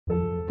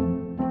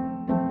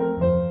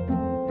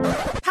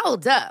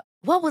Hold up.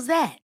 What was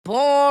that?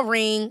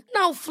 Boring.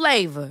 No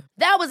flavor.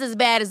 That was as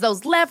bad as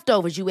those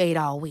leftovers you ate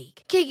all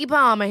week. Keke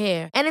Palmer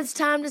here, and it's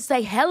time to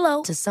say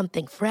hello to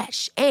something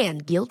fresh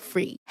and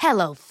guilt-free.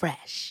 Hello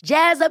Fresh.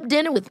 Jazz up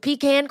dinner with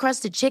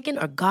pecan-crusted chicken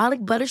or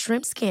garlic butter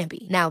shrimp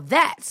scampi. Now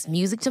that's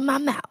music to my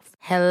mouth.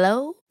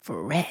 Hello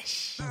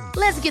Fresh.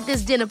 Let's get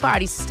this dinner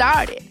party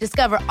started.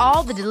 Discover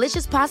all the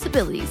delicious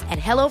possibilities at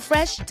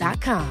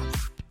hellofresh.com.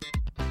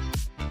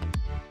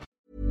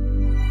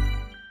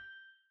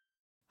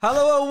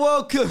 Hello and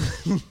welcome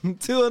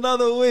to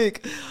another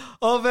week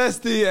of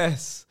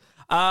SDS.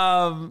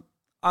 I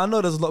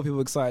know there's a lot of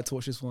people excited to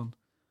watch this one.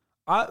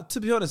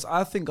 To be honest,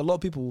 I think a lot of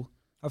people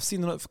have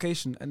seen the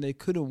notification and they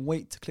couldn't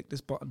wait to click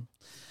this button.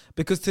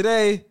 Because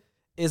today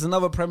is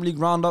another Premier League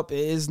roundup. It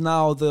is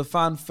now the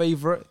fan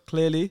favourite,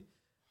 clearly.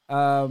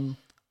 And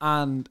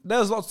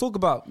there's a lot to talk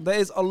about. There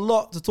is a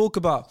lot to talk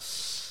about.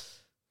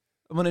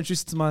 I'm going to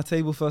introduce you to my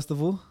table first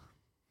of all.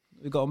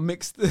 We got a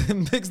mixed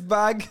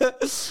bag.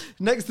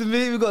 Next to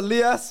me, we got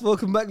Lias.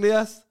 Welcome back,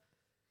 Lias.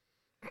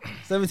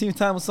 17th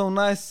time was so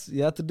nice.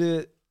 You had to do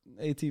it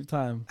 18th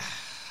time.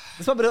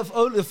 It's probably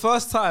the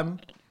first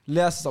time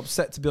Lias is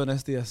upset, to be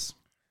honest, yes.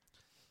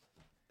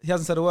 He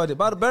hasn't said a word yet.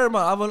 But bear in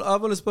mind,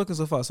 I've only spoken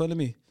so far, so only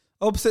me.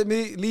 Opposite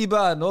me, Lee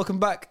Ban. Welcome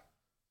back.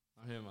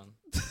 I'm here, man.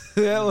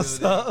 Yeah,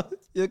 what's up?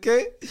 You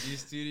okay? New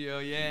studio,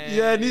 yeah.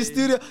 Yeah, new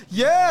studio.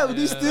 Yeah,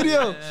 new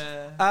studio.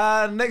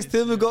 Yeah. And next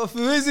to him, we got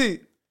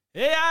Fuizzi. I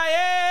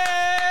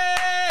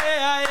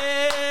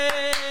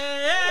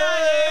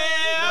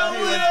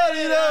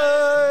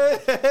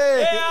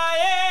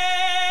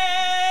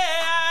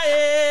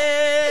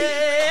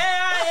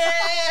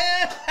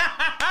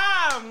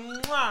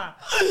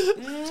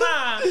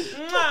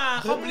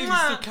can't believe you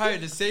still carry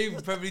the same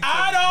Premier League.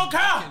 I don't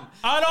care.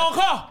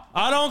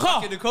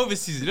 In the COVID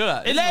season, you know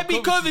that? It let it be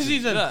COVID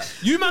season.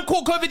 You man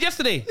caught COVID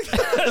yesterday.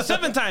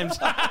 7 times.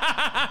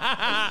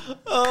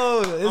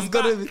 Oh, it's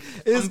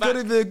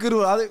gonna be a good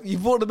one. I think you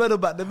brought the medal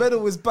back. The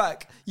medal is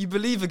back. You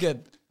believe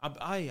again.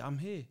 I'm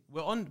here.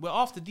 We're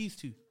after these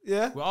two.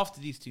 Yeah? We're after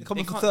these two.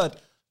 Coming for third.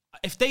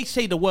 If they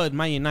say the word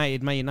Man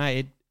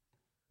United,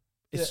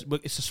 it's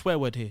a swear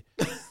word here.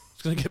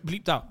 It's gonna get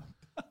bleeped out.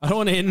 I don't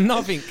want to hear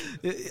nothing.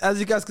 As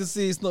you guys can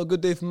see, it's not a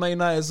good day for Man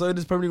United. So in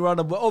this Premier League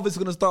roundup, we're obviously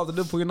going to start with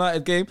the Liverpool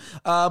United game.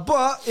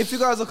 But if you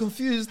guys are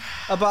confused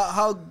about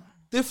how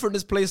different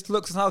this place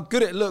looks and how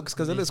good it looks,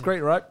 because it looks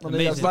great, right?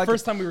 It's the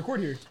first time we record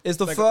here. It's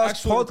the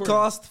first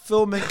podcast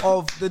filming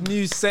of the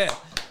new set.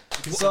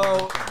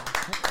 So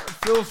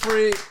feel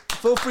free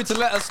to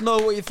let us know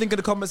what you think in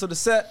the comments of the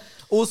set.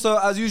 Also,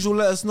 as usual,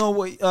 let us know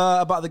what,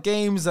 about the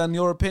games and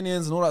your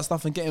opinions and all that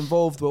stuff and get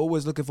involved. We're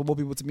always looking for more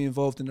people to be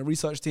involved in the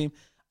research team.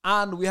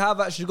 And we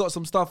have actually got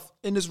some stuff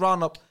in this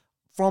roundup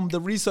from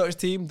the research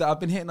team that I've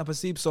been hitting up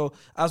Asib. So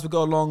as we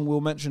go along,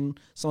 we'll mention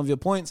some of your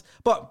points.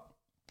 But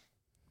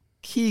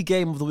key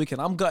game of the weekend.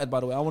 I'm gutted,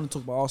 by the way. I want to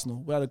talk about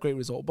Arsenal. We had a great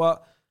result.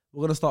 But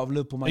we're going to start with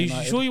Liverpool, Man United.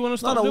 Are you sure you want to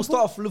start No, with we'll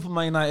start off with Liverpool,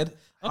 Man United.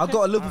 Okay. I've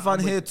got a Liverpool fan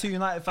here, 2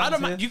 United fans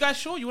here. You guys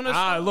sure you want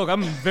to? Look,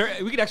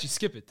 we could actually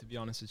skip it, to be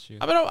honest with you.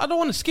 I don't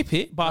want to skip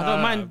it, but I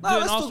don't mind doing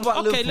let's talk Arsenal.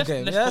 about Liverpool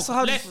game.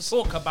 Let's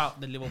talk about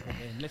the Liverpool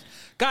game.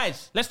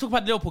 Let's talk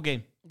about the Liverpool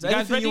game. Is there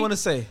anything you want to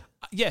say?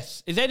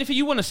 Yes. Is there anything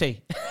you want to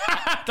say?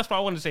 That's what I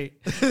want to say.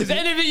 Is there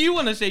anything you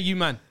want to say, you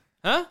man?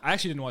 Huh? I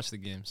actually didn't watch the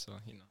game, so,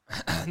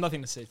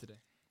 nothing to say today.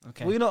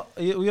 Okay. Were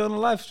you on a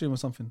live stream or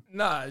something?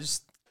 Nah, I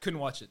just couldn't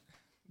watch it.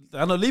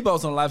 I know Liba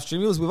was on a live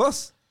stream. He was with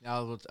us. Yeah,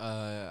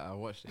 I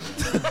watched it.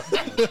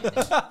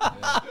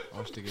 I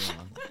watched the game,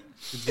 man.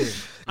 Good game.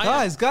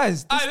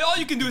 Guys. All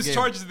you can do is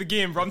charge the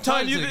game, bro. I'm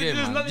telling you,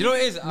 there's nothing. You know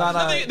what it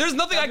is? There's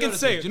nothing I can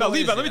say. No,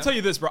 Liba, let me tell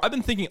you this, bro. I've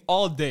been thinking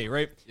all day,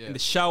 right? Yeah. In the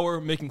shower,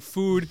 making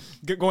food,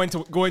 going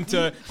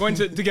to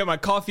get my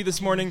coffee this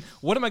morning.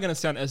 What am I gonna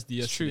say on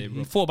SDS today, bro?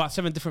 You thought about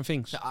 7 different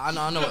things. I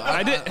know.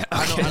 I did.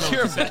 I know.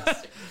 You're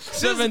best.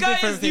 This guy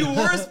is the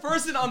worst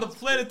person on the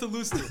planet to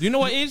lose to. Do you know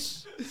what it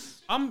is?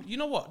 You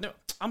know what? No,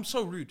 I'm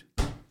so rude.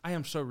 I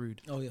am so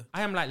rude. Oh, yeah.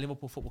 I am like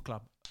Liverpool Football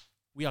Club.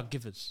 We are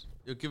givers.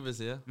 You're givers,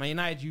 yeah? Man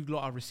United, you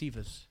lot are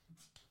receivers.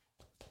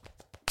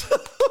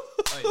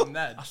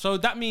 Mad. So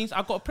that means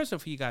I've got a present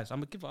for you guys.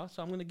 I'm a giver,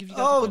 so I'm going to give you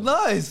guys Oh, a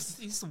present. nice.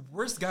 He's the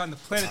worst guy on the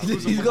planet to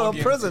lose a He's football got a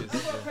game. present.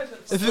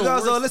 If you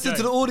guys are listening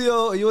to the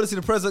audio or you want to see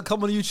the present,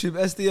 come on YouTube,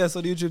 SDS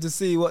on YouTube to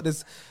see what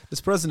this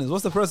present is.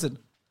 What's the present?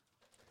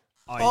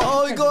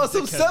 Oh, he got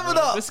some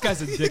 7-Up. This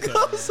guy's a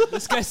dickhead.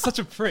 This guy's such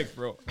a prick,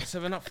 bro.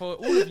 7-Up for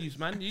all of you,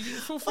 man. You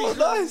feel free. Oh,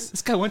 nice.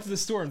 This guy went to the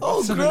store and bought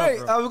Oh, 7-Up, great.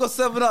 bro. We've got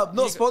 7-Up.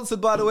 Not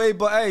sponsored, by the way,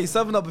 but hey,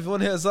 7-Up if you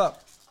want to hit us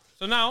up.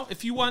 So now,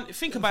 if you want,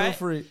 think about Feel it.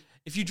 free.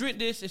 If you drink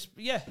this,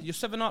 you're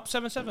 7-Up,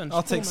 7-7.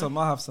 I'll take some.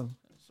 I'll have some.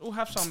 We'll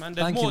have some, and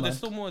there's Thank more. you, There's man.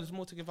 still more. There's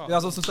more to give out. You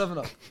guys want some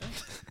 7-Up?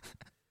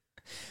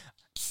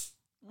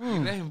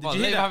 Let him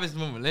have his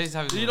moment. Let him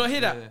have his moment. Did you not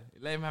hear that? Yeah.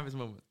 Let him have his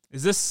moment.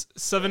 Is this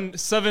 7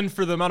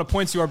 for the amount of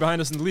points you are behind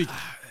us in the league?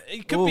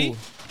 It could be.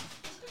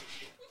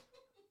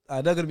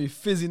 They're going to be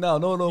fizzy now.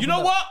 No. You know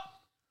what?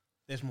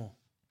 There's more.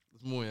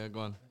 There's more, yeah. Go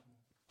on.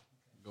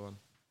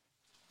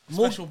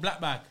 More- Special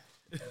black bag.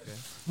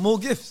 More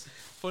gifts.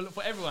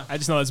 For everyone. I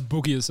just know that's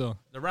boogie as well.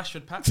 The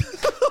Rashford pack.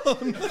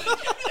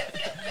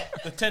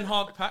 The Ten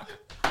Hag pack.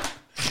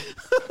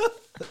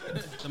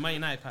 The Man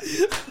United pack.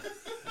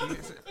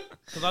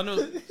 Because I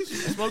know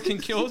smoking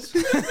kills.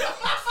 You're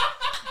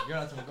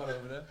not to God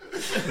over there.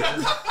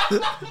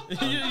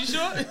 you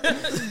sure?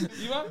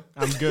 You are?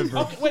 I'm good,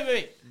 bro. Okay,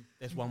 wait.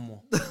 There's one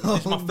more. This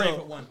is my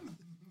favourite one.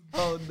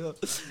 Oh no!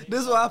 This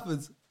is what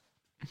happens.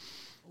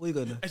 What you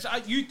gonna do? It's,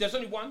 there's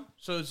only one,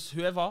 so it's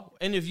whoever.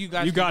 Any of you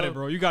guys. You can got go. it,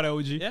 bro. You got it,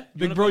 OG. Yeah?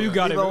 Big bro, you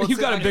got it. Bro. You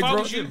got it, big If I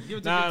bro. was you, give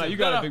it to Nah, Victor. you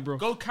got it, big bro.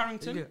 Go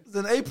Carrington. It's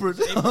an apron.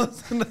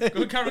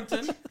 Go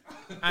Carrington.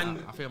 And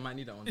I think I might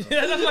need that one. Though.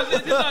 yeah, that's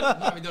what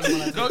Might be the only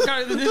one I Go do.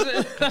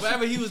 Carrington.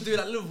 Whatever he was doing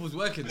at Liverpool was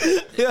working.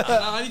 Yeah.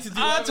 I need to do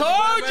I whatever- told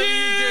whatever he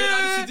was doing,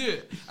 I need to do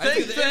it. I need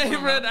Take to the get apron,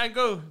 apron man. and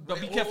go. But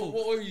be careful.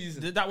 What were you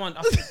using? That one.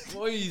 I think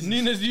What were you using?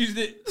 Nunes used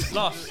it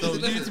last, so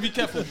you need to be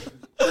careful.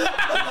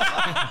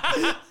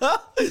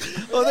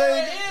 Oh,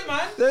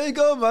 there you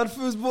go, man.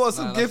 Food's brought us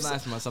some Nah, that's gifts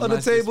nice, man. Some on the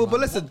nice gifts, table. man. But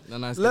listen, They're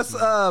nice let's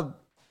gifts, man.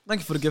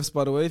 thank you for the gifts,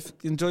 by the way.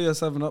 Enjoy your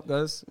 7-Up,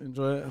 guys.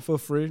 Enjoy it. Feel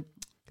free.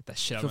 Get that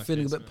shit If out you're of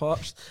feeling my a face, bit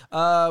parched.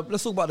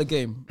 Let's talk about the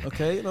game,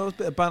 okay? You know, it's a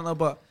bit of banter,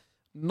 but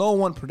no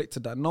one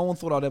predicted that. No one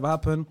thought that would ever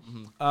happen.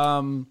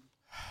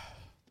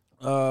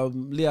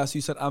 Lias,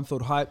 you said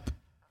Anfield hype.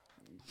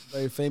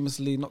 Very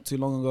famously, not too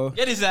long ago.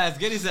 Get his ass.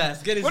 Get his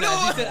ass. Get his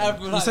ass. He said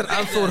Anfield. You said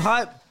Anfield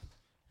hype.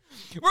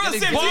 We're on the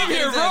same Get team his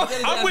here, ass, bro. get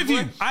his I'm ass, with boy.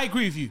 you. I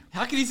agree with you.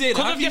 How can he say that?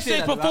 Because How of can he say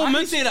yesterday's that, though? How can he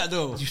performance- say that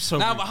though? You're so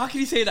Nah, rude. but how can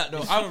he say that though?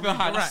 Anfield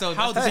hype. That's so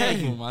How dare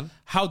disrespectful, you, man.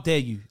 How dare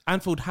you?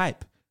 Anfield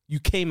hype. You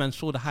came and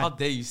saw the hype. How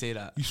dare you say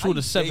that? You saw How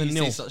the dare you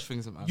 7-0. say such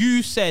things, man.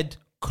 You said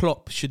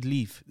Klopp should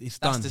leave. It's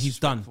That's done. He's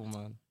done. disrespectful,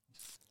 man.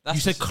 You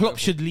said Klopp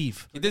should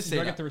leave. He did say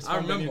Do I that. get to I respond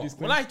to any of remember. these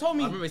Well, I told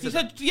me. I remember He he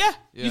said said, yeah.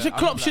 Yeah, You said I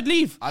Klopp remember should that.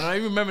 leave. I don't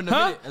even remember the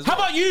Huh? minute as How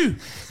well. about you?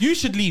 You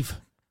should leave.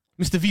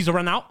 Mr. Visa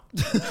ran out.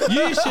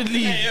 You should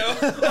leave.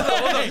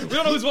 We don't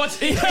know who's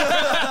watching.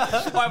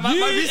 My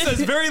visa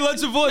is very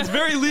legible. It's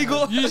very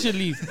legal. You should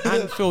leave.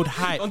 Anfield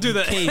hype. Don't do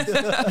that. Came.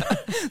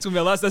 It's gonna be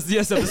our last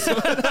SDS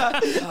episode.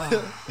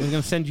 We're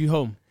going to send you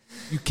home.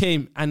 You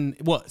came and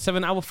what,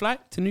 7-hour flight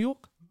to New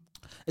York?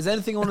 Is there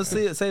anything I want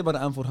to say about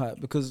the Anfield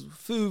hype? Because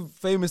Fu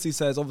famously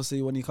says,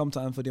 obviously, when you come to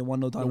Anfield, you're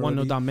 1-0 down. You're 1-0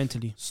 already. down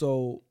mentally.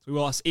 So We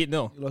lost 8-0.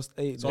 you lost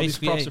 8. So all these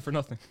Basically props 8. are for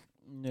nothing.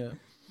 Yeah.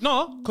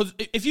 No, because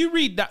if you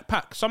read that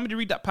pack, somebody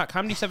read that pack,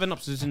 how many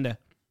 7-ups is in there?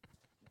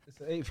 It's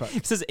an 8 pack.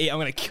 It says 8. I'm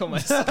gonna kill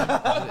myself. It's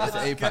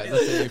an 8-pack.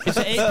 That's an 8-pack. It's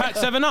an 8-pack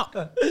 7-up.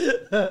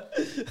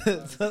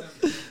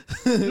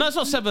 No, it's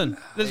not 7.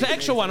 There's an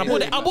extra one. I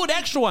bought the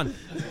extra one.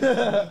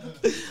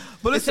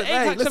 But It's listen, an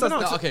 8-pack hey, listen,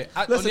 7-up. No, okay.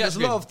 On listen, the there's a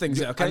actual lot game. of things,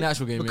 yeah, okay? On the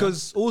actual game,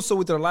 because also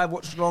with the live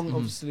watch along,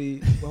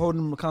 obviously, we're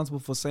holding them accountable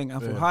for saying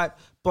Anfield hype,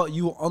 but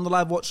you were on the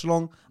live watch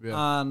along,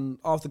 and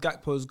after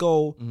Gakpo's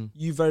goal,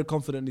 you very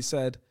confidently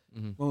said,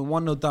 when we're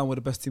 1-0 down, we're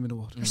the best team in the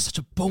world. You're such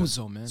a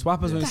bozo, man. So what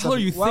happens when What the hell are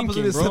you what happens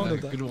when thinking, you're bro?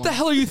 7-0 down? Good What one. the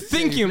hell are you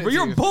thinking, bro?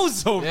 You're a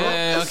bozo, bro.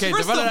 Yeah, okay.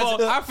 First the brother of all,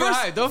 that's Anfield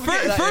hype. Don't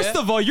forget that. First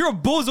yeah? of all, you're a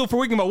bozo for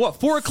waking up at what?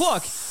 4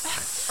 o'clock?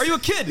 Are you a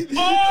kid? Are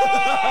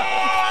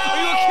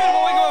you a kid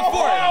for waking up at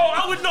 4?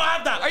 I would not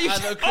have that. Are you I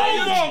know, kid? crazy.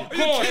 Are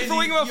you a kid for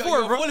waking up at 4,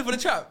 You're bro? falling for the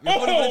trap. You're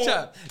falling for the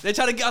trap. They're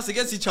trying to get us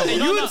against each other.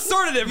 You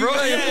started it, bro.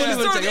 You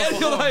started the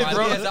Anfield hype,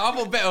 bro. Yes, I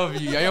feel better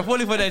of you. You're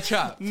falling for their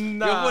trap. You're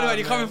falling for.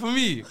 You're coming for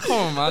me. Come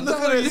on, man. Look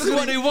at This is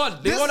what they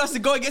want. They want us to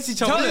go against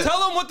each other. Tell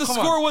them what the Come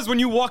score was when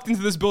you walked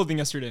into this building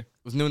yesterday. It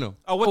was 0-0.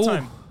 Oh, what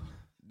time?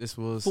 This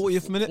was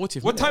 40th minute?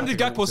 40th What minute, time I did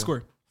think, Gakpo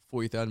score?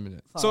 43rd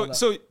minute.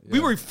 So we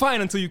were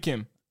fine until you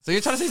came. So you're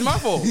trying to say it's my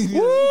fault? You're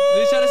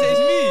trying to say it's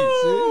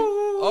me?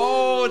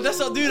 Oh, let's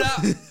not do that.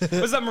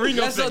 What's that Mourinho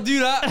Let's not thing? do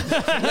that.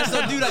 Let's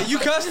not do that. You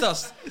cursed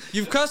us.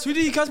 You've cursed. Who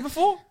did you curse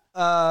before?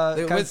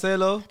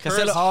 Cancelo,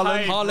 Cancelo,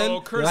 hype, bro.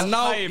 Haaland, Curse and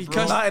now hype, he bro.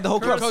 cursed United, the whole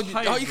club.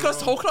 Oh, you cursed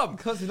the whole club.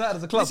 Because United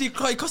as a club. Listen,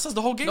 he cursed us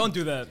the whole game. Don't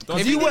do that. Don't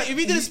If do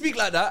he didn't speak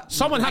like that,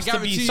 Someone I has to be-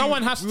 guarantee you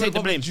someone has to we take the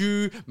would've blame.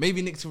 Drew,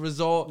 maybe nicked a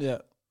result. Yeah.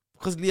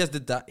 Because Lias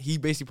did that, he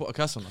basically put a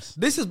curse on us.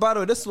 This is, by the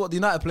way, this is what the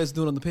United players are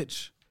doing on the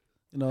pitch.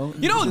 You know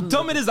You know how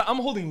dumb it is that I'm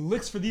holding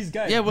licks for these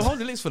guys? Yeah, we're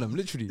holding links for them,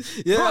 literally.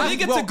 Yeah. Bro, they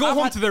get to go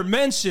home to their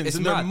mansions It's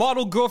and their mad.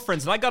 model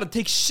girlfriends, and I gotta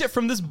take shit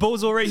from this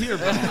bozo right here,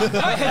 bro.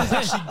 My head is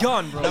actually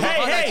gone, bro.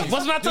 Hey,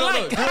 what's not to Do you know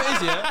like? what it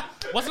is, yeah?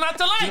 What's not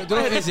to like? Do you know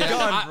what it is, yeah?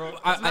 gone, bro.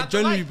 I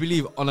genuinely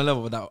believe on a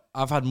level that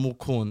I've had more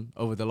corn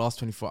over the last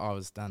 24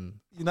 hours than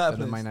United the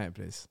players. Man United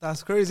plays.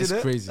 That's crazy, It's isn't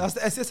it? crazy. That's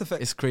the SS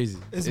effect. It's crazy.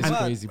 It's It's mad.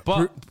 crazy.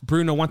 But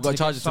Bruno wanted got to get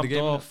charges to the subbed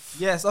game, off.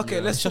 Yes, okay,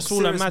 let's It's just just all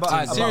that serious matters.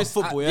 about serious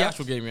football, the yeah?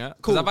 actual game, yeah? Cool.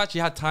 Because I've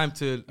actually had time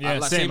to Yeah,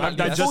 like, same. say I've about Lias.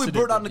 digested Before we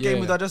broke down the game,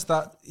 Yeah. we digest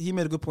that. He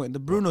made a good point. The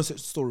Bruno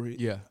story.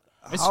 Yeah.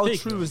 It's How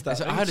fake, true though. is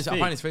that? I heard it. I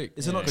find it's fake.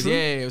 Is it not 'Cause, true? Yeah,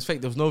 it was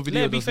fake. There was no Let video.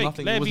 it There be was fake.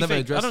 nothing. Let It it was be never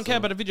fake. addressed. I don't care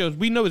about the videos.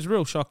 We know it's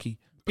real, Sharky.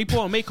 People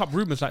don't make up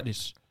rumors like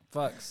this.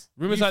 Facts.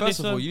 Rumors You, like first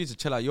this. of all, you need to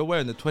chill out. You're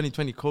wearing the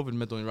 2020 COVID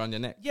medal around your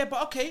neck. Yeah,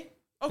 but okay.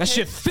 That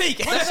shit fake.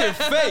 That shit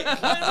fake. What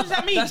does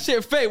that mean? That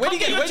shit fake. Where Come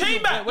do you get your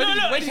chain back. where No, did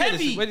you- no, where it's did you get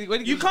heavy. this? Where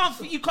did You can't.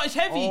 It's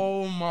heavy.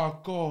 Oh my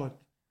god.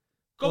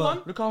 Go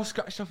on. Look how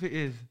scratched up it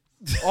is.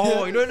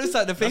 Oh, you know it looks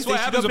like the That's what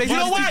PlayStation. happens with You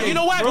know why? You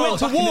know why? We went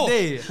to Back in the war.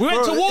 day. We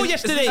went to war It's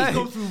yesterday.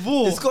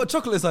 It's got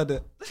chocolate inside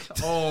it.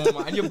 Oh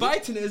man, and you're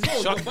biting it as well.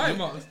 You've got bite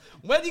marks.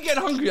 When are you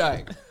getting hungry,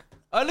 like?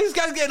 This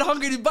guy's getting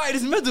hungry and he's biting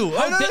his middle.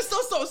 Oh, no,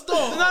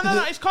 stop.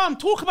 No, it's calm.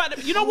 Talk about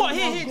it. You know what?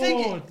 Here,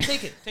 God.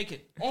 take it. Take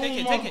it.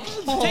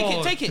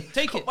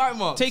 Bite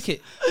marks. Take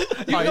it.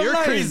 You're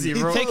crazy,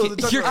 bro. Take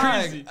it. You're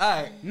crazy.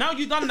 Alright. Now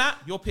you've done that,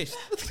 you're pissed.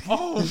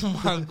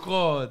 Oh my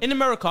God. In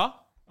America,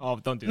 Oh,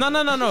 don't do no.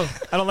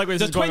 that. I don't like where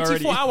this The is going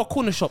already. 24-hour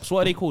corner shops,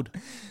 what are they called?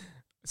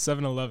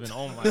 7-Eleven.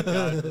 Oh my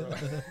God, bro.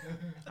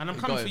 And I'm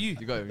coming for you.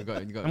 You got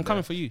it. I'm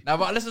coming for you. Now,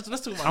 but let's talk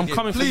about I'm the game.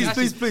 coming for you.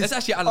 Please. Let's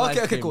actually analyze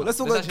Okay, the game, cool. man. Let's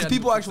talk about because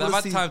people actually I've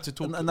want had to see time to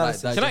talk.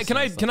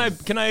 analysis.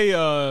 Can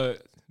I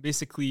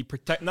basically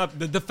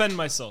defend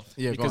myself?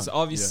 Yeah, go because on.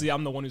 obviously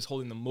I'm the one who's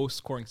holding the most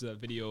scoring to that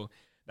video.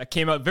 That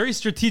came out very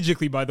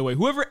strategically, by the way.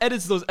 Whoever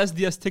edits those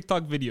SDS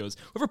TikTok videos,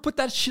 whoever put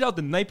that shit out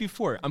the night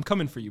before, I'm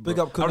coming for you, bro. Big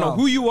up I don't know Kunal.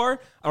 who you are.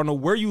 I don't know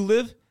where you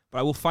live, but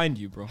I will find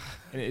you, bro.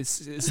 And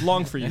it's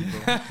long for you,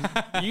 bro.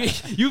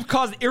 You've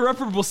caused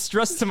irreparable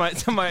stress to my.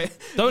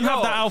 Don't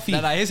have that, Alfie.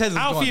 Nah, his head was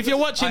Alfie, gone. if you're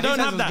watching, don't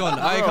have that. Gone.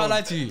 I can't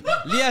lie to you.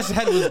 Leah's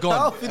head was gone.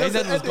 Alfie His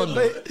head was doesn't gone.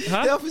 edit, mate.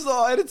 Huh? The Alfie's not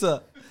our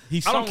editor. I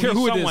don't care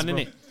who it is, someone, bro.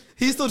 innit?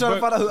 He's still trying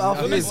to find out who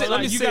Alfie me is. say- let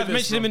me You say guys this,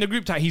 mentioned him bro. in the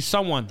group chat. He's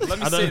someone. Let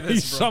me I say don't know. this,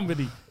 He's bro.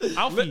 somebody.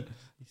 Alfie,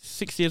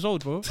 6 years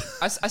old, bro.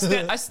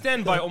 I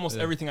stand by almost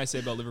everything I say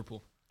about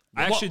Liverpool.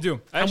 I actually do.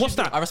 And what's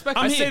that? I respect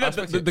I it. say I that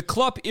respect the, it. the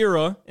Klopp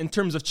era, in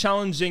terms of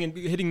challenging and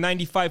hitting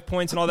 95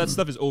 points and all that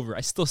stuff, is over.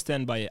 I still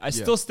stand by it. I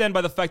still stand by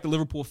the fact that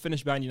Liverpool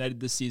finished behind United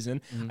this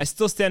season. I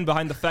still stand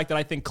behind the fact that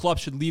I think Klopp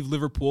should leave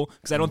Liverpool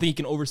because I don't think he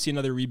can oversee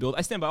another rebuild.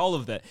 I stand by all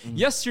of that.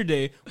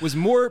 Yesterday was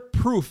more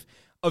proof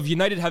of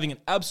United having an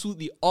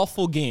absolutely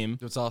awful game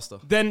Disaster.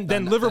 than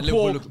Than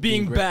Liverpool look-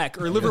 being great.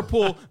 back or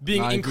Liverpool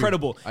being No, I agree.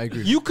 incredible. I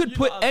agree. You could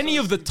put any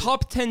of the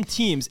top 10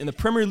 teams in the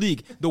Premier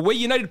League the way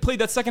United played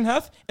that second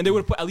half, and they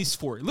would have put at least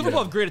 4. Liverpool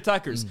have great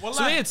attackers. So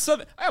they had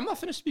 7. I'm not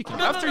finished speaking.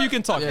 After you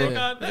can talk, Yeah, bro.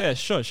 yeah. Yeah,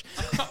 shush.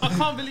 I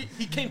can't believe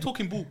he came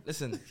talking bull.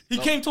 Listen. He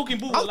came talking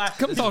bull. Like,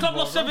 come his talk, club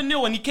bro, lost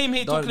 7-0 and he came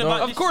here talking don't-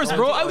 about Of this. course,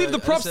 bro. I leave the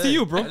props to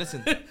you, bro.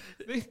 Listen.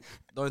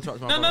 Don't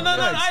interrupt my No,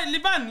 brother.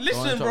 Liban,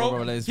 listen, interrupt my bro.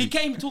 brother, let him He speak.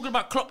 came talking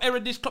about Klopp error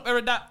this, Klopp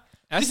error that.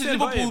 This is stand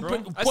by Liverpool,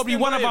 it, bro. I probably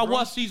stand one by of it, our bro.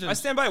 worst seasons. I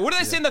stand by it. What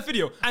did I say in that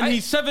video? And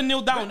he's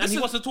 7-0 down and This he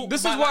is- wants to talk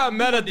This about is why like, I'm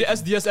mad at the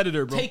this. SDS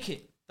editor, bro. Take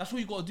it. That's what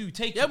you got to do.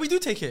 Take Yeah, it. we do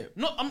take it.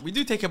 No, We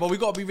do take it, but we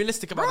got to be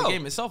realistic about Bro. the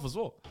game itself as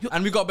well.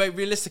 And we got to be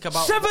realistic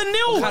about 7-0.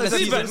 what kind of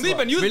Leave season it, it's leave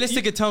got. it. You-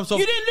 realistic in terms of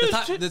you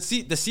didn't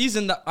lose the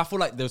season that I feel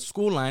like the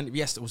scoreline.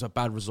 Yes, it was a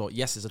bad result.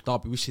 Yes, it's a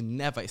derby. We should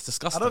never. It's I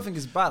disgusting. don't think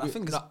it's bad. I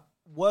think it's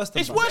worse than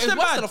It's bad. worse It's than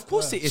worse bad. than, of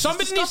course it is.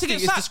 Somebody It's needs to get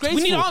disgusting. sacked.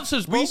 We need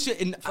answers, bro. We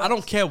should, I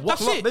don't care what.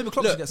 That's it. Maybe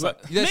Klopp should get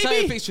sacked. There's certain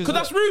Maybe, fixtures. because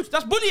that's rude.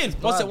 That's bullying.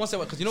 One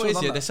second, because you know what it is,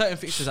 Should've yeah, done there's certain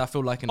fixtures I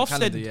feel like in the Ofsted.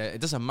 calendar, yeah, it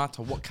doesn't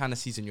matter what kind of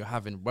season you're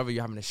having, whether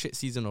you're having a shit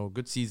season or a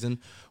good season,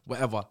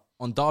 whatever.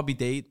 On Derby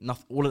Day,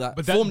 all of that.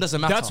 But Form doesn't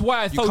matter. that's why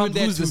I You thought come we'd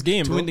there lose this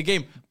game, to bro. win the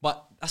game.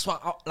 But that's why,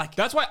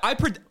 That's why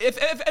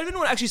if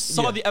anyone actually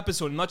saw Yeah. the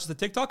episode and not just the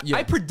TikTok, Yeah.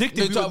 I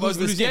predicted No, we would lose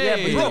this game.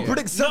 yeah, Bro, yeah.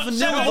 predict 7-0.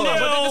 7-0.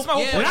 That's my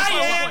whole Yeah, point. Yeah,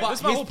 yeah. but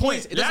That's my his whole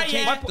points, point. it doesn't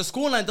Yeah, change. The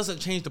scoreline doesn't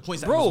change the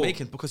points that Bro. he was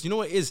making because you know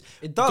what it is.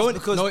 It does,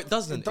 because no, it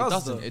doesn't. it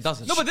does, though. It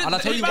doesn't. No, but and I'll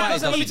tell you it why.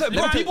 doesn't. Let me tell you,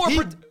 bro. Liban, People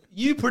are.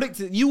 You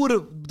predicted, you would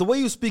have, the way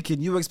you're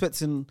speaking, you were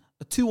expecting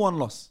a 2-1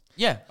 loss.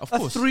 Yeah, of A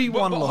course.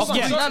 3-1 loss.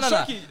 Yeah. No.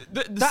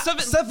 The That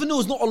 7-0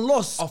 is not a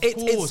loss. Of It's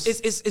course.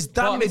 it's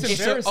damage. it's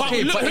embarrassing.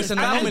 Okay, Look, but it's an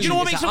and anomaly. you know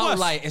what It's makes an it worse?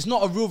 outlier. It's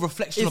not a real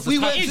reflection If of we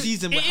the type went of to-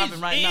 season it we're is- having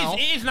right it is- now it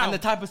is now. and the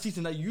type of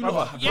season that you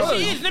lot have. Yes, Bro,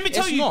 it is. Let me it's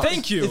tell you. not.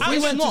 Thank you. If we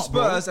It's went to not,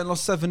 bro. Spurs and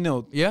lost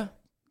 7-0, Yeah.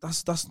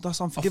 that's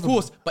Of unforgivable.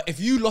 course, but if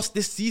you lost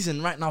this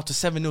season right now to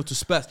 7-0 to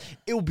Spurs,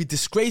 it will be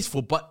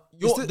disgraceful. But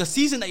the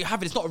season that you're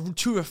having is not a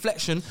true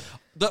reflection.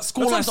 That That's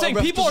what I'm scoreline saying.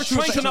 People are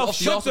trying to now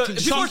shut the.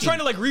 People are trying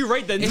to like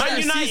rewrite the. It's Man like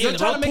a United, season. They're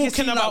trying to make it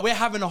talking seem about- like we're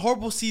having a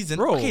horrible season.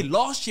 Bro. Okay,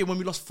 last year when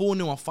we lost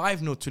 4-0 and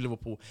 5-0 to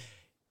Liverpool,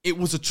 it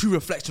was a true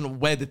reflection of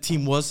where the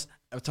team was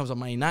in terms of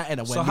Man United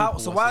and where So Liverpool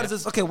so was, why yeah? does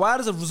this? Okay, why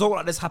does a result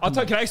like this happen?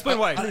 Can I explain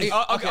why? Okay,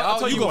 I'll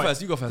tell you you go why.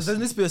 first. You go first. There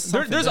needs to be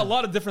a There's a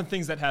lot of different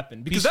things that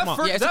happen because smart.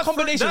 Yeah, it's a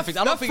combination of things.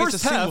 I don't think it's a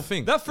single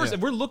thing. That first,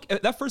 Yeah.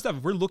 that first half,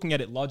 if we're looking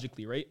at it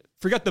logically, right?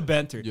 Forget the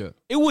banter. Yeah.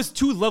 It was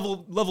two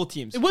level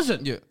teams. It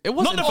wasn't. Yeah, it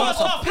wasn't. Not the first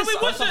half. No,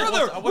 it wasn't.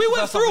 Brother, I watched we the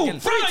went first half through again.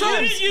 3 Yeah,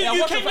 times. I You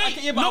watched came it late.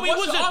 back, yeah, but I No, it watched it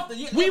wasn't. after.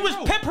 Yeah, We yeah, was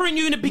bro. peppering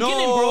you in the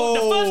beginning, bro. The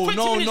first 20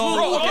 minutes no, we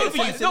were all okay, over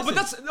you. fine. No, but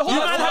that's You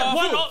man had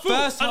one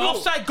First an half-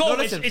 offside goal. No,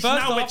 listen, It's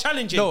first now we're half-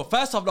 challenging. No,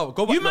 first half, no.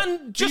 Go back. You look.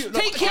 man, just Do you-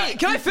 take look, it.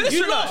 Can I finish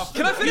You or not? lost.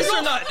 Can I finish You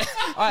or lost.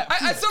 not? Alright.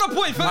 I said a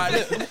point.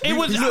 It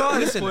was.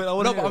 Listen, point, I no,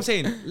 wanna but hear I'm it.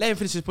 saying, let him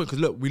finish his point because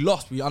look, we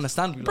lost. We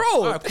understand we lost.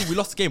 Bro. Alright, cool, we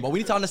lost the game, but we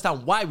need to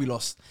understand why we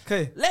lost.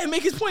 Okay. Let him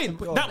make his point.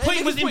 That Let him point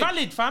make was his point.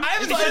 invalid, fam. I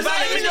haven't It's finished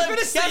invalid.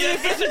 it. He hasn't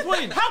finished his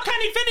point. How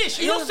can he finish?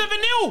 You lost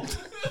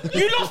 7-0.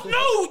 You lost.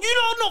 No,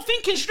 you're not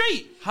thinking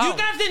straight. You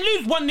guys didn't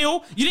lose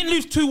 1-0. You didn't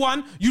lose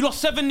 2-1. You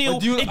lost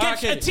 7-0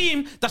 against a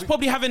team that's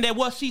probably having their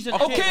worst season.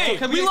 Okay,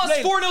 Can we lost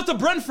explain? 4-0 to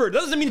Brentford.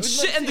 That doesn't mean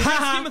shit in the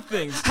grand scheme of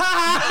things.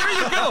 There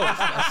you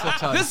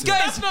go.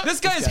 This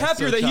guy is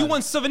happier that he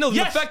won 7-0.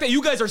 Yes. The fact that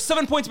you guys are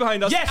 7 points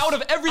behind us out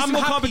of every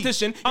single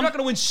competition, you're not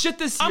going to win shit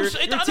this year.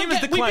 Your team is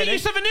declining. We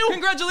beat you 7-0.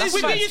 Congratulations.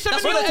 We beat you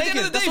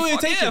 7-0. That's what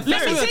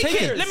you're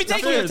taking. Let me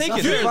take it.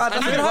 That's Dude, bad.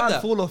 That's I a don't have bad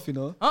that. fall off, you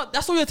know.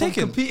 That's what you're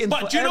taking. Competing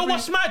But for do you know every-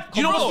 what's mad? Do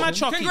you know what's mad,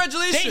 Chucky?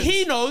 Congratulations.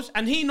 He knows,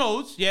 and he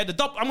knows. Yeah,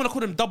 I'm gonna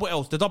call them double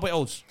L's. The double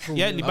L's.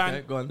 Yeah, Liban.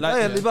 Okay, go on. Like,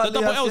 Yeah, the Liban,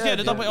 double L's. Yeah, the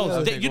yeah, double yeah, L's.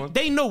 okay, go on.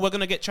 They know we're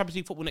gonna get Champions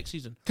League football next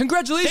season.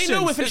 Congratulations. They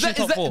know we're finishing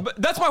top four.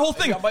 That's my whole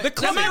thing. The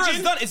club era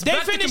is done. It's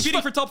back to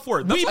competing for top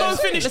 4. We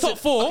both finished top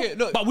 4, okay,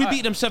 look, but we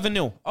beat them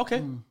 7-0.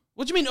 Okay.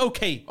 What do you mean,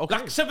 okay?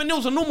 Like 7-0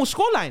 is a normal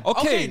scoreline.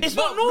 Okay. It's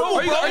not normal,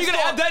 Are you bro. going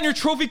to add that in your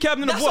trophy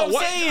cabinet of That's what?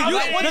 what I'm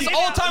saying. This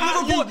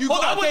all-time Liverpool.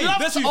 Hold on.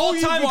 This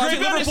all-time great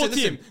Liverpool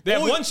team. They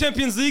have one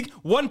Champions League,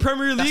 one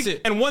Premier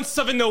League, and one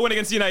 7-0 win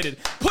against United.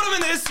 Put them in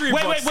the history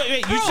books.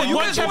 Wait. Bro, You said you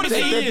one guys know what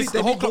Champions it League. is.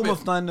 They beat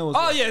Bournemouth 9-0.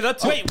 Oh, yeah, that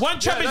too. Wait, one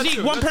Champions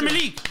League, one Premier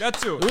League. That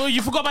too. Oh,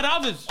 you forgot about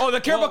the others. Oh,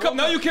 the Carabao Cup.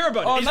 Now you care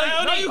about it.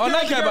 Now you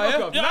care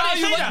about it. I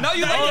didn't say that. Now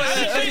you I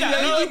didn't say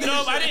that.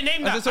 No, I didn't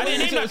name that. So I didn't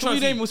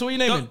name that. what are you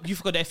naming? You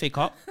forgot the FA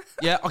Cup.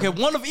 Yeah, okay,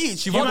 one of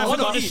each. You've You won might one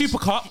forgot of the each.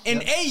 Super Cup.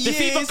 In 8 The years,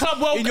 FIFA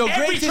Club World in your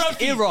every greatest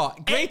trophy. era,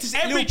 greatest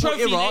Every Liverpool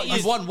trophy in era, 8 years.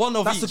 you've won one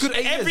of That's each. a good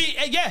 8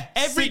 years.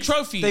 Every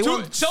trophy. They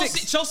won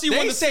Chelsea won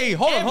They the say,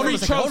 hold on a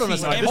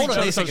second. Hold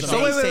on a second.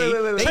 So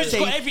wait. They Pep's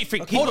got say,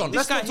 everything. hold on,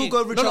 Let's not talk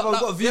over each No, other. no, We've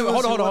got yeah, viewers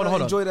hold on, who hold wanna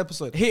on. enjoy the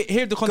episode.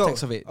 Hear the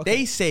context Go. of it. Okay.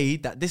 They say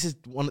that this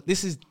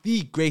is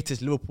the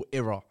greatest Liverpool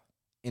era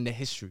in the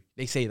history.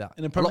 They say that.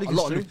 In the Premier League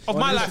history? Of Or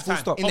my in the lifetime.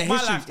 full stop? In the Of my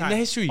history, lifetime. in the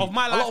history, Of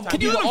my a lot of lifetime.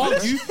 people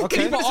argue.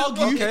 Okay. People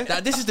argue Okay.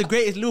 that this is the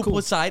greatest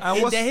Liverpool side And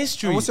in what's- their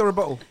history. and what's your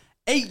rebuttal?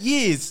 8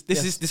 years.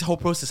 Yes. This whole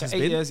process has 8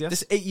 been. years, yes.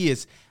 This 8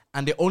 years,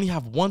 and they only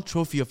have one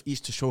trophy of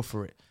each to show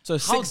for it. So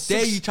how six- dare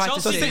six- you try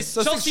to Chelsea, say?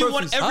 So Chelsea six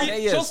won trophies.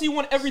 every. Yes. Chelsea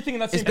won everything in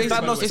that same. It's based Is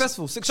that not It's-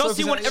 successful? 6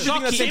 Chelsea trophies won in 8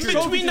 everything years. in that In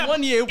same between that,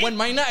 one year when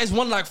Man United has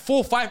won like 4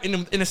 or 5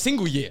 in a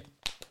single year.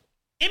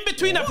 in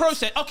between that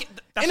process, okay.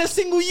 In a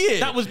single year.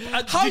 That was.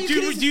 How do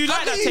you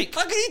like that take?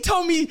 How can you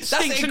tell me that's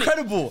Stinks, innit?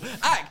 incredible?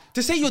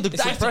 To say you're the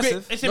that's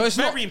impressive. great. It's No,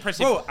 very not.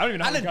 impressive. Bro, I don't even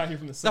know how we Alan, got here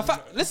from the the sun.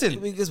 fact, listen.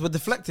 Because we're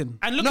deflecting.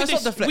 And look No, at it's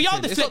this. not deflecting. We are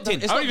It's not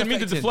deflecting. it's I not don't even mean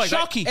to deflecting.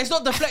 deflect. Sharky. It's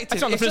not deflecting.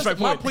 That's not It's the just, finish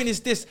my my point. point is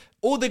this: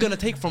 all they're gonna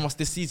take from us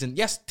this season.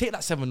 Yes, take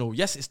that 7-0.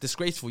 Yes, it's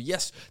disgraceful.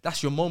 Yes,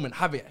 that's your moment.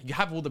 Have it. You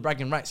have all the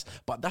bragging rights.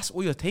 But that's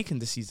all you're taking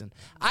this season.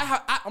 I'm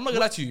not gonna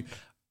lie to you.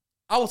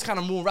 I was kind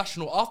of more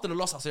rational after the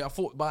loss. I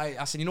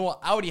said, you know what?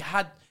 I already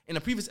had in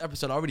a previous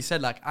episode. I already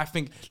said I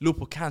think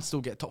Liverpool can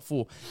still get top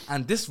 4,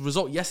 and this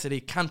result yesterday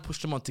can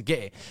push them on to get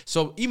it.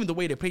 So even the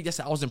way they played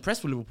yesterday, I was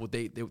impressed with Liverpool.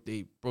 They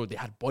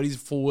had bodies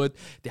forward.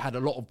 They had a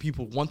lot of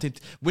people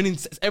winning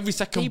every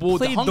second They ball.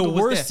 played hunger the was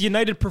worst there.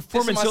 United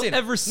performance That's what I'm you'll saying.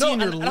 ever see No, in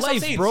your and that's what I'm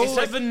life, saying. bro. It's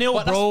like- 7-0,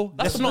 but bro. that's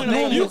That's the not point I'm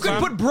normal. making. You could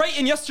fam. put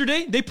Brighton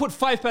yesterday. They put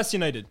 5 past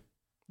United.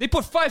 They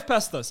put 5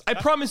 past us. I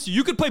promise you.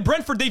 You could play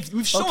Brentford.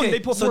 We've shown they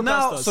put 4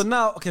 past us.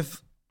 Okay.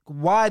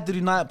 Why did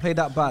United play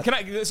that bad? Can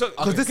I? So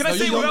Because can I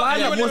say your without lineup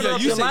anyone wasn't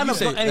interrupting? your say- lineup's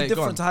say- not any go on.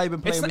 different to how you've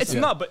been playing. It's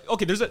not, but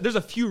okay. There's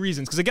a few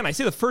reasons. Because again, I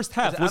say the first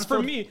half was for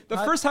Anfield me. The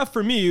hype? first half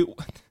for me.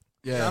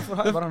 Yeah.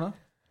 I don't know.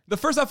 The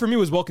first half for me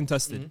was well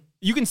contested.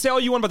 You can say all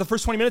you want about the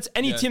first 20 minutes.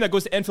 Any team that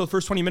goes to Anfield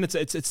first 20 minutes,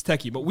 it's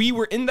techie. But we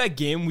were in that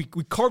game. We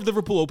carved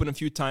Liverpool open a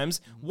few times.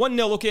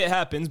 1-0, okay, it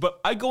happens. But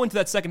I go into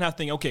that second half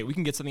thinking, okay, we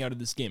can get something out of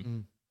this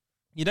game.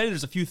 United,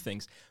 there's a few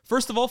things.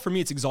 First of all, for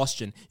me, it's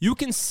exhaustion. You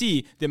can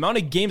see the amount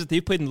of games that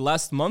they've played in the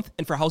last month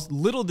and for how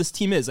little this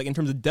team is, in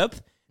terms of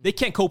depth. They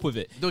can't cope with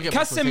it. They'll get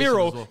much rotation as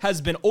Casemiro well.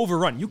 has been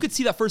overrun. You could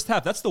see that first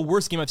half. That's the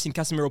worst game I've seen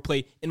Casemiro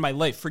play in my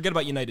life. Forget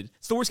about United.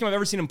 It's the worst game I've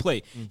ever seen him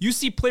play. You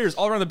see players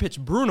all around the pitch.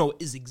 Bruno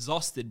is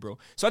exhausted, bro.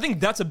 So I think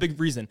that's a big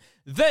reason.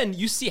 Then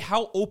you see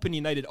how open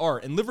United are.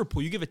 And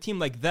Liverpool, you give a team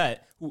like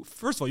that, who,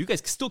 first of all, you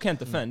guys still can't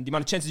defend the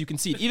amount of chances you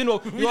concede. Even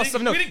though we lost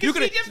 7-0. You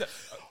could.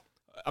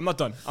 I'm not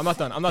done.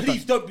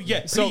 Please don't.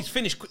 Yeah, So- please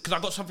finish quick because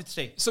I got something to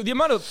say. So the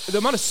amount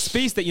of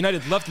space that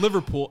United left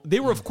Liverpool,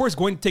 they were of course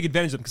going to take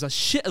advantage of them because as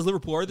shit as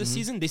Liverpool are this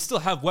season, they still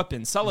have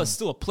weapons. Salah is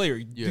still a player.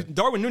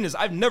 Darwin Núñez,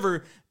 I've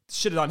never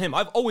shitted on him.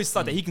 I've always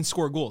thought that he can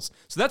score goals.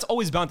 So that's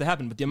always bound to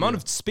happen. But the amount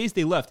of space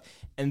they left,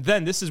 and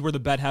then this is where the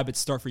bad habits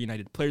start for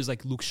United. Players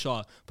like Luke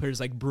Shaw, players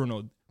like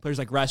Bruno, players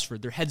like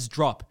Rashford, their heads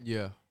drop.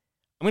 Yeah.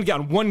 I'm gonna get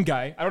on one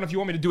guy. I don't know if you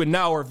want me to do it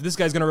now or if this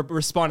guy's gonna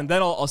respond, and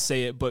then I'll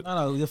say it. But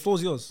No, the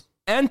floor's yours.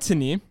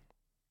 Anthony.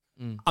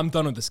 I'm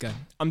done with this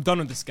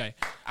guy.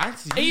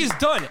 Anthony, He's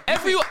done.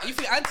 Everyone, you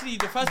think Anthony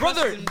the first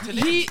brother, person to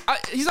leave?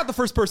 he's not the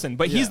first person,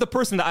 but he's the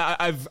person that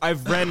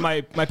I've ran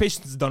my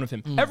patience is done with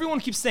him. Everyone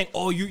keeps saying,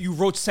 "Oh, you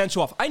wrote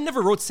Sancho off." I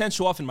never wrote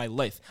Sancho off in my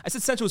life. I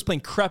said Sancho was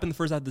playing crap in the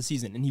first half of the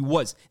season, and he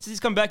was. Since he's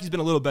come back, he's been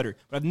a little better.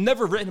 But I've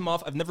never written him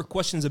off. I've never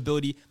questioned his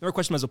ability. Never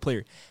questioned him as a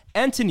player.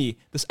 Anthony,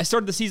 I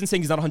started the season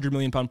saying he's not a £100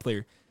 million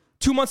player.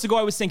 2 months ago,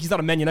 I was saying he's not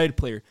a Man United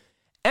player.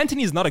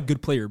 Anthony is not a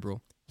good player,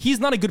 bro. He's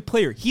not a good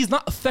player. He's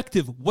not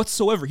effective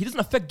whatsoever. He doesn't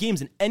affect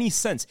games in any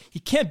sense. He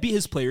can't beat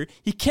his player.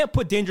 He can't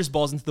put dangerous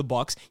balls into the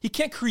box. He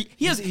can't create.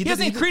 He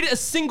hasn't created a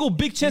single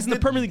big chance in the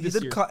Premier League this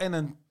year. He did cut in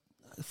and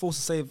force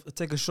a save,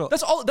 take a shot.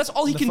 That's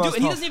all he can do. first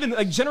And he half. doesn't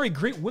even generate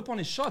great whip on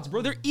his shots,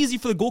 bro. They're easy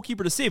for the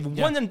goalkeeper to save.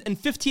 1 in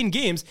 15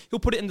 games, he'll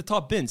put it in the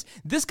top bins.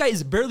 This guy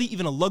is barely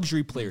even a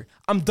luxury player.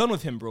 I'm done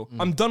with him, bro.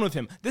 I'm done with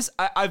him.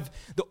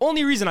 The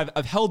only reason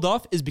I've held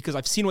off is because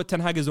I've seen what Ten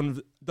Hag has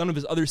done with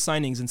his other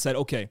signings and said,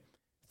 okay,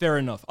 fair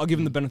enough. I'll give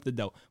him the benefit of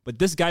the doubt. But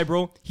this guy,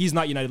 bro, he's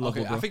not United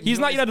level, bro. He's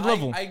not United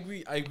level. I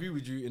agree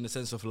with you in the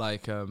sense of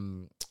like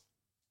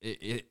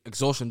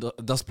exhaustion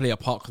does play a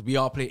part because we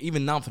are playing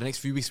even now for the next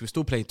few weeks. We're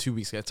still playing 2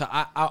 weeks ago. So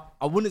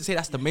I wouldn't say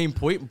that's the main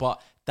point,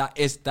 but that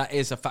is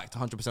a fact.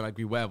 100%, I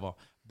agree. Whatever.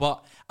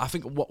 But I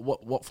think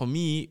what for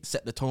me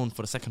set the tone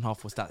for the second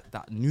half was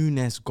that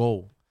Nunes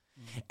goal,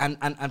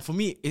 and for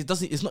me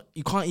it's not,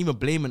 you can't even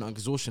blame it on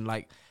exhaustion.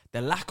 Like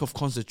the lack of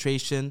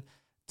concentration,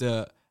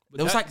 there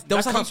was like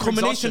a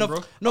combination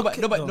of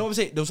I'm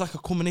saying there was like a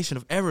combination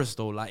of errors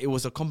though. Like it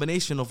was a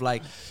combination of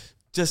like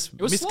just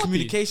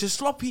miscommunication,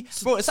 sloppy.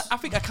 Bro, I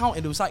think I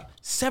counted. It was like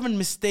 7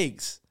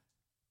 mistakes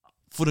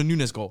for the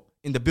Nunes goal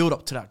in the build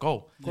up to that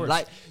goal.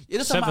 Like it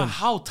doesn't matter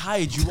how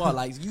tired you are.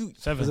 Like you,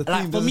 7.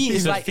 like for me,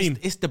 it's like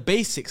it's the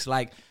basics.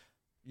 Like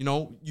you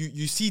know,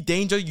 you see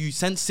danger, you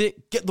sense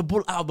it, get the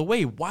ball out of the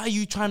way. Why are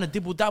you trying to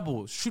dibble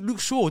dabble? Luke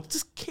Shaw,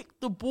 just kick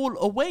the ball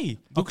away.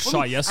 Luke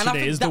Shaw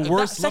yesterday is the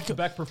worst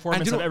left-back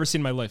performance I've ever seen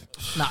in my life.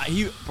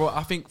 Bro,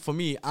 I think for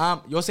me,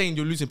 you're saying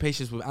you're losing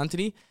patience with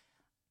Anthony.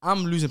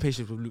 I'm losing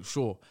patience with Luke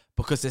Shaw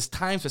because there's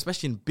times,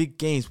 especially in big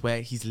games,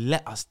 where he's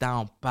let us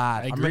down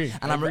bad. I agree.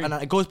 And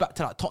it goes back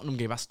to that Tottenham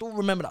game. I still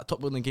remember that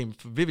Tottenham game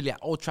vividly at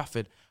Old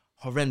Trafford.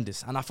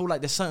 Horrendous. And I feel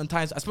like there's certain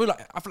times, I feel like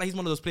he's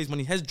one of those players when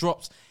his head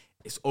drops,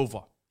 it's over.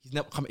 He's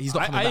not coming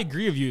back. I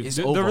agree with you. It's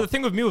The over.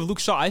 thing with me with Luke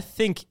Shaw, I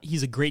think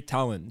he's a great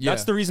talent. Yeah.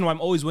 That's the reason why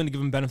I'm always willing to give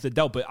him benefit of the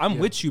doubt. But I'm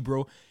with you,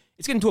 bro.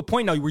 It's getting to a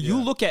point now where you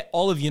look at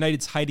all of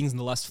United's hidings in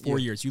the last 4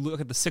 years. You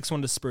look at the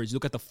 6-1 to Spurs. You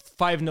look at the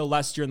 5-0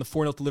 last year and the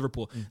 4-0 to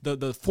Liverpool. The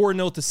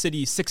 4-0 to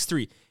City,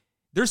 6-3.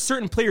 There's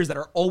certain players that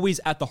are always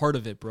at the heart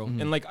of it, bro.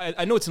 And like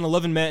I know it's an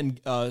 11-man,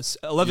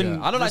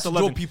 11. I don't like to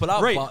draw people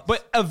out, right?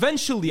 But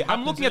eventually,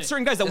 I'm looking at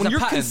certain guys that when you're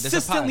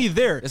consistently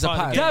there,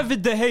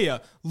 David De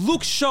Gea,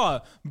 Luke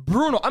Shaw,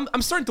 Bruno,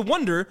 I'm starting to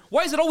wonder,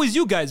 why is it always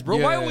you guys, bro?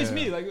 Why always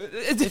me? Like,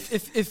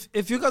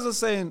 if you guys are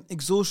saying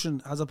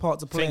exhaustion has a part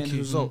to play in the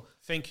result,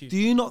 Thank you. do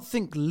you not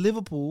think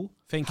Liverpool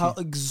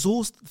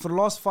exhausted for the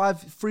last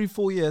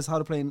 3-4 years how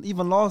to play? And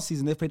even last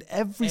season, they played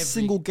every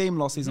single game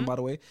last season. By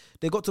the way,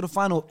 they got to the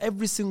final of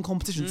every single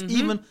competition,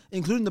 even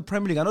including the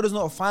Premier League. I know there's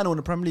not a final in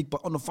the Premier League,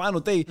 but on the final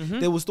day,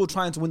 they were still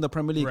trying to win the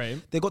Premier League.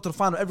 Right. They got to the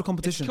final of every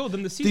competition. It killed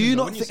them this season, Do you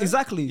though, not when you think said-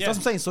 exactly? Yeah. That's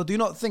what I'm saying. So do you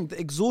not think that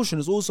exhaustion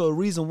is also a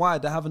reason why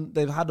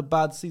they've had a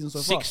bad season so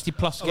far? 60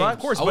 plus games. Right, of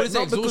course. I wouldn't say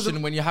not because exhaustion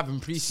of- when you're having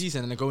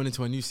pre-season and they're going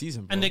into a new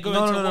season, bro. And they go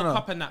No, into no, a no, World no.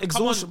 Cup and that.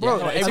 Exhaustion, Come on.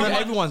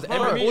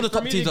 bro. all the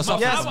top teams are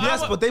suffering.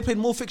 Yes, but they played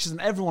more fixtures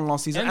than everyone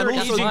last season. And they're an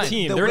aging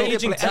team. They're an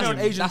aging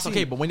team. That's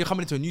okay, but when you're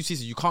coming into a new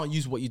season, you can't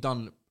use what you've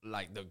done.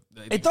 Like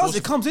It does.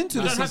 It comes into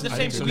the don't have season.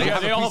 the same Yeah,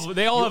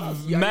 they all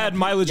have mad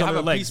mileage on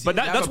their legs. But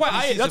that's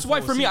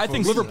why for me, I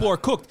think Liverpool are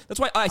cooked. That's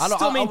why I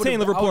still maintain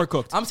Liverpool are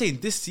cooked. I'm saying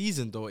this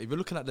season, though, if you're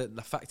looking at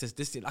the factors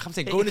this season, like I'm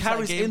saying, It going into that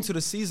carries game, into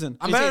the season.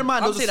 I'm Bear saying- in mind,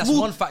 I'm there was saying a that's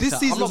small. one factor. This I'm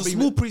season not was a being-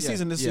 small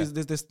preseason. This yeah. season,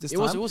 this It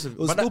was- time. it was. It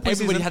But small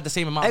everybody preseason, had the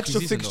same amount of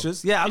extra preseason, though.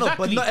 fixtures. Yeah, I know, but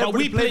Exactly. not But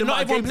everybody we played played- them not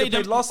at the everyone games they played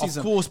played them. last Of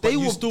season. course, but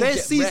you still Their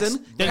get season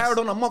rest. carried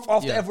on a month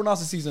after Yeah. everyone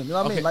else's season. You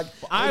know what I mean? Like,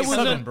 I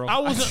Seven, bro.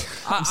 wasn't.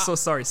 I'm so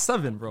sorry.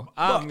 7, bro.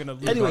 I'm gonna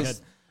lose my head.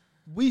 anyways,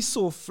 we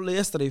saw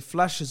yesterday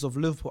flashes of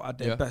Liverpool at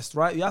their Yeah. best,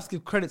 right? You have to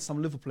give credit to some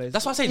Liverpool players.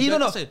 That's what I'm saying. You That's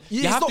what I'm saying. You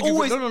It's have not to give-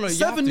 always no, you have to.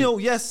 7-0.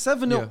 Yes,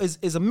 7-0 Yeah.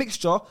 is a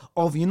mixture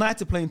of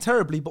United playing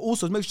terribly, but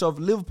also a mixture of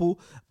Liverpool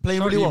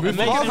playing really well.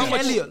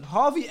 and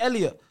Harvey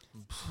Elliott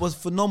was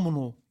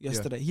phenomenal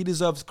yesterday. He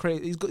deserves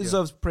credit. He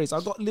deserves praise.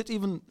 I got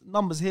even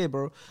numbers here,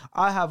 bro.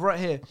 I have right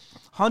here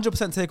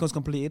 100% take-ons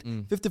completed,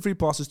 53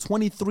 passes,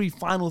 23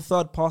 final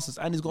third passes,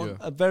 and he's got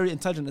a very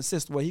intelligent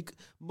assist where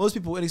most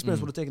people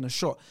inexperienced would have taken a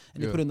shot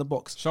and he put it in the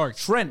box.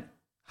 Sharks. Trent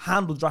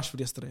handled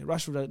Rashford yesterday.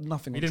 Rashford had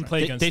nothing. He on didn't Trent.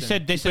 play against They him.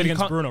 said He played you against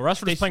can't- Bruno.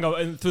 Rashford was playing out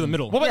through the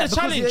middle. What about Yeah, the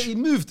because challenge? he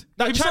moved.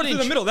 No, he started through challenge.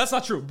 the middle. That's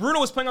not true. Bruno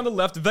was playing on the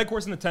left,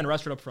 Weghorst in the 10,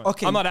 Rashford up front.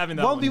 Okay, I'm not having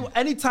that. 1v1. one.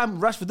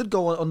 Anytime Rashford did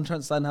go on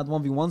Trent's side and had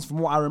 1v1s, from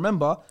what I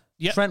remember,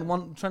 Yeah. Trent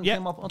Yeah.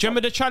 came up on Do you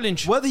remember top. the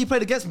challenge? Whether he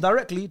played against him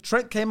directly,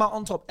 Trent came out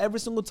on top every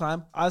single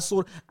time. I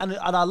saw, and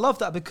I love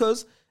that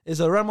because it's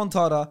a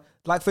remontada,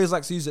 like FaZe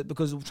likes to use it,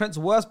 because Trent's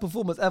worst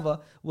performance ever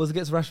was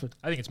against Rashford.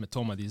 I think it's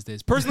Matoma these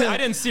days. Personally, I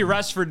didn't see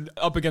Rashford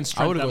up against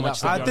Trent would've that gone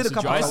much. that far. to be I did honest a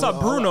with you. couple I times. saw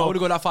I Bruno. would have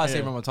gone that far, say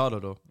Yeah.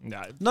 Remontada, though.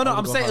 Nah, No,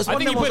 I'm saying it's I one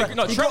think he of them. played.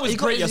 No, Trent was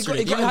great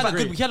yesterday. He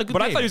had a good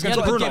But I thought he was game.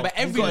 going to Bruno. But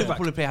every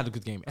Liverpool player had a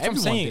good game. what I'm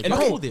Everyone saying. did. And They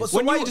no, all did. But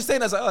so why are you just saying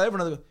that? Like, oh,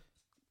 everyone.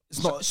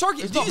 It's not.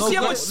 Sharky, it's do you not see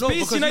how no much good. space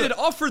because United look-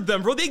 offered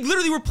them, bro? They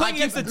literally were playing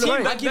against a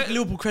team. I give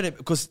Liverpool credit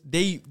because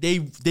they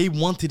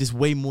wanted this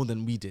way more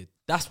than we did.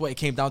 That's what it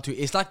came down to.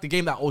 It's like the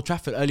game at Old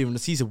Trafford earlier in the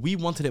season. We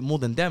wanted it more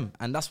than them,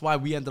 and that's why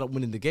we ended up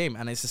winning the game.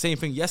 And it's the same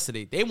thing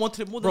yesterday. They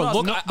wanted it more than us.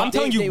 Look, I'm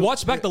telling you,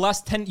 watch back the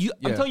last 10. I'm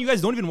Yeah. telling you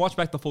guys, don't even watch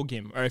back the full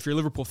game. Or if you're a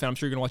Liverpool fan, I'm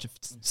sure you're gonna watch it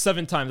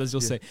 7 times, as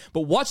you'll say.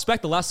 But watch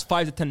back the last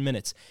 5 to 10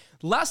 minutes.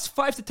 Last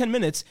 5 to 10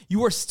 minutes,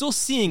 you are still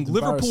seeing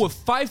Liverpool with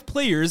 5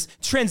 players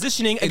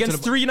transitioning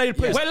against 3 United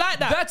players. We're like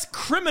that. That's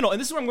criminal. And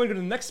this is where I'm going to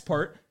the next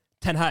part.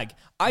 Ten Hag.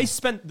 I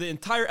spent the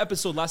entire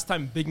episode last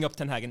time bigging up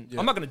Ten Hag, and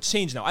I'm not going to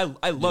change now.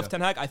 I love Ten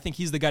Hag. I think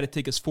he's the guy to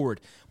take us forward.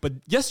 But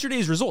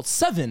yesterday's result,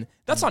 7,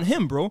 that's on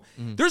him, bro.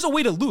 There's a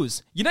way to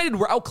lose. United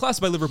were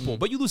outclassed by Liverpool,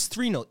 but you lose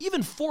 3-0,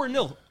 even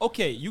 4-0.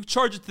 Okay, you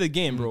charge it to the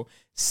game, bro.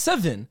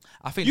 7.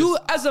 I think you,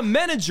 as a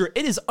manager,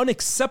 it is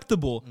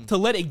unacceptable to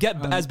let it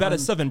get as bad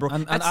as 7, bro.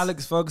 And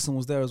Alex Ferguson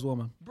was there as well,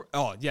 man.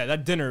 Oh yeah,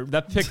 that dinner,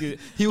 that pick.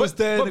 He was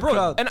there in the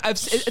crowd. And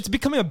it's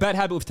becoming a bad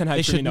habit with Ten Hag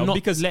They for me should now not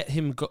because let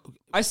him go.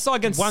 I saw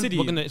against City.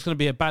 It's going to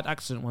be a bad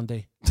accident one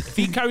day. If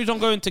he carries on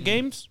going to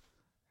games,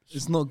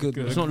 It's not good.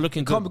 it's not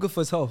looking Can't good. be good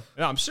for his health.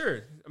 Yeah, I'm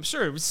sure.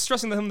 It's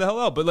stressing him the hell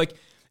out. But like,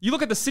 you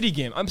look at the City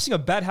game. I'm seeing a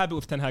bad habit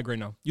with Ten Hag right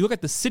now. You look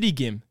at the City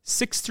game,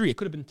 6-3. It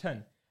could have been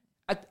 10.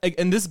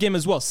 In this game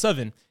as well,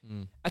 7.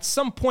 At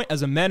some point,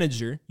 as a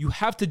manager, you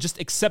have to just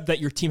accept that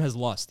your team has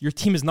lost. Your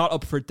team is not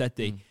up for it that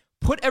day.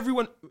 Put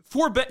everyone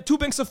 2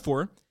 banks of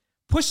 4.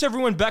 Push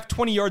everyone back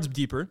 20 yards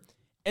deeper.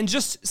 And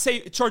just say,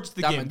 charge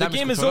the game. The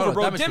game is over,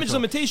 bro. Damage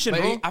limitation,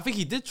 bro. I think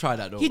he did try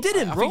that, though. He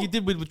didn't, I bro. think he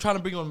did with trying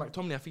to bring on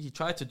McTominay. I think he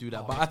tried to do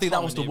that, but I think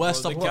that was the McTominay,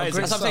 worst bro. stuff. The guy is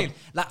That's what I'm great saying.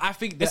 Like, I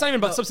think It's not even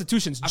about the-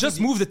 substitutions. I Just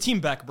think move the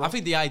team back, bro. I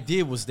think the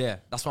idea was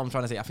there. That's what I'm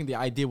trying to say. I think the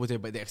idea was there,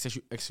 but the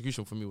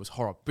execution for me was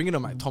horrible. Bringing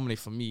on McTominay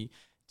for me,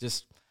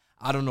 just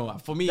I don't know.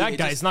 For me, That it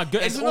guy's just- not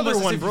good. It's It's almost over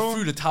as one, if he bro.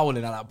 threw the towel in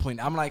at that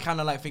point. I'm like kind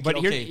of like thinking, But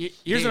okay.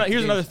 here's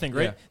another thing,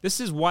 right? Yeah. This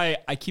is why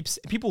I keep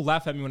people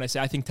laugh at me when I say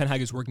I think Ten Hag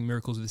is working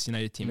miracles with this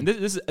United team. And this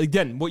is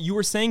again what you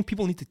were saying.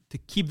 People need to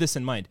keep this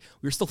in mind.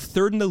 We're still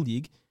 3rd in the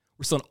league.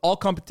 We're still in all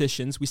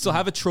competitions. We still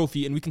have a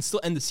trophy, and we can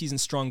still end the season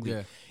strongly.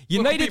 Yeah.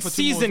 United's compete for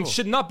 2 more as season well.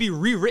 should not be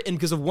rewritten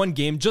because of one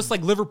game, just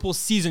like Liverpool's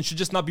season should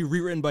just not be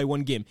rewritten by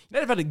one game.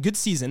 United have had a good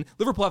season.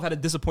 Liverpool have had a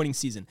disappointing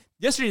season.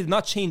 Yesterday did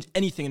not change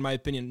anything, in my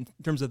opinion,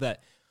 in terms of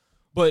that.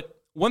 But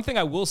one thing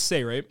I will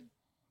say, right?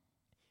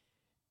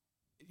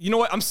 You know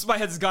what? My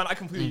head's gone. I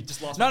completely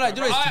just lost. No, my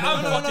no, thought.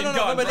 I'm fucking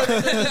gone,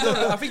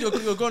 bro. I think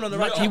you're going on the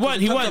right track. He won.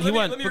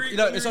 Let me You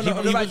know, it's on the He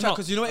right was track not.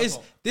 because you know what it is.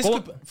 This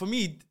Go could, for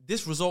me,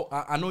 this result.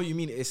 I know what you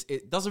mean.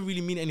 It doesn't really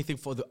mean anything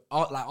for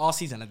our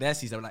season and their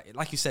season.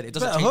 Like you said, it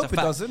doesn't Better change hope the it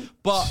fact. doesn't.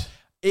 But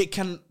it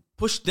can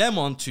push them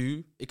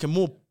onto. It can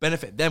more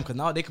benefit them because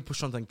now they can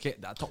push on and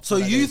get that top. So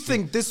spot that you they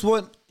think this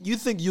one? You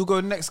think you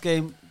go next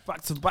game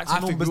back to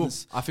normal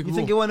business? I think you we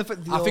think will. it won't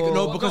affect the. I think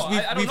no because No,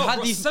 I don't we've know, had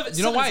bro. these. Seven-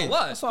 You know why? seven's a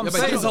lot. That's what I'm Yeah, but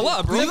saying. Seven's a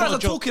lot, bro. You guys are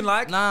Joke. talking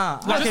like Nah,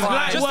 Just, we're just,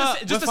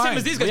 fine. just the same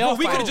as these guys, We bro. are We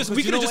could fine. have just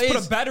Because you know put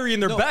what a battery in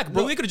their No, back,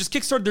 bro. no. We could have just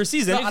kickstarted their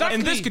season,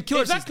 and this could kill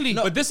our Exactly.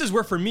 season. But this is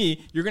where, for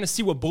me, you're gonna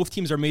see what both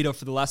teams are made of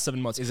for the last 7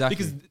 months. Exactly.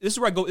 Because this is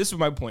where I go. This is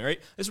my point, right?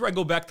 This is where I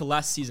go back to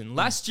last season.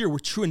 Last year were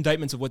true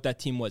indictments of what that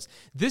team was.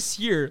 This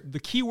year, the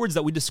key words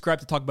that we describe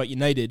to talk about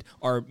United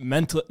are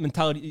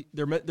mentality.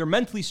 They're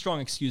mentally strong.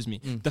 Excuse me.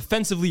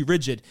 Defensively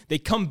rigid. They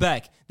come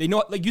back. They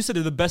know, like you said,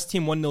 they're the best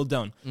team 1-0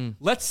 down.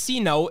 Let's see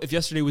now if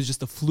yesterday was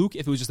just a fluke,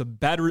 if it was just a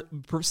bad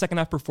second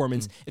half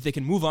performance, if they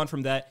can move on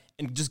from that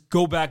and just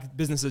go back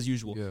business as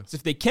usual. Yeah. So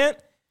if they can't,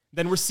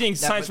 then we're seeing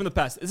signs but- from the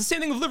past. It's the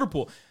same thing with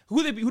Liverpool.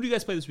 Who do you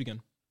guys play this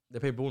weekend? They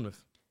play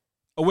Bournemouth.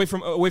 Away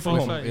from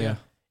home. Yeah.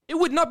 It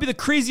would not be the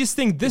craziest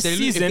thing this If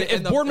they lose- season if they if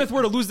end up- Bournemouth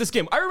were to lose this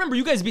game. I remember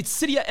you guys beat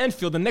City at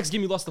Anfield. The next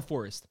game you lost to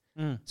Forest.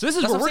 So this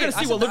is where we're going to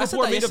see what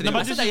Liverpool are made of. but now.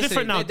 this is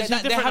different now. This is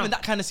They're different having now.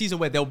 that kind of season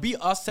where they'll beat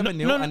us 7-0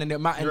 No, and then they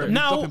might end up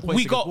Now dropping points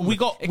we against got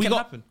Bournemouth. It can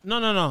happen.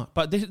 No.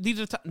 But these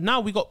are now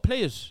we got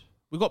players.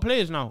 We got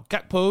players now.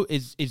 Gakpo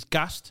is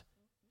gassed.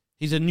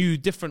 He's a new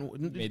different.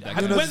 Made that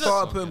Have- guy. when's the-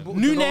 Start putting balls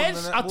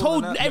Nunez, on I the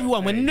told net.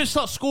 everyone when Nunez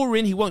starts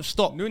scoring, he won't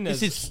stop.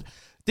 Nunez.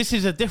 This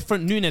is a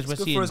different Nunez we're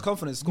Good seeing. for his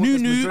confidence. Scored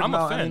against Nunu, Madrid I'm a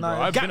now fan, and bro.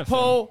 United. I've been a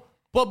Gakpo,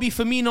 Bobby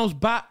Firmino's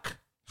back.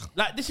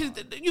 Like this is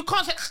you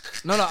can't say.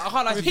 No, I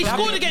can't lie. He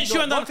scored against you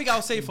and one then- thing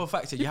I'll say for a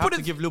fact, you have put to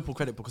it- give Liverpool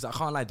credit because I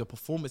can't lie. The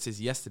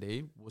performances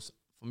yesterday was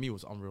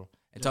unreal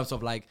in terms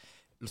of like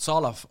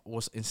Salah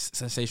was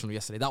sensational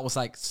yesterday. That was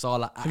like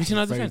Salah at you seen his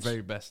our very defense?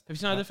 very best. Have you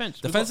seen our defense?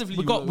 Defensively,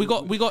 we got.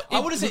 I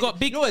wouldn't say we got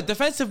big. You know what?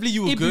 Defensively,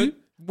 you were Ibu. good.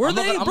 Were I'm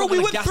not they? gonna- I'm Bro, not we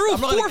gonna went gas- through I'm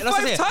not 4 or gonna- that's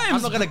 5 what I'm saying. times,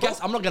 I'm not gonna bro. gas.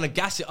 I'm not gonna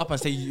gas it up and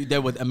say they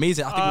were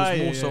amazing. I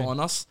think it was more so on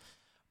us,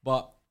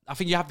 but. I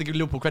think you have to give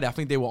Liverpool credit. I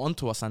think they were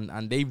onto us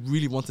and they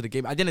really wanted the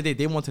game. At the end of the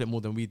day, they wanted it more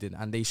than we did,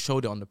 and they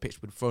showed it on the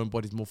pitch with throwing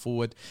bodies more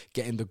forward,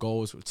 getting the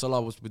goals. Salah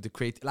was with the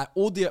create, like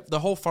all the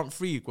whole front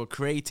three were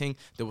creating.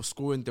 They were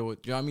scoring. They were,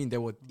 you know what I mean? They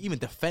were even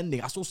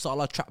defending. I saw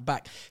Salah trap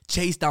back,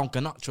 chase down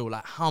Garnacho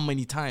like how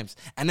many times,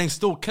 and then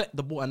still collect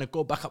the ball and then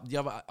go back up the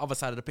other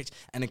side of the pitch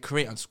and then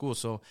create and score.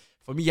 So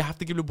for me, you have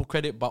to give Liverpool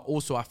credit, but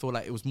also I feel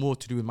like it was more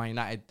to do with Man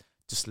United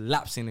just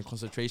lapsing in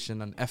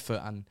concentration and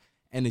effort and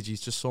energy.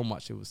 It's just so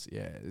much. It was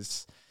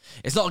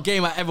It's not a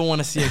game I ever want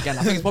to see again.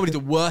 I think it's probably the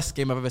worst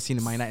game I've ever seen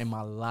in Man United in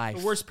my life.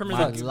 The worst Premier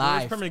My League- the worst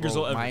life, Premier League bro,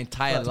 result ever. my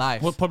entire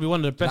life. Well, probably one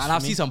of the best. And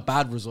I've for me. seen some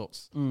bad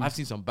results. I've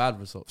seen some bad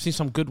results. Seen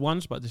some good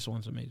ones, but this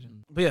one's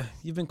amazing. But yeah,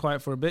 you've been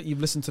quiet for a bit.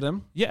 You've listened to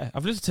them. Yeah,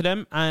 I've listened to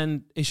them,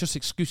 and it's just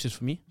excuses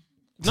for me.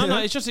 No,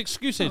 it's just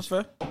excuses. That's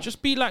fair.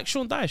 Just be like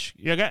Sean Dyche.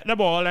 You get the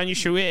ball and you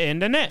shoot it in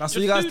the net. That's Just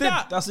what you guys do did.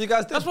 that. That's what you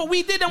guys did. That's what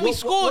we did, and we What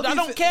scored. do I you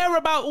don't thi- care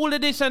about all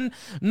of this and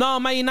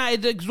Man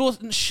United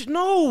exhaust.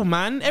 No,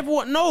 man.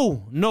 Everyone,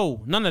 no,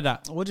 none of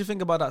that. What do you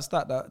think about that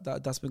stat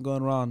that's been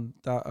going around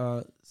that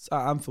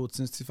at Anfield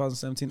since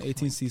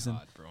 2017-18 season?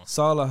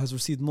 Salah has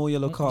received more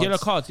yellow cards, Yellow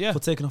cards, yeah. for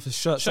taking off his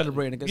shirt,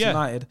 celebrating against yeah.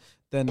 United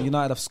than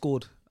United have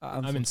scored at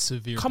Anfield. I'm in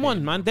severe Come pain,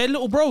 on, man. They're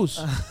little bros.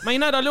 Man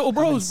United are little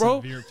bros,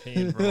 bro. Severe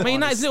pain, bro. Man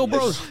United's little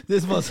bros.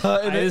 This must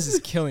hurt. innit? This is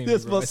killing me,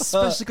 This bro. must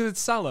hurt. Especially because it's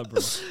Salah,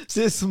 bro.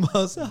 This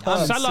must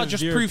hurt. Salah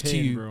just Severe proved to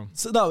pain, you. bro.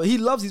 So, no, he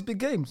loves his big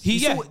games. He- You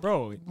saw yeah, what-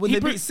 Bro, when he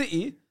they pro- beat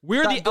City,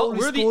 we're that goal he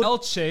the scored-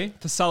 Elche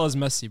to Salah's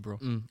Messi, bro.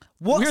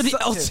 What We're the Sa-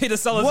 Elche to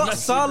Salah's What Messi,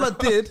 Salah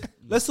did,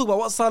 let's talk about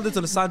what Salah did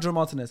to Lissandro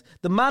Martinez.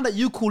 The man that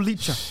you call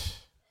Leacher.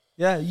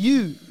 Yeah,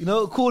 you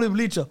know, call him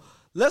Leacher.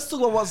 Let's talk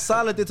about what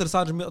Salah did to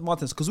Lissandro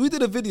Martinez. Because we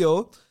did a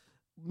video,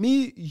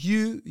 me,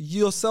 you,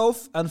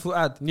 yourself, and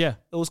Fuad. Yeah.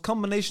 It was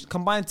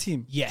combined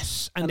team.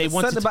 Yes, and And they the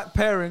wanted. centre-back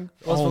pairing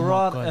was Oh my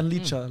Varane God. and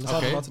Leacher. Lissandro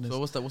Okay, Martinez. so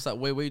what's that?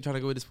 Where are you trying to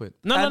go with this point?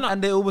 No,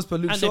 And they almost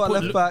put Luke And Shaw at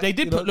left back. They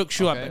did you know. put Luke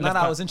Shaw Okay. at No, left no,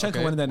 back. it was Zinchenko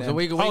Okay. winning that So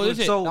where Oh, is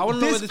it? So I want to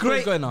know where this this point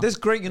is going now. this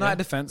great United Yeah.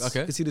 defense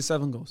Okay. is the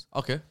 7 goals.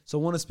 Okay, So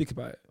I want to speak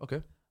about it.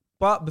 okay.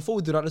 But before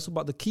we do that, let's talk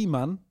about the key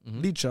man,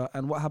 Mm-hmm. Leacher,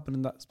 and what happened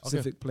in that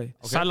specific play.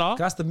 Salah.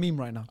 That's the meme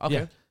right now. Okay.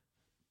 Yeah.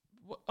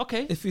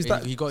 Okay. If he's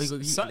that, He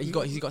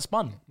got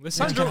spun. This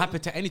can happen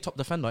to any top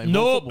defender. In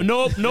Nope, world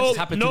football. nope, This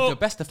happened to nope. the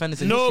best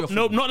defenders in Nope, history of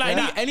nope, football. not like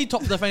that. Any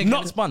top defender can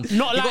Not- get spun. not He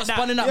like got spun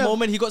that. in that Yeah.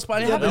 moment. He got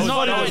spun. It Yeah, happens. but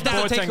No, it's no, funny it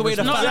doesn't though. take away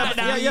the Not fact like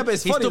that. Yeah, but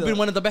it's he's funny still though. been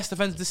one of the best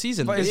defenders this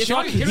season. But it's It's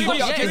shocking. funny. Can we be-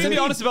 Yeah, can we it's be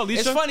a honest meme. about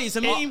It's Leacher? funny. It's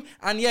a meme,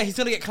 and yeah, he's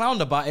gonna get clowned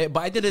about it.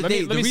 But at the end of the Let me-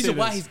 day, let the me reason say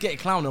why this. he's getting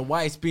clowned and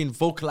why it's being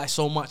vocalized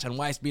so much and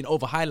why it's being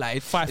over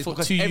highlighted 5 is foot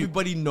because 2 you.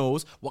 everybody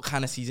knows what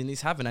kind of season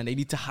he's having, and they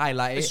need to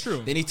highlight it. It's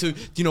true. They need to,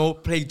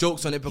 play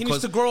jokes on it because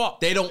needs to grow up.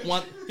 They don't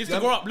want. He needs to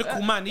grow up,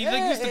 little man. He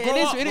needs to it grow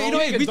is, up. it is, bro. you know,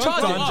 He we can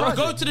charge grow him. up.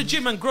 Go to the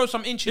gym and grow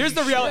some inches. Here's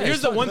the reality.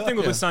 Here's the one thing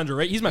with Yeah. Lissandro,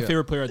 right? He's my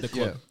favorite player at the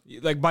club.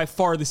 Like by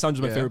far,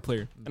 Lissandro's my Yeah. favorite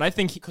player, and I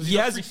think He he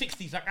does has.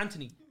 360s like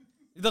Anthony.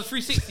 He does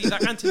 360s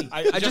like Anthony.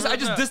 I just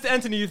dissed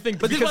Anthony. You think,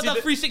 But this because one does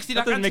he- 360 that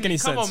like doesn't Anthony. make any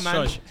Come sense. on,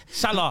 man. Shush.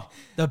 Salah,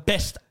 the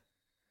best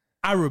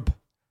Arab,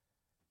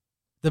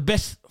 the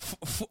best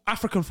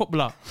African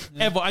footballer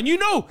ever. And you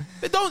know,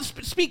 they don't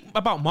speak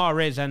about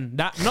Mahrez and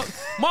that. No,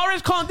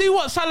 Mahrez can't do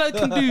what Salah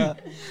can do.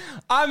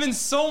 I'm in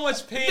so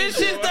much pain. This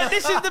is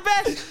the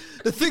best.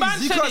 The thing Man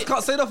is, you said guys it.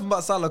 can't say nothing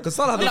about Salah because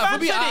Salah. The Nah, man for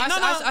me, said it. No,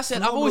 no. I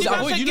said, No, I've always, the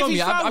man you said know give me,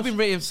 his I've flowers. been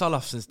rating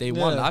Salah since day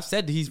one. Yeah. I've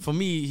said he's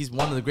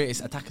one of the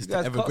greatest attackers to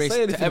guys ever can't grace,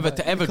 say anything to ever, about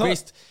it. to ever You can't-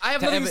 graced. I have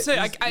to nothing to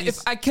ever- say. he's-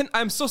 If I can,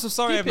 I'm so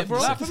sorry. I have Keep it,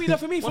 nothing bro. to say.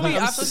 For me.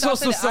 I'm I've so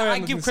said it. sorry, I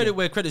I'm give gonna credit say.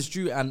 where credit's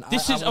due, and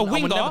This I is a will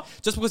winger. never-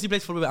 just because he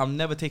plays for a little bit, I'll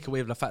never take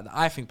away the fact that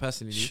I think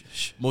personally,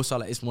 Mo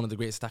Salah is one of the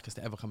greatest attackers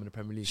to ever come in the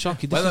Premier League.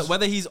 Sharky, this is-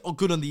 Whether he's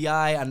good on the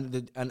eye and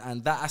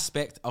that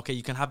aspect, okay,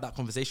 you can have that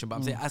conversation. But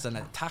I'm saying as an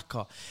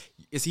attacker,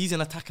 he's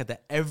an attacker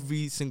that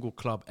every single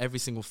club, every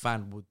single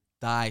fan would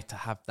die to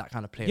have that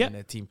kind of player Yeah. in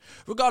their team,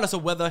 regardless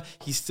of whether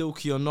he's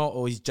silky or not,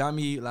 or he's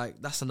jammy.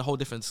 Like that's a whole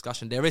different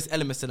discussion. There is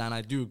elements to that, and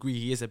I do agree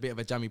he is a bit of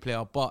a jammy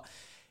player, but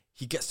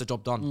he gets the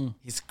job done.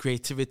 His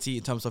creativity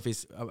in terms of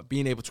his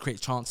being able to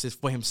create chances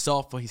for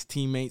himself, for his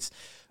teammates.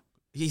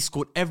 He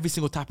scored every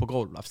single type of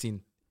goal I've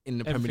seen in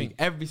the Premier Everything. League.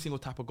 Every single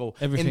type of goal.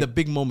 Everything. In the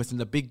big moments, in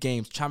the big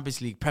games, Champions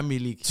League, Premier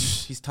League,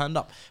 he's turned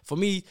up. For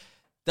me,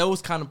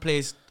 those kind of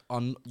players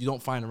you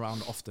don't find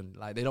around often.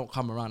 Like they don't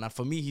come around. And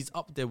for me, he's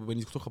up there when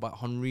you talk about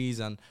Henry's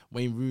and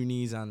Wayne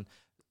Rooney's and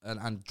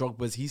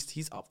Drogba's.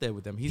 He's up there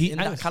with them. He's in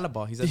that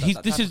caliber. He's that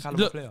type of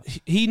caliber player.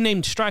 He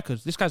named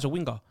strikers. This guy's a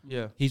winger.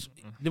 Yeah. He's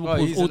Liverpool's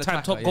he's an all-time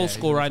attacker. top Yeah, goal he's an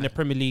scorer in the attacker.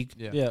 Premier League.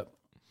 Yeah.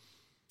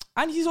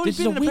 And he's only This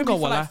been is in a the Premier winger,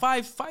 League for like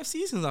Wallah. five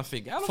seasons, I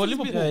think. I don't For think he's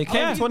Liverpool. been- Yeah, he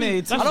came in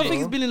 2018. I don't think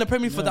he's been in the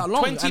Premier League for that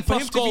long. 20 And for him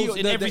plus to be goals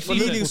in the every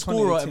leading season. scorer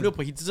at 2018.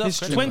 Liverpool, he deserves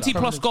credit. 20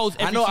 plus goals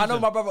I every know season.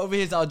 my brother over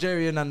here is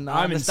Algerian, and I I'm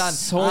in understand.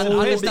 so- I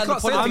understand You the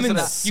can't say politics I'm of in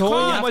that. so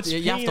You much have pain. to hold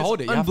it. You have to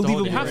hold it.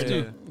 Unbelievable. Yeah, You have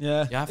yeah.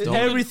 Yeah. You have to hold it.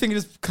 Everything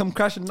just come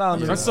crashing down.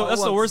 That's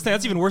the worst thing.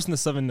 That's even worse than the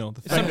 7-0.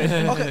 The fact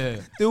that-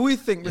 Okay. Do we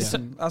think?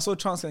 Listen, I saw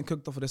Chance getting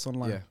cooked off of this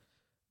online, Yeah.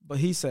 but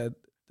he said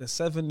the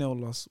 7-0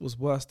 loss was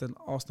worse than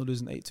Arsenal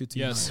losing 8-2 to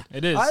Yes,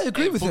 United. it is. I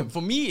agree with him. For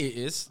me, it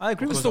is. I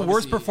agree with It's him. the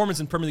worst performance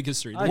in Premier League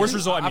history. The I worst agree.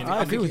 result. I mean,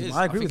 I agree with him.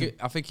 I agree with him.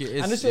 I think it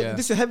is. And this yeah.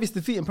 is the heaviest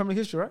defeat in Premier League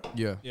history, right?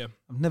 Yeah. yeah.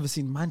 I've never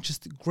seen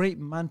great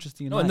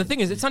Manchester United. No, and the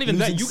thing is, it's not even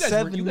that. losing You guys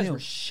 7-0. were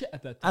shit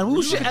at that time. And we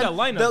Look should at that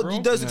lineup,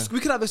 bro. we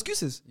could have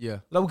excuses. Yeah.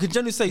 Like we can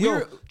generally say, yo,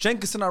 We're-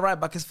 Jenkinson at right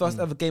back, his first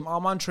ever game.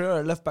 Armand Traore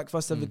at left back,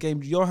 first ever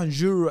game. Johan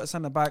Giroud at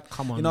centre back.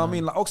 Come on, you know what I man.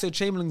 mean? Like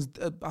Oxlade-Chamberlain's,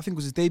 I think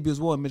was his debut as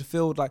well in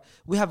midfield. Like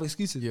we have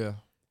excuses. Yeah.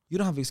 You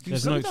don't have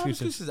excuses. There's no We don't have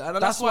excuses. And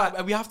that's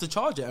why we have to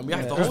charge it, and we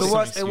have to It was hold the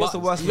worst. It was the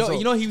worst. result.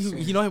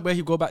 you know where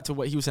he go back to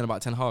what he was saying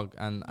about Ten Hag,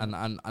 and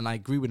I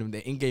agree with him.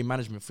 The in-game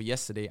management for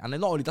yesterday, and then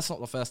not only that's not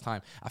the first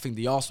time. I think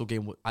the Arsenal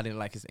game, I didn't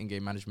like his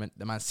in-game management.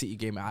 The Man City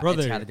game, I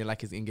didn't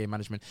like his in-game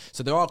management.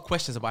 So there are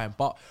questions about him.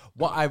 But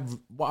what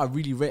I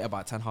really rate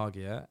about Ten Hag,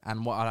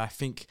 and what I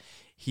think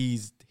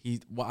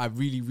what I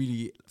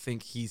really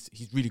think he's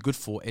really good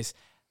for is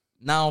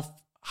now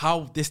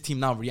how this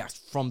team now reacts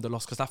from the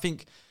loss. Because I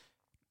think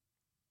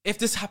if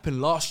this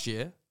happened last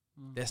year,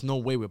 there's no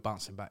way we're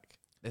bouncing back.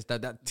 There's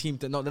that team,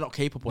 they're not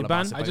capable of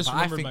bouncing back. I just But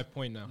remembered think- my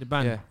point now.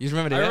 Yeah, you just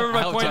remember I that. remember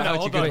my point now.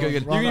 Hold on. Good.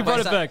 You brought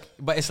it back.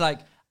 But it's like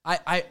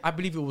I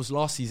believe it was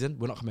last season.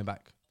 We're not coming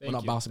back. We're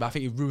not you. bouncing back. I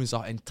think it ruins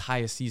our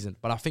entire season.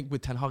 But I think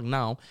with Ten Hag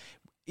now,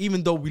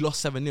 even though we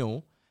lost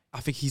 7-0, I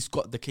think he's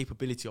got the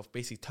capability of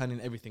basically turning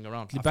everything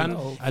around. Liban,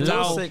 Let's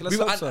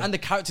hope so. And the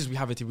characters we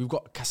have in team, we've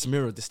got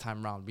Casemiro this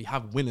time round. We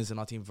have winners in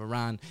our team,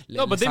 Varane.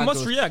 No, but they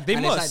must react. They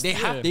And it's must.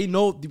 like they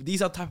know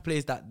these are the type of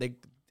players that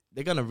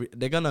they're gonna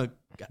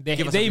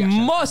give us a They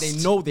reaction. must.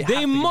 They know they have to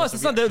give must. us a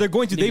It's not that they're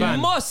going to. They Liban.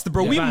 must,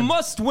 bro. We Liban.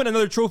 must win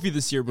another trophy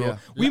this year, bro. Yeah.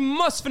 We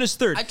must finish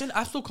third.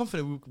 I'm still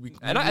confident.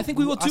 I think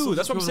we will too.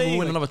 That's what I'm saying. We'll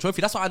win Like- another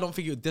trophy. That's why I don't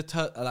think it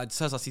deters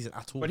our season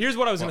at all. But here's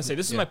what I was gonna say.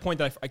 This is my point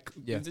that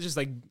Yeah. it's just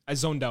like I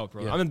zoned out,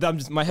 bro. Yeah. I'm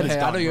just, my head is Hey,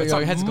 down. I know bro. your It's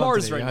on head's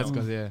Mars gone right now.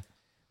 today. Yeah.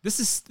 This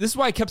is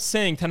why I kept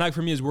saying Ten Hag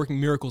for me is working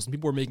miracles, and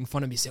people were making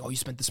fun of me, saying, "Oh, you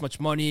spent this much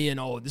money, and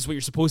oh, this is what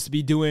you're supposed to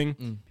be doing."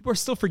 People are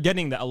still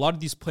forgetting that a lot of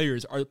these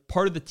players are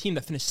part of the team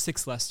that finished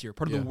sixth last year,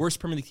 part of the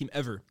worst Premier League team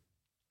ever.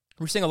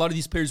 We're saying a lot of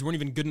these players weren't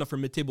even good enough for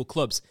mid-table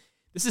clubs.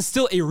 This is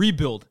still a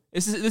rebuild.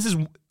 This is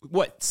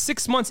what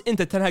 6 months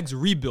into Ten Hag's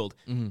rebuild.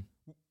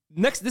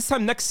 This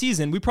time next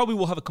season, we probably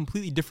will have a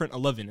completely different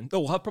 11, and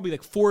we'll have probably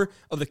like 4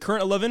 of the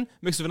current 11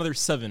 mixed with another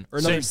 7 or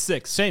another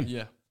 6. Same.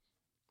 Yeah.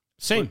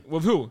 Same.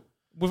 With who?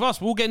 With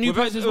us, we'll get new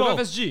players as well.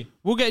 With FSG.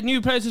 We'll get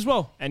new players as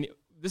well. And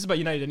this is about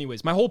United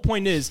anyways. My whole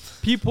point is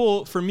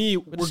people, for me,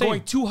 were same.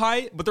 going too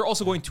high, but they're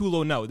also going too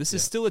low now. This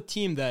is still a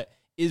team that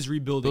is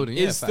rebuilding,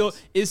 Facts.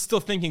 is still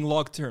thinking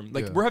long term.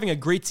 Like we're having a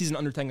great season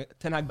under Ten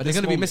Hag. But there's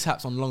going to be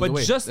mishaps along the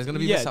way. There's going to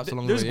be mishaps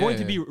along the way. There's going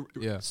to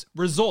be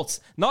results,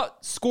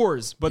 not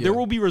scores, but there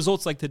will be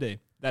results like today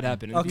that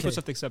happen. And people just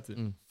have to accept it.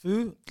 Fu,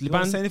 you Liban,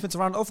 want to say anything to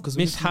round off? Because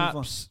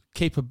Mishaps,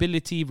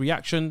 capability,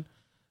 reaction.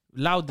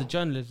 Loud the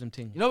journalism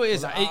thing. You know what it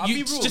is?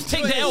 You just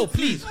take the L,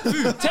 please. Take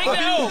the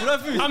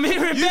L. I'm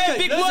hearing bare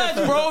big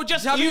words, bro.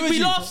 Just we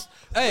lost.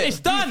 Hey, it's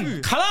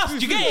done.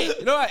 Kalas, you get it?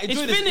 You know what? It's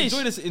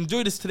finished.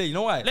 Enjoy this today. You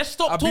know why? Let's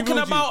stop talking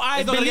about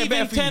I believe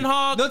in Ten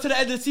Hag. No, to the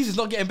end of the season, it's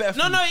not getting better for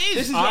No, you. no, it is.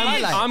 This is your I'm-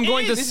 highlight. I'm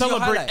going to This is your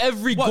celebrate highlight.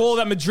 every Watch. goal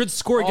that Madrid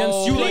score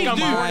against you like I'm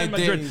do. Real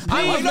Madrid.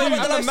 I know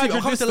about the live stream.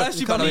 I'll come to the live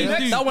stream, by the way.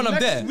 Next- That one I'm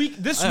next there.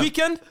 This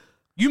weekend,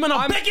 You man are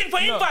I'm- begging for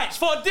no. invites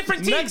for a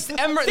different team. Next This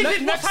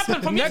is what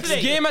happened from next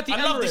yesterday. game at the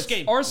I love Emirates. this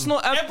game. Arsenal.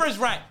 Emira's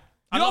right.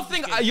 I love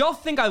this game. Y'all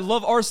think I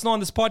love Arsenal on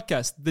this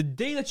podcast? The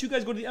day that you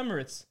guys go to the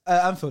Emirates,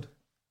 Anfield.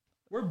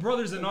 we're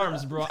brothers in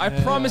arms, bro. I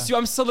promise you,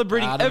 I'm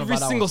celebrating I don't know every about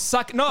that single one.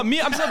 Saka. No,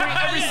 me, I'm celebrating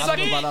every I don't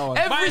know about that one.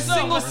 Every Myself.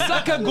 single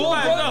Saka goal, bro.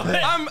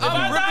 I'm ripping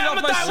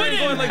off my shirt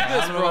going like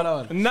this, I don't know about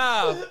that bro. one.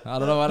 Nah, I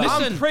don't know about that.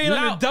 Listen, I'm praying on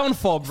now- your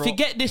downfall, bro.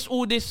 Forget this,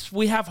 all this.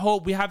 We have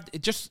hope. We have.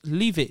 Just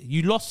leave it.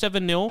 You lost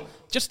 7-0.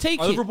 Just take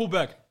Are it. Liverpool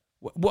back?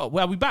 What?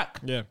 Where are we back?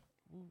 Yeah.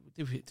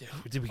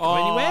 Did we go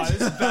anywhere?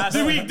 this is bad.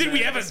 Did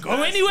we ever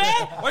go anywhere?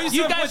 Why are you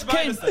 7 guys points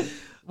behind came. us then?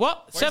 What?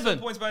 Why are you 7.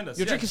 points behind us?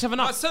 You're drinking 7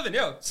 up. 7,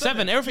 yeah.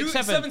 7. Everything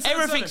 7.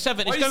 Everything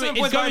 7. Why are It's you 7 going. It's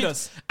points behind going.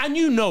 us? And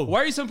you know. Why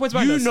are you 7 points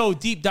behind You us? know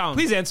deep down.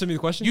 Please answer me the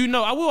question. You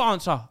know. I will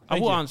answer. I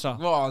will you. answer.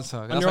 What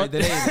answer? That's you're why the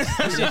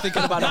name. You're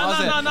thinking about it. No, I was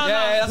no, there. no, no, Yeah,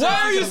 no. that's what Why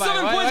I'm are you thinking 7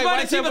 about. points Why behind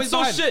a team 7 that's points so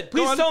behind? shit? Go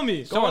Please on. tell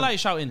me. Don't allow you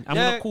shouting. I'm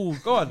Yeah, gonna call.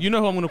 go on. You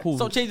know who I'm gonna call.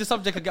 Stop changing the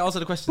subject and get answer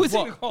the question. Who's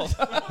taking the call?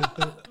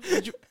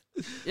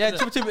 Yeah,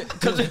 chip.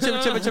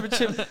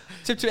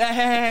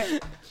 Hey.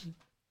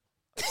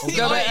 We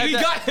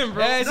got him,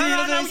 bro. Yeah, see, No,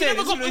 that's what we he said, never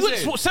that's what he got.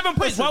 said. What, 7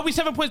 points. Why are we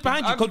 7 points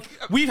behind you? 'Cause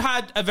we've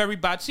had a very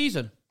bad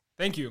season,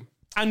 Thank you.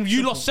 and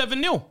you lost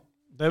 7-0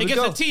 There we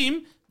against go. a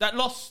team that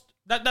lost.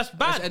 That's bad,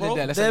 Let's end bro. it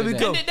there. Let's There end we it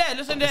go. End it there.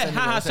 Listen there. end it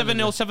there, Haha. let's end it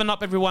 7-0. 7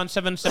 up. Everyone.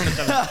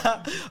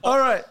 7-7-7. All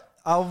right.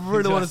 I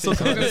really want to talk I was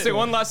about gonna this. say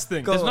one last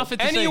thing. Go There's on. nothing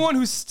to say. Anyone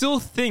who still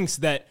thinks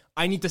that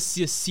I need to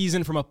see a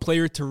season from a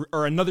player to,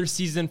 or another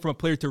season from a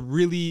player to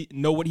really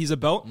know what he's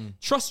about,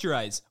 trust your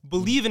eyes.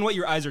 Believe in what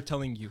your eyes are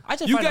telling you. I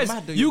just you find guys, it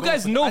mad that you you're going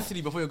guys for know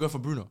Anthony before you go for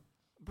Bruno.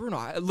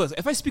 Bruno. Listen,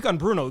 if I speak on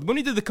Bruno, when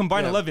he did the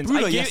combined 11s,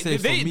 Bruno I gave, yesterday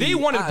for they me,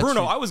 wanted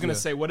Bruno. attitude. I was gonna Yeah.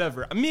 say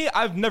whatever. Me,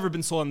 I've never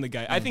been sold on the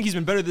guy. I think he's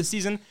been better this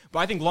season, but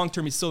I think long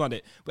term he's still not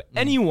it. But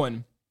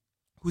anyone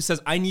who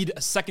says I need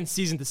a second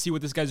season to see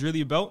what this guy's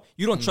really about,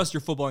 you don't trust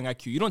your footballing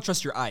IQ. You don't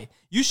trust your eye.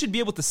 You should be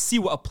able to see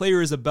what a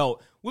player is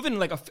about within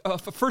like a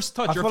first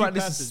touch I or a feel few like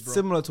this passes, is bro.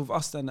 similar to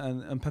us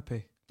and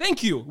Pepe.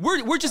 Thank you.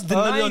 We're just Early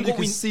denying on, you what can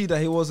we. see that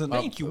he wasn't.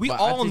 Thank you. We But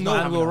all Anthony's know not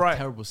that. having we're a right.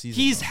 terrible season.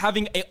 He's bro.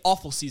 having an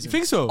awful season. You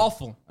think so?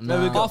 Awful.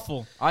 There we go.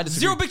 Awful. I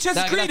disagree. Zero big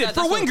chances created for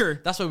that's where-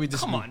 winger. That's why we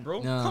disagree. Come on,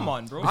 bro. Yeah. Come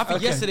on, bro. I think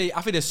Okay. yesterday,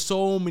 I think there's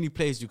so many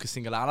players you could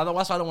single out. And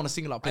that's why I don't want to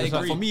single out players. But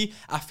agree. for me,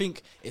 I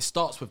think it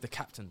starts with the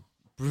captain.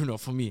 Bruno,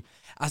 for me,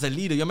 as a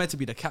leader, you're meant to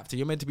be the captain.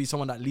 You're meant to be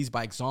someone that leads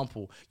by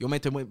example. You're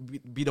meant to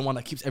be the one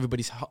that keeps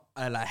everybody's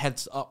like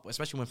heads up,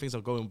 especially when things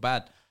are going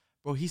bad.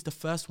 Bro, he's the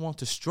first one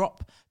to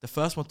strop, the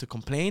first one to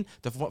complain,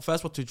 the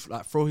first one to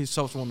like throw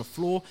himself on the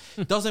floor.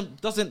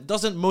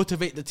 doesn't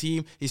motivate the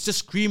team. He's just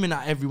screaming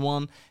at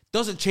everyone.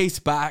 Doesn't chase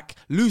back.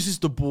 Loses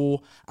the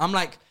ball. I'm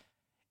like,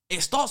 it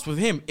starts with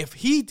him. If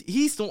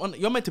he's the one,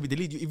 you're meant to be the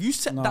leader. If you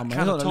set that man,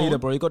 kind of the tone, leader,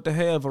 bro. You got De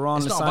Gea, Varane,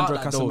 it's not about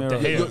Lissandro, that,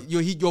 though.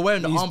 Casemiro. You're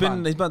wearing the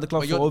armband. He's been at the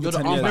club But for you're over the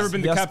 10 armband. years. I've never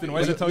been the Yes, captain. Why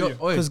does it tell you?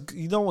 Because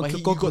you don't want But to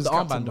you go got the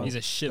captain, armband, bro. though. He's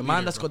a shit The man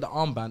leader, that's bro. got the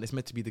armband is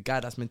meant to be the guy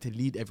that's meant to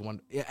lead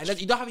everyone. Yeah,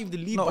 and you don't have even to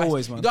lead Not by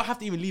always, man. You don't have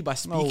to even lead by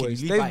speaking.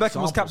 always. You lead David by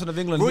Beckham was example. captain of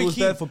England. He was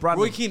there for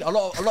Brandon. Roy Keane, a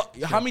lot.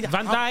 How many?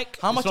 Van Dijk,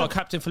 How much? he's not a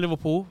captain for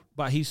Liverpool,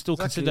 but he's still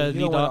Exactly. considered a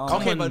You know leader. what,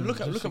 Come Okay, on, but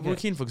look at just Roy forget.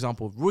 Keane, for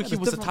example. Roy Keane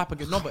was the different. type of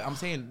guy. No, but I'm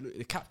saying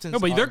the captains. No,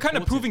 but are they're kind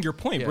of important. proving your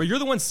point, bro. Yeah. You're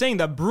the one saying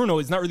that Bruno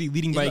is not really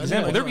leading by Yeah,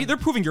 example. yeah, They're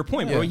proving your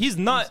point, bro. Yeah. He's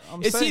not.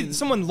 I'm Is he saying-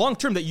 someone long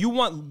term that you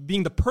want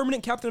being the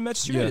permanent captain of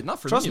Manchester United? Not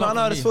for Trust me. me, I know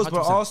how for this me, feels,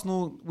 but 100%.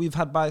 Arsenal, we've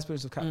had bad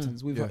experience with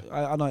captains.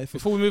 I know it.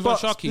 Before we move on,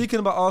 But Sharky, speaking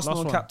about Arsenal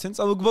last and one. captains,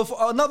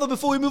 another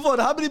before we move on.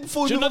 How many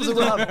before we Do you move on? know is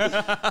it gonna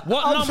happen?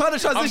 What I'm number? trying to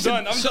transition.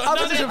 I'm done. I'm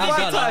transition I'm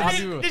five done.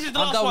 times. This is the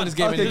I'm last done one. with this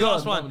game. Okay, This is go the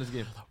on. last one. This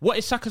game. What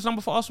is Saka's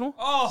number for Arsenal?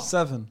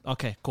 7.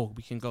 Okay, cool.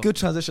 We can go. Good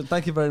transition.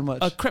 Thank you very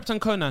much. Krypton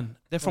Conan.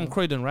 They're from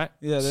Croydon, right?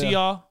 Yeah, they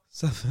CR.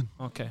 7.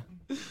 Okay.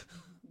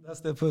 That's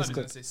their I was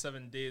gonna postcode. say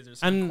 7 days or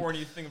some And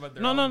corny thing about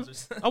their no. albums or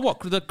something. Oh, what?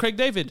 The Craig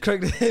David.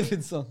 Craig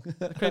David song.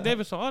 Craig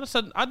David song.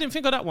 Oh, I didn't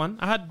think of that one.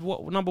 I had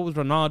what number was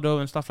Ronaldo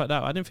and stuff like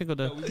that. I didn't think of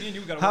the Me and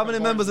you gotta How work many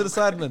on members of the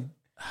bars. Sidemen?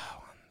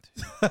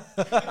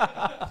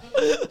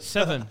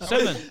 7.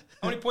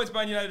 How many points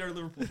Man United or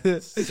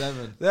Liverpool?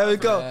 7. There we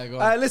go. Yeah, go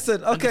All on. right, listen.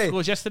 And the Okay,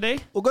 scores yesterday.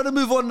 we're gonna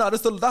move on now.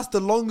 That's the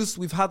longest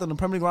we've had on the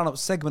Premier League roundup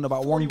segment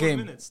about one 41 game.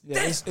 minutes.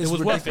 Yeah, it's It was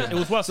worth ridiculous. it. It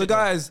was worth So it.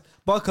 guys,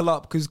 buckle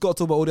up because we've got to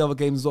talk about all the other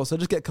games as well. So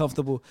just get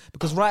comfortable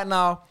because right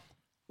now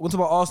we're going to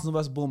talk about Arsenal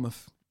versus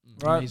Bournemouth.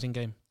 Right, Amazing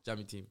game.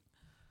 Jammy team.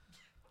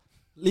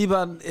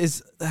 Liban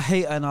is a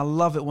hater, and I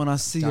love it when I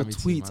see your Jammy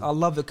team, tweets. man. I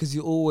love it because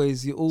you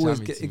always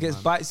Jammy get team, it gets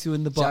man. bites you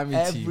in the butt Jammy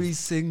every team.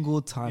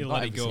 single time. You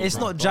let it go, It's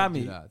bro. not Don't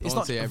jammy. do that. It's Don't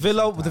not say every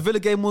Villa. single The time. Villa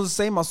game was the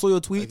same. I saw your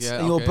tweets Okay,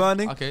 and you're okay,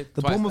 burning. Okay,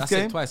 The twice. Bournemouth That's it,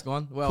 game. twice. Go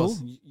on. What Cool.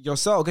 else?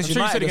 Yourself I'm against sure you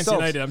United. said against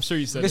yourselves. United. I'm sure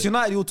you said Against it.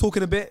 United, you were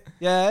talking a bit.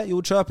 Yeah, you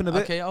were chirping a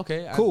bit.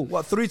 Okay. Cool.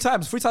 What? 3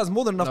 times? 3 times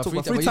more than enough No, to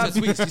talk three about.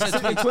 3 times. times. You said tweets. You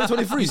said tweets.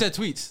 2023. You said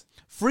tweets.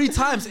 3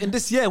 times in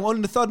this year. We're only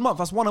in the 3rd month.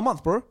 That's 1 a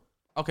month, bro.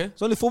 Okay.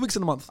 It's only 4 weeks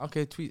in a month.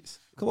 Okay, tweets.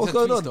 Come You on, said what's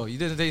going tweets, on? though. You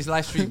didn't say his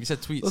live stream. You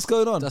said tweets. What's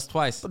going on? That's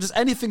twice. But just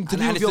anything to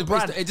do And with it's your the-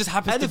 brand. It just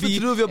happens Anything to be. to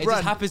do with your It brand.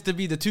 just happens to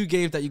be the 2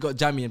 games that you got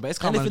Jammy in. But it's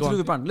calm, man. Anything Go to do on. with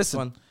your brand. Listen.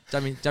 Go on.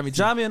 Jammy.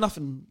 Jammy and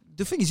nothing.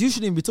 The thing is, you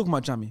shouldn't even be talking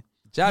about Jammy.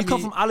 Jammy. You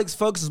come from Alex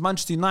Ferguson's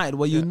Manchester United,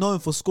 where you're known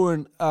for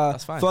scoring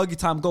That's fine. Fergie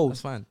time goals.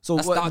 That's fine. So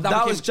That's- what-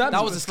 that was Jammy.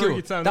 That was a skill.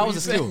 Fergie time, That what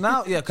was a do you skill. say?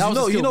 Now, yeah, That because was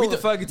a you skill. know We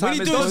what do- Fergie time when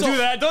you is. do it Don't so- do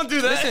that. Don't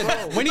do that.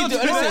 Listen, when you do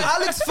Bro, listen,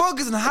 Alex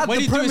Ferguson had When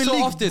the you do it Premier so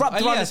League often, wrapped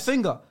around Elias. his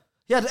finger.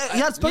 He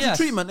had special Elias.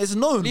 treatment. It's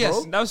known,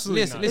 Yes. bro.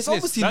 Absolutely Listen, not. It's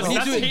obviously That's, not.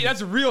 that's, hate,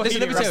 that's real Listen,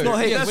 let hating. me tell you. not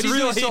hate. Yeah, That's when you do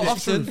real it so hate. It's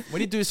often, true.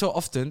 when you do it so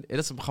often, it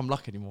doesn't become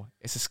luck anymore.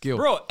 It's a skill.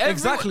 Bro,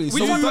 Exactly. We So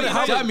talk what about do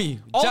how you- Jammy,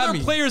 all Jammy,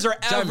 their players are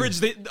Jammy.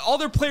 average. All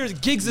their players,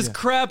 Giggs is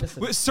crap.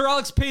 Sir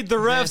Alex paid the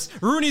refs.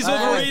 Rooney's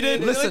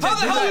overrated. Listen, How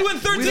the hell we win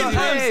 13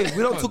 times?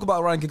 we don't talk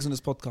about Ryan Giggs on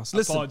this podcast.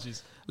 Listen,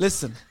 Apologies.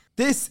 listen.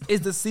 This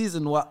is the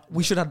season where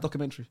we should have a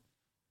documentary.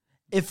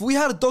 If we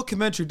had a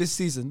documentary this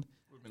season,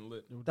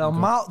 the Thank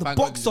God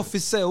box you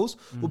office sales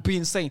would be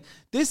insane.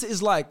 This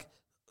is like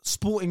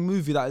sporting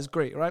movie that is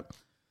great, right?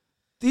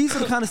 These are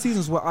the kind of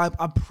seasons where I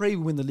pray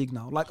we win the league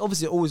now. Like,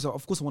 obviously, always,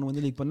 of course, I want to win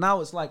the league. But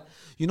now it's like,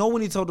 you know,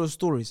 when you tell those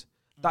stories,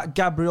 that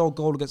Gabriel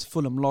goal against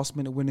Fulham, last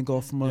minute winning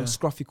goal from a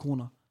scruffy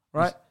corner,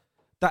 right?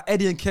 That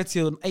Eddie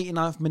Nketiah, an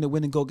 89th minute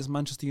winning goal against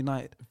Manchester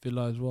United.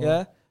 Villa as well.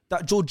 Yeah?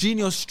 That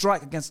Jorginho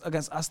strike against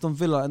Aston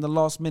Villa in the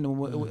last minute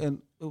when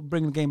we're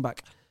bringing the game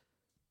back.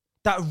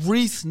 That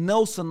Reece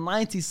Nelson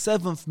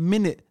 97th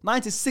minute,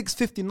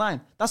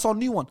 96:59. That's our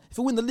new one. If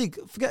we win the league,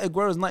 forget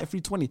Aguero's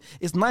 93:20.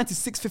 It's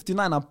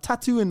 96:59. I'm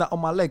tattooing that on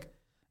my leg.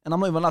 And I'm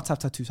not even allowed to have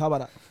tattoos. How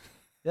about that?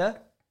 Yeah?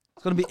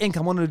 It's going to be ink.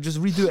 I'm going to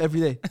just redo it every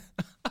day.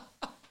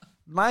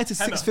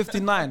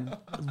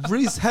 96:59.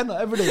 Reece Henna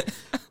every day.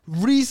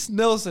 Reece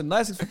Nelson,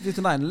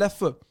 96:59. Left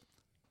foot.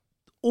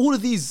 All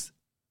of these,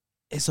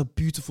 it's a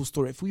beautiful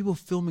story. If we were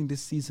filming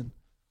this season,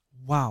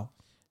 wow.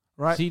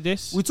 Right? See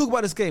this? We talk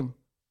about this game.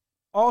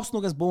 Arsenal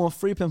against Bournemouth,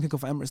 3 p.m.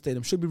 kickoff at Emirates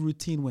Stadium. Should be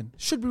routine win.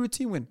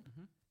 2-0,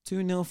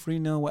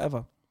 3-0,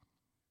 whatever.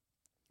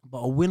 But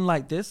a win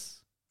like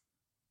this,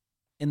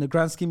 in the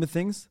grand scheme of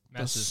things,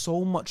 does Massive.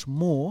 so much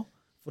more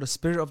for the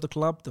spirit of the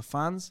club, the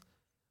fans,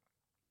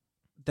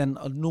 than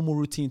a normal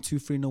routine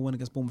 2-3-0 win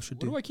against Bournemouth should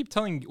What do. do I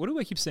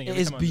keep saying? It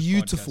every is time on this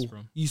beautiful. podcast, bro?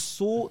 You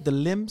saw the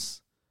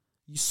limbs.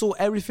 You saw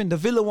everything. The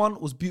Villa one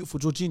was beautiful.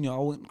 Jorginho, I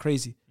went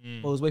crazy.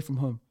 But I was away from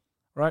home.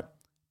 Right?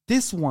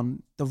 This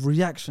one, the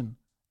reaction,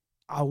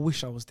 I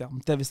wish I was there. I'm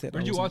devastated.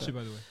 Where did I you wasn't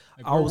watch there. it, by the way?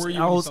 Like, I where was were you I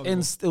when you was saw the in.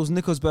 goal? It was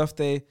Nico's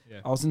birthday. Yeah.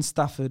 I was in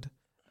Stafford.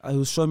 He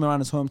was showing me around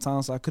his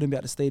hometown, so I couldn't be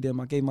at the stadium.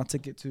 I gave my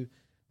ticket to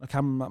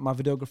my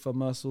videographer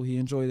Mercel, he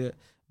enjoyed it.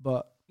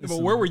 But Yeah,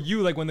 but where were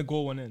you like when the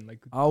goal went in? Like,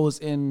 I was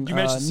in You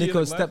managed to see it,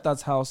 Nico's like, live?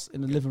 stepdad's house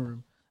in the living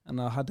room, and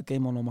I had the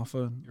game on my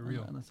phone. You're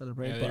real. And I yeah,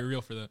 celebrated. you're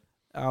real for that.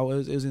 But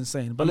it was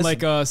insane. But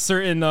listen, Unlike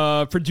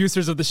certain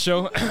producers of the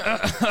show.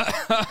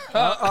 I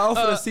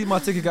offered to see my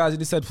ticket, guys,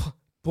 and he said,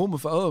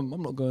 Bournemouth at home.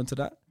 I'm not going to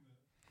that.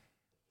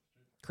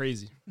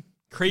 Crazy.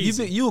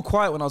 Crazy. You were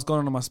quiet when I was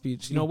going on my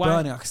speech. You know know why?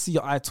 Burning. I could see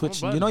your eye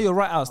twitching. You burning. know your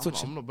right eye was I'm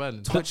twitching. not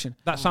burning. Twitching.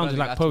 That sounded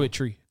like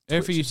poetry.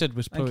 Everything you said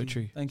was Thank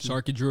poetry. you. Thank you.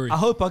 Sharky Drury. I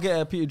hope I get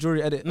a Peter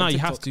Drury edit. No, on you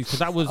TikTok. have to because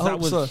that was I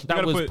hope so.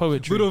 that was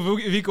poetry.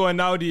 Ludovico and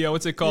Naudi,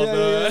 what's it called?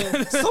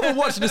 Yeah. Someone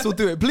watching this will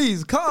do it.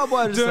 Please, cut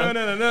out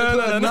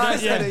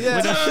Nice edit.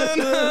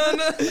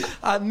 Yeah.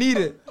 I need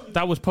it.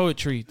 That was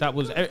poetry. That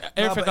was Nah,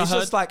 everything but I it's heard.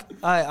 just like,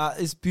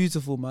 it's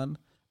beautiful, man.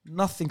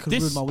 Nothing could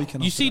ruin my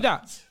weekend. You after see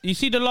that? You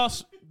see the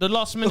last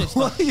minute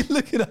Why stuff. are you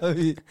looking at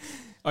me?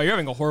 Oh, you're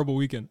having a horrible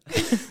weekend.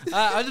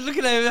 I'm just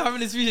looking at him having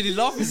this speech and he's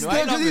laughing. Why are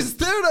you Because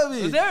he's laughing? staring at I'm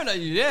me. staring at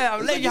you. Yeah,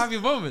 I'm letting you have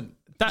your moment.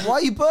 Why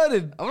are you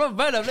burning? I'm not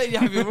bad. I'm letting you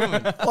have your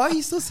moment. Why are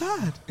you so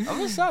sad? I'm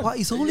not sad. Why?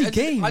 It's only a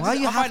game. Why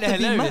you I have find to it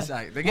be hilarious.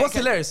 mad? Like, What's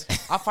hilarious?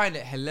 I find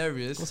it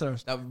hilarious. What's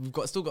hilarious? That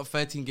we've still got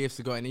 13 games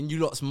to go, and in you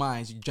lot's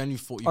minds, you genuinely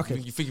thought you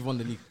think you've won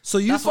the league. So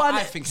you That's what find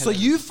I it, think so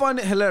hilarious. you find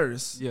it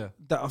hilarious Yeah.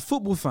 that a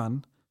football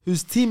fan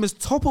whose team is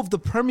top of the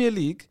Premier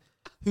League,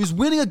 who's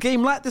winning a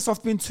game like this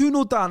after being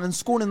 2-0 down and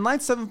scoring in the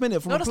 97th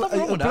minute from No, there's nothing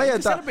wrong a with that. player You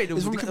can that celebrate the-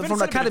 is you can from the celebrate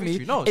the academy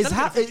victory. No, is,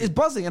 celebrate the victory. is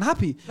buzzing and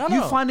happy. No, You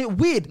no. find it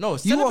weird. No, you are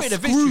celebrate the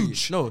victory.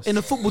 Scrooge No. in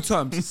the football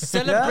terms.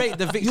 Celebrate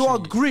the victory. You are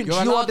Grinch. You're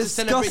you are allowed to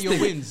celebrate disgusting. your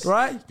wins.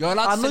 Right? You're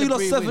allowed to I know you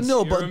lost celebrate 7-0,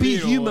 wins. but You're be a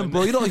meal human, one.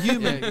 bro. You're not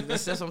human. Yeah,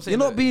 that's what I'm saying.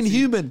 You're not being See,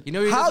 human. You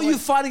know, How are you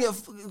that's finding it?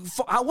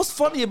 What's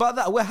funny about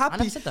that? We're happy.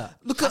 never said that.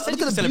 Look I at said you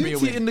the can celebrate your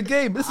beauty win. in the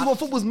game. This is what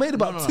football's made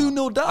about. No, no, 2-0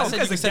 no. down. I said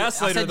This you guy's a can- I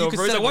said gaslighter, you though, can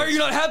bro. He's like, why are you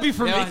not happy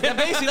for me? Yeah,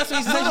 basically, that's what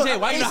he's saying.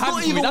 Why are you It's not not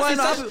happy for even me? why you're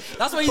not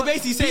That's what he's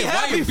basically saying.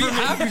 Why are you being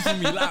happy for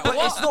me? Like, But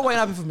what? it's not why you're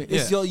happy for me.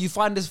 It's Yeah. you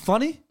find this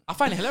funny. I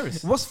find it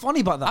hilarious. What's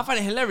funny about I that? find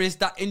it hilarious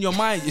that in your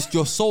mind, it's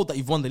your soul that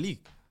you've won the league.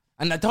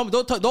 And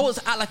don't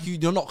act like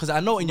you're not, because I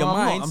know in your No, I'm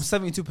not. mind, I'm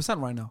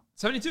 72% right now.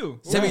 72.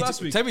 Where were you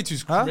last week? 72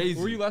 is Huh? crazy.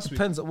 Where were you last week?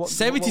 Depends on what.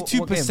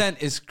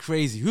 72% is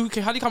crazy.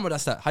 How do you come up with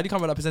that stat? How do you come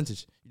up with that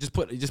percentage?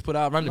 You just put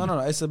out randomly. No.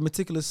 It's a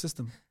meticulous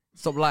system.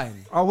 Stop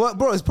lying. I work,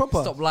 bro. It's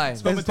proper. Stop lying.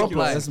 It's proper.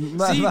 lying. It's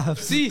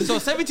maths. See, so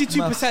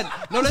 72%.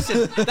 No,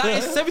 listen, that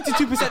is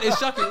 72% is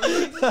shocking.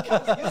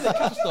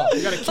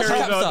 You gotta carry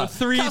the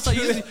three.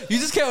 You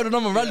just came with a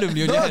number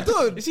randomly on No, your I head.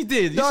 don't. Yes, you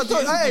did. No, I Yes,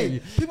 don't. you Hey,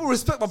 did. people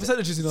respect my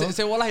percentages, you know.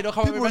 Say what? You don't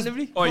come up with People-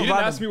 randomly? Oh, you didn't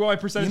Random. ask me what my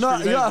percentage You know, for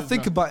you United gotta is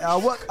think now. about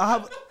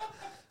it.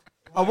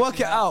 I work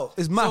it out.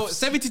 It's So maths.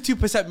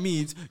 72%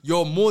 means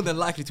you're more than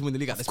likely to win the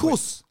league at this Of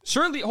course.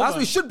 Surely, hold As on.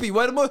 we should be.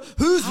 We're the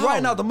who's How?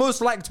 right now the most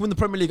likely to win the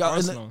Premier League?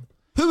 Arsenal.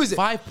 Who is it?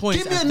 5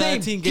 points Give me a and name.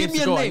 13 Give games me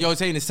to a go, name. and you're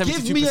saying it's Give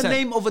me a 72%.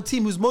 name of a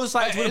team who's most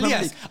likely to win the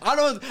Premier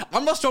Elias, League.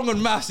 I'm not strong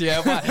on maths,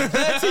 yeah, but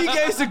 13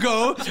 games to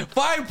go,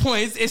 5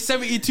 points is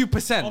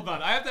 72%. Hold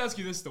on. I have to ask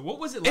you this, though. What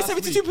was it It's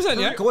last 72%,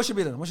 yeah? Okay, what should it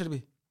be then? What should it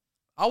be?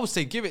 I would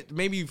say give it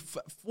maybe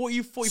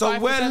 40, 45%. So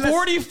we're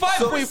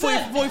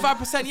less-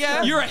 45%,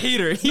 yeah. You're a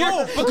hater.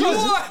 No,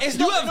 because it's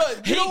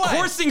not. hate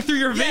coursing through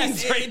your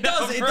veins Yes, right it now,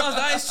 does. It bro. does.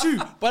 That is true.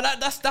 But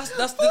that's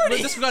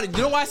disregarding. Do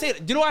you know why I say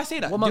that? Do you know why I say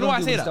that? What am Do I you know why I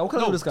gonna do say with this that? guy? What can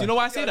I do No. with this Do you guy? know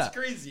why I say that? That's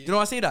crazy. Do you know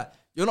why I say that?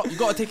 You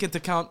got to take into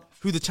account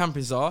who the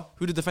champions are,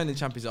 who the defending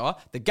champions are,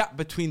 the gap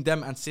between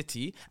them and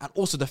City, and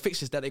also the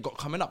fixtures that they got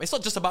coming up. It's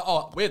not just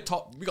about we're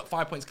top, we got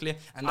 5 points clear,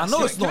 and I that's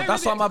know it. it's not.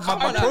 That's why my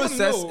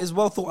process is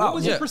well thought What out.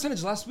 was Yeah. your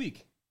percentage last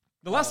week?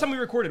 The last time we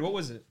recorded, what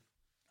was it?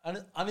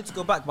 I need to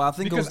go back, but I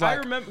think Because it was like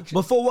I remember-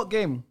 before what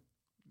game?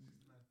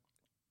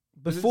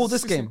 Before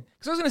this game,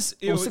 Because I was gonna say,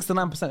 it was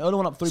 69%. Only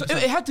went up 3%. so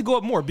it had to go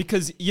up more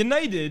because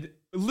United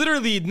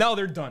literally now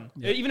they're done.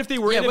 Even if they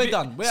were, Yeah, in a we're bit-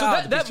 done. We're so out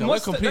that, of the that picture.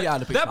 must We're completely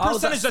out of the that picture. I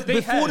was percentage at- that they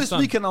before had. this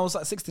weekend, I was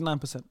at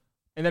 69%.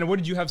 And then what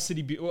did you have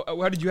City be?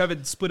 How did you have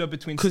it split up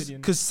between City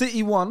and? Because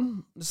City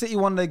won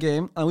their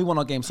game and we won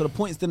our game, so the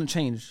points didn't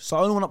change. So I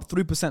only went up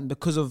 3%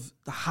 because of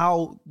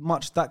how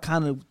much that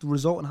kind of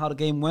result and how the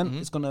game went.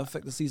 It's going to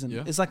affect the season.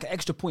 Yeah. It's like an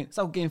extra point. It's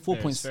like getting 4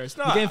 Fair, points. fair. You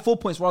No, gain 4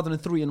 points rather than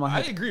 3 in my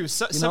I head. agree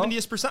with know?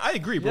 70%. I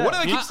agree, but Yeah. what do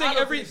I keep I saying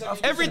don't every think so.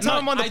 every time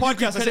I'm on the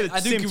podcast? I say the I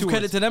do same give two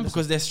credit words. to them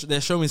because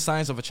they're showing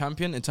signs of a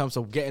champion in terms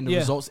of getting the Yeah.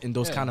 results in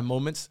those kind of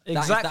moments. That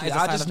Exactly. a I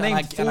sign just of that. named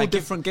And four give-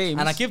 different games.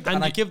 and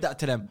I give that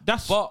to them.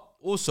 But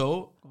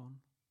also,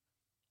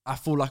 I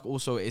feel like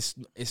also it's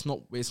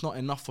not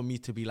enough for me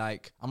to be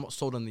like, I'm not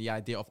sold on the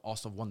idea of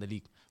Arsenal won the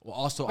league or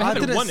Arsenal. I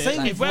didn't won it. say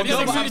Like, we if won we it. had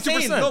No, but I'm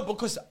saying 72%. no,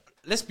 because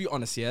let's be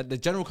honest here. The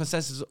general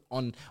consensus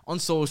on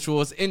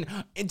socials, in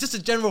just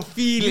a general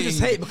feeling. You just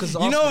hate because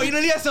you know,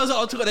 yes,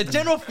 the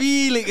general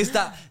feeling is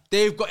that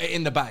they've got it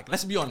in the bag.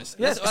 Let's be honest.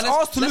 Yes, let's, it's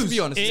ours to let's lose. be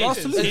honest. It It's ours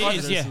is. to lose. It It's ours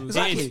is, to yeah. lose.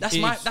 Exactly. It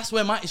is. That's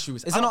where my issue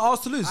is. Is it not ours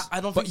to lose?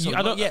 I don't But think so. you- I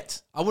Not don't-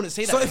 yet. I wouldn't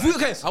say that. So yet. if we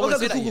okay, I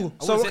wouldn't say that cool, yet. cool.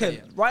 I So wouldn't say okay,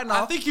 that yet. right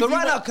now, I think if so we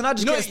right were- now, can I just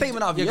you know, get a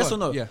statement out of you? yeah, Yes go or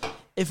no? on. Yeah.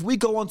 If we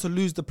go on to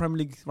lose the Premier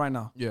League right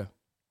now, Yeah.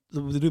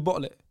 do we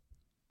bottle it?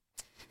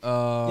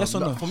 Yes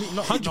or no? For me,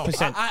 not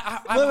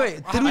 100%. Wait,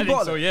 did we I think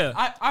bottle so, it?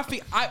 yeah. I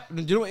think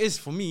do you know what it is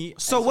for me?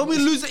 So when we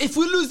lose, if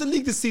we lose the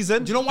league this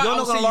season, Do you know why you're I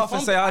not would gonna say you laugh and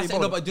fumbled? say, I you said, no,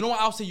 bottled but do you know why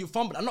I'll say you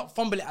fumbled? I'm not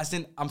fumbled it as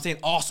in I'm saying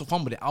Arsenal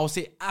fumbled it. I will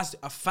say as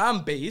a fan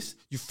base,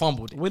 you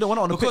fumbled it. We don't want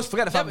it on the pitch.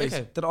 Forget the fan base.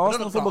 Did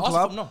Arsenal Football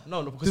Club?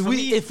 No. Because Do for we,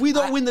 me, if we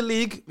don't win the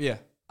league, yeah.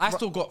 I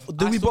still got.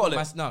 Do I we still bottle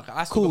got it? No,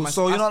 I still Cool, got my-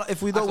 so I you're not- still-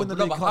 if we don't I win the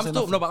still- league, no, can't but I'm say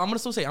still nothing. no, but I'm gonna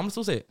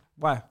still say it.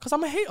 why? Because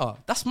I'm a hater.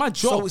 That's my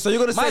job. So you're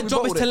gonna say my we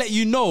job is bottled to it. let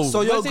you know.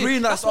 So you're That's it.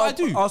 agreeing That's that's what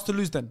I do. ours to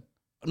lose then?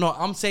 No,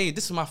 I'm saying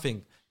this is my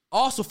thing.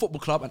 Arsenal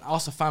Football Club and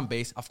Arsenal fan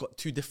base, I've got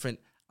two different.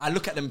 I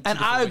look at them, two And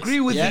different I ways. agree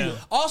with you.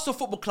 Arsenal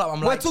Football Club,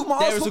 I'm We're like, talking about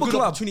there Arsenal is a Football good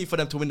Club. opportunity for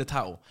them to win the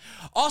title.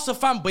 Arsenal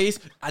fan base,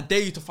 I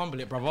dare you to fumble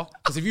it, brother.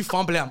 Because if you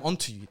fumble it, I'm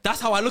onto you.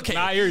 That's how I look at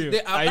Nah, it. I hear you.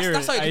 I hear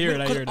That's it. how I hear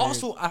it. I hear it.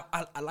 Because also, I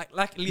like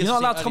Elias You're not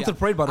was allowed saying to come to earlier, the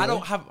parade, by the way. I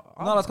don't have.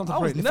 You're not allowed to come to the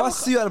parade. If I never-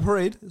 see you at the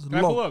parade, it's Can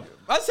I pull long. up?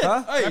 I said,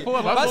 Huh? hey, pull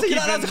up. I said you're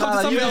not allowed to come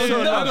to Nah, you something.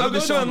 don't show love. I'm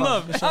just showing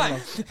love. You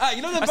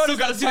know the I brothers still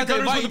gotta that see try the to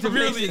invite you colours to from the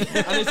places,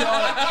 and they say,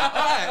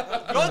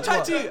 "Alright, don't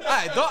try to,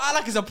 don't act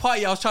like it's a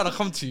party I was trying to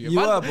come to you." You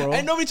were, bro.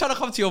 Ain't nobody trying to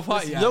come to your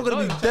party. You're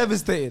gonna be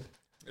devastated.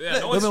 Yeah,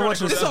 no Women one's trying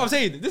watching to This is what I'm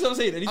saying.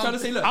 And he's trying to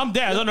say, look. I'm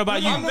there. I don't know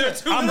about you. I'm there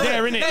too. I'm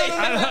there, innit?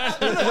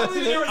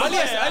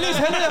 Elias,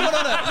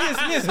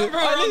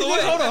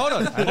 hold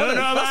on. I don't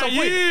know about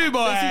you,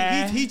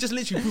 boy. He just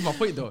literally proved my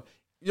point, though.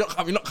 You're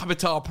not coming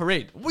to our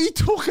parade. What are you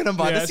talking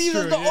about? Yeah, The it's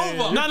season's true. not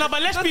Yeah, over. No,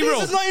 but let's The be real.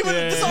 season's not even.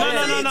 Yeah, This is yeah. what I'm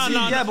No, saying no, to you.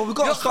 no. Yeah, but we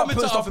gotta You're start coming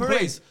putting to our stuff in parade.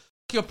 place.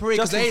 Your parade,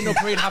 because there ain't no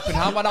parade happening.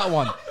 How about that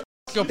one?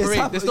 Your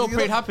parade. There's no happening.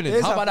 parade happening.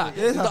 It's How about that?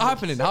 happening. It's not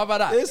happening. How about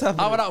that? It's happening.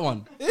 How about that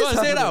one? It's Go on, say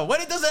happening. that.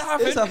 When it doesn't It's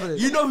happen, happening.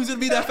 you know who's gonna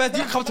be there first.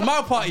 You come to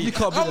my party. You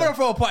can't be I'm there. gonna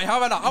throw a party. How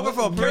about that? I'm gonna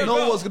throw a parade.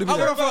 No one's gonna be I'm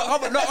there.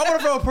 gonna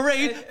throw a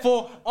parade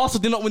for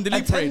Arsenal did not win the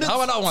league parade.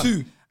 How about that one?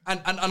 Attendance 2. And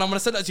I'm gonna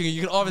send that to you.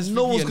 You can obviously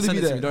No one's gonna be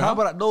there. How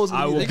about that? No one's I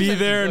gonna will be be there.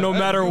 there no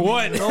matter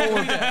what.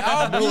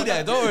 I'll be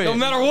there. Don't worry. No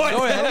matter what.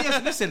 Don't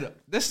worry. Listen,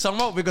 this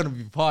summer we're gonna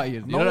be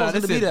partying. No one's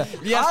gonna be there.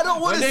 I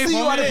don't want to see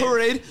you at a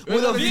parade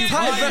with a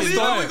tight vest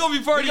on. We're gonna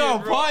be We're partying,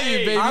 gonna bro. party,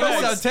 baby. I don't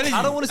I'm want telling you.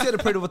 I don't want to see you at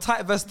a parade with a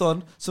tight vest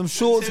on, some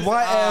shorts,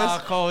 white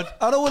airs. cold.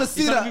 I don't want to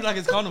see It's that. like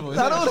it's carnival.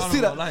 I don't want to see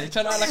that. Like,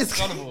 trying to act like it's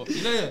carnival.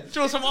 You know, yeah.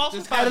 Show some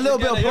Arsenal And a little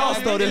bit of brass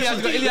though. You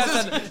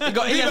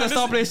got Elias and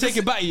star players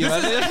shaking back you.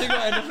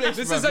 This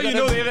is how you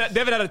know they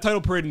haven't had a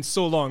title parade in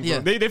so long, bro. Yeah.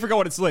 They forgot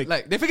what it's like.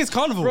 Like they think it's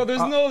carnival. Bro, there's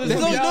no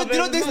There's no, there's no, nothing you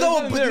know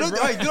there, bro.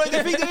 what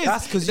they think there is?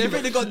 That's 'cause they you-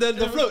 think they got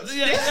the floats.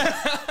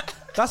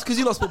 That's because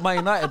you lost with Man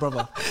United,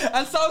 brother.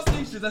 And sound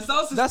stations and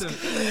sound That's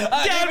system.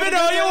 Tell me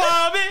know you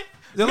want me.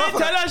 They're Me not-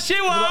 tell her she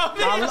want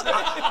me. Me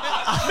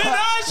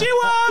know she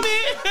want me.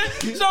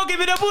 So give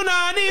me the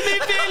punani, me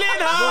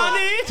feeling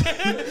honey.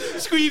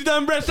 Squeeze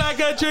them breasts like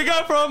a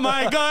trigger from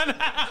my gun.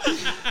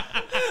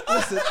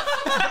 listen.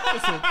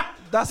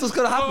 That's what's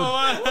gonna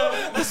happen.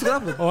 That's what's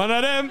gonna happen. One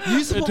of them.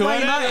 You support two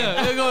Man of them.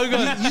 United. Go.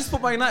 You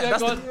support Man United.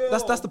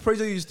 That's the praise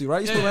you used to,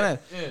 right? You support Man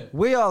United. yeah.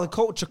 We are the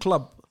culture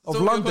club of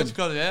So London. Coach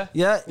Colin, yeah?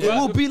 Yeah, it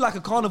will be like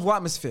a carnival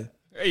atmosphere.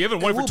 Hey, you haven't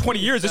won it for 20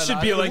 years. This should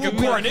be like a will be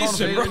like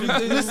coronation, bro.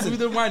 Who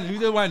the wine? Who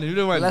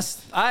the wine?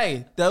 Let's,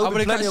 aye, there will I'm be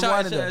gonna plenty of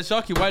wine in there.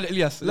 Sharky, wine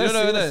Elias. Let's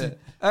see, let's see.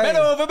 Hey. Bend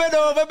over.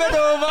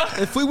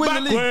 If we win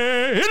the league,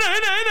 Way.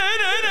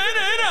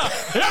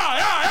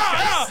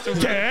 Yeah.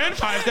 10,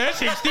 5, 10,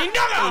 16.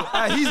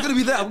 he's gonna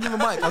be there. I'll give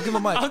him a mic. I'm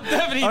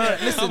definitely All there.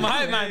 right, listen. I'm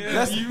hype, man.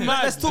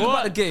 Let's talk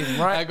about the game,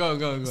 right? Go.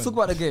 Let's talk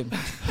about the game.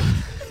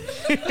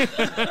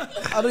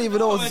 I don't even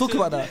know what to talk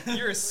about that.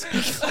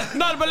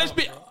 No, but let's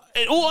be.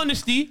 In all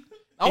honesty,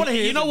 I want to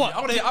hear. You know what? I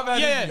want to hear. I've heard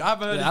Yeah. you. I've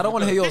heard. I don't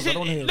want to hear yours. Listen, I don't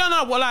want to hear.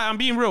 no, well, like, I'm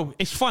being real.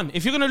 It's fun.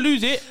 If you're gonna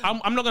lose it,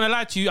 I'm not gonna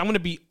lie to you. I'm gonna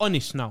be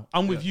honest now.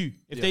 I'm with you.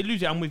 If they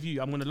lose it, I'm with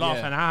you. I'm gonna laugh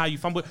Yeah. and how you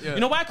fumble. Yeah. You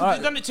know why? Because Alright.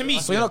 they've done it to me.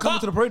 So you're not coming But-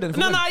 to the parade then if we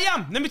No, win? no, I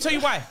am. Let me tell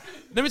you why.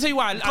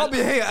 Can't be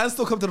a hater and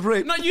still come to the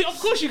parade. No, you. Of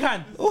course you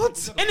can. What?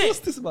 Innit? What's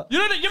this about? You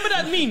know, remember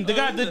that meme?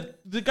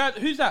 The guy.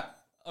 Who's that?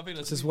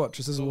 This is watch.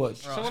 This is watch.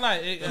 So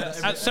like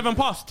at 7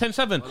 past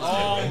 10-7.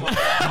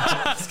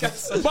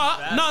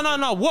 But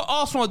no. What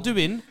Arsenal are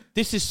doing?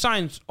 This is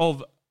signs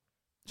of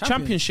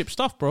championship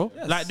stuff, bro.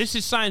 Like this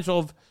is signs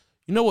of,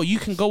 you know what? You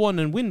can go on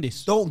and win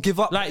this. Don't give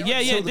up. Like yeah.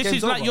 Until the This game's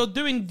is like over.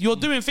 you're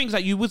doing things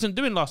that you wasn't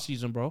doing last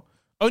season, bro.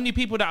 Only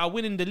people that are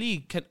winning the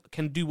league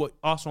can do what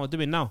Arsenal are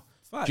doing now.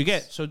 Facts. Do you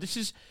get? So this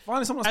is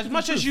Finally, someone's as speaking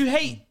much the as truth. you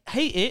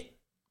hate it.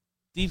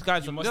 These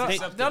guys are.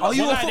 Are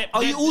you also?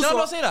 Are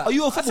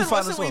you a football fan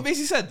as what well? you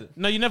basically said?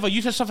 No, you never.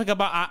 You said something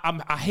about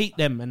I hate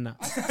them and that.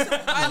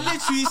 I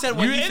literally said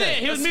what You he in said.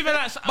 it? He was moving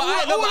like. But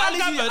I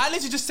gathered-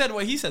 literally just said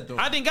what he said though.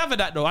 I didn't gather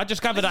that though. I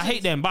just gathered I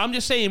hate them. But I'm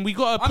just saying we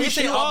got to I'm just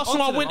appreciate saying, I'm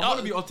Arsenal onto them. win. I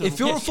wanna be onto them. If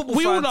you're Yes, a football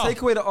we all fan, are.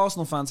 take away the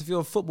Arsenal fans. If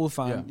you're a football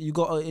fan, you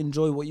gotta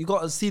enjoy what you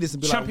gotta see this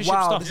and be like, Championship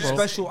wow, stuff, this is bro.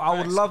 special. I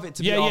would love it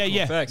to be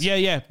Arsenal. Facts.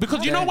 Yeah.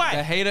 Because you know The why?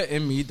 hater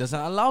in me doesn't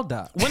allow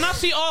that. When I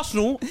see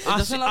Arsenal, I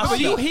doesn't see, allow I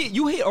that. see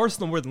You hate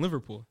Arsenal more than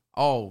Liverpool.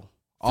 Oh,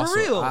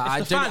 Arsenal. real? I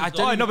It's the fans,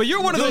 Oh, no, but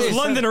you're one of those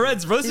London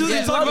Reds, bro. This is what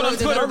you talk about on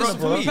Twitter,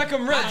 bro.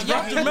 Beckham Reds, You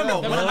have to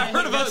remember. I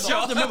heard about You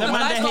have to remember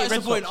when I started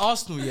supporting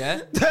Arsenal,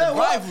 yeah. The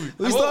rivalry.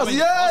 We started,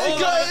 yeah, he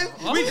got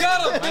him. We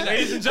got him,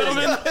 ladies and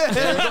gentlemen. We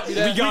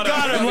got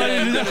him.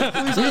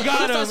 We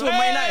got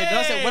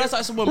him. When I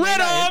started supporting Man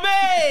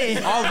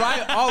United,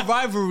 our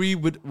rivalry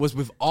was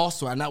with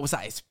Arsenal, and that was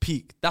at its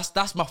peak.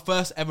 That's my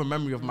first ever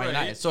memory of Man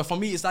United. So for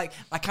me, it's like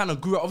I kind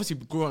of grew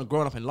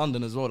up in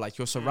London as well. Like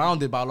you're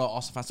surrounded by a lot of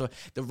Arsenal fans, so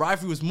the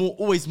rivalry was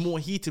always more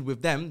heated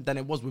with them than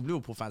it was with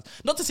Liverpool fans.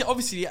 Not to say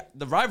obviously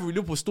the rivalry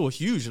Liverpool is still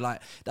huge.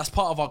 Like that's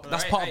part of our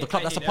part of the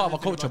club. That's a part of our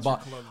culture.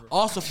 But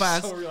Arsenal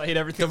fans, I hate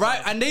everything.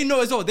 And they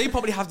know as well. They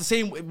probably have the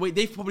same way.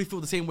 They probably feel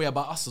the same way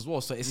about us as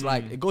well. So it's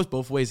like it goes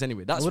both ways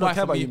anyway. That's We why don't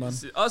care for about me, you, man.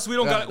 Us, we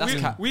don't Yeah, got. that's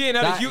cap. We ain't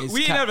have That a is we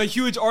ain't cap. have a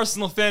huge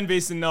Arsenal fan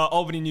base in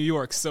Albany, New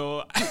York.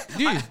 So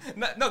do you?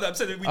 no, I'm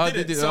saying we Oh, did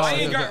it. did you? So Oh, I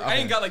ain't okay, got okay. I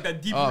ain't got like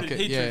that deep Oh, rooted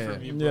okay, hatred yeah, for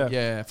me. yeah. Bro.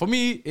 Yeah, for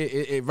me,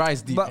 it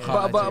rise deep. But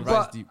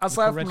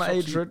aside from the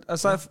hatred,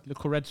 aside from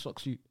Little Red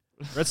Sox you.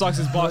 Red Sox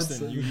is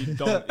Boston. You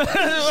dumb piece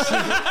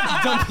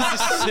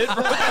of shit,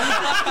 bro.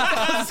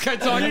 This guy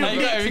talking.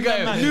 You got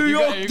him. New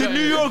York, the New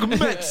York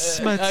Mets.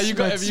 You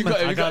got him.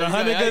 I got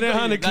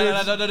 100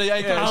 clips. No,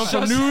 you can't. I'm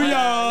from New York.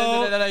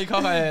 No, you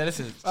can't.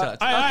 Listen.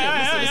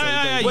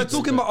 We're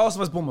talking about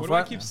Arsenal vs Bournemouth, What do I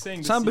right? keep saying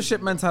this Championship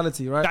season?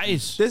 mentality, right? That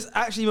is. This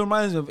actually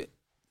reminds me of,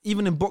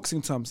 even in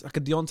boxing terms, like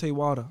a Deontay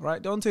Wilder,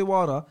 right? Deontay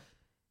Wilder,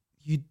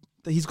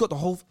 he's got the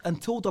whole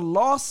until the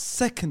last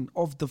second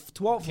of the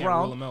 12th Can't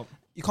rule him round. out.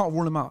 You can't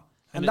rule him out,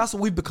 and that's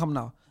what we've become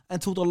now.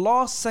 Until the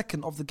last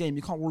second of the game,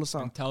 you can't rule us out.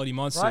 Mentality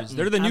monsters. Right?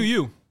 They're the new And-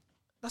 you.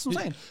 That's what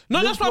I'm saying.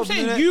 No, that's what I'm Liverpool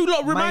saying. have done You it.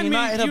 lot remind me.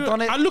 Man United have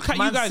done it. I look at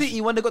you Man guys.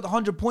 City when they got the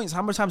 100 points.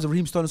 How many times did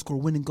Raheem Sterling score a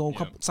winning goal?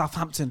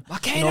 Southampton.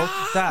 You know,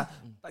 that.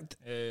 Like,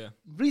 Yeah.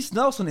 Reece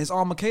Nelson is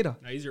our Makeda.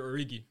 Nah, he's your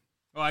Origi.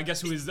 Oh, I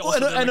guess who is Oh,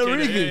 also and the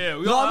Origi. Makeda. Yeah. We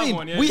You know all what I have mean?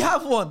 one. Yeah, We yeah.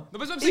 have one. No, but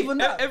what I'm saying, Even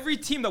that. every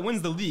team that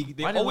wins the league,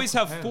 they always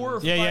have 4 or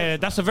 5. Yeah.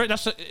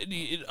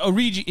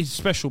 Origi is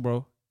special,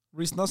 bro.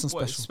 Reece Nelson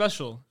What, special.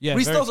 special. Yeah,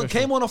 Reece very Nelson special.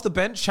 came on off the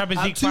bench.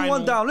 Champions at League 2-1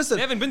 final. down. Listen,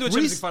 They haven't been to a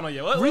Champions League final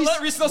yet. Let Reece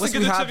Nelson yes, get we to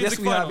the have. Champions Yes, League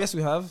we have. final. Yes,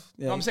 we have.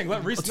 Yeah. No, I'm saying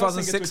let Reece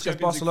Nelson get to a 2006 against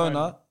Champions League final.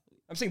 Barcelona.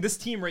 I'm saying this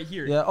team right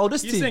here. Yeah. Oh,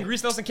 this He's team. saying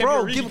Reece Nelson can't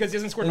Bro, be Origi because he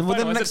hasn't scored in the within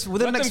final. the I next, said,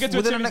 within let the them next, get to a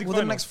within the Champions next, League within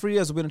the final. next 3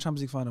 years, we'll be in the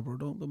Champions League final, bro.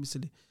 Don't be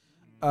silly.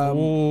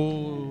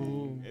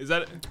 Is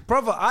that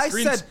Brother, I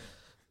Screens- said.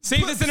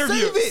 save this interview?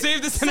 Save it.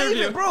 Save this Save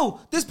interview, it, bro.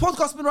 This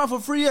podcast's been around for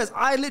 3 years.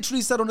 I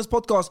literally said on this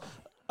podcast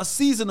a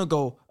season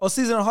ago, or a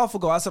season and a half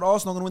ago, I said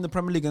Arsenal are going to win the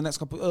Premier League in the next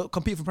couple,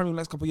 compete for Premier League in the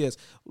next couple of years.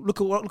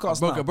 Look at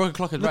us now. Broken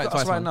clock is Look right at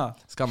us twice, right man. now.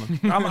 It's coming.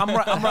 I'm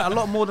right a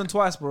lot more than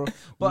twice, bro.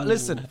 But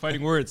listen,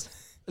 Fighting words.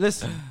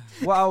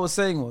 what I was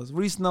saying was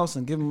Reece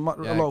Nelson, give him a lot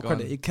of go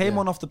credit. on. He came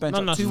on off the bench No,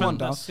 at no, 2-1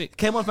 down. that's sick.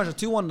 Came on the bench at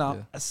 2-1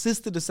 down,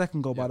 assisted the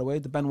second goal, by the way,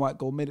 the Ben White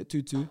goal, made it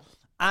 2-2,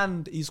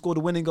 and he scored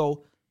a winning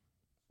goal.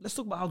 Let's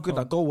talk about how good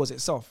that goal was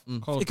itself.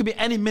 It could be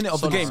any minute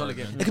of the game. Solid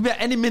game. It could be at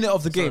any minute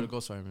of the game.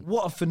 Sorry, man.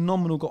 What a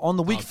phenomenal goal on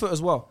the weak foot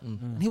as well.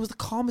 And he was the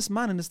calmest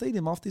man in the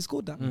stadium after he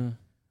scored that. That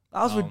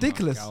was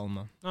ridiculous.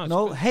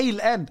 No, hail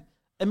end.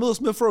 Emil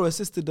Smith Rowe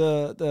assisted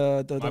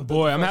the My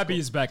boy, I'm first happy goal.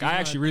 he's back. I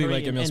actually really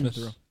like Emil Smith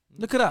Rowe.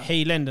 Look at that.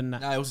 Hayland and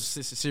that. Nah, it was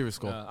a serious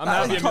goal. I'm Nah,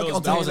 happy you can't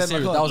Emil's get back. onto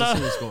Hayland. That was a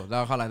serious goal.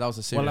 That was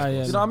a serious Well, goal.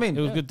 yeah, You know what I mean?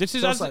 It was good. This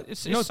is So it's like-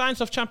 it's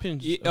signs of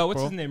champions. What's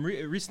bro. his name?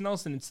 Reece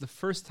Nelson. It's the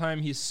first time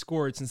he's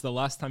scored since the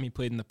last time he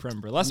played in the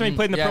Prem, bro. Last time he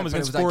played in the Prem was but it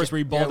against like- Forest, where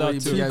he balled out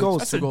two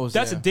too. goals.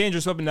 That's a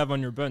dangerous weapon to have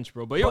on your bench,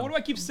 bro. But yo, what do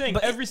I keep saying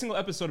every single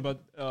episode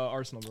about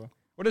Arsenal, bro?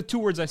 What are the 2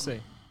 words I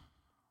say?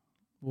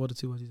 What are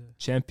 2 words you say?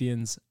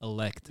 Champions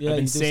elect. Yeah, I've you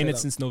been did saying say it that.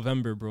 since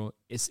November, bro.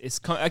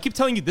 I keep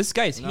telling you, this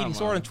guy is hating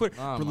so hard on Twitter.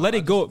 Nah, Bro, man. let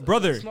it go,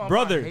 brother. It's not about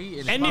Brother. hating,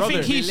 it's Anything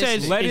about he realistic.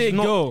 says, Let is it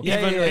not go. Yeah,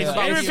 even- yeah,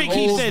 yeah. Everything It's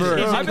he says, over.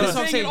 is I've been over.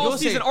 saying it all You're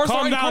saying- season. Arsenal Calm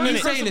already down, called innit? me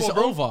He's saying it's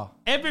principal, bro. over.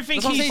 Everything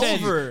That's what he I'm saying.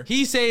 says.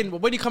 He's saying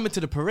when you come into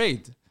the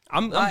parade,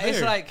 I'm it's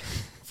there. like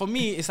for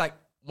me, it's like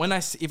when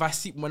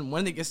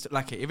when it gets to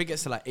like if it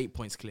gets to like 8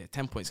 points clear,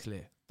 10 points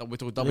clear, that we're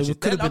double We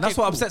shit. could have then, been. That's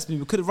okay, what cool. upsets me.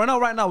 We could have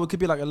right now. We could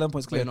be like 11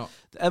 points clear. We're not.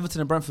 The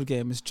Everton and Brentford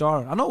game is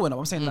jarring. I know we're not.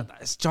 I'm saying that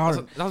it's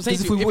jarring. That's what I'm saying.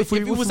 Because to you. If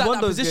we was at won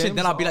that those position, games,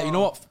 then I'd be like, you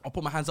know what? I'll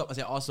put my hands up and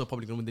say Arsenal are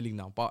probably gonna win the league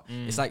now. But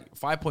it's like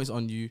 5 points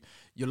on you.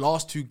 Your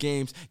last 2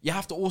 games, you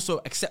have to also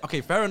accept. Okay,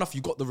 fair enough.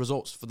 You got the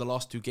results for the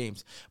last 2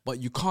 games, but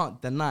you can't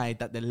deny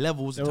that the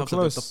levels in They were terms of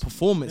close. the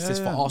performances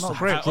Yeah, for yeah, Arsenal not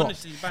great. have dropped.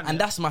 Honestly, man, And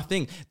that's my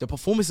thing. The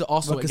performances of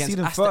Arsenal We're against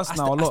conceding first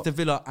now a lot. Aston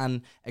Villa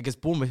and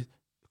against Bournemouth,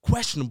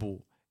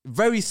 questionable.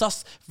 Very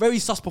sus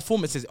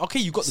performances. Okay,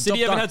 you got the City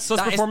job haven't done. had sus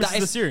That is- performances that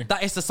is- this year.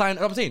 That is the sign.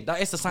 I'm saying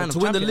that is the sign But of to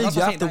win the champions. league, That's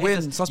you what I'm have to saying.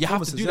 That win is- sus You have to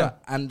performances, do yeah.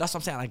 that, and that's what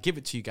I'm saying. I give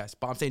it to you guys,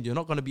 but I'm saying you're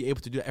not going to be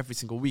able to do that every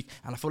single week.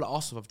 And I feel like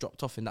Arsenal have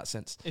dropped off in that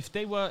sense. If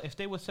they were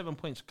 7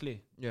 points clear,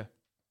 Yeah,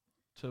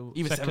 to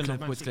even second 7 of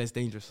Man points City. clear is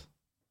dangerous.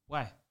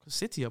 Why? Because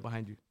City are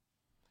behind you.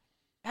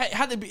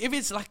 Had it be, if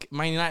it's like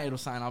Man United or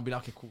something, I'll be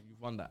like, okay, cool,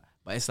 you've won that.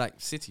 But it's like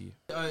City.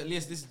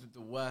 Elias, this is the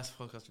worst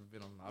podcast we've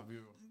been on. I'll be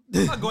real.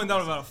 I'm not going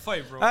down about a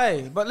fight, bro.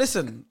 Hey, but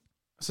listen,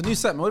 It's a new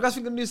set, man. What do you guys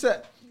think of the new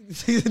set?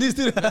 This new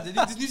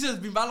This news has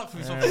been bad luck for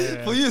me.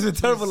 For you, it's been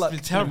terrible. Like,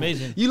 It's been terrible.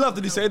 Amazing. you love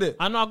the new set, innit?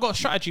 I know I got a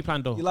strategy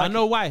plan though. like I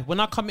know why. When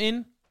I come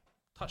in,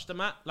 touch the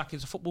mat like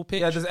it's a football pitch.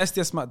 Yeah, there's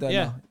SDS mat there.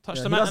 Yeah, now. touch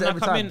Yeah, the he mat does and it I every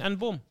come time. in and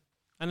boom.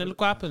 And then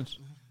look what happens.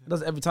 He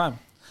does it every time.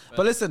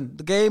 But listen,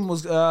 the game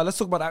was. Let's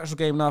talk about the actual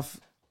game now.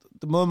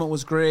 The moment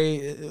was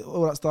great,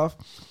 all that stuff.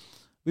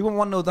 We went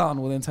 1-0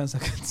 down within 10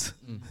 seconds.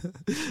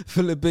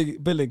 Philip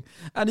Billing.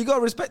 And you got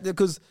to respect it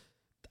because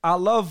I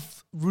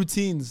love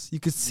routines. You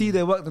could see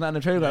they worked on that in the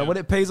training ground. When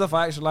it pays off,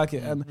 I actually like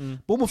it.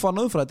 And Bournemouth are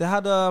known for that. They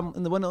had,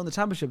 when they won the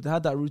championship, they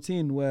had that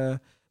routine where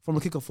from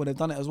the kickoff where they've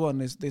done it as well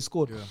and they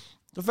scored.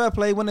 The fair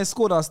play, when they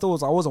scored, I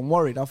wasn't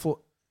worried. I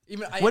thought,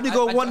 when you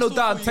go 1-0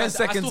 down, 10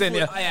 seconds in,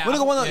 when you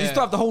go 1-0, you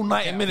still have the whole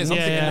 90 minutes. I'm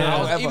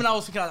thinking, Even I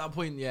was thinking at that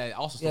point,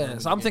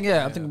 so I'm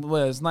thinking,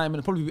 well, it's 9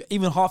 minutes. Probably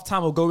even half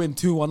time will go in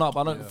 2-1 up.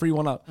 I don't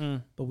 3-1 up.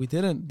 But we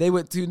didn't. They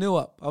went 2-0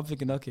 up. I'm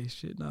thinking, okay,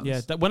 shit. Now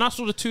When I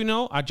saw the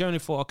 2-0, I generally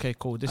thought, okay,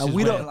 cool. This is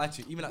we where- don't lie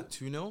to you, even at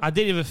 2-0, I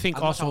didn't even think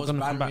as much Arsenal as were I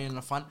was going to come back. in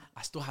the front,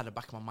 I still had the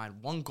back of my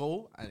mind. One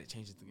goal and it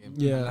changes the game.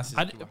 Yeah. And that's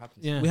exactly what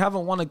happens. Yeah. we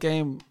haven't won a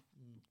game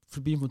for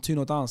being from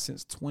 2-0 down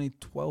since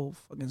 2012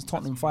 against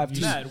Tottenham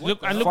 5-2. Mad. Look,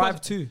 and look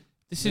what- 5-2.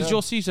 This is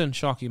your season,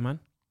 Sharky, man.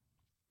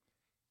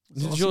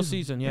 This is your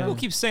season, yeah. People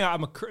keep saying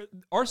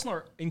Arsenal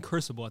are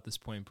incursable at this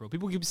point, bro.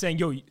 People keep saying,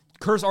 "Yo,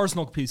 curse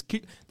Arsenal, please."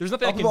 There's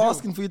nothing I can do. people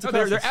asking for you to No,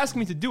 curse they're us. asking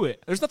me to do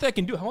it. There's nothing I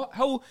can do.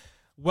 How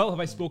well have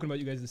I spoken about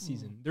you guys this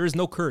season? There is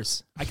no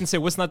curse. I can say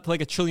what's not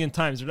like a trillion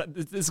times.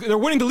 They're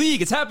winning the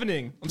league. It's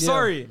happening. I'm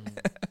sorry.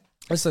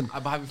 Listen,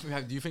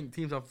 Do you think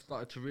teams have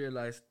started to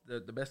realize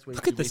the best way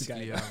Look to at this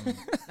basically?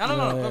 guy.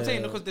 No. I'm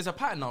saying because there's a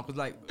pattern now. Because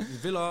like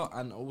Villa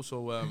and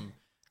also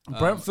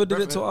Brentford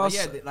did it to us.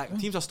 Yeah,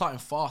 teams are starting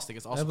fast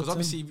against Arsenal because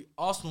Everton. obviously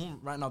Arsenal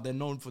right now they're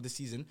known for this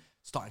season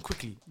starting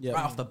quickly. Yeah.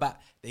 Right off the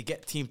bat, they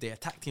get teams, they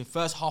attack team.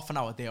 First half an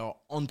hour, they are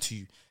onto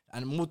you,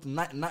 and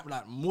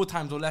more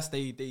times or less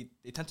they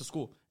tend to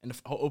score in the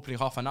opening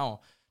half an hour.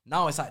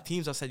 Now it's like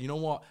teams have said, you know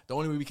what, the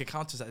only way we can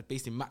counter is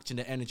basically matching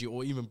their energy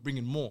or even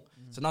bringing more.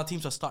 So now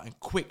teams are starting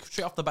quick.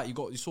 Straight off the bat,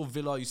 you saw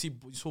Villa, you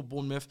saw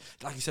Bournemouth,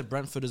 like you said,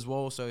 Brentford as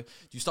well. So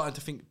you're starting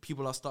to think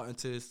people are starting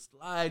to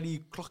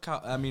slightly clock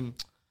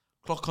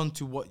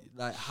onto what,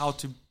 like, how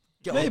to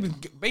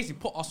basically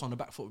put us on the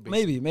back foot.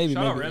 Basically. maybe.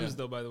 Shout out Rams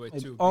though, by the way,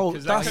 too. Oh,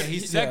 because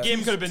that's- that game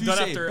could have been Two done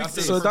saves, after. big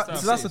after saves. So, the first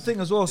half. that's the thing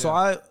as well. So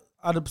I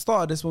at the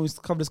start of this, when we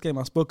covered this game,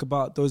 I spoke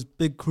about those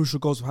big crucial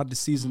goals we had this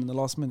season in the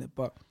last minute.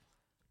 But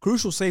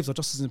crucial saves are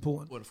just as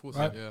important. Well, of course,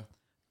 Right? yeah.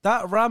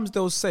 That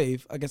Ramsdale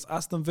save against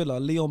Aston Villa,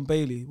 Leon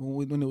Bailey,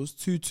 when it was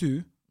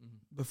 2-2,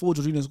 before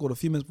Jorginho scored, a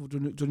few minutes before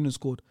Jorginho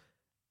scored,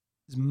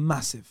 is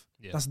massive.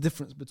 Yeah. That's the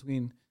difference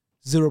between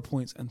 0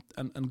 points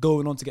and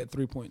going on to get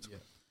 3 points. Yeah.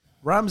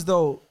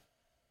 Ramsdale,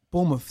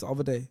 Bournemouth the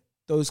other day,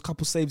 those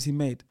couple saves he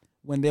made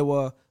when they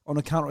were on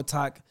a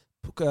counter-attack,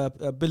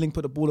 Billing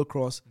put the ball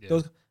across,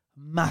 those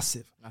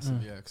massive.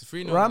 Massive, yeah. 'Cause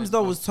 3-0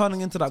 Ramsdale was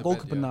turning into that it's a bit,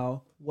 goalkeeper yeah.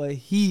 now where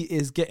he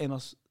is getting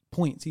us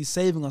points. He's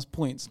saving us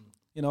points.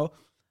 You know,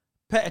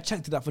 Petr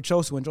Cech did that for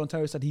Chelsea when John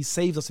Terry said he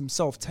saves us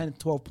himself 10,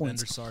 12 Van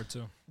points. der Sar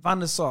too. Van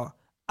der Sar.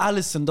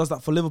 Alisson does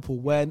that for Liverpool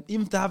when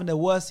even if they're having their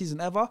worst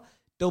season ever,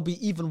 they'll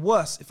be even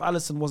worse if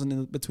Alisson wasn't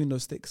in between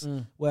those sticks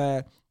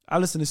where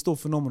Alisson is still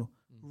phenomenal.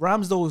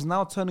 Ramsdale is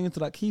now turning into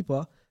that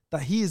keeper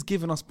that he is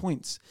giving us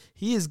points.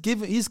 He's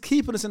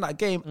keeping us in that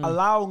game,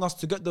 allowing us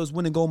to get those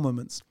winning goal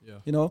moments. Yeah.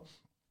 You know?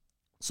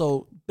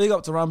 So big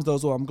up to Ramsdale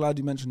as well. I'm glad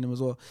you mentioned him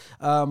as well.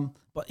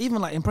 But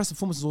even like impressive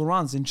performances all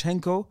around.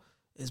 Zinchenko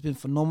has been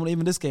phenomenal.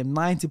 Even this game,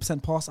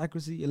 90% pass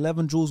accuracy,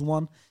 11 duels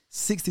won,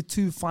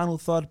 62 final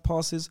third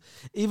passes.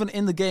 Even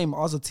in the game,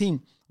 as a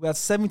team, we had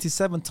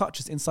 77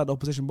 touches inside the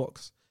opposition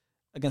box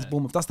against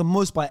Bournemouth. That's the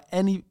most by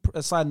any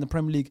side in the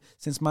Premier League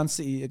since Man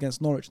City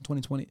against Norwich in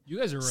 2020. You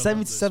guys are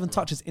 77 relentless,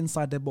 bro. touches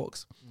inside their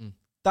box.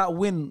 That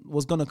win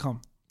was gonna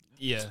come.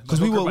 Yeah, Because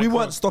we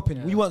weren't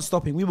stopping. We weren't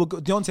stopping. We were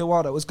Deontay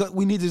Wilder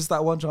we needed just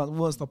that one chance. We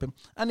weren't stopping,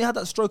 and he had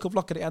that stroke of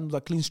luck at the end,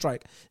 that clean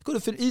strike. He could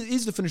have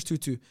easily finished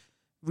 2-2.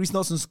 Reece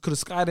Nelson could have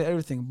skied it,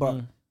 everything,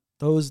 but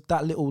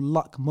that little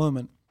luck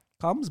moment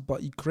comes,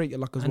 but you create your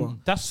luck as And well.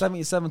 that's-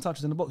 77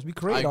 touches in the box. We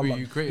created I our agree, luck.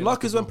 you created Luck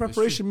luck is as when well. It's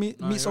preparation true. meets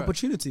No, you're right.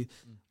 opportunity.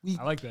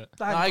 I like that.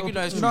 I agree.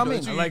 No, it's You know what I true, mean?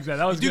 it's I true. like that.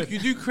 That was You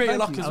good. do create Thank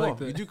luck you. as I well. like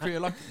that. You do create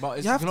luck, but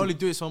you You have can to. only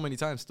do it so many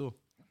times still.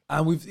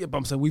 And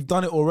I'm saying we've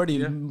done it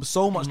already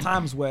so much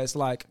times where it's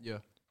like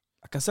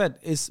I said,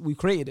 we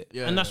created it.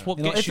 Yeah. And that's what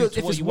You know, gets if you to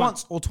if what it's you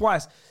once or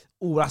twice,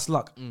 that's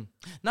luck.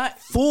 No,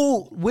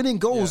 4 winning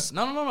goals.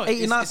 No. 89th It's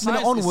minute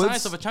science, onwards. It's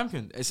science of a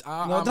champion. It's You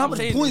know, how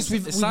many points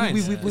we've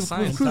science.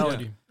 accrued.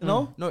 Mentality. You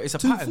know, No, it's a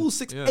 2, pattern. 4,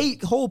 6, Yeah.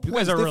 8 whole points You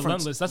guys are difference.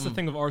 relentless. That's the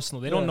thing of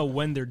Arsenal. They don't Yeah. know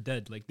when they're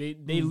dead. Like they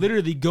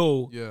literally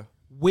go Yeah.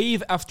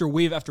 wave after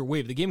wave after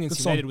wave. The game against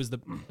Good song. United was the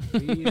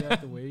wave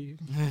after wave.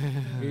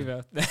 Wave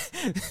after.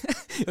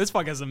 This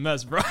podcast is a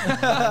mess, bro.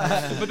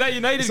 But that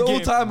United It's game, all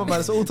timer, man.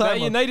 It's all that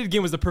timer. United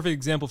game was the perfect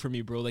example for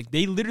me, bro. Like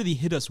they literally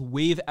hit us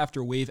wave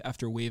after wave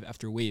after wave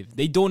after wave.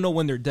 They don't know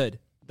when they're dead.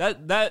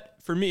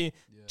 That for me,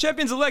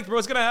 champions elect, bro.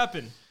 It's gonna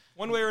happen.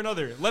 one way or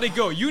another. Let it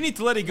go. You need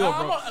to let it go,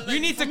 bro. You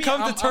need to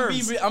come to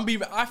terms.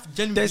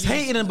 There's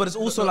hating in, but it's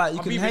also like you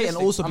can hate and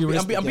also be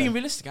realistic. I'm being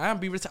realistic. I am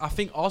being realistic. I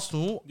think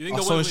Arsenal, You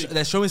think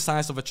they're showing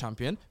signs of a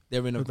champion.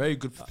 They're in a very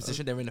good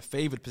position. They're in a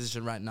favoured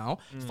position right now.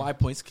 5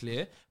 points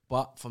clear.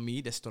 But for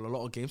me, there's still a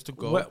lot of games to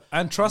go.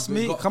 And trust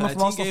We've me, got coming from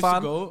 19 Arsenal games to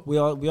fan, go.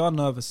 we are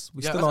nervous.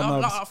 We Yeah, still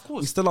are nervous. of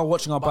course. We still are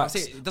watching our But I backs. say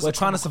it doesn't We're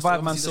trying to come survive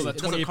across- Man obviously, City.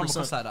 It doesn't come 28%.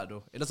 across like that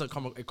though.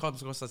 It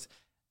comes across as.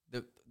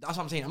 That's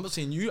what I'm saying. I'm not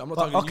saying you. I'm not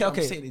But- talking okay.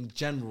 you. I'm saying in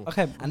general.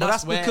 Okay, and but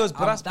that's where because-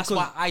 but I'm- that's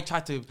why because- I try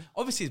to.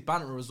 Obviously, it's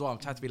banter as well. I'm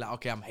trying to be like,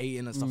 okay, I'm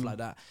hating and stuff like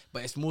that.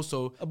 But it's more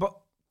so. But You know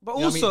what I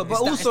mean? also, but It's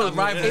that- also, it's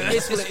that rivalry. it's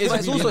That's what it is, but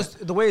it's really.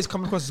 also the way it's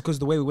coming across is because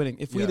the way we're winning.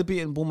 If we'd have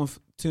beaten Bournemouth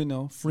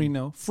 2-0,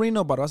 3-0,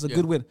 3-0, but that's a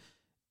good win.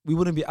 We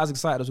wouldn't be as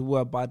excited as we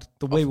were by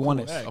the way we won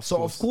it. course,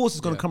 So of course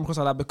it's going to come across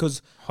like that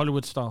because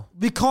Hollywood style.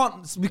 we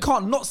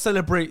can't not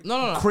celebrate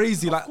No.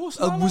 crazy Of like course.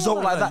 a No.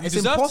 result like that. You It's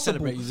deserve to impossible.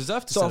 celebrate. You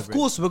deserve to so celebrate. of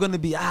course we're going to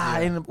be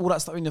and all that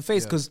stuff in your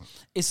face because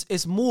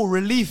it's more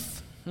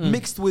relief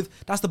mixed with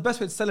that's the best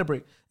way to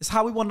celebrate. It's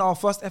how we won our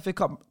first FA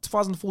Cup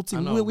 2014.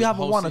 I know, we with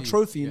haven't Hull won a City.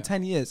 trophy in Yeah.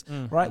 10 years,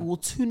 right? We were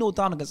 2-0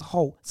 down against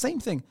Hull. Same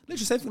thing.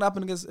 Literally same thing that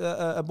happened against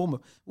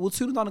Bournemouth. We were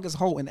 2-0 down against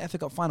Hull in the FA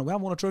Cup final. We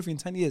haven't won a trophy in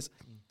 10 years.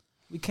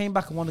 We came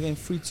back and won the game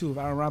 3-2 with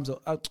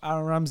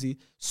Aaron Ramsey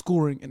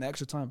scoring in the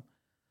extra time.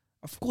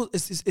 Of course,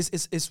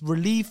 it's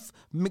relief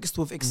mixed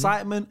with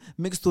excitement,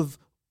 mixed with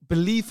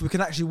belief we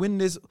can actually win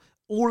this.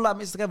 All that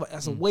mixed together,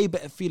 that's a way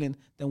better feeling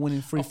than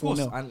winning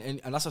 3-4-0.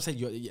 And that's what I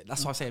said.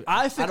 That's what I say.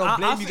 I think don't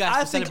blame you guys.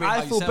 I for think celebrating I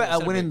how you feel better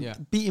celebrate, winning yeah.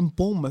 beating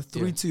Bournemouth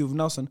 3-2 with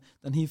Nelson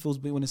than he feels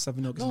winning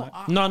 7-0 against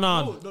United.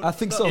 No. I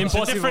think so. It's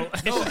a different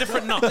nut. It's a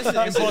different nut. My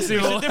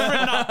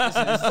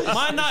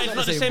nut is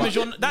not the same as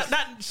your nut. That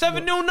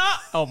 7-0 nut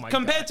Oh my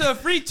compared to a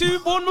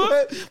 3-2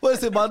 Bournemouth. What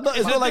is it, man? It's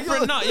It's not a like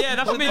different nut. Yeah,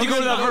 that's what made you go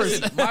with that verse.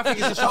 My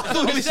thing is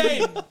I'm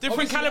saying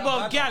different caliber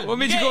of gal. What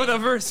made you go with that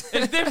verse?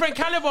 It's different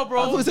caliber,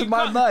 bro. What was it, You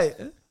my can't- night?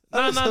 No.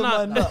 I was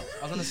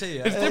gonna say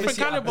It's different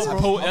caliber,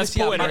 bro. That's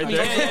poet right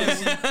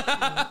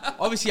there.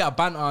 Obviously, I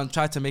banter and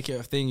try to make it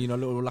a thing, you know,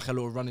 like a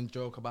little running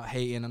joke about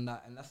hating and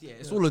that, and that's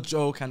it's all a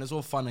joke and it's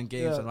all fun and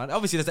games, and right.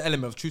 Obviously, there's an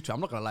element of truth to it.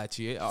 I'm not gonna lie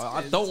to you.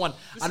 I don't want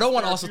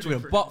Arsenal to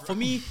win, but for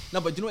me, no.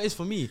 But you know what it is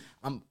for me?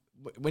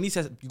 When he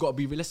says you got to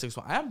be realistic,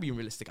 so I am being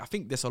realistic. I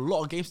think there's a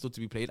lot of games still to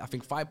be played. I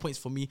think 5 points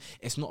for me,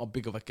 it's not a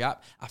big of a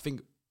gap. I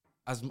think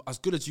as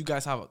good as you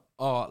guys are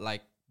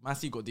like Man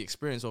City got the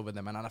experience over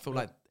them, and I feel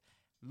like.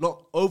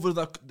 Over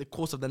the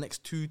course of the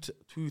next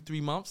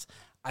 2-3 months,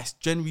 I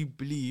genuinely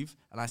believe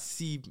and I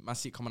see Man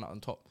City coming out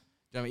on top.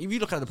 You know what I mean? If you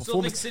look at the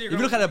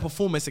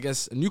performance,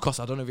 against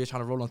Newcastle, I don't know if you're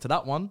trying to roll onto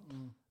that one.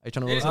 Are you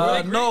trying to roll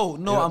onto that? No,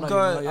 I'm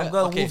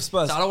going Wolves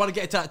Spurs. So I don't want to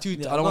get into that too.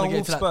 Yeah, I don't want to get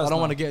into that. Spurs I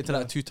don't want to now. get into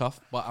that too tough.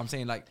 But I'm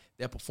saying like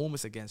their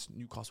performance against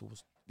Newcastle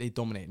they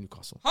dominated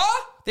Newcastle.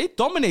 Huh? They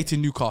dominated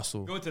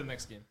Newcastle. Go to the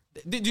next game.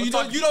 You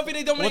don't think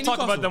they dominated We'll talk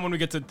Newcastle? about them when we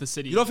get to the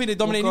city. You don't think they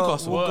dominated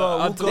Newcastle?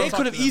 They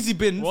could have easily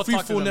been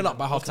 3-4-0 up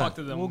by half time.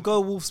 We'll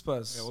go Wolves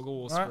Spurs. Yeah, we'll go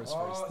Wolves Spurs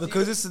first.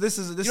 Because this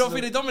is You don't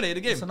think they dominated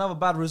the game? it's another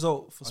bad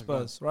result for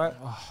Spurs, right?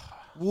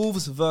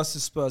 Wolves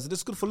versus Spurs.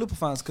 It's good for Liverpool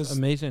fans because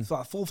Amazing.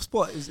 Like fourth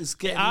spot is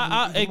getting.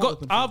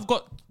 I've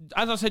got,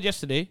 as I said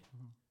yesterday,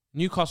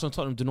 Newcastle and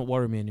Tottenham do not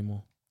worry me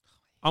anymore.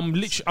 I'm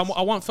literally,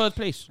 I want third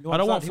place. You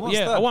want I don't third? He want,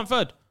 wants third. I want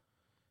third.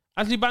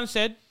 As Liban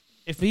said,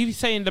 if he's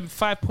saying the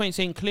 5 points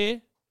ain't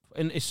clear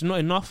and it's not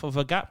enough of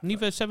a gap,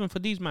 neither is 7 for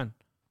these man.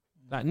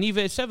 Like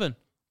neither is 7.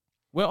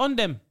 We're on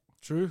them.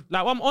 True.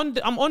 Like I'm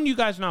on you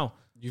guys now.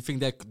 You think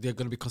they're going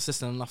to be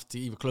consistent enough to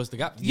even close the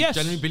gap? You Yes.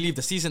 genuinely believe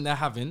the season they're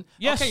having?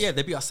 Yes. Okay, yeah,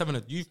 they beat us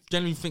 7. You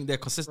genuinely think they're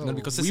consistent? Going to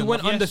be consistent? We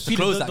went enough to undefeated.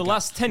 close The that gap?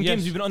 last 10 Yes.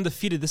 games, we've been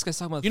undefeated. This guy's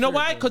talking about You know third,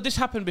 why? bro. Because this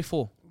happened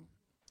before.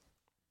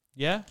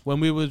 Yeah, when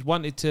we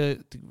wanted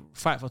to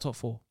fight for top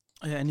 4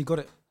 Yeah, and you got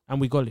it. and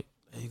we got it.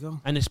 There you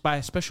go. And it's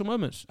by special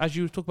moments. As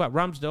you talk about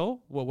Ramsdale,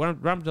 what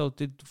Ramsdale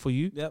did for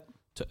you Yep.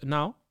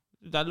 now,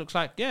 that looks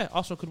like, yeah,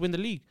 Arsenal could win the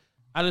league.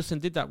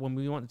 Alisson did that when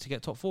we wanted to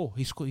get top 4.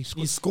 He scored. He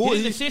He scored.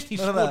 didn't assist, he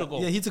None of scored that. a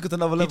goal. Yeah, he took it to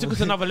another He level. took it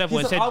to another level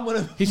He and said, "I'm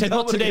gonna-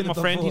 not today, my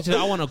friend. He said,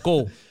 I want a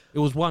goal. It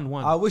was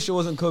 1-1. I wish it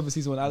wasn't COVID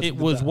season when Alisson It did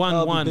was that. That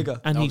would be 1-1,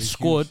 bigger. and That he would be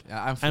scored, huge.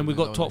 Yeah, I'm and we feeling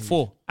got that top would be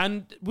 4.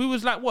 And we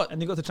was like, what?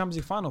 And he got the Champions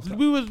League final. fam.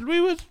 We was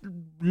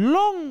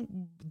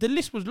long. The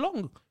list was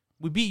long.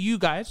 We beat you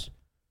guys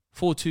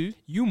 4-2.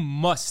 You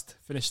must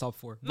finish top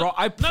 4, bro. No,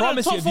 I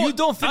promise top you. If four. you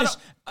don't finish,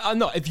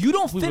 if you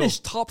don't We finish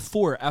will. top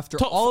 4 after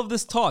Top all of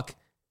this talk,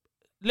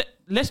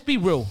 Let's be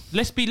real.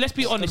 Let's be honest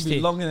It's gonna be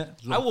here. long,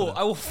 innit?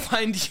 I will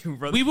find you,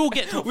 brother. We will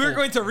get top 4. We're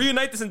going to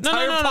reunite this no,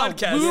 entire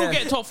podcast. We will Yeah.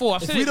 get top 4.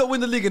 I've If said we it. don't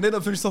win the league and they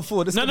don't finish top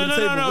 4, this is No. gonna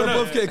be the table. We're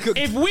both getting cooked.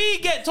 If we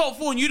get top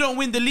 4 and you don't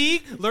win the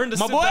league, Learn to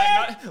my sit boy,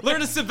 back.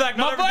 Learn to sit back.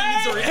 Not my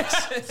everything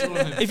needs boy. a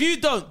reaction. If you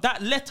don't,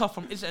 that letter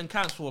from Islington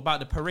Council about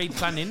the parade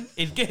planning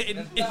is getting.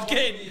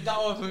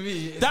 That one for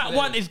me. That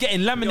one is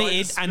getting laminated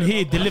it's and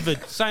here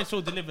delivered. Signed,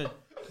 so delivered.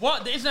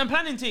 What? The Islington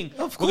planning thing.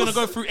 We're going to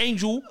go through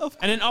Angel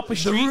and then Upper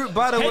Street. route,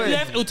 by the Head way.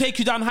 left, it'll take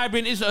you down Highbury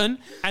and Islington.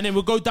 And then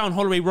we'll go down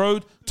Holloway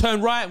Road,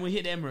 turn right, and we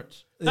hit the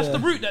Emirates. That's Yeah. the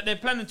route that they're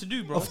planning to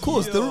do, bro. Of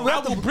course, the route, we I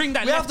have will to bring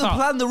that We have to left out.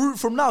 plan the route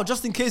from now,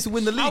 just in case we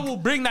win the league. I will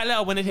bring that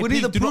letter when they We hit. need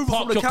Please the do not approval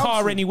park from the your car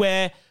council.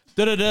 anywhere.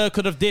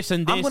 Could have this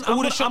and this.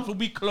 All the shops will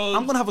be closed.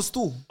 I'm gonna have a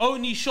stool.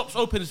 Only shops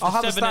open for I'll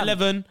have a stand.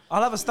 7-Eleven.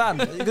 I'll have a stand.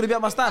 You're gonna be at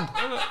my stand.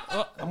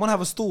 I'm gonna have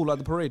a stool at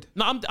the parade.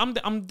 No, I'm.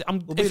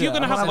 We'll be If you're there.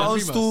 gonna I'm have have my one, own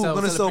Primo. stool. Sell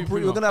We're gonna a sell.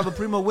 Primo. We're gonna have a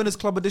Primo Winners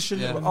Club edition.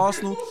 Yeah.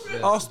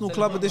 Arsenal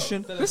Club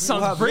edition. This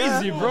sounds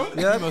crazy, bro.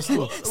 Yeah.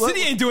 City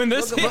ain't doing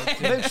this.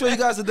 Make sure you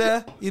guys are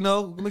there. You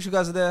know, make sure you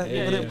guys are there.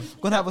 We're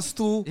gonna have a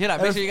stool. Yeah,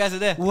 make sure you guys are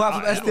there. We'll have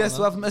some SDS.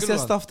 We'll have some SDS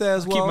stuff there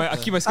as well. I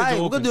keep my schedule Aye,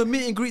 we're open. gonna do a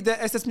meet and greet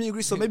there. SS meet and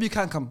greet. So maybe you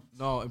can come.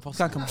 No, impossible.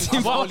 Can't come.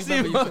 I'm the only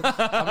member you can-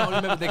 I'm the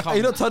only member they come. Hey,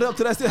 you don't turn it up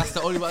to the That's SDS.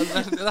 the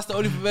only. That's the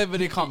only member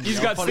they come. He's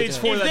I got apologize.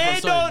 stage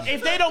 4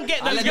 if they don't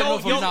get I'll the let them know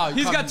from now.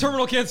 He's got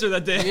terminal cancer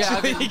that day. Yeah,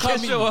 actually. okay, He can't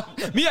come show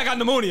up. Me, I got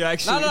pneumonia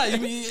actually. No.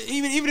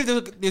 Even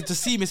if they to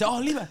see me, say, "Oh,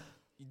 Lima,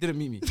 you didn't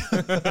meet me.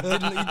 You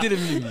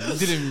didn't meet me.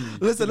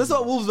 Listen, let's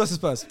talk about Wolves versus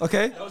Spurs,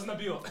 okay? That was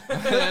Nabil.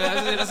 That's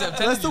it, I'm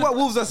telling Let's talk you. about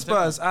Wolves versus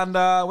Spurs, and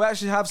we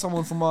actually have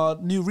someone from our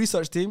new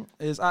research team.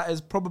 Is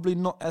probably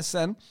not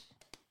SN.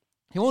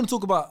 He wanted to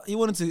talk about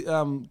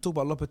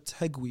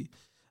Lopetegui.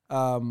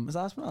 Is that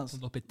how it's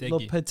pronounced?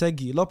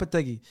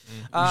 Lopetegui.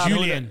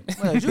 Julian.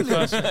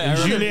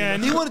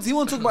 Julian. He wanted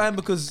to talk about him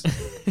because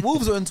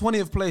Wolves are in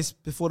 20th place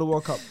before the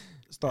World Cup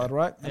started,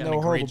 right? And Yeah, they were a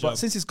great horrible. But job.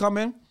 since he's come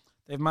in,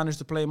 they've managed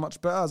to play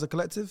much better as a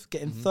collective,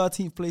 getting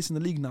 13th place in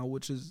the league now,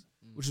 which is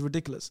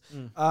ridiculous.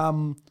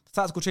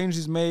 Tactical changes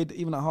he's made,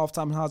 even at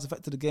halftime, and how it's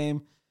affected the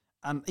game.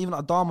 And even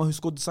Adama, who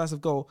scored the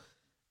decisive goal,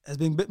 has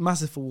been a bit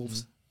massive for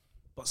Wolves.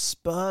 But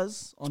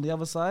Spurs on the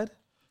other side,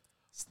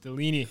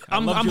 Stellini.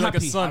 I'm Like a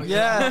happy. son.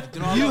 yeah, Do you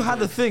know what I you love, had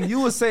bro? the thing.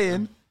 You were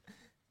saying,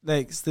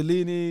 like,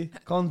 Stellini,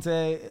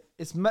 Conte,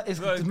 it's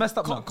messed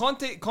up now.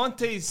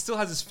 Conte still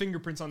has his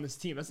fingerprints on this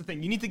team. That's the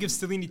thing. You need to give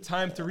Stellini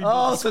time to rebuild.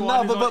 Oh, the so squad,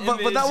 now, his own but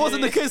that image.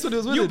 wasn't the case when he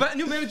was with him.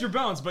 New manager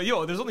bounce, but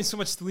yo, there's only so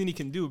much Stellini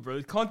can do,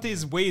 bro.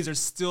 Conte's ways are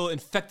still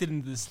infected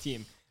into this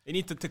team. They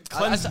need to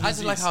cleanse. I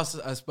just like how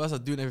Spurs are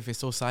doing everything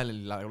so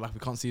silently, like we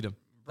can't see them.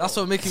 That's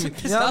what making me.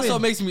 That's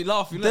what makes me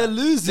laugh. You know? They're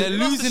losing. They're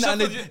losing, and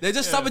they're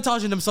just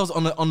sabotaging themselves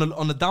on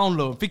the down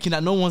low, thinking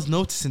that no one's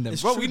noticing them.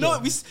 It's Bro, true we know.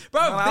 though.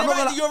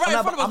 You're right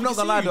in front of us. I'm not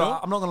gonna lie, though.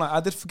 I'm not gonna lie. I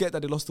did forget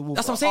that they lost the Wolves.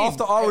 That's what I'm saying.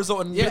 After our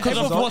result and Because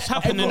of result, what's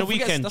happened in the Everyone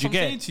forgets, weekend, that's you what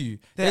I'm get saying to you.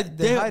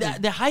 They're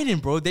They're hiding,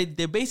 bro.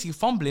 They're basically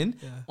fumbling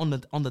on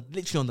the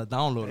literally on the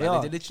down low. They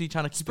are. They're literally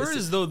trying to keep it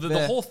Spurs, though, the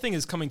there. whole thing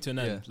is coming to an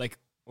end. Yeah. Like,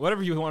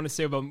 whatever you want to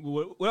say about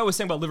what I was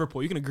saying about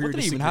Liverpool, you can agree What or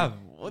did they even disagree. have?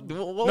 What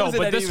No, was it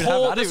but that they this even have? I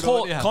whole, don't this even know what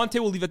whole they have. Conte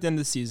will leave at the end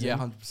of the season. Yeah,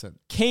 100%.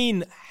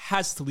 Kane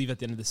has to leave at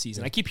the end of the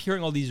season. I keep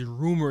hearing all these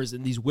rumors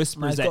and these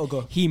whispers he's that gotta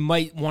go. he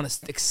might want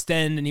to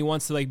extend and he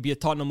wants to like be a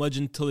Tottenham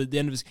legend till the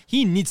end of his.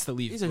 He needs to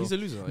leave. He's a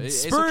loser.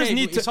 It's Spurs okay.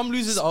 need to. Some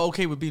losers are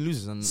okay with being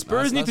losers, and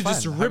Spurs need to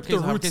that's just fine. rip the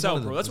Harry roots Kane's out,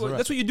 one of bro. them. That's It's what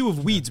alright. you do with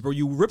weeds, bro.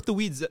 You rip the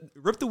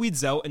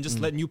weeds out and just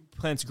let new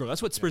plants grow.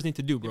 That's what Spurs need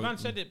to do, The bro. man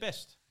said it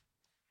best.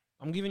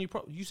 I'm giving you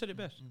you said it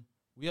best.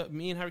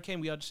 Me and Harry Kane,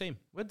 we are the same.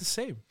 We're the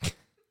same.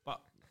 But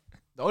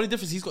The only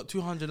difference, he's got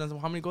 200 and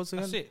how many goals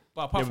again? that's it.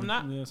 But apart from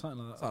that, Yeah, something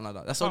like that. Something like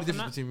that. That's the only Apart from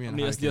difference between me How and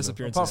many Harry Kane, SDS bro.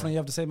 appearances? Apart from that, you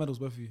have the same medals,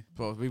 both of you.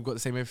 Bro, we've got the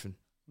same everything.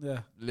 Yeah,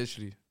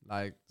 Literally.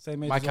 Like,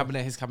 same age. my as well.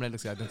 cabinet, his cabinet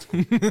looks identical.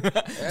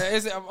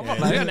 I'm not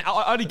You lying. got an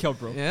Audi Cup,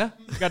 bro. Yeah?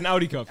 You got an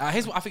Audi Cup. I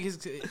think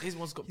his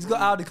one's got. He's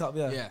got Audi Cup,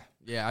 yeah.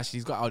 Yeah, actually,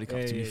 he's got Audi Cup,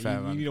 to be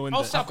fair, man. You know,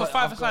 I'll set up a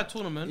five-a-side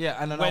tournament. Yeah,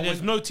 and then where I'll there's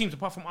win. no teams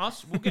apart from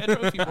us. We'll get a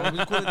trophy, bro.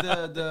 We call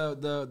it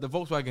the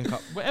Volkswagen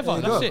Cup. Whatever. There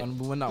you That's go. it. And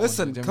we'll win that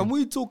Listen, one. can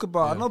we talk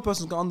about Yeah. another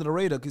person's got under the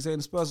radar because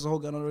saying Spurs as a whole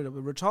got under the radar,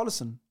 but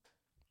Richarlison,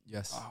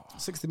 Yes.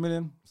 60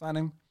 million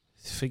signing,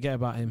 Forget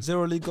about him.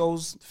 0 league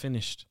goals.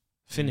 Finished.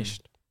 Is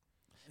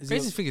he-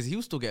 Crazy thing is, he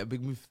will still get a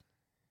big move.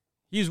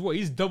 He's what?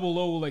 He's double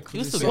O like.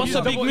 He'll still What's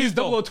get the it. big He's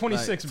double O Like,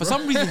 26. for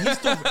some reason, he's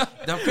still.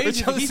 The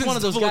crazy thing, he's one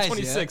of those guys.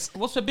 26.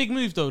 What's the big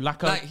move though? Like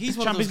He's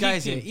one of those Champions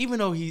guys. League Yeah, team? even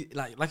though he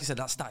like you said,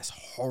 that stat is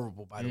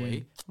horrible. By the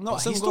way, No, but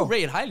single he's still goal.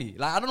 rated highly.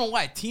 Like, I don't know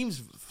why teams,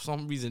 for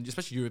some reason,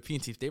 especially European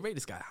teams, they rate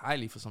this guy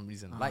highly for some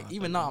reason. Like,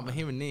 even now, I'm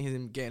hearing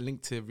him getting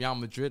linked to Real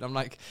Madrid. I'm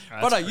like,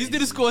 brother, you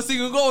didn't score a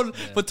single goal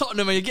for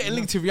Tottenham, and you're getting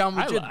linked to Real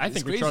Madrid. I think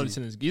It's crazy.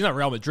 Richarlison is. He's not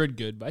Real Madrid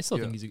good, but I still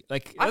think he's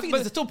like. I think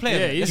he's still playing.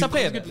 Yeah, He's he's a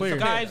player. a good player.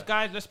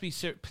 Guys, let's be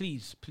serious.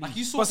 Please. Like,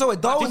 you saw. But so wait,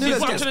 Darwin This is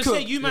Nunes what I'm gets trying to say.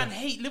 cooked. You man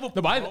hate Liverpool.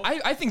 No, but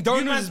I think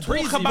Darwin You is man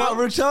crazy. talk But about-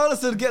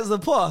 Richarlison gets the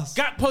pass.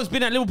 Gakpo's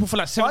been at Liverpool for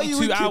like Why are you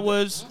 72 winking?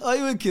 hours. Are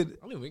you winking?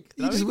 I didn't wink.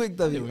 You just winked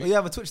at me. Oh, you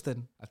have a Twitch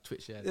then. I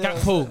Twitch, yeah.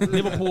 Gakpo,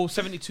 Liverpool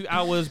 72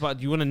 hours, but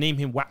you want to name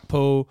him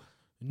Wakpo.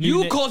 You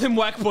Nunes- called him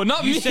Wakpo,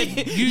 not You me.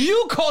 said-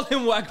 You called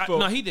him Wakpo.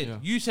 No, he did.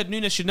 You said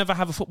Nunes should never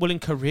have a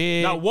footballing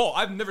career. Now, whoa!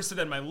 I've never said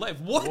that in my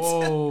life. What?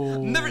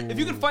 Never. If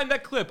you can find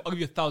that clip, I'll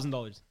give you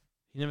 $1,000.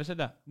 He never said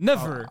that.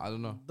 Never. I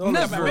don't know.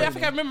 Never. I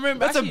think I remember.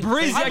 That's a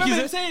brazy I remember him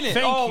accusation. saying it.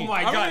 Thank Oh you. my I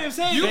remember God. him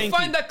saying You it. Thank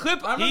find you. that clip.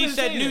 He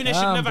said Nunes should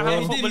Damn, never bro.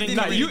 have a He footballing did.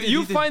 Nah, career.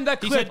 you find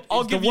that He clip. said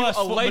I'll it's the give you worst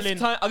a footballing-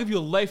 lifetime. I'll give you a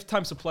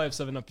lifetime supply of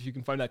 7-Up if you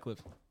can find that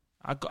clip.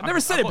 I Never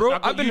said it, bro.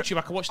 I've been YouTube.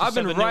 I can watch the I've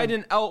been 7-0.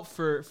 riding out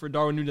for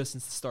Darwin Nunes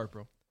since the start,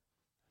 bro.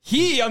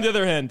 He, on the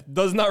other hand,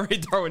 does not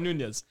rate Darwin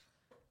Nunes.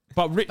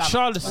 But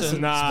Richarlison,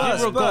 Nah.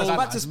 zero Spurs, goals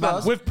back to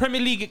Spurs. with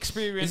Premier League This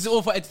experience. is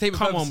all for entertainment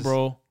Come on, purposes.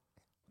 bro.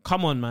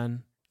 Come on,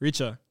 man.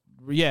 Richa.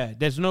 Yeah,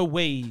 there's no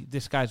way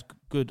this guy's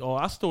good.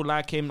 Or I still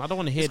like him. I don't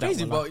want to hear It's that.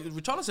 crazy, one, but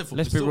Richarlison for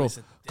let's be real.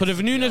 Because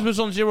if Nunes was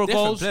on 0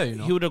 different goals, player, you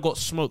know? Oh, he would have got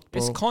smoked, bro.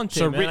 It's Conte,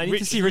 So man. I need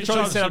to see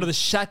Richarlison out of the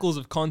shackles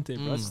of Conte,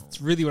 bro.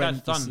 That's really what I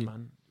That's need to done, see.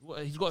 man.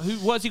 He's got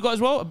what has he got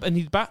as well? And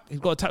he's back. He's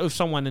got a tattoo of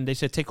someone, and they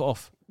said take it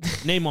off.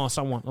 Neymar or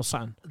someone or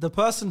something. The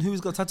person who's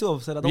got a tattoo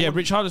of said, I don't Yeah,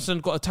 want...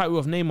 Richarlison got a tattoo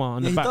of Neymar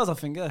on Yeah, the he back. does, I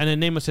think, yeah. And then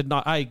Neymar said,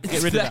 "No, I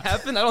get rid of that."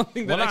 happened? I don't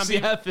think that Well, actually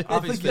happened. I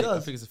think he I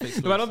does. think it's a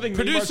fake. But I don't think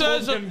Producers,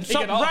 Neymar told him to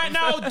take it off. right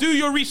now, do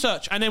your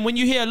research, and then when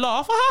you hear a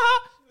laugh,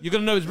 you're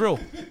gonna know it's real.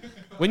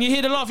 When you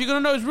hear the laugh, you're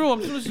gonna know it's real.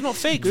 I'm sure it's not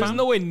fake, There's fam.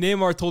 no way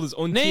Neymar told his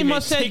own Neymar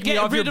teammates, said, take me "Get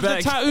off your rid of the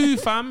back." tattoo,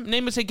 fam."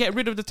 Neymar said, "Get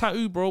rid of the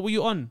tattoo, bro. What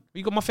you on?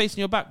 You got my face in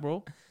your back,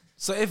 bro."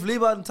 So if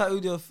Liban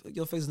tattooed your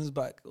face on his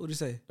back, what would you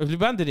say? If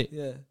Liban did it,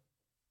 Yeah.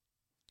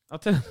 I'll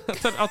tell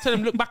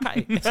him, look back at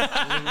it.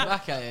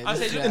 Back at it. I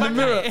This said, guy- look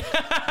back at it.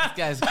 This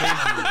guy's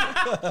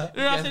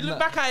crazy. I said, look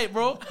back at it,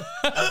 bro.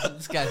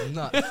 This guy's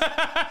nuts.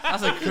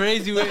 That's a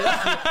crazy way.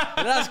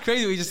 That's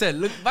crazy what you just said.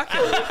 Look back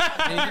at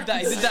it. And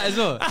he did that as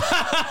well.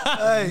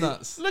 Hey,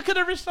 Nuts. Look at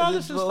the Richarlison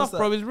What's stuff, that?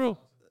 bro. It's real.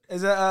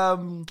 is it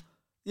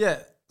yeah?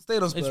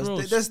 Staying on Spurs. real.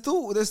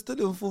 They're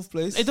still in fourth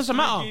place. It doesn't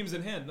matter. Games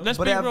in hand, no? Let's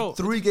but be they have real.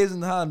 3 games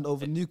in hand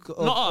over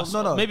Newcastle. Not us.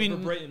 No. Maybe For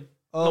Brighton.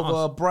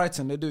 over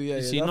Brighton. They do. Yeah.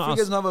 You Yeah. see, They have not 3 us.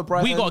 games in hand over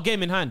Brighton. We got a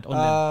game in hand on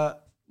them,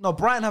 No,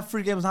 Brighton have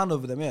 3 games in hand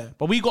over them. Yeah.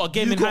 but we got a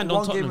game You in got hand on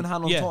one Tottenham. game in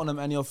hand on yeah. Tottenham,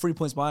 and you're 3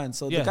 points behind.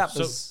 So Yeah. the gap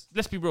So is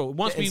let's be real.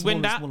 Once we getting win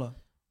smaller that, and smaller.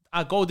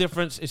 our goal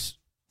difference is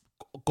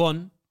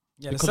gone.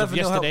 Yeah, because the of 7-0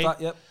 helped yesterday.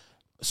 that, yep.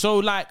 So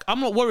like, I'm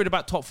not worried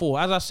about top 4.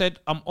 As I said,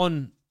 I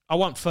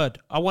want third.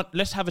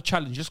 Let's have a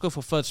challenge. Let's go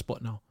for third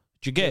spot now.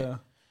 Do you get it? Yeah.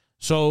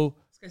 So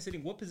This guy's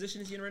sitting. What position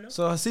is he in right now?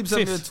 So Hasib sent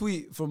me a Fifth.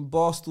 tweet from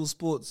Barstool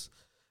Sports.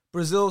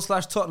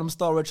 Brazil/Tottenham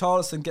star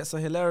Richarlison gets a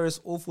hilarious,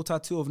 awful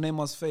tattoo of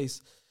Neymar's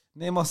face.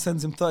 Neymar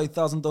sends him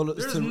 $30,000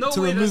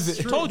 to remove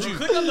it. Told you.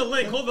 Click on the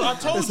link. Hold on. I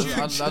told you. I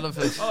don't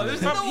think.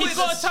 There's no way He's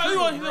got a tattoo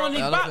on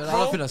his I back, don't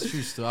think bro. that's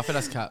true. Still, I think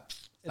that's cap.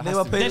 That has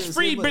Neymar to be. paid- There's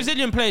 3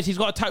 Brazilian players he's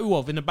got a tattoo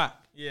of in the back.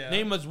 Yeah.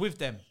 Neymar's with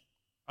them.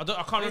 I can't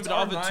remember It's the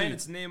other R9, 2.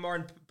 It's Neymar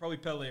and probably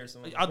Pele or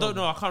something. I don't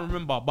know. I can't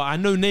remember. But I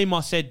know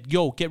Neymar said,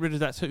 "Yo, get rid of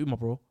that tattoo, my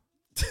bro."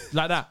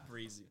 Like that.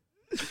 Crazy.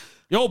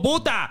 Yo,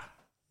 bota.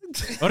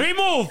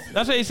 Remove.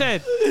 That's what he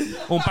said.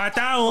 Un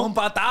patao. Un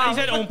patao. He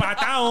said un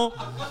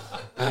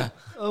patao.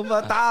 Oh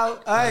my God.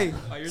 Hey,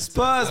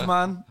 Spurs,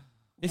 man.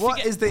 If What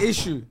you get- is the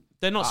issue?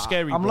 They're not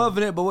scary, I'm bro.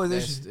 loving it, but what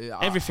is the issue?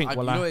 Everything, You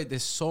wallah. know what?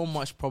 There's so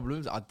much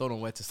problems. I don't know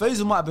where to start.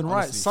 Faisal might have been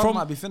right. Honestly. Some From-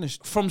 might be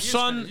finished. From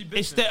Son, he's been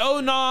it's the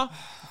owner.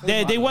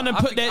 They want to I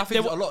put think, their I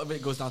think a lot of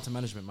it goes down to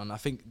management, man. I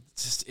think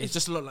it's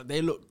just a lot like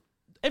they look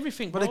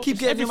everything, But bro. they keep It's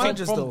getting new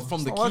everything. managers, though. from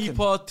It's the not working.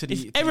 keeper to the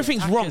It's- to the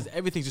everything's attackers, wrong.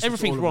 Everything's just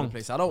Everything's all over wrong. the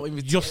place. I don't even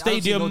Your I don't see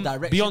stadium, no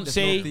direction, there's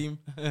no Beyonce. theme.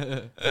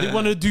 They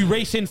want to do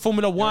racing,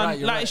 Formula One. right,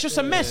 you're Like right. it's just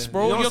a mess,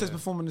 bro. Beyonce's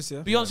performing this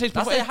year. Beyonce's That's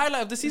performing. the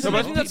highlight of the season. No, but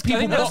I bro. think that's- People I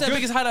think that's that's the good.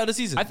 biggest highlight of the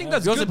season. I think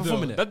that's Beyonce good,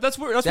 performing though. it. That's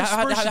where They Spurs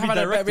should be had a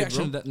better directed,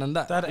 reaction bro. than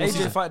that. They had an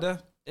AJ fight there.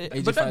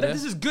 AJ But fight there.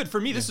 this is good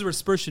for me. This is where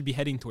Spurs should be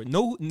heading toward.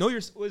 Know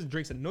what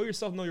Drake said. Know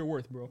yourself, know your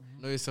worth, bro.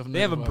 Know yourself, know They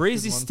have a your worth.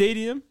 brazy Good one.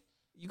 stadium.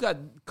 You got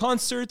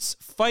concerts,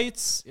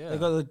 fights. Yeah. They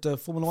got the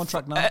Formula 1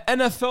 track now.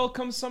 NFL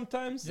comes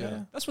sometimes.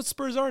 Yeah. That's what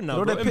Spurs are now.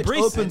 Bro, Bro. their pitch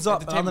Embrace opens it. up,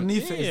 and Entertainment.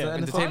 underneath it is Yeah, the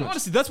entertainment. NFL.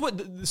 Honestly, that's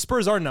what the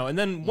Spurs are now. And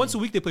then once a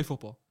week they play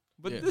football.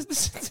 But Yeah.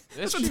 that's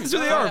It's what true.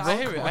 they are, bro. I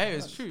hear it. I hear it.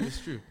 It's true. It's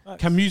true.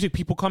 Can music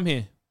people come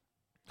here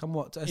Come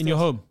what? To in your SDS?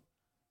 home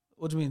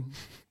What do you mean?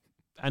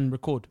 and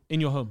record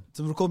in your home?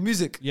 To record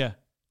music? Yeah,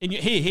 in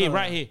your here, No.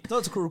 right here.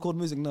 Not to record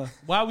music, no.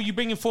 Why were you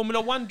bringing Formula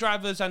One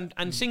drivers and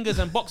singers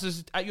and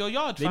boxers at your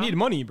yard? They fam? need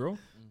money, bro.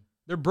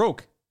 They're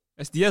broke.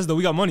 SDS though,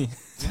 we got money.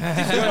 We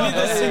don't need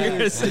those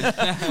singers.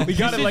 We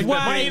got This it like is that.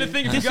 why- Money ain't a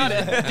thing. We This got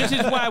is, it. this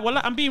is why. Well,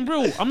 I'm being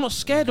real. I'm not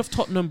scared of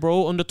Tottenham,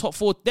 bro. On the top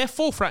 4, they're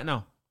 4th right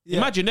now. Yeah.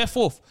 Imagine they're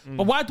 4th.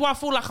 But why do I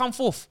feel like I'm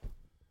 4th?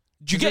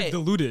 Do you They're get it?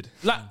 deluded.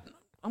 Like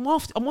I'm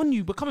on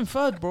you. We're coming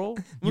 3rd, bro.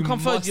 We You come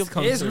 3rd. must You're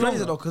come It is third.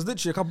 crazy though, because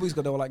literally a couple weeks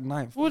ago they were like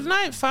 9th. We was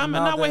 9th, fam,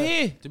 and Now now we're they're-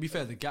 here. To be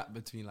fair, the gap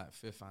between like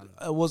fifth and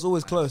It was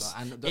always close.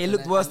 and It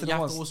looked worse and than you it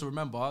have was. to also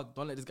remember,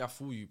 don't let this guy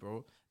fool you,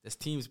 bro. There's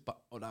teams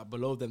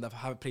below them that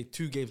have played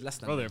 2 games less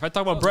than Brother, them. if I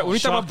talk about Brighton, when we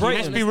talk about Sharky,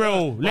 let's Brighton, be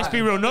real. Let's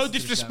be real. No Right.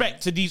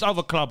 disrespect to these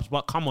other clubs,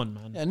 but come on,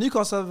 man. Yeah,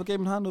 Newcastle have a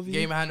game in hand over you.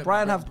 Game in hand.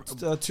 Brian have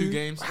 2 2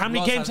 games. How many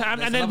Who else games? has- And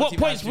there's then another what team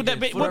that points has would 2 that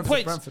be? games. What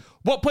points? Brentford.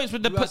 What points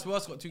would the Who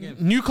else got 2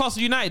 games?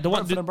 Newcastle United? The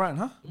one. Brentford and Brian,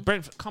 huh?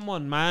 Brentford. Come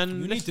on, man.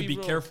 you Let's need to be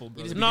real. careful,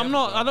 bro. No, I'm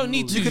not. I don't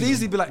need to. You could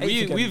easily be like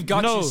 8th again. We've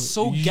got No, you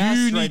so you gassed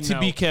need right to now.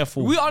 be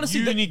careful. We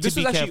honestly You need to this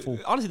be was actually- careful.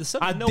 Honestly, the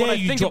I 7 no, dare when I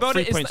you think drop about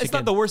 3 it, points it's not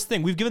again. the worst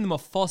thing. We've given them a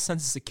false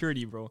sense of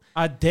security, bro.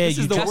 I dare This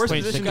you is the drop worst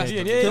points position to again. be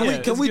in. Can Yeah, we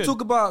it's we good.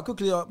 talk about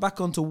quickly back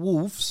onto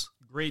Wolves?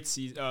 Great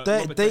season.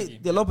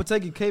 The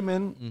Lopetegui came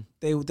in.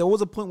 There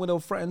was a point where they were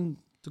threatened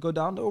to go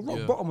down. They were rock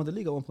Yeah. bottom of the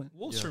league at one point.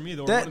 Wolves for me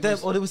though.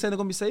 Or they were saying they're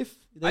gonna be safe.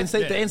 They're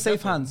in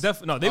safe hands.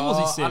 No, they will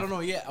be safe. I don't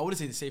know. Yeah, I wouldn't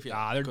say they're safe yet.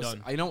 Nah, they're 'Cause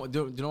done. I know.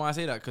 Do you know why I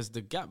say that? Because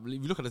the gap. If you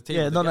look at the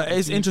table. Yeah, the no, gap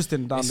it's between-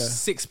 interesting down it's there.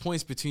 6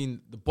 points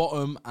between the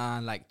bottom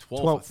and like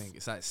 12. 12th. I think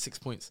it's like 6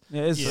 points.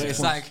 Yeah, it's So six it's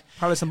points. like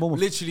Palace and Bournemouth.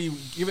 literally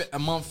give it a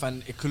month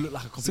and it could look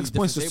like a completely 6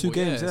 points, different just two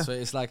table. games, yeah. So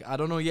it's like I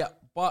don't know yet,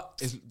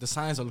 but the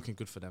signs are looking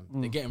good for them.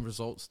 They're getting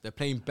results. They're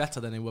playing better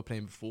than they were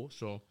playing before.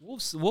 So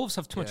Wolves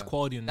have too much Yeah.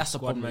 quality in That's the the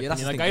squad. problem. in Yeah, my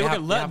that's the opinion. thing. Like I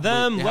They look at have way-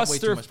 them, they have way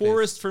too Leicester, much players.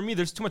 Forest. For me,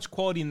 there's too much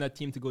quality in that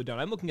team to go down.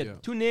 I'm looking at Yeah.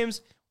 two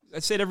names. I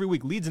say it every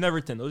week: Leeds and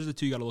Everton. Those are the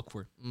two you got to look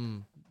for.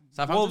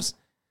 Southampton? Wolves,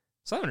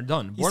 Southampton are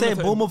done. He's saying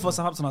Bournemouth or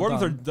Southampton are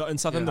Bournemouth are done. done, and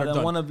Southampton And are then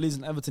done. one of Leeds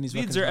and Everton. He's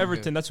Leeds reckoned. or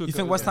Everton. That's what You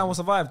think West Ham will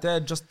survive?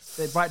 They're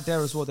right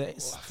there as well. They're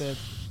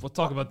We'll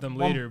talk about them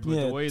One- later. But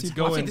yeah, the way it's 2 I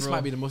going, think this bro.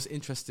 might be the most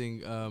interesting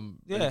Yeah,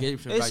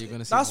 relegation route you're going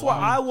to see. that's in a why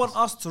while. I want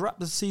us to wrap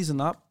the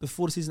season up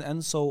before the season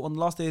ends. So on the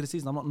last day of the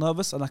season, I'm not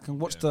nervous and I can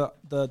watch the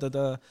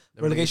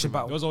relegation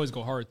battle. Those always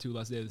go hard too.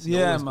 Last day of the season.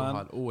 Yeah, Always go man.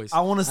 hard, always.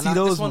 I wanna And see like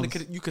those this one, ones.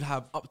 you could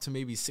have up to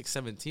maybe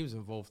 6-7 teams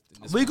involved.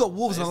 In this We one. got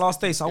Wolves on It's- the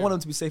last day, it's so I want scary.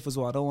 them to be safe as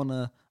well. I don't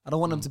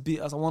want them to beat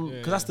us. I want Yeah,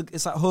 because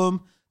it's at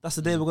home. That's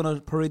the day we're gonna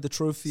parade the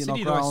trophy in City,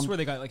 our though, I ground. swear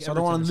they got like. So I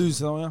don't want Everton to or lose.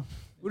 something.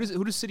 So yeah,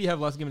 Who does City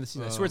have last game of the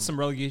season? I swear it's some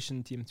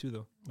relegation team too,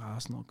 though. nah,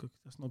 that's not good.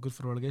 That's not good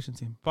for the relegation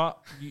team. But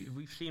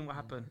we've seen what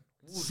happened.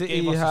 Wolves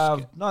City gave us a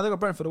have no, they got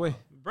Brentford away.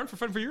 Brentford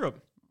fighting for Europe.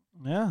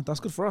 Yeah, that's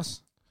good for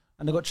us.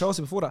 And they got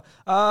Chelsea before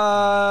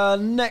that.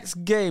 Next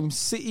game,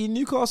 City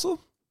Newcastle.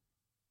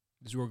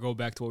 This will go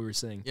back to what we were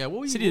saying. Yeah, what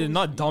were you- City did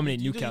not dominate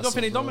you don't Newcastle.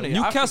 think they bro. dominated?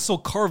 I Newcastle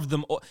carved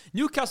them.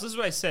 Newcastle. This is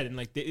what I said, and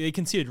like they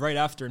conceded right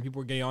after, and people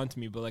were getting on to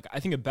me. But like I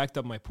think it backed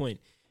up my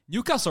point.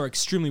 Newcastle are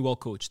extremely well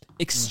coached.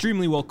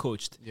 Extremely well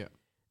coached. Yeah.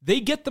 They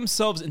get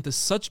themselves into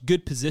such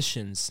good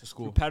positions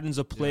score. through patterns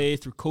of play,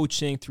 through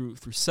coaching, through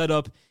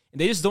setup, and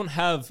they just don't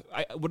have.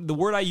 The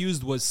word I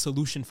used was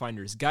solution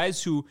finders.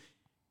 Guys who,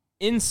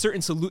 in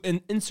certain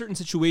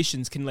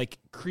situations, can like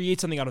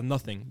create something out of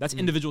nothing. That's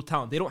individual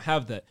talent. They don't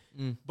have that.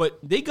 But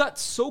they got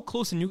so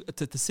close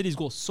to City's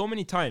goal so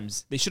many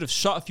times. They should have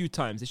shot a few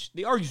times.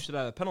 They arguably should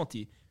have had a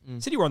penalty.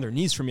 City were on their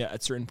knees for me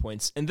at certain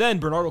points, and then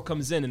Bernardo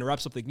comes in and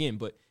wraps up the game.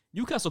 But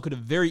Newcastle could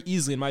have very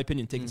easily, in my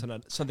opinion, taken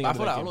something I out of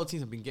feel that like a game. lot of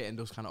teams have been getting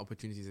those kind of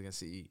opportunities against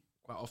City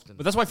quite often.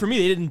 But that's why for me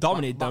they didn't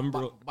dominate But- them, but-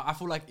 bro. But I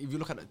feel like if you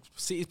look at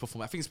City's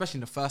performance, I think especially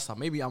in the first half,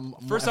 maybe I'm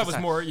First half was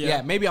more,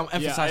 yeah. maybe I'm Yeah, I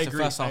emphasizing agree,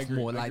 the first I half agree,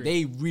 more. I Like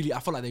agree. I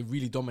feel like they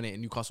really dominated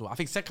Newcastle. I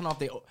think second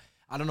half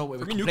I don't know what.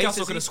 For me,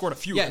 Newcastle could have scored a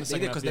few Yeah, in the they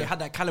second did half, because yeah. they had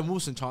that Callum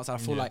Wilson chance. And I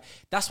feel like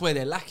that's where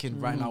they're lacking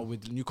right now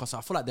with Newcastle.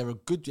 I feel like they're a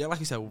good, like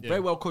you said, very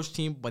well coached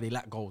team, but they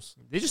lack goals.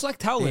 They just lack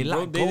talent, They bro.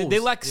 lack They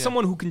goals. lack Yeah.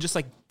 someone who can just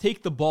like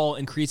take the ball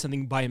and create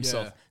something by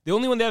himself. Yeah. The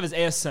only one they have is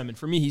ASM, and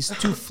for me, he's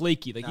too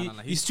flaky. Like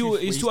Nah, he's too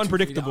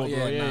unpredictable,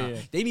 bro. Yeah.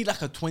 They need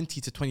like a 20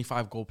 to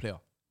 25 goal player.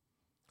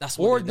 That's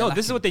what Or they're no, this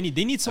is lacking. what they need.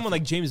 They need someone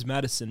like James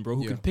Madison, bro,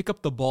 who Yeah. can pick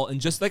up the ball and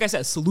just like I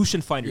said, a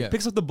solution finder. He Yeah.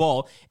 picks up the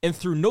ball and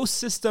through no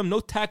system, no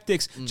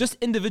tactics, just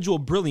individual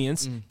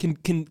brilliance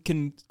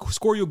can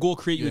score you a goal,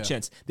 create you a Yeah.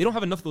 chance. They don't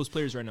have enough of those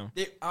players right now.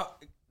 They,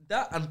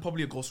 that and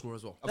probably a goal scorer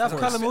as well. They have Of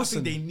Callum course. I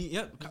Wilson. think they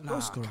need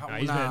Goal scorer. Nah,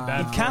 he's been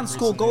bad. He can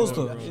score goals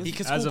though. He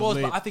can As score of goals,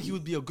 late. but I think he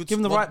would be a good. Give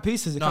him the well, right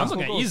pieces. He No, can I'm score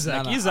Okay, goals.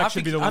 Isaac. Nah, Isaac I should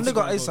think- be the one. and they got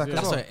scoring Isaac goals, as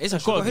That's well. right. It's a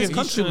Cool, he his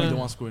country- should be the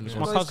one scoring the He's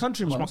goals. got his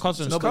countryman. my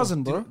cousin. It's his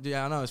cousin, bro.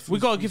 Yeah, I know. It's We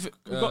gotta give it.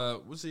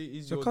 What's he?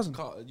 He's Your your cousin.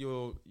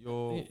 your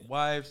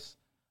wife's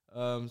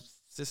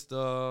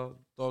sister,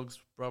 dog's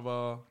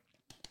brother,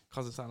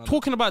 cousin, something like that.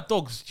 Talking about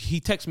dogs, he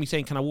texted me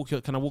saying, "Can I walk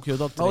your dog?"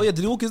 Today? Oh yeah,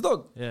 did he walk his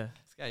dog? yeah.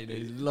 This guy, you know,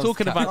 he loves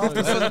Talking cat. about- That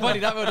was funny.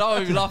 That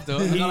made me laugh though.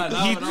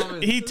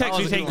 He texted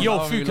me saying, "Yo,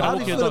 Fu, can I How do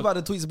walk you your feel dog?"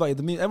 about the tweets about you?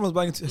 The meme, everyone's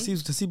banging.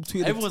 Hasib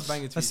tweeted. Everyone's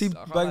banging tweets. Hasib I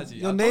can't bang- lie to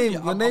you. your I told name. you,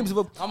 Your I'm- name's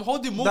about. I'm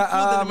holding more cool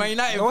than the Man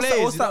United what's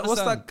players. that?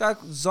 What's that guy?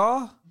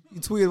 Zah? He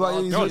tweeted about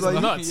you. He Yo, tweeted it's about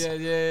you. nuts.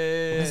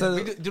 Yeah.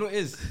 So- Do you know what it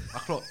is? I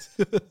clocked.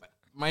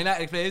 My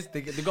United players,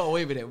 they got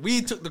away with it.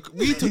 We took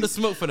the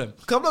smoke for them.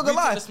 I'm not We gonna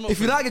lie. took the smoke If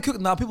you for them. like a cook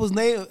now, people's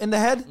name in the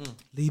head,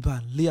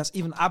 Liban, Lias,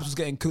 even Abs was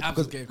getting cooked Abs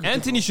was because getting cooked.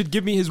 Anthony should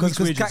give me his week's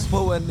because wages.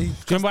 Kakpo and he.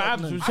 Remember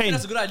Abs was I think saying,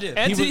 that's a good idea.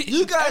 Anthony,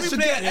 You guys Every should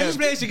player, get. every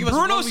player should give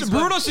us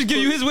Bruno should give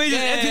you his wages.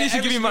 Anthony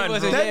should give me mine, bro.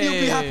 Then you'll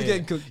be happy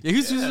getting cooked. Yeah,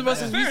 who's the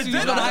best? fair.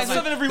 Then I'll have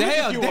 7 every week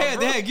if you want,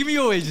 bro. Give me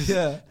your wages.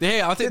 Yeah.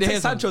 I'll take the Take hair.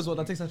 Sancho's one.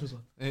 I'll take Sancho's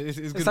one. It's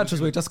Take good.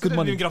 Sancho's wage. That's good Couldn't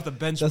money. even get off the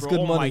bench, That's bro. good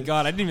Oh my money.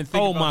 god, I didn't even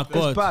think "Oh about my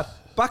this. god."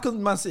 Bad. Back on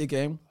the Man City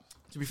game.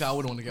 To be fair, I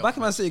wouldn't want to get Back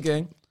in Man City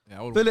game.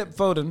 Yeah, I would. Philip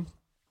Foden.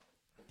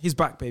 He's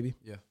back, baby.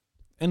 Yeah.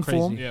 In Crazy.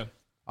 form. Yeah.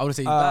 I would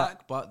say he's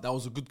back, but that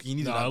was a good. He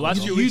needed No, that. last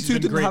goal. year- You He's two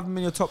been didn't great. have him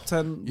in your top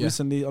 10 Yeah.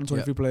 recently on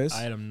 23 players.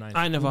 I had him 9.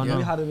 I never We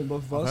know. had him in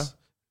both of us.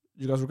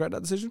 You guys regret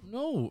that decision?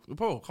 No,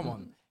 bro, come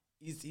on.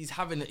 He's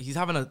having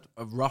a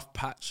rough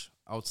patch.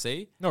 I would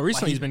say. No,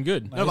 recently But he's been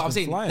good. No, but I'm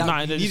saying flying. that Nah,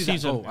 he the needed that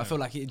season- goal. I feel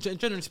like,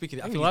 generally speaking,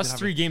 I I think think the he's last been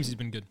 3 having- games he's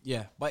been good.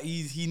 Yeah, but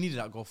he needed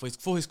that goal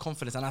for his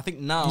confidence, and I think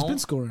now He's been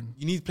scoring.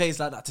 you need players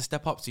like that to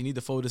step up. So you need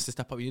the Folders to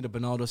step up. You need the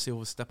Bernardo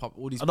Silva to step up.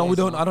 All these. I don't. We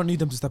players don't. now. I don't need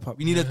them to step up.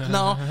 We need it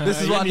now. This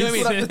is what I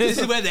mean. This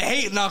is where the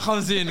hate now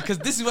comes in because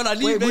this is when I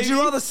leave. Wait, would baby. you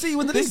rather see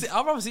win the league?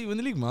 I'd rather see win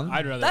the league, man.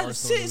 I'd rather That's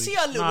Arsenal win the see league.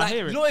 a little Nah, I like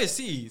hear it. you know what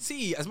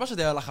see as much as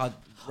they're like a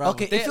rival,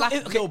 Okay, they're if it- like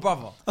if- a little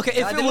brother. Okay,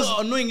 if like it the was-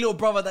 little annoying little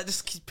brother that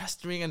just keeps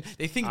pestering and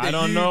they think I they're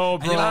don't you, know,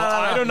 and bro. you're like,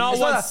 I do not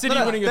It's want like- City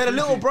no, winning a They're a 3-2.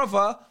 little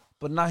brother,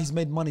 but now he's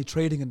made money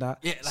trading and that.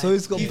 Yeah, like, so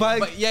he's got bag.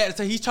 But yeah,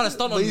 so he's trying to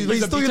stunt on But you.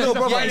 he's still your little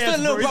brother. Yeah, he's still a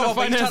little He's a brother,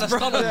 but he's trying to finance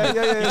stunt on you.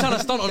 brother. Yeah. He's trying to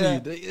stunt on Yeah.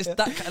 you.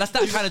 That's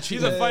that kind of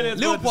treatment. a finance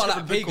Liverpool brother are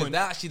like discovered pagans. Bitcoin.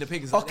 They're actually the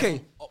pagans.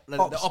 Okay.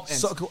 The up ends.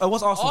 So,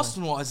 what's Arsenal?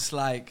 Arsenal is just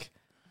like,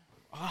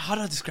 how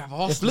do I describe If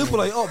Arsenal?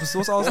 Liverpool are your ops,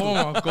 what's Arsenal?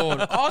 Oh my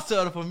god,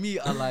 Arsenal for me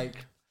are like,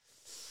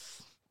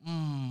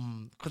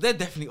 because they're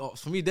definitely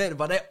ops for me.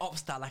 But they're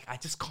ops that like I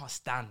just can't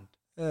stand.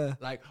 Yeah.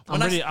 Like I'm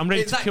when ready- I'm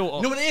ready it's to like, kill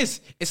You know what it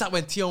is? It's like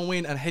when Tion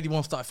Wayne and Heady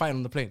One started fighting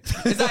on the plane.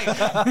 It's like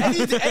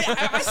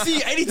I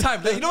see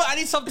anytime. Like, you know what? I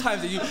need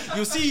sometimes that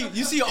you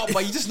see your op,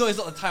 but you just know it's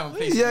not the time and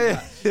place. Yeah,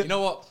 yeah. Like, you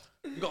know what?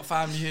 You got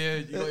family here.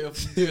 You got your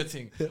do your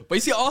thing. But you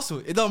see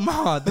Arsenal, it don't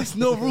matter. There's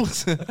no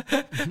rules.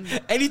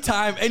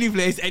 Anytime, any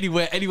place,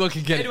 anywhere, anyone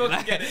can get Anyone it.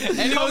 can get it.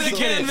 Anyone can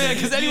get it, man.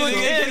 Because anyone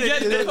can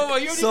get it. Come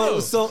on, you already know.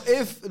 So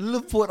if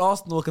Liverpool and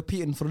Arsenal are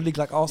competing for the league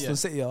like Arsenal and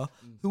City are,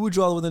 who would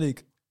you rather win the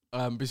league?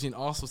 Between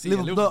Arsenal, City,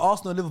 and Liverpool, Liverpool. no,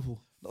 Arsenal and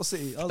Liverpool, not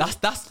City.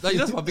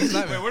 That's my biggest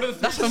nightmare. what are the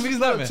That's my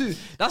biggest nightmare. Two.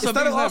 That's my Instead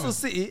biggest of Arsenal nightmare.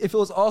 City, if it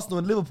was Arsenal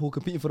and Liverpool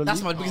competing for the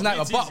That's league, my biggest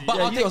nightmare. it's But easy.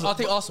 Yeah, you I'll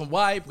take Arsenal.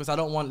 Why? Because I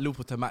don't want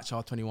Liverpool to match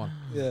our 21.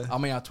 Yeah. I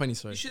mean our 20.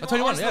 Sorry, You our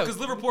 21. Yeah. because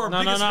Liverpool are No.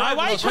 biggest Why are you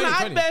rival. trying to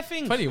 20, add bare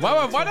things? 20.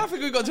 Why do I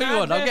think we got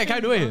 21? I'm getting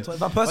carried away here. But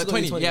But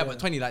personally, 20, yeah, yeah. but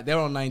 20. Like they're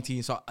on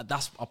 19, so I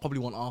probably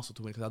want Arsenal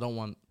to win because I don't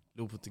want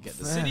Liverpool to get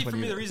the City for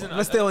me, the reason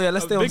Let's stay on-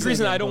 let's stay on big City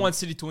reason again, I don't bro. want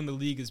City to win the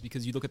league is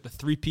because you look at the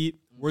three-peat.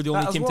 We're the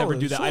only That as team to ever well,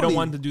 do that. I surely. don't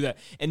want to do that.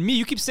 And me,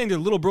 you keep saying they're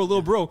little bro,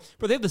 bro,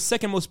 but they have the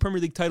second most Premier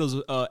League titles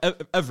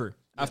ever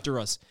after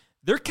us.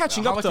 They're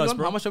catching How up much to are we us, on?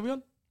 bro. How much are we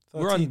on?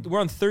 We're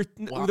on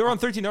 13. Wow. They're on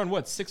 13. They're on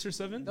what? 6 or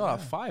 7? No,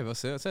 like 5 or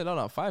 6. I said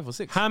no, 5 or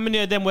 6. How many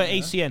of them were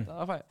ACN?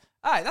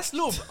 Alright, that's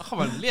little. Come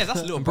on, yeah,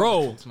 that's little. Bro,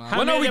 politics, man. How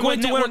when many are we of them going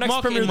were to win our network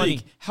next Premier marketing League?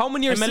 money? How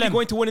many are City MLM.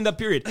 going to win in that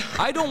period?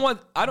 I don't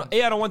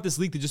want this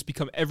league to just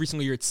become every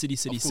single year it's City,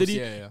 course, City.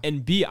 yeah.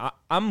 And B,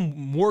 I'm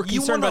more You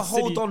concerned want to about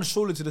hold City. on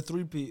surely to the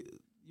 3-peat.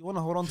 You want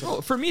to hold on to Bro,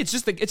 it. for me, it's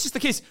just the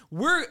case.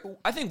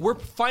 I think we're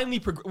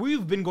finally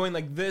we've been going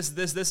like this.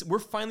 We're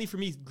finally, for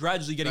me,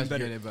 gradually getting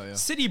better. getting better, yeah.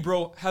 City,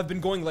 bro, have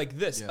been going like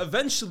this. Yeah.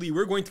 Eventually,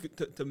 we're going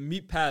to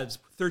meet paths.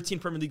 13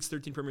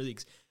 Premier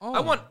Leagues. I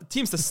want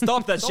teams to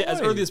stop that shit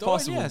as early as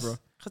possible, bro.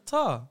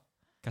 Qatar.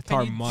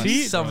 Qatar Do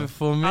must. something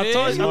for me. I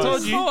told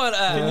you. Come on,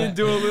 Can you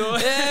do a little?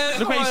 Yeah,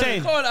 Look what he's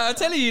saying. Come on, I'm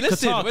telling you.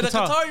 Listen, Qatar, when the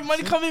Qatar. Qatari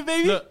money coming,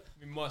 baby. Look,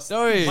 We must.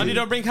 Sorry. money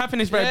don't bring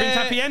happiness, but it brings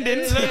happy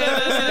endings.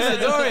 Listen,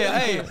 don't worry.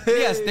 Hey,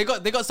 yes, they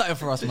got something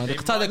for us, man. The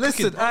Qatar, they're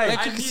Listen, cooking, hey. they're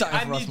I cooking need something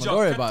for us, man. jobs. Don't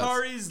worry about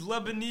it. Qataris,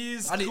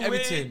 Lebanese, I need Kuwait,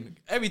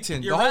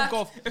 everything. The Iraq.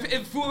 whole Gulf.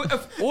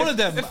 If All of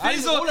them. If I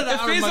need all of that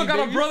Arab Faisal money, got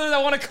a baby. brother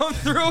that want to come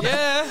through,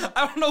 Yeah.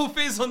 I don't know who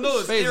Faisal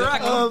knows. Faisal.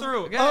 Iraq come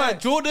through. Yeah, Alright.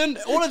 Jordan,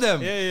 all of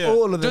them. Yeah.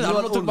 All of them. Jordan, I'm You not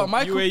want talking all about of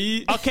Michael.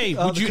 UAE. Okay,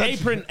 would you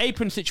country.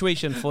 apron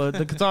situation for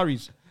the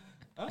Qataris?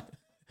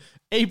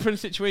 Apron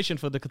situation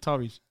for the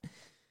Qataris.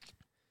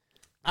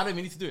 I don't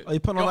even need to do it. Are you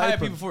putting Go on that hire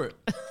apron? people for it.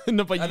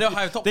 No, but I don't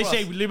have top they for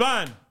say us.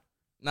 Liban.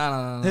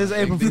 Nah. Here's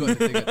They- apron they for got it,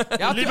 they got it.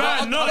 Yeah, Liban,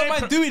 I no don't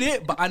mind apron. doing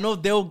it, but I know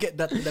they'll get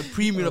the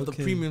premium of the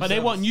Okay. premium. But they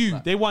want service. you.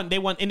 Like, They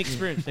want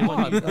inexperience. They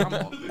want you.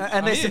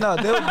 And they said no.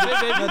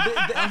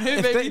 I'm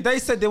here, baby. They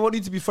said they want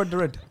you to be Fred the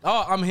Red.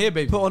 Oh, I'm here,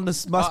 baby. Put on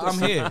the mask. I'm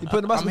here. You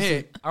put the mask. I'm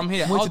here. I'm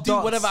here. Want I'll to do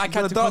dance. whatever I You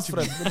can wanna to dance for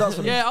them. contribute. You dance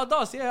for them. Yeah, I'll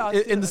dance. Yeah, I'll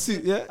In the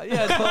suit, yeah. I'll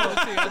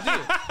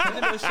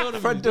do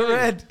it. Fred the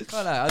Red.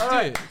 I'll do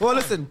it. Well,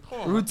 listen,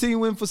 routine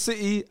win for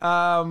City.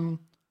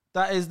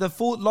 That is the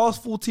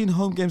last 14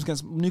 home games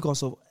against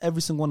Newcastle.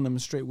 Every single one of them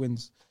is straight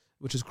wins,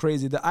 which is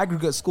crazy. The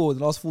aggregate score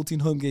the last 14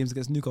 home games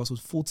against Newcastle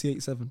was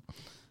 48-7.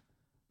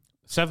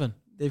 7.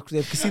 They've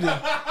conceded.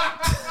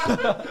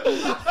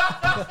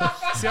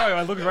 See how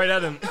I look right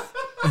at him.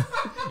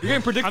 You're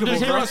getting predictable, I'm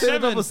just bro. hearing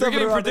 7. Number You're seven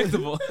getting around there.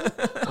 predictable.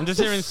 I'm just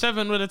hearing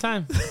 7 with a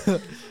time.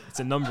 It's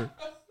a number.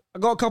 I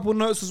got a couple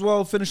notes as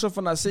well. Finish off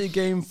on that City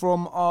game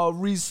from our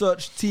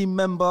research team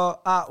member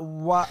at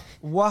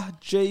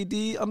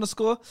WahJD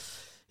 _.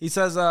 He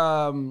says,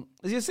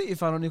 is he a City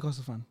fan or a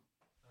Newcastle fan?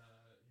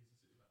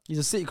 He's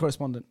a City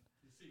correspondent.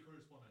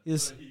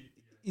 He's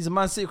a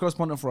Man City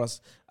correspondent for us.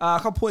 A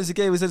couple points he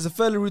gave. He says it's a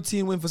fairly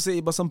routine win for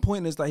City, but some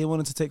pointers that he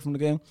wanted to take from the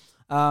game.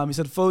 He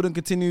said Foden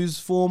continues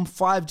form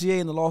 5 GA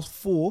in the last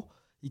 4.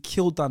 He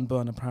killed Dan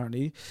Burn,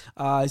 apparently.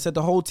 He said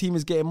the whole team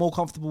is getting more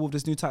comfortable with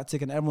this new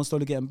tactic and everyone's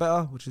slowly getting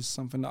better, which is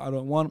something that I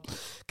don't want.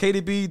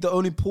 KDB, the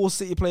only poor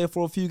City player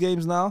for a few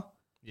games now.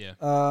 Yeah.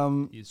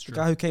 It's The true.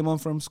 guy who came on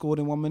for him scored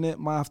in 1 minute.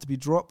 Might have to be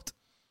dropped.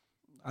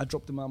 I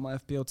dropped him out of my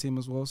FPL team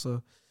as well,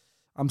 so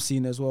I'm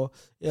seeing it as well.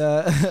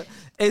 Yeah,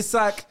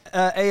 Isak,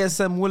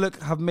 ASM Willock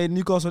have made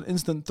Newcastle an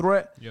instant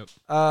threat. Yep.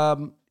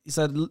 He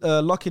said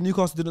lucky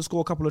Newcastle didn't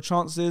score a couple of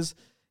chances.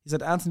 He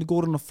said Anthony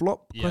Gordon a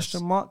flop? Yes.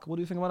 Question mark. What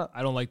do you think about that?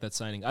 I don't like that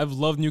signing. I've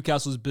loved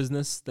Newcastle's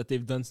business that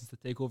they've done since the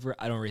takeover.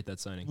 I don't rate that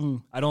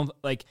signing. I don't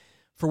like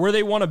for where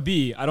they want to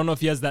be. I don't know if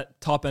he has that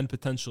top end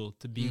potential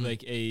to be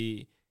like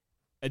a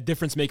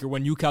difference maker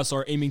when Newcastle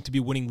are aiming to be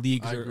winning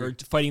leagues or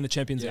fighting the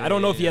Champions League. I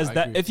don't know if he has I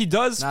that. agree. If he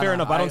does, fair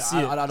enough. I don't see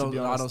it. I to be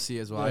honest. don't see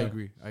it as well. Yeah.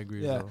 I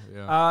agree. Yeah. As well.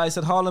 Yeah. He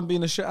said Haaland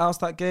being a shit house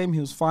that game.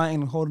 He was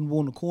fighting and holding the ball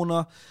in the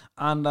corner.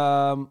 And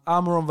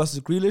Almiron versus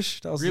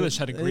Grealish. That was Grealish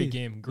had a great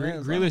hey. game.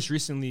 Yeah, Grealish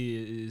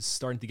recently is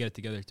starting to get it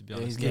together, to be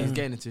honest. He's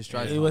getting into his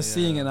stride. He was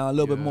seeing it now a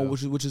little bit more,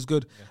 which is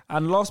good.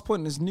 And last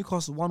point is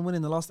Newcastle 1 win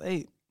in the last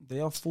 8.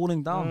 They are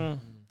falling down.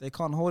 They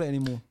can't hold it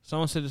anymore.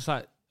 Someone said it's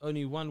like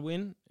only one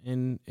win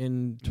in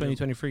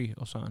 2023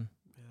 or something.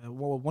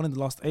 One in the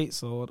last 8,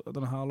 so I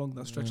don't know how long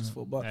that stretches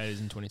for. But That is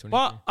in 2020.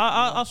 But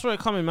I saw it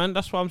coming, man.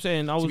 That's what I'm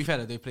saying. To be fair,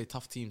 though, they play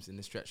tough teams in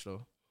this stretch,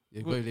 though.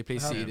 They play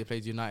City, they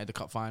played United, the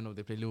cup final,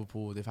 they played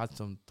Liverpool. They've had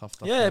some tough.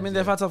 yeah, I games, mean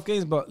they've had tough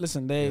games, but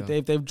listen,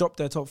 they've dropped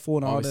their top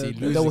 4 now. Obviously,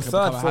 They losing were can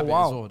third become a for a habit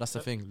while. as well. That's the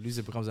thing.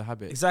 Losing becomes a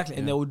habit. Exactly,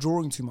 and Yeah. they were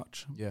drawing too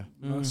much. Yeah.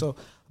 So,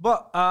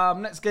 but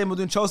next game we're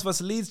doing Chelsea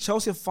versus Leeds.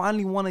 Chelsea have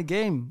finally won a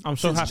game. I'm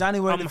so since happy.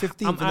 January I'm, the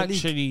 15th. I'm in the league.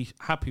 actually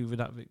happy with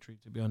that victory,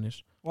 to be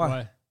honest.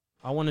 Why?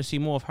 I want to see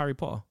more of Harry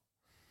Potter.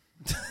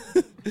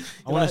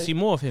 I want to see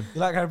more of him.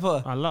 You like Harry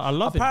Potter? I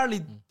love him.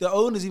 Apparently, the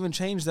owners even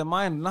changed their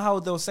mind. Not how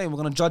they were saying we're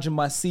going to judge him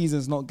by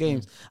seasons, not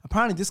games.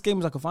 Apparently, this game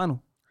is like a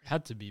final.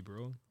 Had to be,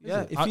 bro.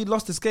 Yeah, if he'd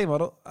lost this game, I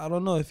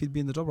don't know if he'd be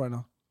in the job right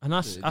now. And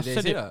I Did said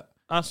they say it. that?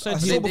 I said I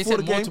They, saw it. they before said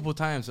the game- multiple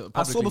times.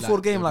 I saw before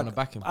the game, like,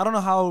 back him. I don't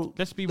know how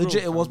Let's be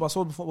legit real. it was, but I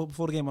saw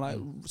before the game and like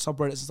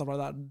subreddits and stuff like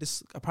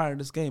that.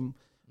 This game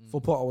for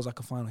Potter was like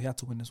a final. He had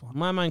to win this one.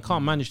 My man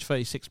can't manage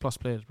 36 plus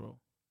players, bro.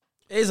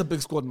 It is a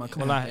big squad, man.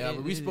 Come on. Like, Yeah,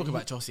 but we spoke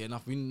about Chelsea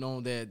enough. We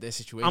know their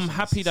situation. I'm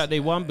happy that they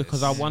won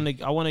because I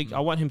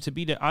want him to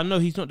be there. I know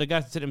he's not the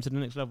guy to take them to the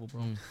next level,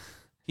 bro.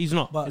 He's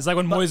not. But- It's like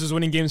when Moyes was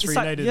winning games for it's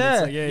like- United. yeah.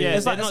 It's like, yeah,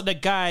 it's they're like- not the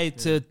guy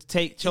to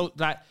take Chelsea.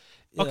 Like,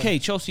 Yeah. okay,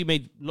 Chelsea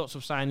made lots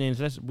of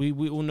signings.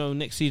 We all know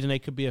next season they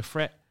could be a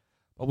threat.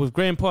 But with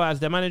Graham Potter as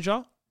their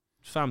manager,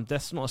 fam,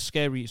 that's not a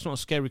scary. It's not a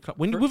scary club.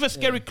 When with a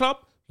scary club,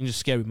 you're just a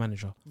scary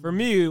manager. For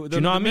me, the you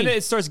know what I mean? minute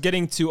it starts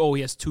getting to,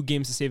 he has 2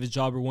 games to save his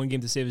job or 1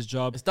 game to save his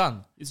job. It's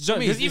done. It's just, I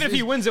mean, because even if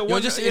he wins it, you're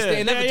just it's the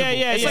inevitable.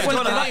 It's yeah. like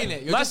Last delaying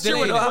it. You're just year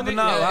when delaying it it. happened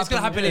now, Yeah, it's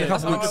gonna happen in a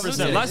couple weeks.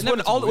 100%. Last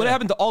when it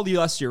happened to Aldi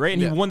last year, right?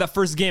 And Yeah. he won that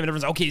first game, and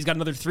everyone's like, okay, he's got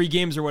another 3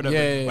 games or whatever.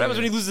 Yeah, What happens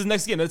when he loses his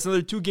next game? That's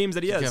another 2 games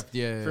that he has.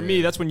 Yeah, For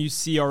me, that's when you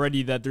see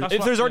already that That's if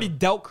what- there's already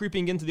doubt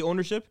creeping into the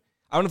ownership.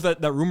 I don't know if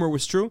that rumor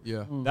was true.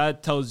 Yeah.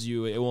 That tells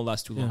you it won't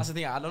last too long. That's the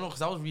thing. I don't know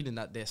because I was reading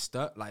that they're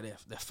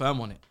they're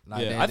firm on it.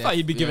 Like Yeah, I thought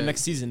he'd be given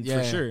next season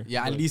for sure.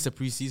 Yeah, at least a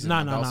preseason.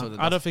 No. That's-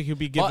 I don't think he'll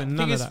be But given the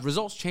none thing of is, that.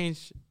 results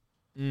change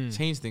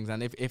things,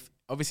 and if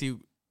obviously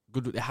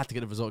good, they had to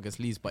get a result against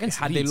Leeds, but Against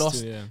had Leeds they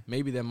lost, too, yeah.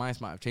 maybe their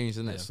minds might have changed,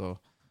 isn't it? Yeah. So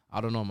I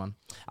don't know, man.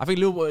 I think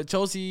Liverpool,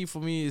 Chelsea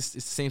for me is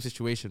the same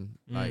situation.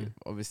 Like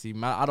obviously,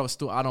 I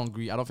don't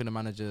agree. I don't think the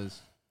manager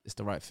is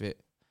the right fit.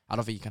 I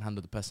don't think he can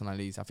handle the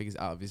personalities. I think he's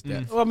out of his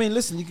depth. Well, I mean,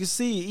 listen, you can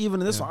see even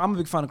in this one, I'm a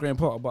big fan of Graham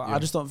Potter, but I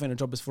just don't think the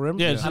job is for him.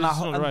 Yeah, it's and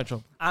not the right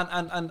job.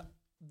 And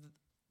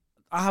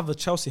I have a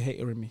Chelsea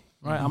hater in me,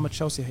 right? I'm a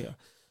Chelsea hater.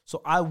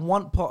 So I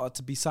want Potter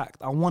to be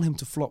sacked. I want him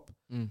to flop,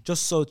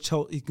 just so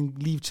he can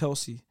leave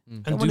Chelsea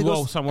And when do he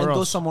well goes- somewhere and go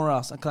else. somewhere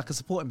else, and I can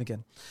support him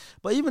again.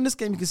 But even this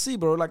game, you can see,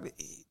 bro, like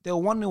they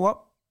were 1-0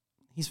 up.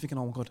 He's thinking,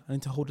 oh my God, I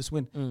need to hold this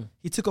win.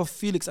 He took off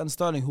Felix and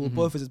Sterling, who were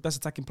both his best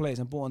attacking players,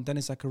 and brought on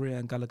Dennis Zakaria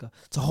and Gallagher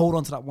to hold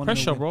on to that 1-0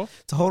 Pressure, win. bro.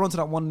 To hold on to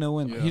that 1-0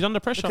 win. He's under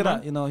pressure, Look at man.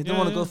 that, you know, he didn't Yeah,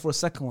 want to go yeah. for a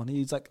second one.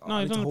 He's like, No,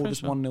 I he's need to under hold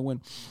this pressure. 1-0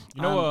 win.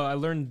 You know, I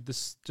learned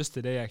this just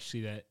today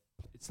actually that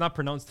it's not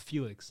pronounced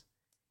Felix.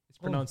 It's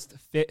pronounced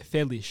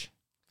Felish.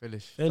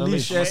 Felish,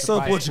 yeah,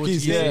 so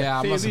Portuguese, yeah.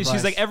 I'm not Felish. He's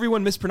surprised. like,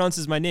 everyone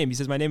mispronounces my name. He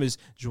says my name is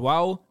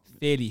João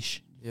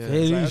Felish. Yeah.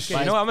 Felish. Okay,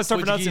 you know what? I'm gonna start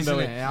pronouncing Portuguese, that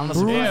way. innit? Yeah, I'm not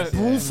Bruno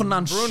surprised.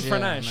 Fernandes. Bruno Yeah,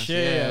 Fernandes.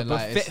 Yeah. But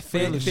like, it's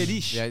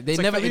Felish. Yeah, they It's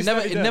like never, Feliz it never,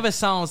 it Navidad. never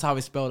sounds how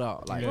it's spelled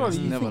out. Like, Bro, it's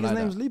you never think his like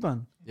name's that.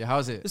 Liban? Yeah,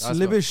 how's it? It's How's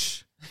it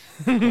Libish.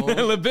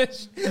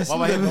 Libish. spelled?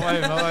 What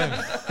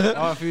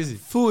about Fuzi?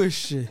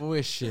 Foolish.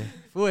 Foolish.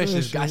 Foolish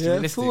is actually Yeah,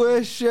 realistic.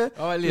 foolish. Oh,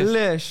 Elias.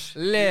 Lish.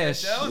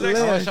 Lesh.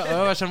 Lesh. What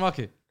about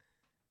Shamaki?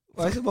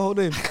 Why is it my whole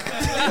name?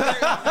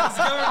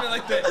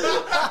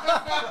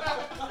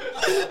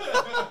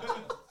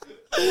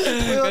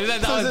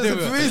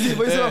 Too easy,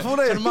 but you said my full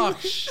name.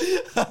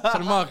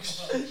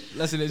 Sharmarks.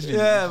 That's literally.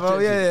 Yeah, bro.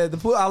 Yeah.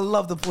 I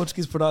love the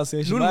Portuguese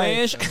pronunciation.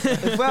 Nunes.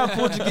 If I have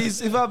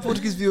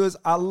Portuguese viewers,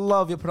 I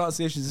love your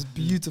pronunciations. It's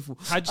beautiful.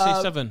 How'd you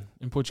say 7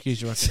 in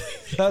Portuguese, you reckon?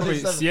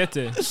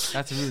 Siete.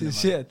 That's rude. Man.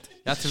 Shit.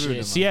 That's rude.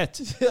 man.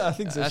 Siete. Yeah, I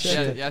think so. That's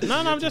Shit. shit. No,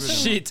 I'm just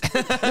saying. Shit.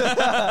 Back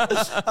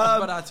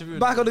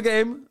on the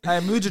game,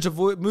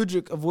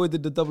 Mudryk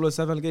avoided the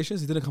 007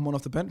 allegations. He didn't come on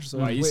off the bench. So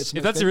Right, if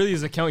that's really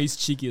his account, he's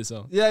cheeky as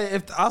hell. yeah,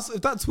 if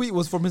that tweet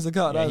was from his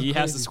account, Yeah, that was he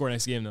has to crazy. score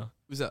next game though.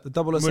 Who's that? The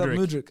 007 Mudryk.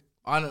 Mudryk.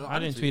 I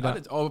didn't tweet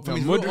that. Oh, for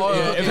me,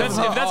 Mudryk, if that's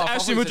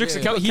Ashley Mudryk's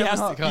account, he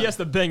Kevin has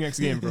to bang next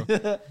game, bro.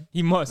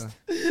 He must.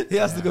 He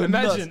has to go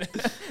Imagine,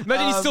 nuts.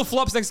 imagine he still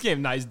flops next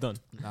game. Nah, he's done.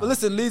 But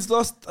listen, Leeds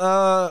lost.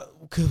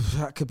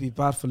 That could be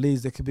bad for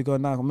Leeds. They could be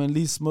going down. I mean,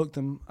 Leeds smoked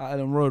them at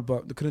Ellen Road,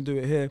 but they couldn't do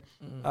it here.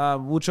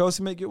 Will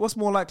Chelsea make it? What's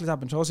more likely to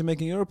happen? Chelsea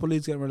making Europe or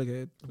Leeds getting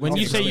relegated? When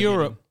you say Chelsea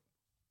Europe,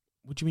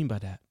 what do you mean by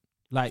that?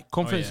 Like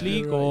Conference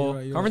League You're right, or you're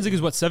right, you're Conference League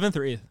is what, 7th or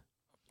 8th?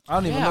 I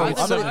don't even Yeah, know. I think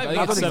I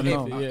don't it's even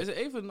seventh. know. Yeah. Is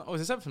it 8th? Oh,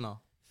 is it 7th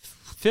now?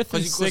 5th and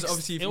Because 6th.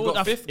 obviously if It you would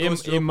got have- 5th,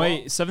 goes to It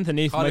might 7th and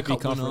 8th Carling might be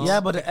Cup winner. conference. Yeah,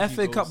 but the If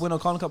FA he Cup goes- winner,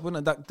 Carling Cup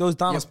winner, that goes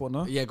down a spot,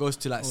 no? Yeah, it goes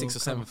to like 6th or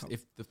Carling 7th Cup.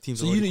 if the team's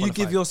So already you give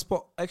qualified. your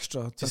spot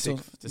extra. to That's 6th,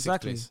 what- to 6th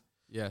exactly. place.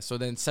 Yeah, so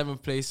then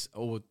 7th place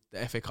or the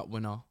FA Cup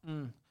winner.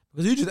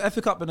 Because usually the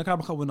FA Cup and the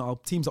Carling Cup winner are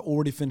teams that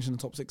already finished in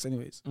the top 6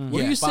 anyways. What Yeah,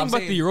 are you but saying I'm about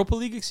the saying- Europa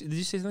League? Did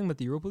you say something about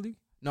the Europa League?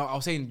 No, I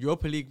was saying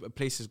Europa League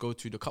places go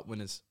to the cup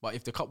winners, but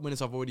if the cup winners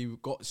have already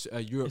got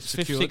Europe It's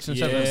fifth, secured, sixth, and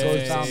yeah, seventh. it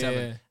goes down Yeah.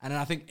 seven. And then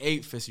I think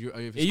 8th is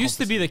It used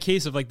to be the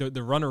case of like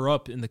the runner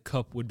up in the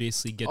cup would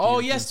basically get. the Oh,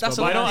 European yes, spot. that's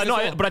But what I I know,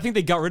 think but I think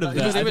they got rid of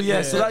Because that. even-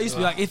 Yeah, so that used to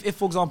be like, if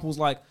for example, was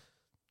like,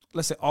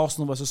 let's say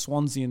Arsenal versus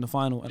Swansea in the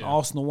final and Yeah.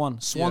 Arsenal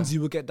won, Swansea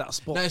would get that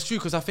spot. No, it's true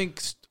because I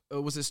think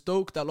was it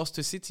Stoke that lost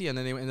to City and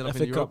then they ended up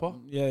FA in Cup. Europa.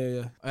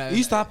 Yeah. It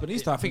used to happen. It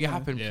used to I happen. think it yeah.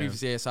 happened Yeah.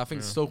 previously. Yeah, so I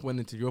think Stoke went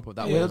into Europa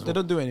that way. Yeah, as they well.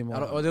 don't do it anymore.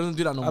 They don't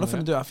do that no I more. don't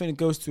think they do it. I think it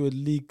goes to a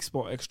league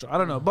spot extra. I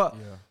don't know, but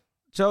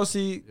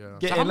Chelsea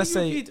getting, let's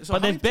say,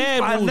 But there's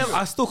bare I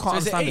rules. still can't So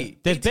is it understand 8?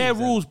 it. There's bare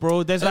rules,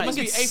 bro. There's There like must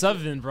be It's 8th.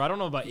 7, bro. I don't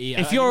know about 8.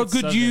 if you're a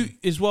good you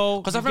as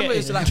well, 'Cause I you remember get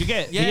it's it. like- you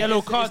get yeah, the yellow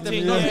it's the- card it's the-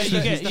 thing. no, Yeah, it's you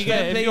the- get it's the you fair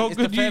get. If play- you're a it's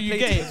the good you, fair you play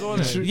get thing as well, it.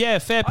 innit? Yeah,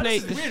 fair play.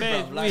 This is weird,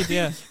 Fair- bruv, like-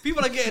 yeah.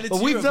 People are getting it.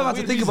 But we've never had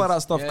to think about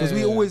that stuff because we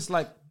Yeah. always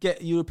like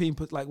get European,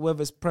 like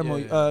whether it's Premier,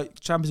 Yeah.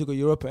 Champions League or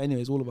Europa,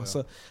 anyways, all of us.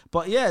 So,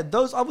 but yeah,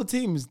 those other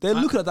teams, they're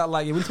looking at that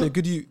like, we need to be a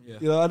good you.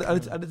 You know, I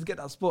need to get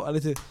that spot. I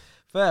need to.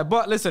 Fair.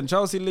 But listen,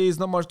 Chelsea Leeds,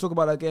 not much to talk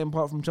about that game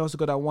apart from Chelsea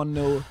got that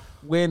 1-0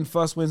 win,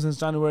 first win since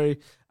January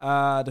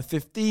the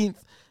 15th.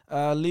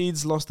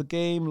 Leeds lost the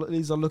game.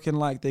 Leeds are looking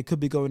like they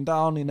could be going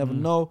down. You never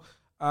know.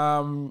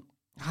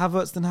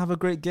 Havertz didn't have a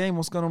great game.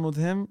 What's going on with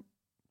him?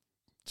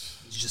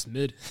 He's just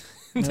mid.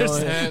 No,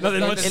 There's yeah. nothing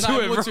much There's to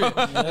nothing it, more bro. to it.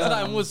 There's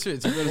nothing more to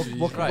it. To be honest with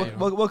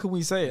you. What can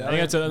we say? I think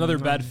that's another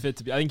bad fit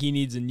to be. I think he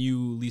needs a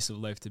new lease of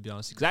life, to be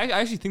honest. Because I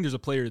actually think there's a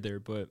player there,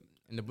 but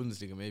In the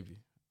Bundesliga, maybe.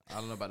 I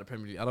don't know about the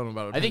Premier League. I don't know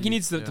about. The I think he Premier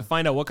needs League. to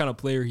find out what kind of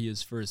player he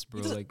is first, bro.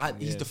 He doesn't- Like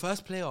He's the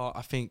first player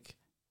I think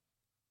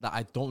that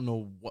I don't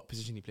know what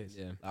position he plays.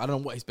 Yeah. Like, I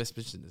don't know what his best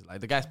position is.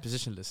 Like the guy's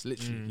positionless,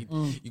 literally.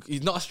 Mm.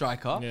 He's not a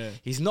striker. Yeah.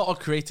 He's not a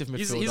creative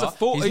midfielder. He's a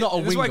forward. He's not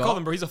a That's why I winger. call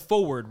him, bro. He's a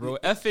forward, bro.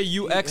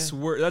 FAUX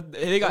word.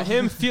 They got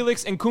him,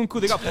 Felix, and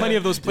Kunku. They got plenty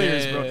of those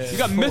players, bro. yeah. You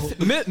got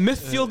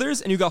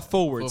midfielders and you got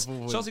forwards.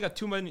 Forward. Chelsea got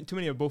too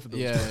many of both of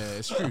those. Yeah,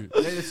 it's true.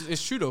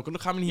 It's true though.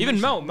 Look how many. he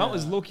Even mentioned. Mount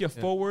is low key a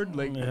forward.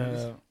 Like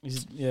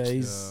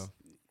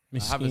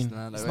He's Havertz,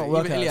 man. It's Like, not even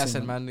working out, Elias I said,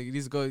 think, man, he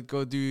needs to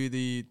go do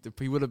the.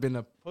 He would have been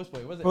a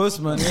postboy. Was it?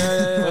 Postman.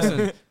 Yeah.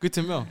 Postman. Good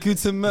to know. Good to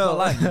It's not Mel.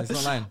 lying. man. It's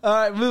not lying. All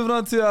right, moving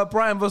on to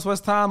Brighton vs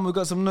West Ham. We've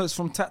got some notes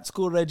from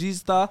Tactical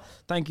Regista.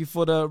 Thank you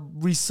for the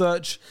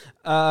research.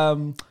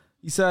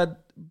 He said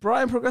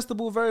Brighton progressed the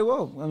ball very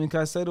well. I mean,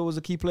 Caicedo was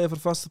a key player for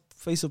the first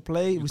phase of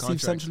play. Received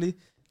contract. essentially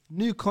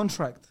new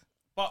contract.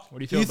 But what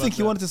do you Do feel? you about think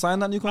he that? wanted to sign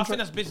that new I think contract?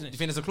 that's Do business. you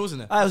think there's a clause in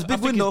there? It was a big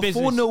I win think though. it's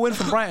 4-0 business. win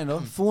from Brighton though.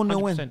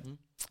 4-0 win. 100%.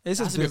 It's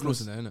Has just to be a clause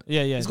business. in there, innit?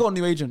 Yeah, yeah. He's got a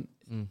new agent.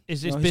 It's You know,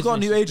 business. he's got a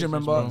new It's agent,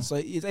 business, remember? bro. So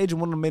his agent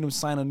wouldn't have made him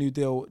sign a new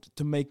deal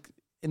to make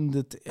in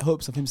the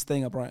hopes of him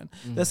staying at Brighton.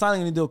 They're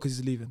signing a new deal because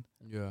he's leaving.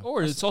 Yeah.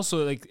 Or it's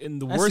also like in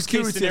the And worst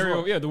case security as scenario.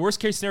 well. Yeah, the worst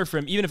case scenario for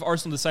him. Even if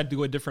Arsenal decide to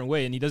go a different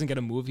way and he doesn't get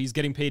a move, he's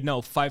getting paid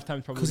now 5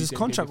 times probably. Because his he's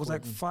getting paid contract was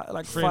before.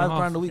 like Three and a five half.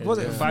 grand a week. Was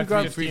it? Yeah. 3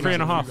 grand?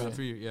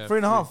 3.5.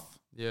 3.5.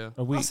 Yeah.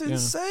 A week. That's yeah.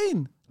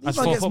 insane. That's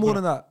This man for gets more football.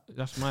 than that.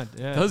 That's mad.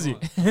 Yeah. Does he?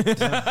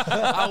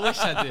 I wish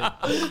I did.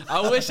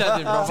 I wish I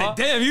did, bro.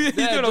 Damn, he's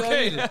doing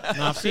okay. No,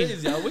 I've seen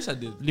Crazy. I wish I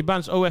did.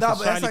 Liban's OF Nah, is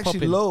but that's slightly actually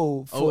popping.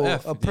 low for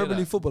OF, a Premier yeah.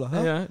 League footballer,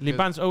 huh? Yeah,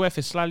 Liban's OF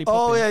is slightly Oh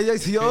popping. yeah,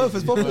 your earth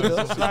is popular.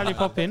 though. Slightly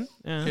popping.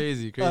 Yeah.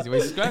 Crazy.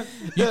 Wait, subscribe.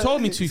 You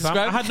told me to, fam.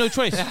 I had no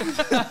choice.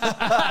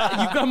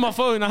 You grabbed my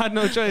phone. I had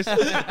no choice.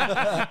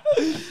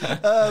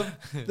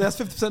 That's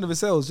 50% of his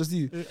sales, just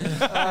you.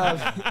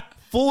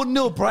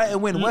 4-0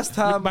 Brighton win. West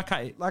Ham, Look back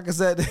at it. like I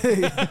said,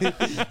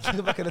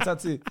 look back at the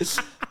tattoo.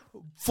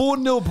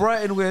 4-0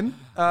 Brighton win.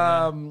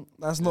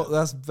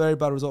 That's very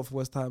bad result for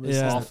West Ham. It's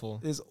Yeah. just-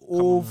 Awful. It's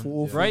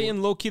awful. Right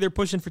in low key, they're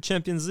pushing for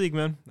Champions League,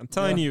 man. I'm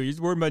telling you,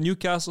 you're worried about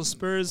Newcastle,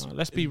 Spurs.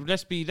 Let's be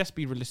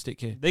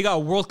realistic here. They got a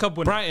World Cup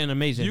winner. Brighton,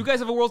 amazing. You guys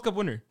have a World Cup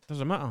winner.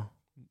 Doesn't matter.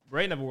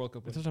 Brighton have a World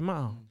Cup It winner. doesn't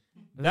matter.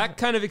 That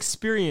kind of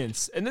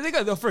experience, and then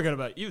they'll forget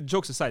about it. Even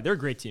jokes aside, they're a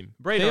great team.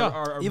 Brighton They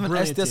are a Even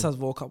brilliant SDS team. has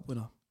World Cup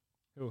winner.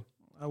 Who?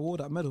 I wore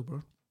that medal,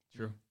 bro.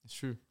 True. It's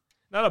true.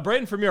 No,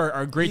 Brighton for me are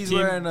a great He's team.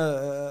 wearing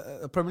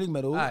a Premier League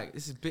medal. Alright,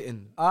 this is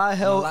bitten.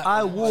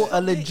 I wore a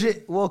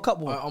legit World Cup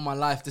one. On my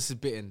life, this is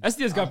bitten.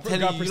 SD's got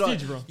telling you,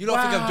 prestige, bro. You don't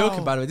think I'm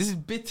joking, by the way. This is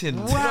bitten.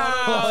 Wow, the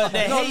No, I'm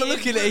hate not is-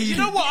 looking at you. You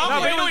know what? No,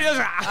 but you know what he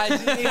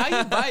does? How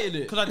you biting it?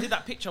 Because I did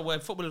that picture where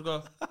footballers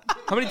go.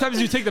 How many times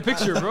do you take the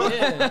picture, bro?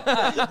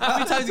 How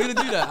many times you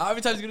gonna do that? How many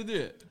times you gonna do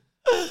it?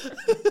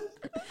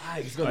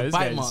 He's got the this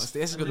bite guy's marks.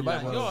 This has got the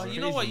bite marks. Yo,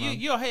 you know what?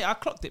 You're hate. I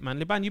clocked it, man.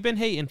 Liban, you've been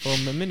hating for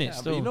a minute. Yeah, but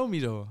Still. you know me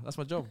though. That's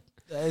my job.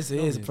 It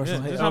is a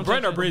professional hate.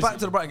 Brighton are brazy. Back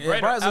to the Brighton. Yeah,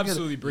 Brighton are Brighton's looking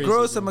absolutely good. brazy,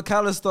 Gross bro. and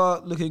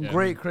McAllister looking Yeah.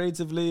 great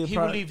creatively. He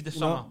will leave this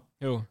summer.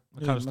 Yo,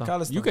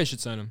 McAllister. you guys should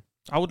sign him.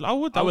 I would I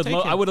would take love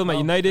him. him at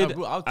United.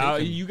 I'll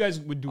take him. You guys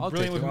would do I'll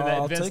brilliant take with him him. in that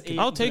I'll advanced take him. age.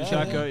 I'll take him.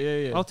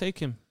 Xhaka, yeah. I'll take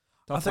him.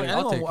 I think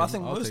I'll take anyone. him.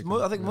 I'll take him.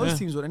 I think most Yeah.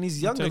 teams would, and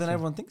he's younger take than him.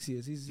 everyone thinks he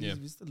is.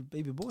 He's still a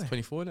baby boy.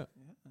 24, innit?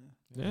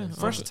 Yeah,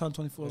 Fresh to turn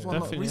 24 as well, not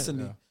Definitely,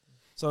 recently. yeah.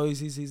 So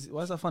he's.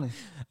 Why is that funny?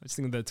 I was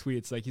thinking of that tweet.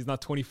 It's like he's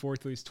not 24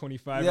 till he's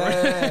 25.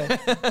 Yeah, right?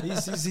 yeah.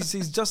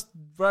 He's just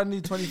brand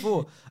new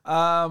 24.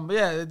 But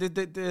yeah,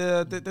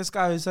 this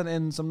guy who sent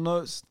in some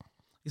notes.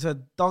 He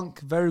said, "Dunk,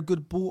 very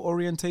good ball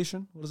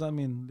orientation." What does that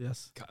mean?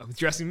 Yes, God,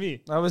 addressing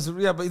me. I was.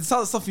 Yeah, but it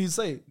sounds stuff you'd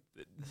say.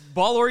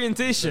 Ball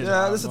orientation.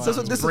 Yeah, this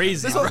is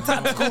crazy. This is what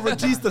tactical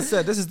Regista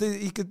said. He's a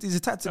Yeah,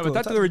 tactical. but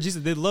tactical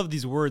Regista, they love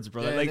these words,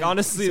 bro. Yeah, like they-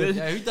 honestly,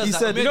 Yeah, who does he that?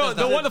 said- Umid You know,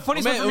 does that. the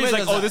funniest one for me is Umid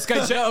like, does oh, this guy.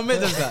 that. Umid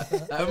does that.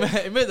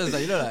 Umid does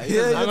that. You know that. He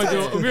Yeah, does yeah. I'm that.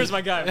 gonna do. Umir's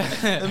my guy.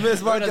 And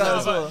Miss my guy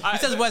as well. He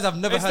says words I've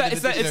never It's heard that, in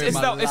it's the that, dictionary it's,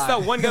 in that, my it's that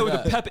life. one guy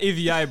with the Pep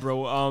AVI,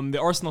 bro.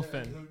 The Arsenal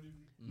fan.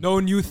 No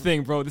new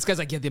thing, bro. This guy's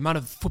like, yeah, the amount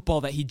of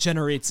football that he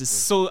generates is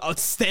so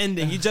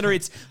outstanding. He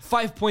generates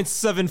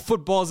 5.7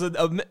 footballs a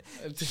minute.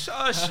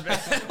 Shush, man.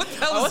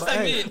 What's that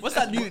Hey. new? What's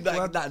that new?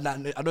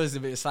 That I know it's a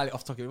bit slightly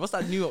off topic. What's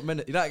that New York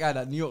menace? You know that guy,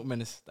 that New York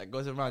menace that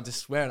goes around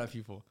just swearing at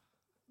people.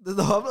 No,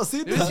 I've not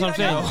seen That's what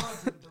I'm that.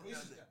 saying.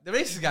 The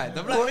racist guy,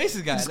 the black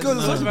racist guy. Just go to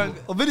Goes the around-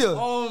 a video.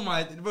 Oh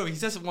my, bro! He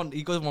says one.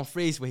 He goes one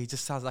phrase where he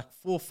just sounds like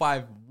 4 or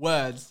 5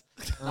 words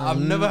that I've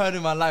never heard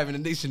in my life in a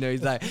dictionary.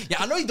 He's like, yeah,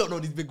 I know you don't know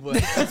these big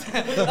words. That's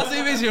what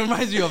he basically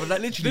reminds you of.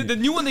 Like literally. The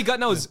new one they got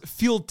now is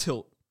field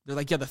tilt. They're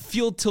like, yeah, the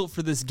field tilt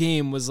for this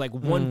game was like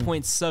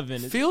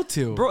 1.7. Field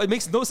tilt, Bro, it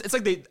makes no sense. It's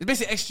like they. It's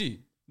basically XG.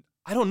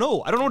 I don't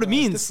know. I don't know what it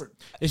means.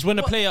 It's when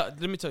a player.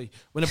 Let me tell you.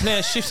 When a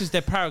player shifts his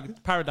their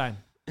paradigm.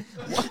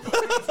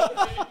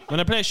 When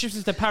a player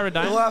shifts their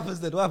paradigm. What happens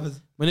then? What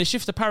happens? When they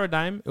shift the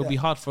paradigm, it'll be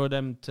hard for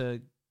them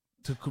to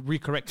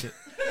recorrect it.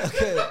 Okay.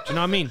 Do you know what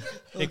I mean?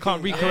 They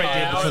can't recorrect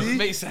it. because- See?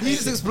 makes sense. He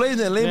just explained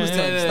it in layman's Yeah,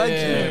 terms. yeah, Thank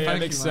yeah, you. yeah, That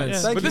makes sense. Yeah.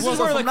 Thank But you. this is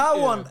So where from like now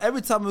on,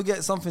 every time we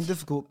get something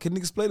difficult, can you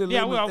explain it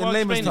Yeah, in well, I'll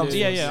layman's explain terms?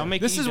 it. Yeah, I'll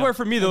make This it is easier. where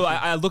for me though,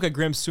 I look at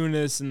Graham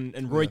Souness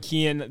and Roy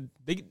Keane.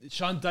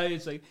 Sean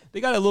Dyche, like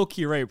they got a low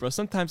key right, bro.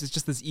 Sometimes it's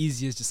just as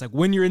easy as just like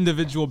win your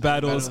individual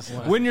battles,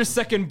 win your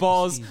second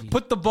balls,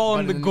 put the ball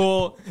in the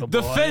goal,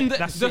 defend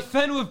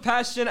with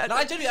passion. No,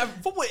 I genuinely,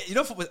 football. You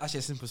know, football is actually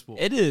a simple sport.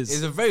 It is.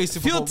 It's a very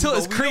simple. Field tilt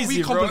is crazy,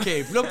 we bro.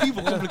 complicate. You know,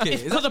 people complicate.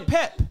 It's because of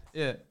Pep.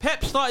 Yeah.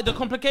 Pep started the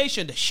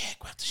complication. The shake,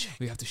 we have to shake.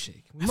 We have to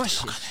shake. We must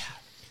shake. We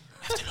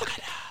have to look at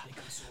that.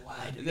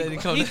 He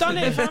He done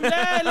it from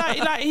there.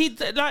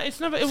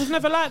 It was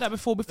never like that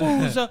before. Before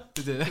it was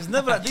It's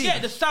never that deep.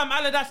 get the Sam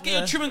Allardyce, get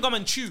your chewing gum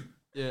and chew.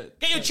 Yeah.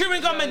 Get your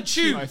chewing gum and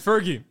chew. Right,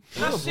 Fergie.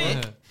 That's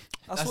it.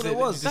 That's what it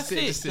was. That's it.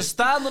 Just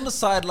stand on the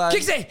sideline.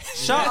 Kixie.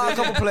 Shout out a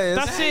couple players.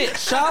 That's it.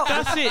 Shout.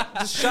 That's it.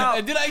 Just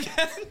shout. Did I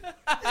again?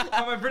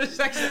 My British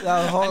accent. Yeah,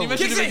 And he horrible.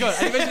 mentioned him again.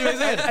 And he mentioned him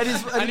again. And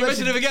he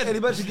mentioned him again. And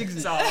he mentioned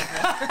Giggsy.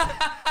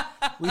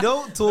 We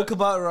don't talk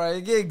about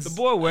Ryan Giggs. The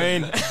boy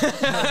Wayne. The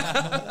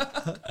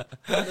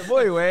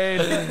boy Wayne.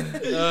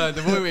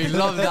 The boy Wayne, he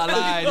loves that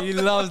line. He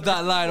loves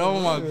that line. Oh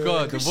my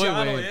god, the boy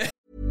Wayne.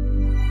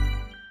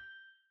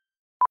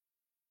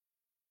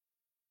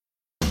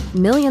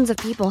 Millions of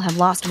people have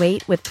lost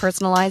weight with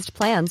personalized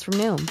plans from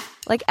Noom.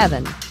 Like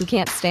Evan, who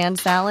can't stand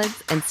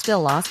salads and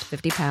still lost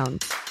 50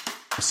 pounds.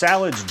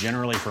 Salads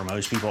generally for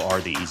most people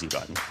are the easy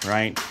button,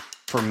 right?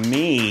 For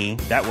me,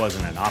 that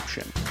wasn't an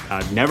option.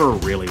 I never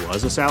really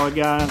was a salad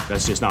guy.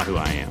 That's just not who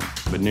I am.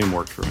 But Noom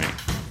worked for me.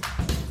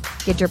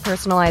 Get your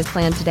personalized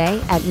plan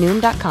today at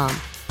Noom.com.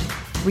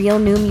 Real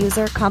Noom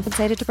user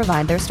compensated to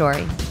provide their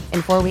story.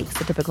 In 4 weeks,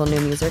 the typical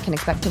Noom user can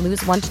expect to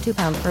lose 1 to 2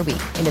 pounds per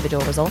week.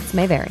 Individual results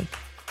may vary.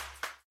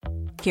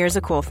 Here's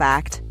a cool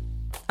fact.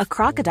 A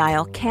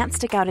crocodile can't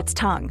stick out its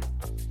tongue.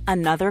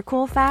 Another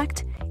cool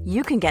fact,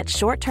 you can get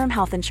short-term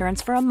health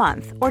insurance for a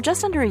month or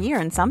just under a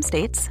year in some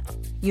states.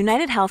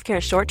 United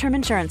Healthcare short-term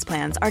insurance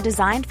plans are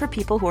designed for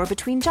people who are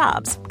between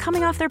jobs,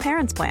 coming off their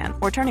parents' plan,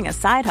 or turning a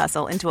side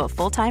hustle into a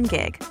full-time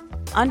gig.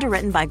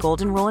 Underwritten by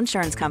Golden Rule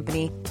Insurance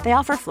Company, they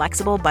offer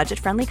flexible,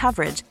 budget-friendly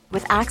coverage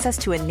with access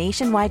to a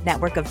nationwide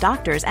network of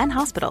doctors and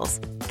hospitals.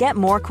 Get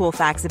more cool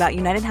facts about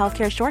United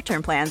Healthcare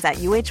short-term plans at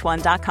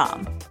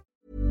uh1.com.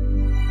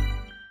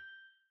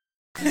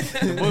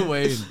 The boy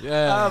Wayne.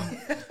 Yeah.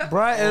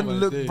 Brighton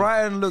Oh,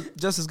 my days. look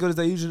just as good as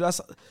they usually. That's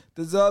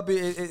the Zerbi.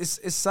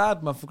 It's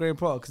sad, man, for Graham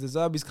Potter because the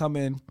Zerbi's come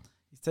in.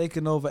 He's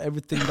taken over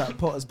everything that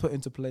Potter's put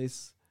into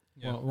place.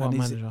 What and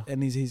manager?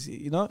 he's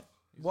you know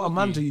What a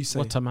manager you say.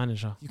 What a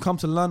manager. You come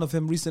to learn of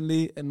him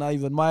recently, and now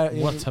you admire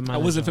him. What a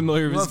manager. I wasn't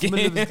familiar with his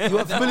game. You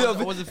weren't familiar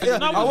with his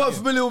game. I wasn't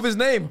familiar with his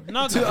name.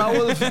 No, That's what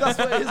it is. That's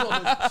what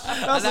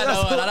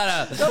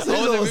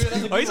it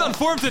was. Oh, he's on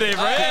form today,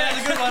 bro.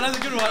 That's a good one. That's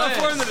a good one. On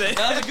form today.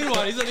 That's a good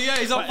one.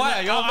 He's on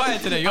fire. You're on fire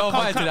today. You're on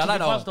fire today. I like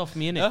that He one. buzzed off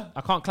me, innit?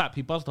 I can't clap.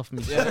 He buzzed off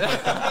me.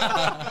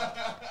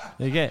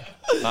 You get?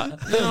 But,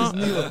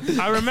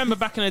 I remember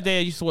back in the day,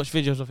 I used to watch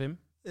videos of him.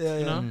 Yeah,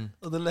 You know?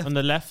 On the left. On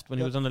the left, when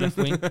he was on the left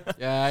wing.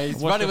 Yeah, he's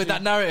Watched running a with few-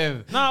 that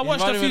narrative. No, I He's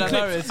watched a running few with that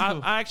narrative. clips. It's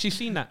cool. I actually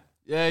seen that.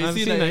 Yeah, you've I've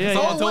seen seen that. that, yeah,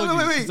 Someone yeah. told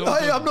you. Wait. Someone Hey,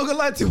 told I'm not gonna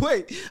lie to you.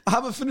 Wait, I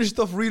haven't finished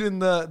off reading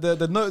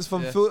the notes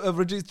from Phil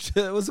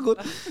Regista. What's it called?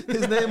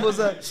 His name was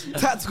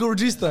Tactical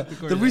Regista.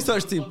 The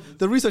research team.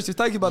 The research team.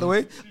 Thank you, by the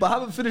way. But I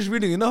haven't finished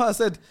reading. You know how I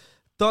said,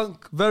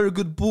 dunk, very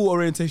good ball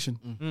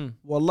orientation.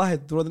 Wallahi,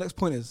 the next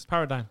point is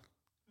Paradigm.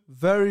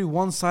 very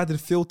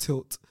one-sided field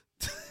tilt.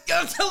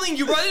 I'm telling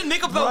you, bro. I didn't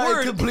make up that Brighton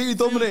word. completely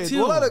dominated.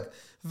 tilt. Wallahi, look,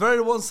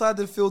 very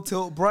one-sided field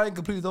tilt. Brighton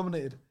completely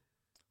dominated.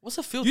 What's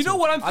a filter? You know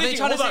what I'm Are they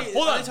thinking? trying to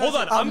Hold on.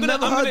 say- I'm never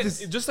gonna heard this.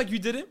 just like you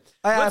did it.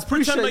 I Let's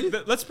pretend appreciate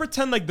like let's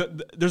pretend like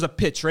there's a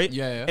pitch, right?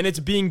 Yeah. And it's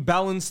being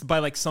balanced by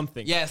like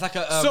something. Yeah, it's like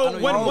a. I So know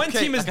when what one you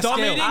mean. team is Like a scale.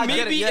 dominating, I get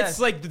it, maybe yeah. it's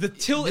like the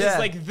tilt Yeah. is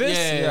like this.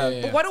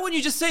 Yeah. But why don't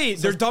you just say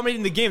they're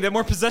dominating the game? They have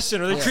more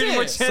possession, or they're creating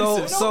more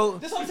chances. So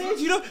That's what I'm saying.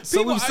 You know, So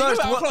people, we've I know searched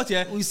about what- Clot,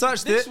 yeah. we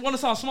searched They it. just want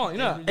to sound smart, you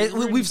know.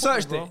 We've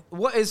searched it.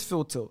 What is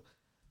field tilt?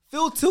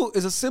 Field tilt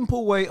is a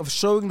simple way of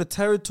showing the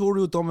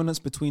territorial dominance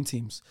between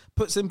teams.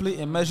 Put simply,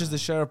 it measures the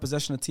share of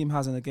possession a team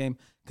has in a game,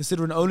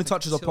 considering only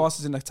touches or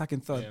passes in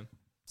attacking third. Yeah.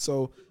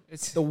 So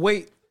the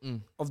weight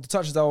of the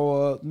touches that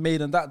were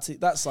made on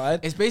that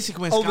side, It's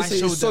basically when Sky obviously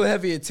showed it's so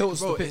heavy it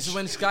tilts Bro, the it's pitch.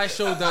 when Sky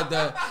showed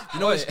the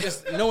you know it's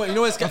just you know when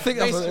Sky I think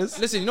that's what it is.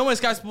 listen, you know when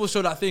Sky Sports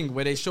show that thing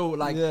where they show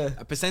like Yeah.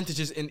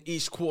 percentages in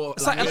each quarter,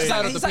 It's like each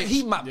side of the it's like pitch.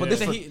 heat map, but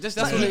It's a different. heat- that's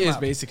It's what like it heat is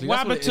map. basically. What That's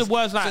happened it to is.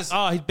 words like, Just-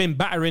 he's been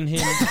battering him,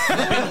 he's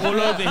been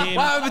all over him.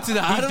 What happened to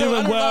that? I He's don't know. doing I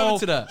don't know what well. happened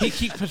to that. He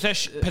keeps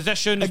possession. He's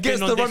Against been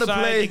the on this run of side.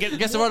 play.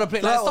 Against the run of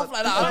play, like That stuff one.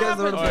 like What that. Against the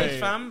happened run to of it, play.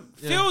 fam?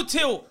 Field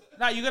tilt.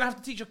 Like, you're gonna have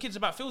to teach your kids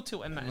about field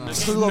tilt and that.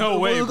 No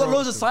way, We've got bro.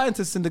 loads of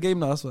scientists in the game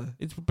now. That's why.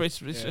 It's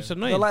They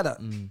annoying. like that.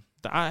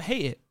 I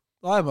hate it.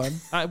 Why, man?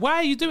 Like, why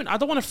are you doing? I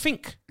don't want to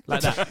think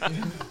like that.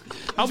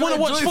 I want to enjoy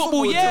watch football.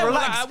 football, Yeah, to but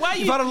relax. like, why are you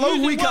You've had a long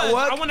using week at words?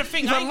 work. I want to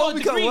think. You've I had ain't a long got a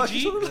week at degree, work. G.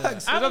 You should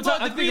relax. I haven't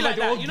got a degree like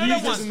that. You know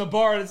that Jesus in one. the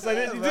bar. It's like,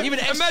 Even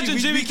imagine XG,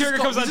 Jimmy we just Carragher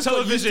got- comes we on just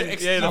got used to television.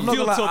 XG. Yeah, the I'm not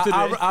field gonna tilt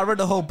lie. today. I read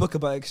the whole book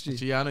about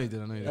XG. Yeah, I know you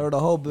did. I read the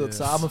whole book,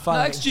 so I'm a fan.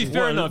 No, of XG, XG.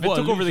 fair What- enough. what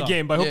It took over the loser?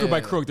 game by hook or Yeah, by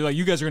yeah. crook. They're like,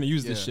 you guys are gonna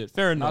use this Yeah. shit.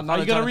 Fair enough. Now Are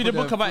you they're gonna trying read to a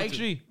put book their about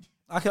filter- XG?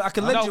 I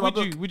can lend you my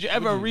book. Would you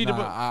ever read a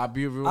book? I'll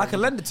be real. I can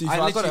lend it to you. I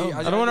so I got it. literally-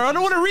 home. I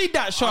don't want to read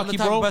that, I'm the Sharky,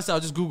 type of bro. person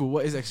I'll just Google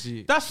what is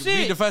XG. That's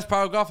Read it. the first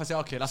paragraph. I say,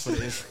 okay, that's what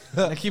it is.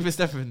 And I keep it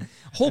stepping.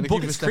 Whole And I book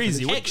keep it is stepping.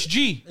 crazy.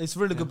 XG. It's a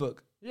really good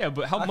book. Yeah,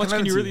 but how I much can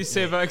can you lend really you.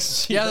 say about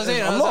XG? Yeah, I was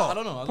saying, A lot. I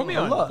don't know. Put me A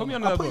on. lot. Put me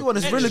on I'll that put you book. on.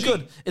 It's really XG.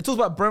 good. It talks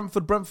about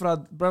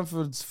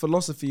Brentford's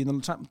philosophy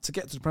and to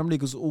get to the Premier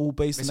League is all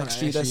based on Based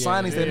XG. on Their XG,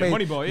 signings yeah. they made.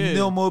 Moneyball, yeah.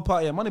 Neil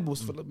Mopai,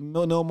 Moneyball's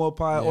Neil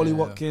Mopai, Ollie Yeah.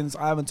 Watkins,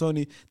 Ivan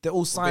Toney. They're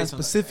all signed based on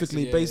the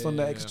specifically XG, based yeah, on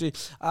the yeah,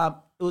 XG.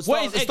 It was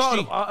What is the start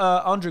XG?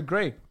 of Andre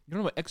Gray. You don't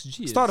know what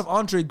XG is? Start of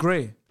Andre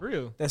Gray. For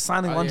real. They're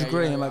signing Oh, Andre yeah,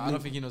 Gray yeah, and I like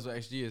don't think he knows what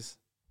XG is.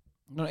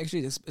 no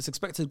XG. It's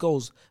expected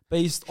goals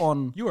based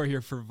on. You are here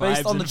for vibes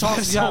Based on the and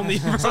chances vibes you have. only,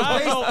 bro.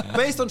 So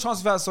based on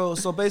transfer value,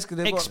 so basically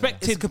they've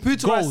Expected got it's a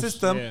computerized goals.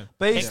 system Yeah.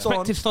 based on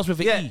Expected starts with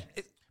an E.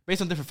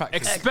 Based on different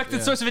factors. Expected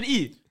Yeah. source of an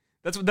E.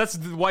 That's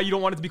why you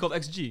don't want it to be called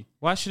XG.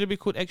 Why should it be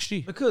called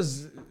XG?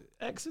 because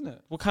X isn't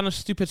it? What kind of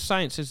stupid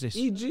science is this?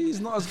 EG is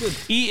not as good.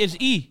 E is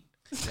E.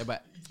 Yeah,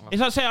 but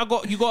It's like saying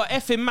you got an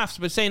F in maths,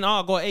 but saying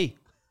I got A.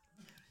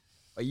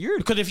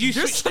 Because if you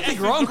There's switch the something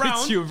F wrong with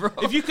around, you, bro.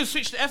 if you can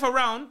switch the F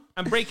around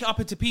and break it up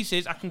into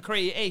pieces, I can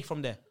create an A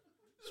from there.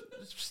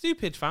 It's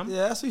stupid, fam.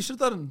 Yeah, that's what you should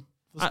have done.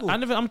 For school.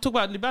 I'm talking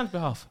about Liban's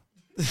behalf.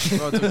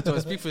 bro,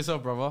 to speak for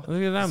yourself, brother.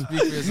 Look at them. Speak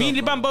for yourself, Me and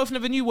Liban bro. both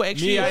never knew what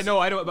XG Me, is. I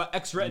know about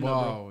X Retina, bro.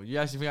 Wow, you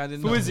actually think I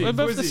didn't know? Who is he? We're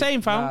both Who the is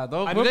same, fam. Nah,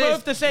 don't. We're both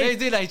the They same.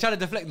 do like trying to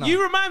deflect now.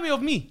 You remind me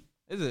of me.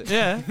 Is it?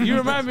 Yeah, you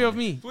remind me of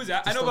me. Who is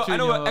that? I Just know stop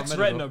chewing about your X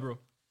medal, Retina, bro.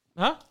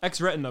 Huh?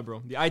 X Retina,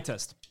 bro. The eye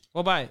test.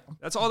 What about it?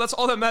 That's all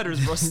that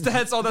matters, bro.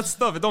 Stats, all that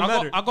stuff. It don't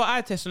matter. I got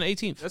eye test on the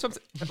 18th. That's what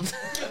I'm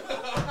saying.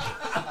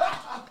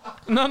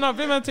 No,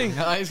 big man thing.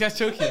 This guy's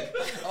choking.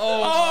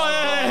 Oh,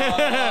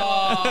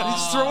 yeah. You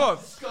just throw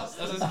up.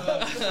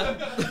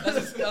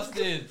 That's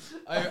disgusting.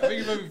 I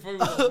think you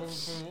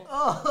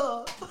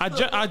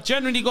I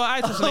generally got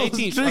eye test on the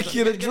 18th.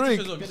 Drinking a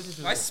drink.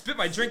 I spit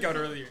my drink out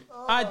earlier.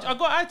 I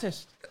got eye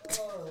test.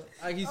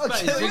 He spat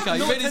his drink out.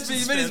 You made his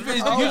attention spit his span.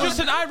 drink You out. just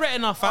said eye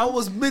retina, I fam.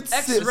 was mid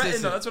X sip.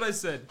 Retina. That's what I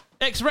said.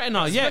 X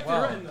retina, yeah.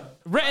 Retina.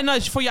 Retina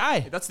is for your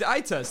eye. That's the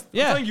eye test.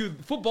 Yeah. I'm telling you,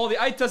 football, the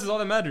eye test is all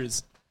that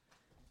matters.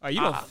 You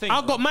don't think.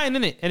 I got mine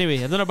in it. Anyway,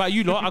 I don't know about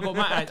you lot. I got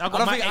my eye. I I got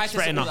don't my think I X all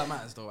retina. that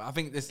matters though. I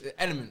think this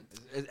elements.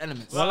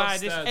 Well,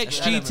 this stats.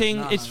 XG thing,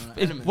 it's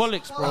Elements.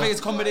 bollocks, I bro. think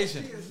it's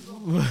combination.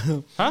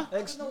 Huh?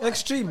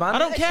 XG, man. I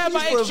don't care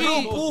about XG. for a XG.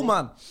 real ball,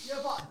 man.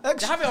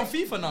 They have it on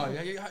FIFA now.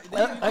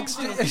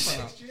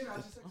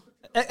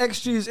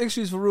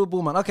 XG's for real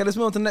ball, man. Okay, let's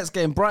move on to the next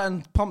game.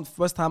 Brighton pumped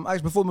West Ham.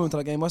 Actually, before moving to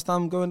that game, West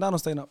Ham going down or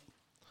staying up?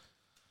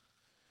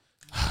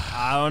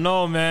 I don't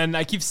know, man.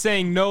 I keep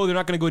saying no, they're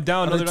not going to go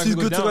down. No, Are they're they not too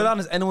going good to go down?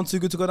 Is anyone too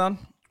good to go down?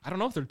 I don't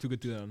know if they're too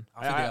good to go down.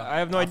 I think they are. I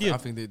have no idea. I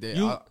think they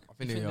You- I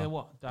think they They're are.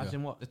 what? As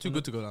in what? They're too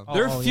good to go down.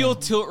 Their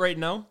field tilt right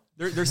now,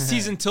 their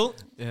season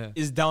tilt Yeah.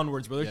 is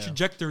downwards, bro. Their Yeah.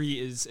 trajectory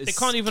is They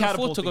can't even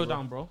afford to catapulting, go bro.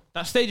 down, bro.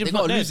 That stadium's They got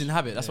not a there. losing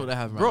habit. That's what they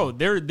have, Bro,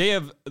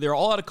 they're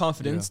all out of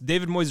confidence.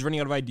 David Moyes is running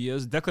out of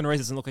ideas. Declan Rice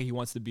doesn't look like he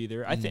wants to be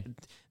there. I think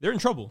they're in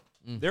trouble.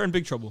 They're in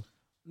big trouble.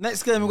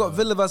 Next game, we've got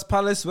Villa vs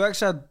Palace. We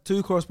actually had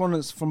two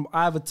correspondents from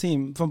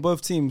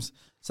both teams,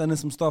 sending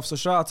some stuff. So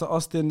shout out to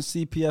Austin,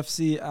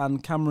 CPFC,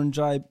 and Cameron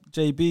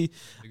JB.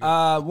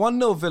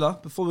 1-0 Villa,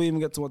 before we even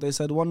get to what they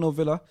said. 1-0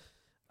 Villa.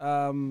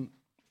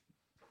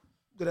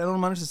 Did anyone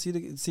manage to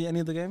see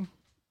any of the game?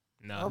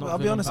 No, I'll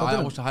be honest, I I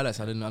didn't. watched the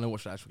highlights. I didn't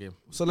watch the actual game.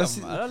 So let's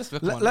see. Not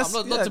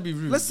yeah, to be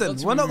rude. Listen, Not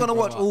to we're be not rude, going to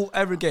watch bro.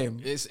 every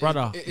game.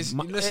 Brother,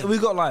 Listen, We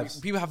got lives.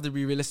 people have to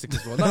be realistic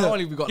as well. Not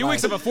only we got He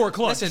wakes up at 4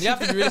 o'clock. Listen, you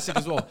have to be realistic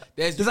as well.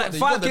 There's like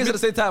 5 games at the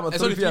same time at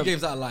There's 3 only 3 p.m.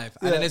 games that are live,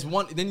 and Yeah. then there's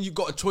one. Then you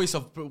got a choice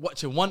of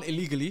watching one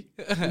illegally.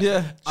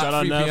 Yeah. Shout at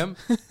out 3 Nev.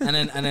 p.m.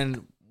 and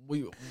then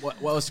what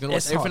else you gonna watch?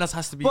 It's Everything hard. else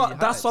has to be. But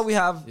that's why we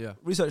have Yeah.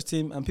 research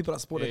team and people that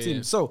support their team.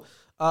 yeah. So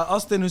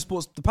Austin, who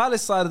supports the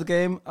Palace side of the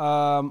game,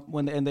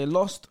 when they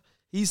lost,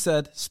 he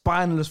said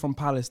spineless from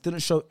Palace,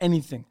 didn't show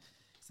anything.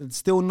 He said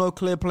still no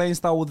clear playing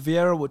style with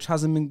Vieira, which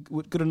hasn't been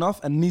good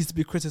enough and needs to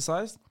be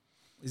criticised.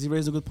 Is he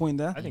raised a good point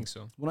there? I think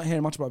so. We're not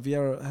hearing much about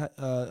Vieira.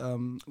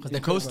 Because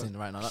they're coasting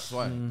right now. That's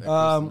why. They're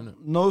coasting,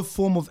 innit? No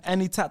form of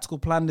any tactical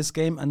plan this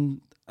game,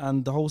 and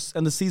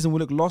the season will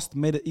look lost.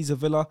 Made it easier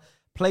Villa.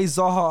 Plays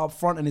Zaha up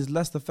front and is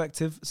less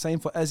effective. Same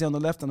for Eze on the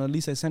left and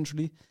Elise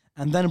centrally,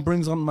 and then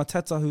brings on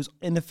Mateta, who's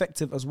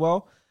ineffective as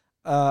well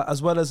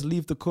as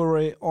leave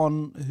Doucouré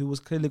on, who was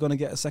clearly going to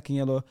get a second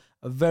yellow.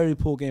 A very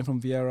poor game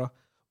from Vieira.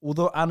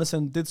 Although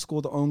Anderson did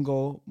score the own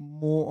goal,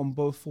 more on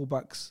both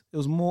fullbacks. It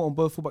was more on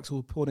both fullbacks who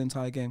were poor the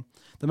entire game.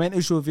 The main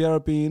issue with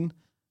Vieira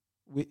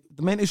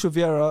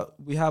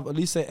we have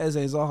Elise, Eze,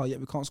 and Zaha, yet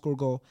we can't score a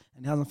goal,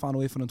 and he hasn't found a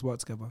way for them to work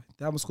together.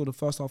 They haven't scored the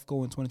first half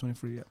goal in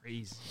 2023 yet.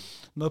 Crazy.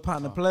 No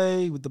pattern of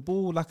play with the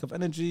ball, lack of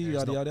energy,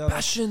 yada yada yada.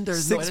 Passion,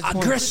 there's 6 no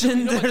points. aggression,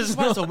 You know what, there's this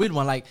one's no... a weird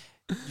one. Like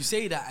you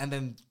say that, and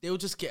then they'll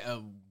just get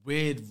a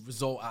weird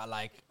result at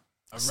like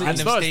a random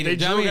Against us, stadium. they Do you know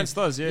drew what I mean? against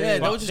us, yeah. Yeah,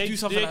 But they'll just do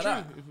something like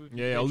that.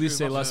 Yeah, at least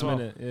say last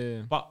minute.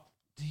 Yeah. But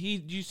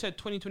you said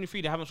 2023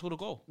 they haven't scored a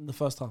goal. In the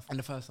first half. In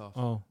the first half.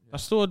 Oh,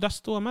 that's still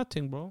a mad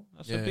thing, bro.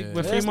 That's a Yeah, big. yeah,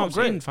 We're yeah. 3 It's not months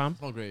great. in, fam.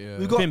 It's not great, yeah.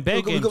 We got, Been bare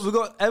we got, games. we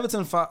got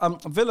Everton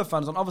Villa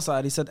fans on the other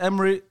side. He said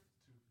Emery.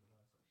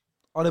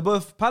 Are they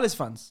both Palace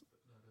fans?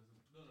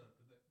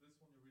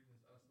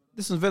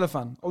 This is Villa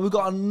fan. Oh, we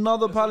got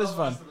another Palace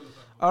fan.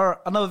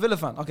 Or another Villa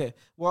fan. Okay.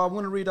 Well, I'm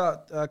going to read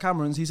out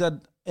Cameron's. He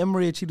said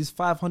Emery achieved his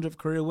 500th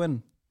career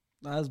win.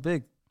 That's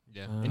big.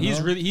 Yeah. And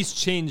he's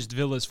changed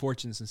Villa's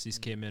fortune since he's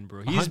came in,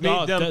 bro. He's Oh,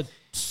 made them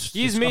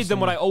He's made them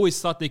what I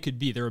always thought they could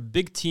be. They're a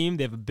big team.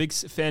 They have a big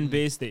fan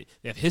base. They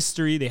have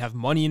history. They have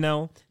money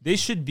now. They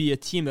should be a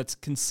team that's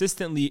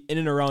consistently in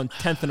and around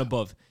 10th and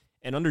above.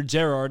 And under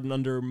Gerrard and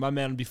under my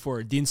man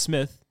before, Dean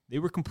Smith, they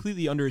were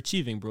completely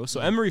underachieving, bro. So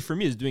Emery, for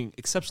me, is doing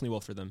exceptionally well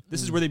for them.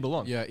 This is where they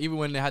belong. Yeah, even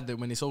when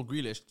they sold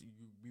Grealish,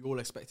 we all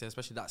expected,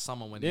 especially that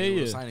summer when Yeah, they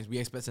were yeah. signings, we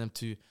expected them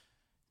to,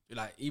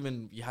 like,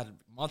 even you had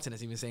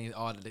Martinez even saying,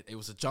 "Oh, it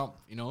was a jump,"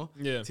 you know,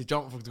 Yeah. to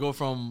go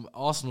from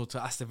Arsenal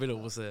to Aston Villa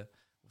was a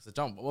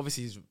jump. But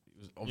obviously, he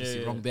was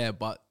obviously Yeah. wrong there.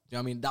 But you know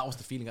what I mean, that was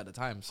the feeling at the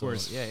time. So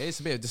course. yeah, it's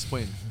a bit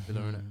disappointing.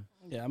 Villa, innit?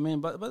 Yeah, I mean,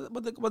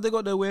 but they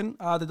got their win.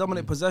 They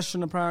dominate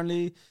possession,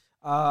 apparently.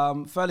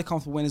 Fairly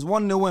comfortable win. It's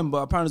 1-0 win, but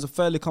apparently it's a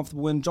fairly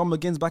comfortable win. John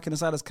McGinn's back in the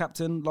side as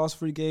captain last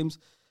 3 games.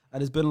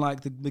 And it's been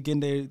like the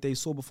McGinn they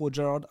saw before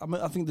Gerrard. I mean,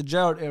 I think the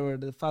Gerrard era,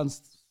 the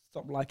fans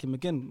stopped liking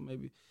McGinn,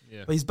 maybe.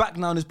 Yeah. But he's back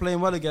now and he's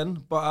playing well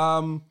again. But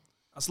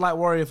a slight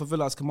worry for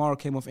Villa as Kamara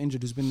came off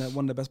injured, who's been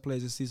one of the best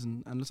players this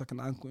season and looks like an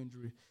ankle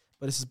injury.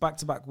 But this is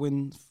back-to-back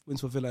wins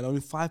for Villa and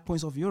only 5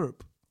 points off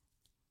Europe.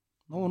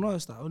 No one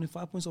knows that. Only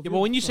 5 points off Yeah, Europe.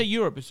 but when you say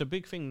Europe, it's a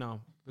big thing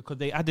now because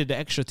they added the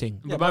extra thing.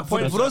 Yeah, my but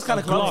point for those kind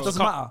of clubs, it Glass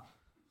doesn't Cup.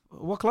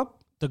 matter. What club?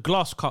 The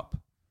Glass Cup,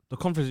 the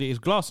Conference League is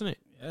glass, isn't it?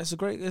 Yeah, it's a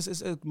great. It's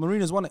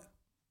Mourinho's won it.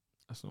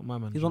 That's not my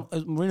manager. He's won.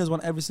 Mourinho's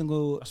won every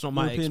single. That's not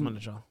my European-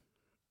 ex-manager.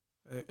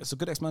 It's a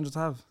good ex-manager to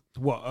have.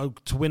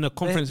 What to win a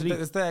Conference League?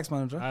 It's their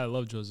ex-manager. I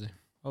love Jose.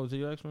 Oh, is it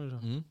your ex-manager?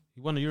 Hmm?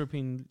 He won a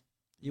European.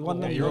 You won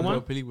Oh, them. you You won won.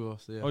 Europa League with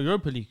us. Yeah. Oh,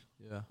 Europa League.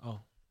 Yeah. Oh,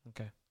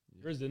 okay.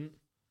 Yours didn't.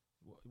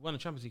 He won a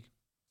Champions League.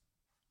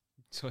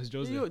 So is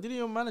Jose. Did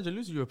your manager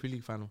lose the Europa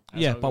League final?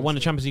 That's Yeah, what I but was won a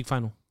gonna Champions League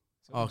final.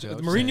 Oh, okay.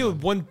 Mourinho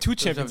won 2 Champions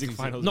Champions League League.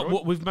 finals. No, bro.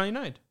 what, with Man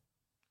United.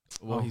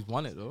 Well, Oh. he's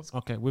won it though.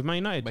 Okay, with Man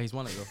United. But he's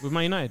won it though. With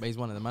Man United. But he's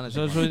won it. The manager.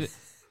 So, won so it.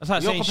 that's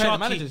like You're saying comparing the Sharky.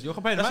 managers. You're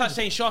comparing the That's like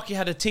managers. saying Sharky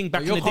had a ting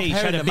back But in you're the day. She had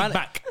comparing a the big man-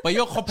 back. But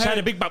you're She had a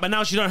comparing. big back, but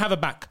now she don't have a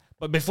back.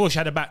 But before she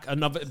had a back,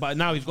 but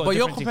now he's got. But a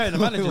you're different comparing the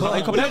managers.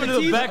 What happened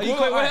to the back?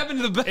 What happened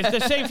to the back? It's the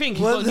same thing.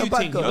 He's Where's got a the new back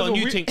thing. He's go? got a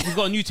new That's thing. He's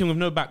got a new team with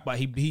no back. But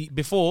he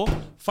before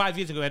 5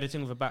 years ago he had a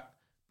team with a back.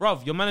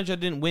 Bruv, your manager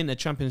didn't win a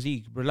Champions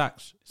League.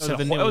 Relax. That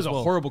 7-0 was a as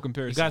well. horrible You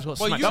comparison. guys got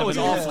Well, smacked. you was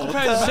comparing the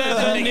managers.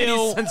 That didn't make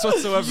any sense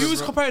whatsoever. You was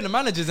bro. comparing the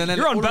managers, and then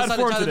You're on all of a bad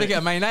sudden form trying to today. make it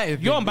a Man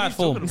United. You're on bad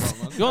form.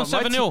 You're on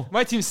 7-0.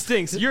 My team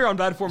stinks. You're on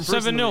bad form.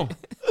 7-0.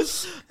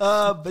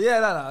 But yeah,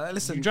 no.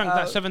 Listen, You drank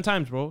that 7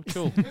 times, bro.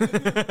 Chill.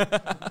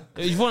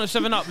 If you want a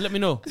 7-Up, let me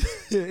know.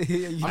 I'm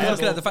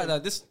looking at the fact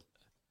that this.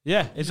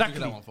 Yeah, Exactly. exactly.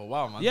 That one for a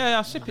while, man. Yeah,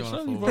 I'll sip it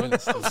slowly, bro.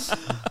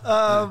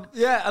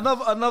 Yeah,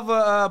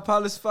 another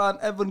Palace fan,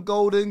 Evan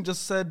Golding,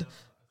 just said,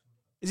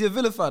 "Is he a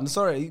Villa fan?"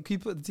 Sorry, can you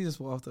put the team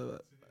spot after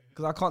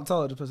because I can't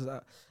tell. Just press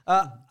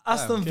that.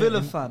 Aston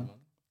Villa fan,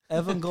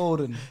 Evan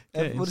Golding.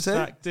 What did you say?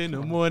 Sacked in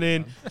the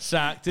morning.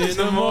 Sacked in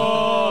the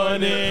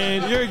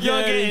morning. You're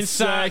getting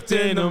sacked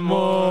in the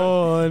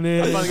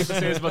morning. I'm about to get to say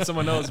this about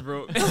someone else,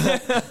 bro.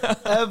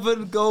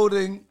 Evan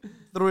Golding,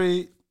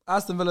 3.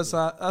 Aston Villa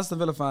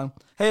fan.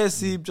 Hey,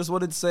 Asib, just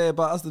wanted to say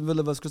about Aston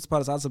Villa versus Crystal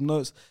Palace. I had some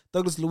notes.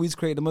 Douglas Luiz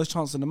created the most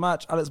chances in the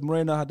match. Alex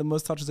Moreno had the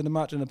most touches in the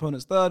match and the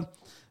opponent's third.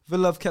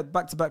 Villa have kept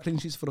back-to-back clean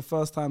sheets for the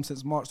first time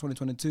since March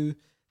 2022.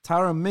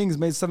 Tyrone Mings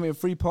made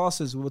 73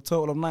 passes with a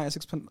total of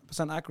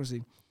 96%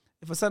 accuracy.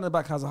 If a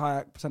centre-back has a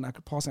high passing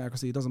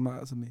accuracy, it doesn't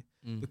matter to me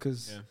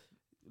because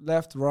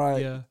left,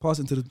 right,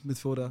 passing to the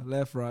midfielder,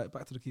 left, right,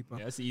 back to the keeper.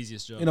 Yeah, that's the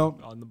easiest job. You know,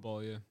 on the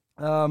ball. Yeah.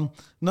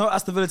 No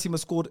Aston Villa team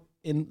has scored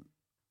in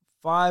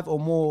 5 or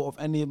more of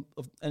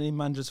any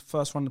manager's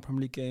first run in the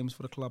Premier League games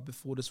for the club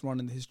before this run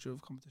in the history of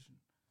competition.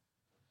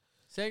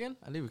 Say again?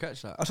 I didn't even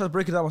catch that. I tried to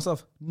break it down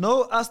myself.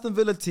 No Aston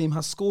Villa team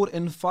has scored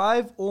in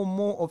 5 or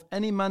more of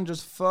any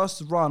manager's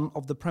first run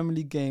of the Premier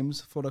League games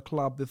for the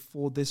club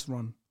before this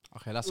run.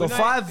 Okay, that's So all.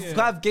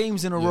 five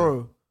games in a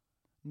row.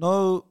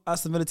 No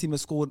Aston Villa team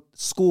has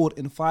scored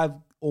in 5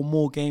 or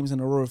more games in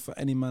a row for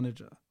any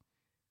manager.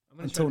 I'm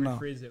going to Until try to now.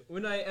 rephrase it.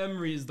 Unai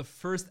Emery is the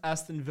first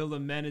Aston Villa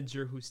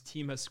manager whose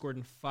team has scored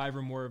in 5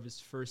 or more of his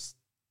first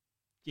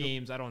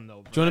games. I don't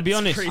know. Do you want to be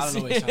honest? I don't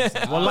know what he's trying to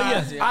say. Well,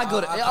 I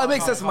got it. It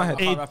makes sense in my head.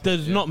 It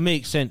does not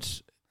make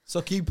sense.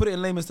 So can you put it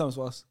in layman's terms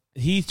for us?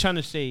 He's trying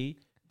to say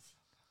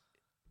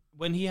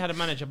when he had a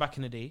manager back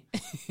in the day,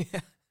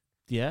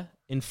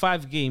 in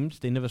 5 games,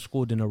 they never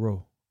scored in a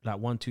row. Like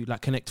 1, 2,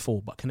 like Connect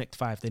 4, but Connect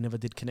 5, they never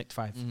did Connect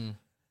 5.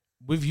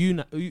 With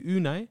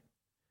Unai,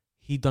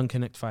 he done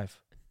Connect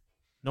 5.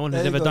 No one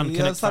has ever done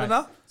Connect 5.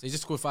 Now? So he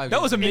just scored 5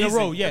 That was games. amazing. In a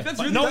row, yeah. If that's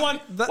But really no that- one.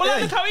 that- Well,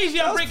 yeah. look how easy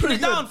I'm That's breaking pretty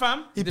it down, good.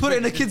 fam. He put it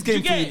in a kids game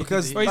you for get you it?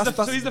 because So he's the that's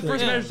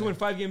first yeah. manager to win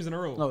 5 games in a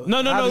row.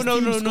 No. Have his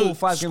team score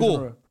 5 games in a row.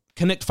 Score.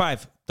 Connect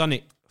 5. Done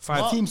it.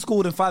 5. Team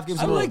scored in 5 games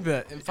I in a row. like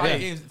that. In 5 Yeah.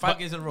 games, 5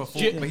 games in a row.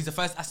 4, but he's the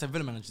first Aston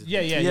Villa manager.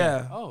 Yeah.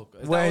 Yeah. Oh,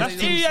 is Where that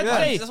That's what all you had to Yeah.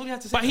 say. That's all you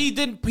had to say. But he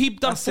didn't. He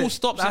done That's full it.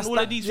 stops That's and all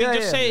that- of these yeah,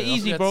 things. Just yeah. say it That's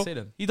easy, what you bro. had to say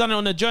then. He done it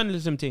on a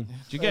journalism thing. Do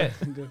you get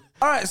it?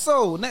 All right,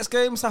 so next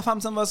game,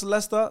 Southampton versus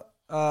Leicester.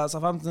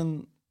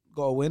 Southampton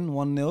got a win,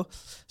 1-0.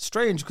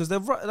 Strange because they're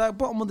like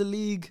bottom of the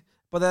league,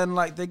 but then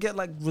like they get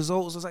like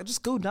results. It's like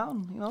just go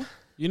down, you know.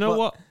 You know But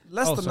what?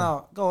 Leicester sorry.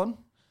 now, go on.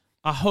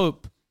 I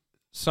hope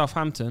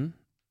Southampton.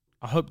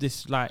 I hope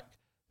this like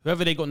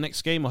whoever they got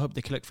next game. I hope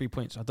they collect 3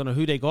 points. I don't know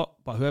who they got,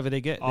 but whoever they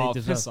get, Oh, they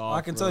deserve. piss off.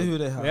 I can tell you who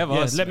they have. They have Yeah,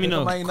 us. let me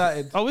know. Man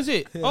United. Oh, is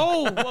it?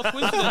 Oh, what a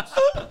coincidence!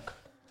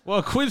 What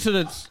a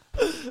coincidence!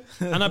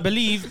 And I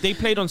believe they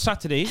played on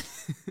Saturday.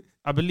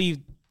 I believe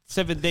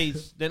 7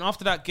 days. Then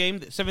after that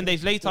game, 7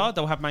 days later,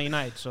 they'll have Man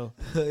United. So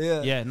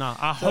Yeah. yeah, nah.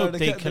 I So hope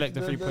they collect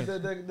the 3 points.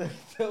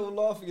 They were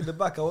laughing in the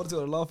back. I wanted to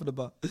laugh in the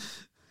back.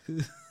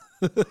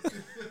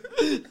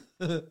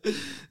 The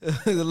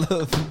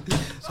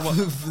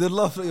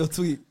laugh at your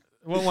tweet.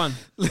 What one?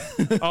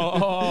 Forget.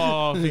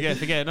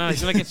 No,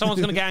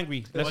 someone's gonna get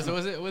angry. Let's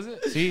Was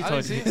it? see. I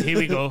didn't see it. Here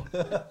we go.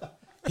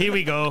 Here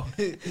we go.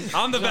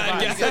 I'm the bad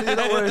He guy. said you're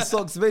not wearing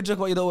socks. Made a joke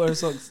about you not wearing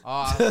socks. Oh,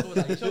 I saw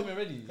that. You showed me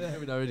already. You showed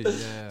me that already.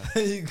 Yeah.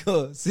 There you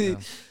go. See,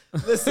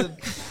 listen,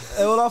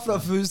 we'll laugh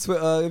at Food's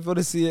Twitter. If you want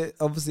to see it,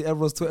 obviously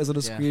everyone's Twitter's on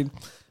the Yeah. screen.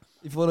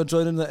 If you want to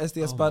join in the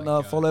SDS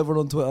banter, follow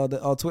everyone on Twitter.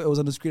 Our Twitter was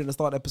on the screen at the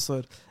start of the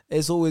episode.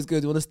 It's always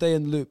good. You want to stay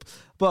in the loop.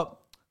 But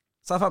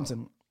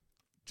Southampton,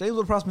 James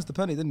Ward-Prowse missed the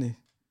penalty, didn't he?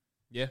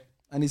 Yeah.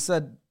 And he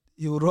said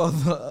he would rather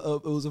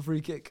it was a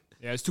free kick.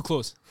 Yeah, it's too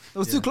close. It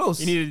was too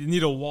close. You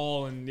need a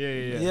wall and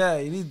yeah. Yeah,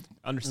 you need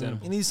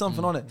Understandable.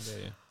 something on it.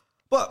 Yeah.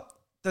 But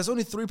there's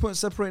only 3 points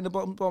separating the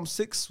bottom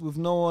 6 with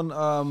no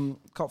one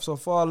cup so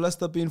far.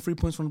 Leicester being 3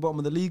 points from the bottom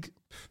of the league.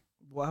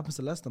 What happens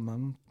to Leicester,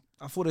 man?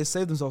 I thought they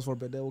saved themselves for a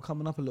bit. They were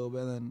coming up a little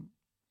bit, and then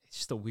It's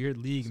just a weird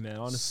league, man.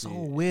 Honestly, so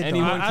weird, though.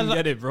 Anyone As can I-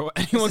 get it, bro.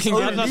 Anyone It's can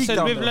only get As it. I league said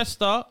down with there.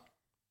 Leicester,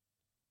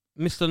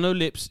 Mr. No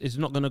Lips is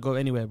not gonna go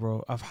anywhere,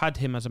 bro. I've had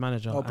him as a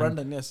manager. oh, and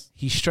Brandon, yes.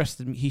 He stressed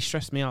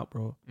me out,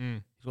 bro.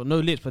 Mm. He's got no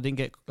lips, but didn't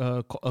get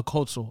a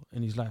cold sore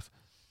in his life.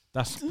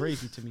 That's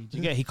crazy to me. Do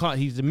you get? He can't.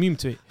 He's immune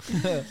to it.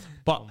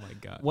 But Oh my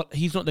god. what?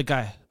 He's not the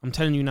guy. I'm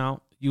telling you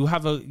now. You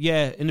have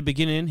in the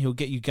beginning he'll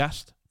get you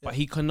gassed, but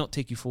he cannot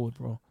take you forward,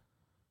 bro.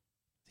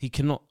 He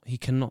cannot. He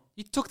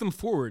took them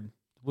forward.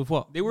 With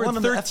what? They were Won in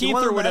in the 13th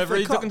won or in the whatever. FA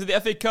He took Cup. them to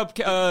the FA Cup,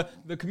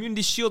 the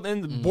Community Shield,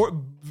 and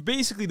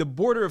basically the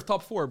border of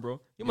top 4,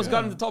 bro. He almost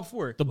got in the top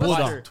 4. The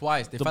border.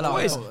 Twice. They The fell out.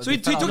 boys. So he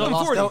took them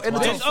forward. They were in the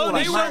There's top four,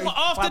 only like, one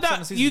after 95% of the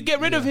that. season. You get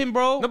rid of him,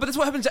 bro. No, but that's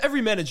what happens to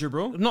every manager,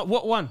 bro. Not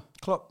what one?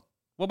 Klopp.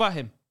 What about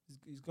him?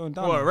 He's going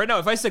down. Well, right now,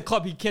 if I said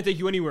Klopp, he can't take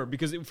you anywhere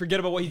because forget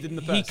about what he did in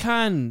the past. He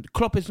can.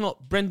 Klopp is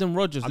not Brendan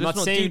Rodgers. I'm Let's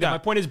not do saying that. My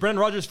that. point is, Brendan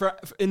Rodgers,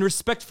 in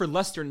respect for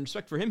Leicester and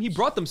respect for him, he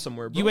brought them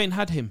somewhere, bro. You ain't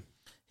had him.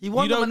 He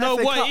won You them don't an know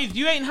FA what Cup. it is.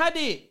 You ain't had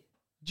it.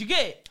 Did you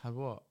get it? Had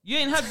what? You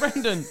ain't had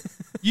Brendan.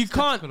 You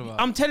can't. talking about?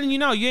 I'm telling you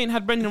now, you ain't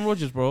had Brendan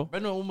Rodgers, bro.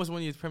 Brendan almost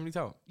won his Premier League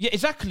title. Yeah,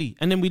 exactly.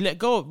 And then we let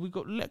go. We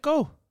got let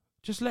go.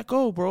 Just let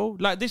go, bro.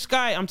 Like this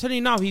guy, I'm telling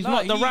you now, he's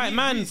not the right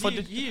man for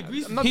the. He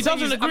agrees. I'm not He saying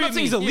doesn't I'm agree not with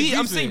saying he's me. elite. He I'm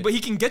agrees saying, with but he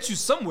can get you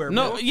somewhere,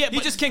 No, bro. yeah, he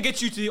but- just can't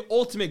get you to the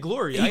ultimate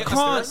glory. He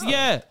can't.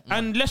 Yeah,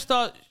 and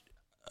Leicester.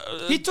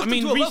 He took I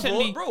mean, them to a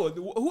recently, level,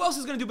 bro. Who else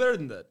is going to do better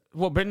than that?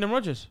 What Brendan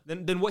Rodgers?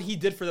 Than what he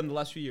did for them the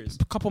last few years?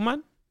 Couple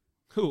man.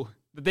 Who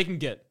that they can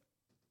get?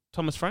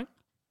 Thomas Frank.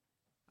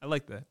 I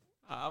like that.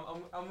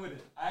 I'm with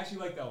it. I actually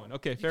like that one.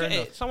 Okay, fair Get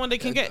enough. it. Someone they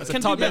can get. That's a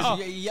Can do top better.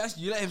 man.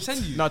 You let him send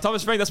you. No,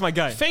 Thomas Frank, that's my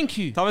guy. Thank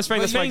you. Thomas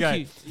Frank, that's my Thank guy.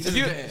 you. If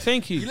you-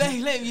 Thank you. You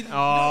let him. Oh,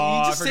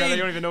 I forgot you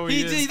don't even know who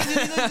he is.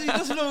 He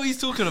doesn't know what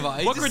he's talking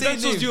about. What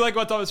credentials do you like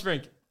about Thomas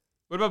Frank?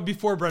 What about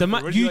before The Brentford?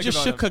 man, What do you like just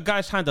about shook him? a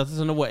guy's hand that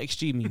doesn't know what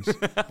XG means,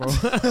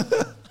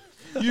 bro.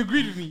 You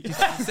agreed with me.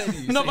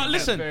 No, but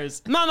listen.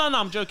 Bears. No,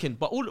 I'm joking.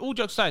 But all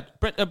jokes aside,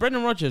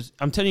 Brendan Rodgers,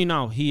 I'm telling you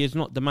now, he is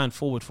not the man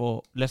forward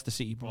for Leicester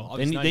City, bro. Well, They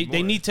obviously need, not they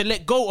anymore. need to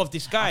let go of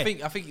this guy. I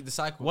think the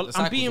cycle. Well, the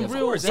I'm cycle's being over.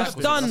 real. The It's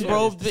cycle's done, over.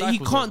 bro. The He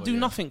cycle's can't over, do yeah.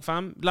 nothing,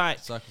 fam. Like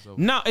Cycle's over.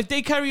 now, if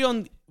they carry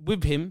on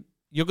with him,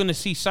 you're gonna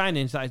see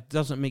signings that it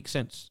doesn't make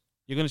sense.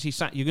 You're gonna see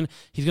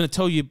he's gonna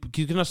tell you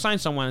he's gonna sign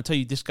someone and tell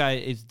you this guy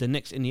is the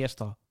next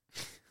Iniesta.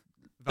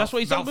 That's what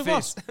he's done with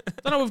us.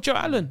 No, with Joe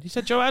Allen. He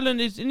said Joe Allen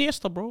is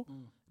Iniesta, bro.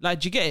 Like,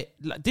 do you get it?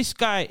 Like, this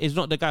guy is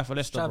not the guy for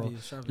Leicester, bro.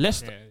 Xavi.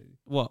 Leicester, Yeah,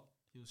 what?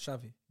 He was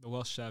Xavi. the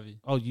Welsh Xavi.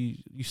 Oh, you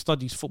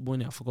studied football,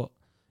 innit? I forgot.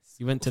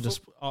 You went to the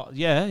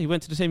yeah, he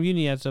went to the same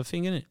uni as a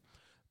thing, innit?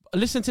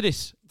 Listen to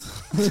this.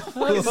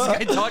 What is this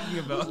guy talking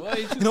about?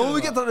 You know, when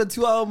we get to the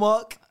 2-hour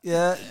mark,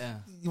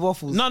 he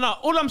waffles. No.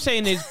 All I'm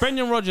saying is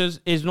Brendan Rodgers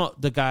is not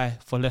the guy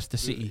for Leicester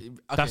City.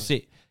 Okay. That's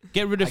it.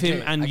 Get rid of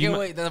him, and I you get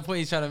what the point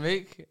he's trying to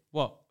make.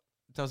 what?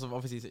 In terms of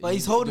obviously, But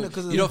he's holding it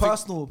because of the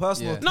personal.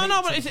 Yeah.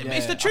 No, but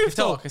it's the truth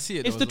tell, though. I can see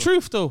it It's though the as well.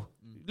 truth though.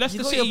 You Leicester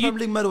got your City. Premier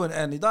League medal in the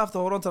end. You don't have to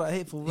hold on to that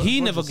hateful. He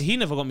Rodgers.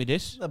 never got me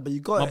this. Yeah, but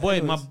you got My it boy,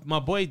 anyways. my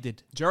boy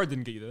did. Gerard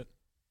didn't get you that.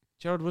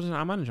 Gerard wasn't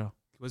our manager,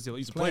 He's a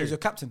Player, player. he's your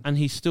captain. and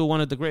he's still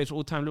one of the greatest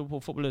all-time Liverpool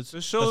footballers. So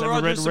show that's ever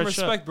Rodgers read a some red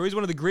shirt. respect, bro. He's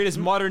one of the greatest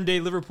modern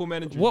day Liverpool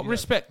managers. What we have.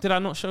 respect did I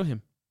not show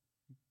him?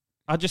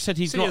 I just said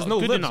he's He not has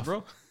no good lips, enough,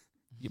 bro.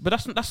 But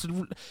that's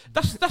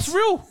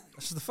real.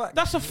 That's just the fact.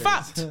 That's a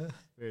fact.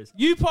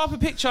 You put up a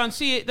picture and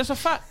see it. That's a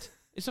fact.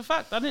 It's a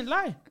fact. I didn't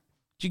lie.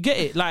 Do you get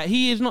it? Like,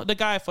 he is not the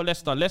guy for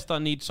Leicester. Leicester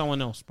needs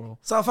someone else, bro.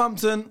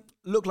 Southampton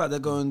look like they're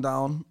going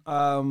down.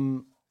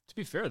 To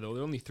be fair though,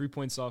 they're only 3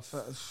 points off.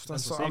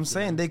 That's what I'm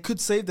saying. They could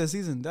save their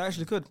season. They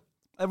actually could.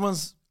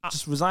 Everyone's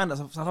just resigned that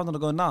Southampton are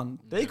going down.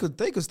 They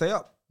could stay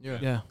up.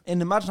 Yeah.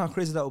 And imagine how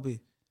crazy that would be.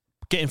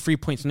 Getting 3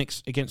 points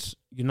next against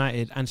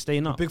United and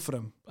staying up. Big for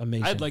them.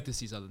 Amazing. I'd like to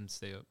see Southampton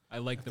stay up. I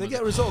like them. They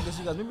get a result against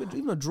you guys. Maybe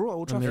even a draw at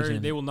Old Trafford.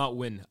 Amazing. They will not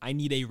win. I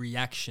need a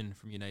reaction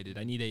from United.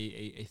 I need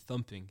a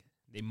thumping.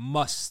 They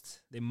must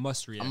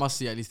react. I must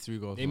see at least 3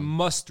 goals. They man.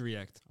 must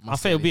react. I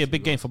think it'll be a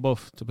big game for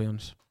both, to be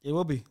honest. It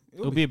will be.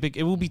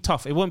 It will be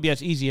tough. It won't be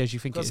as easy as you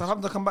think it Because is.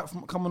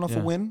 Southampton coming off a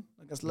Yeah. win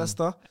against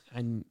Leicester.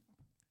 And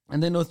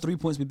And they know 3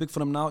 points will be big for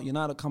them now.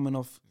 United coming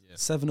off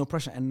 7-0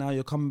 pressure. And now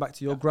you're coming back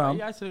to your ground.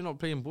 Are you actually not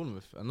playing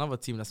Bournemouth? Another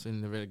team that's in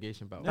the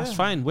relegation battle. that's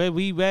fine. We're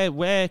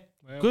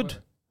good.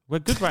 We're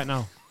good right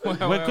now. We're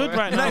good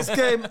right now. Next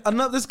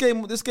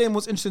game, this game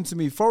was interesting to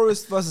me.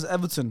 Forest versus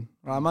Everton.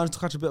 Right, I managed to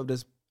catch a bit of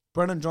this.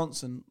 Brennan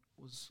Johnson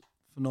was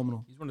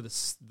phenomenal. He's one of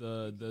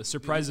the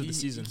surprise of the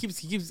season. He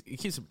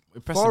keeps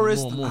impressing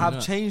Forest more and more. have yeah.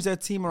 changed their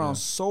team around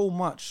so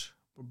much,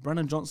 but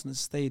Brennan Johnson has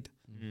stayed.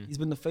 He's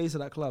been the face of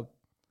that club,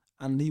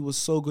 and he was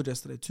so good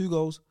yesterday. 2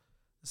 goals.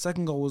 The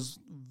second goal was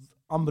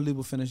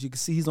unbelievable finish. You can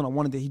see he's on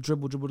one day. He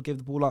dribbled, gave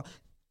the ball out,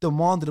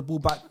 demanded the ball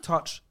back,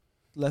 touch,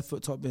 left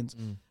foot top bins.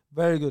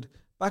 Very good.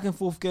 Back and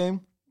forth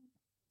game,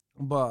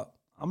 but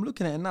I'm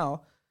looking at it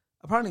now.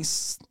 Apparently,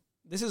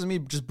 this isn't me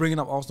just bringing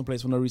up Arsenal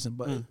players for no reason,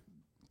 but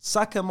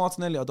Saka and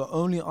Martinelli are the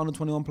only under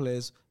 21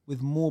 players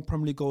with more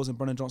Premier League goals than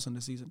Brennan Johnson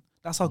this season.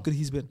 That's how good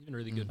he's been. He's been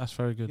really good. That's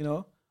very good. You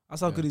know,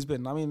 that's how good he's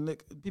been. I mean,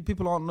 like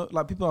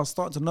people are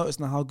starting to notice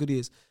now how good he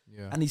is,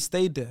 and he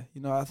stayed there.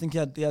 You know, I think he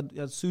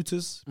had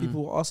suitors.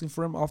 People were asking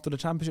for him after the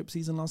Championship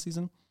season last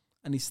season,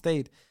 and he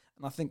stayed.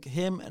 And I think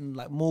him and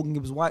like Morgan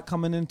Gibbs White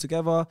coming in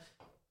together,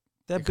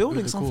 they're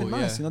building something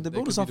nice. You know, they're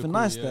building something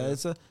nice there.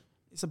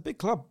 It's a big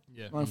club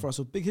running for us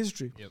with big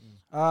history.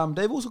 Yep.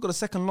 They've also got the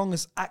second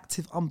longest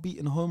active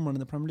unbeaten home run in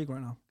the Premier League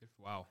right now.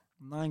 Wow.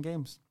 9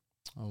 games.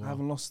 Oh, wow. I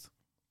haven't lost.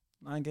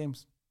 9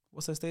 games.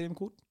 What's their stadium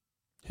called?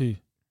 Who?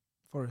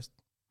 Forest.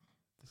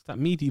 It's that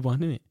meaty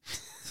one, isn't it?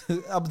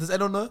 Does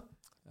anyone know?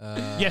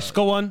 Yes,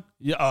 go on.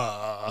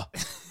 Yeah.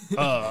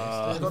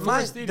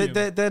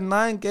 They're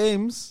 9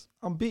 games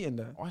unbeaten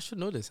there. Oh, I should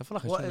know this. I feel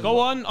like I What should is- know. Go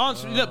on.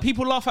 Answer. Look,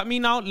 people laugh at me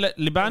now.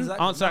 Liban,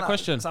 Exactly. answer that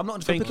question. So I'm not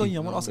just Thank going to pick on you. you.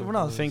 I'm going to ask everyone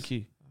else. Thank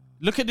you.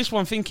 Look at this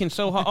one thinking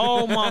so hard.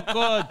 Oh my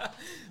God.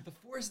 The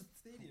Forest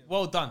Stadium.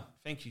 Well done.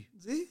 Thank you.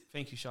 See?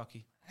 Thank you,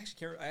 Sharky.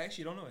 I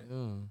actually don't know it.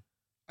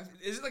 Yeah.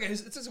 Is it like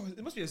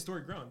it must be a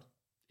historic ground.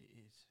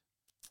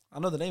 I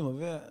know the name of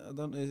it.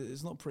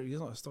 It's not pretty. It's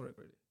not historic,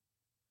 really.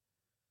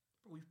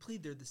 We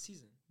played there this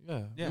season.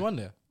 Yeah. Yeah. You won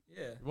there.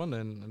 Yeah. You won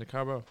there in the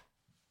Carabao.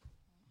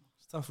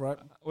 It's tough, right?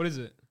 What is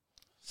it?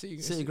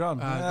 City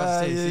ground.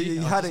 I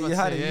You had it. You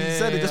had it. You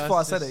said it just before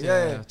I said it.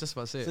 Yeah. Just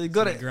about to say So it. you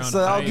got City it. ground So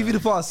I'll hive. give you the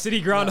pass.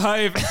 City Ground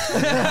Hive.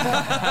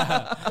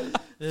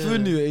 Fu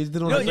knew it. He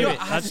didn't want to You know, do it.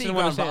 I I had just City didn't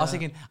wanna ground, but say I was that.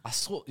 thinking, I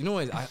saw, you know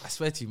what, I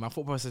swear to you, my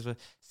football says,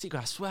 City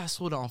ground, I swear I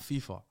saw that on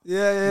FIFA.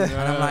 Yeah. And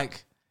I'm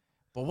like,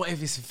 but what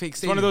if it's a fake It's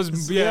stadium? one of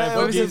those. Yeah,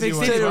 What if it's a games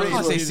fake you stadium? want. I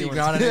can't say Games City you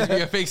ground and it'd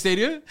be a fake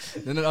stadium.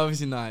 Then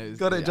obviously, nah.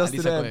 Got it at just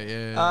least to I got them. it,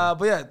 yeah.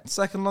 But yeah,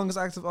 second longest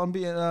active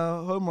unbeaten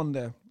home run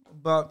there.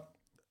 But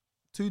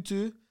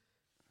 2-2.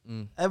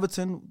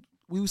 Everton,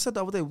 we said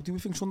the other day, do we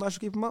think Sean Dyche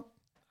should keep him up?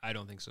 I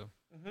don't think so.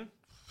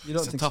 You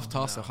don't It's a think tough so?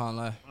 task, I can't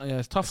lie. Yeah,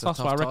 it's tough It's a task,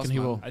 tough but I reckon task, he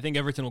man. will. I think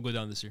Everton will go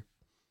down this year.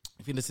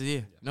 I think this is the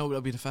year. No, it'll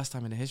be the first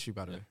time in the history,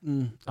 by the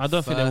way. I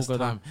don't think they will First go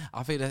down. time.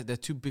 I think that they're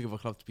too big of a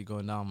club to be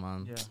going down,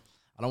 man. Yeah.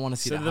 I don't want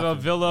to see Said that it about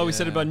happen. Villa. We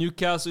said it Yeah. about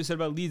Newcastle. We said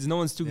about Leeds. No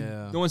one's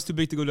too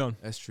big to go down.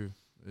 That's true.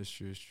 It's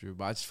true.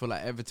 But I just feel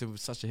like Everton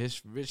was such a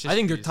rich history. I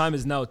think their time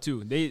is now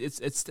too.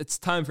 It's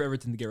time for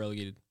Everton to get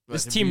relegated. Right,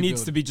 This to team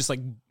needs rebuild. to be just like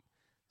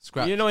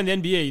Scrap. you know, in the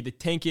NBA they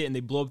tank it and they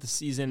blow up the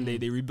season. They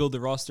rebuild the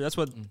roster. That's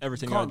what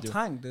Everton You gotta can't do.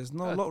 tank. There's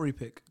no lottery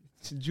pick.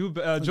 Joe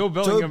Joe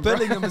Bellingham. bro.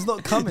 Bellingham is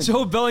not coming.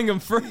 Joe Bellingham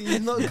first. He's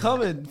not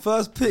coming.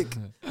 First pick.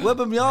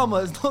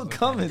 Wembanyama is not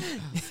coming.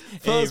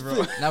 First bro.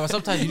 pick. Now, but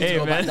sometimes you need Hey, to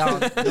go man.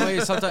 back down. No,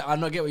 sometimes I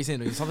don't get what you're saying.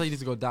 Though. Sometimes you need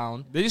to go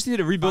down. They just need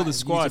to rebuild the You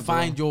squad. need to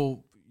find your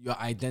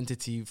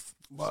identity.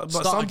 But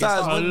Start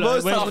sometimes, against-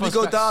 most when- times when you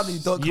go down, you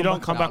don't You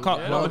don't come back up.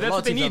 Yeah, but that's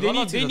what they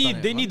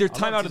need. They need their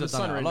time out of the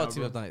sun right A now. lot of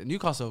teams have bro. done it.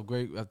 Newcastle have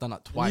great. Have done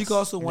that twice.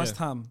 Newcastle, West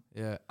Ham,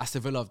 Yeah.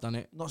 Aston Villa have done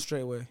it. not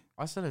straight away.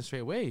 I said it straight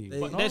away.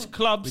 But There's With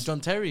clubs. John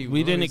Terry.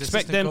 We didn't his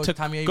expect assistant them coach, to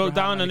Tammy go Abraham,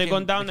 down and they've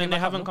gone down came and they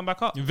back haven't up. come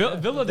back up. Villa,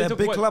 they They're took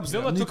big what? clubs,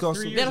 Villa took Newcastle.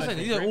 3 years. Yeah, I that's what I'm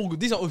think, saying. right?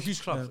 These are all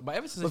huge clubs. But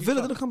Everton's a But huge Villa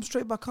club. didn't come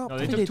straight back up. No,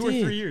 they I took think 2 or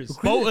did. 3 years.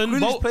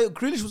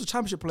 Grealish was a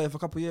championship player for a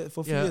couple years,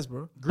 for a few Yeah. years,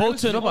 bro. Grealish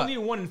is the Bolton. only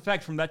one, in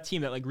fact, from that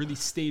team that like really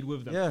stayed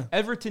with them. Yeah.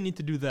 Everton need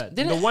to do that.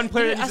 Didn't- The one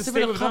player that didn't needs to Aston stay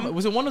Villa with come- them.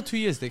 Was it 1 or 2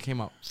 years they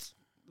came out?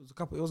 It was a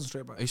couple. It wasn't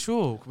straight back. Are you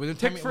sure?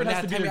 Pickford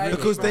has to be the great-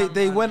 Because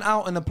they went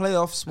out in the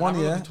playoffs one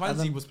year. and Twansy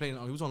then- was playing.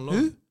 He was on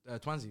loan.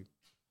 Twansy.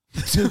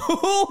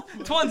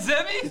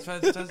 Twanzebe?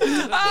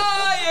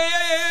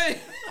 Yeah.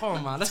 Come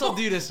on, man. Let's not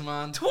do this,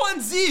 man.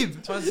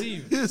 Twanzebe. Twansy.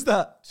 Who's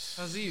that?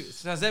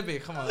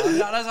 Twanzebe. Come on.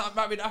 That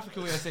might be the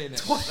African way of saying it.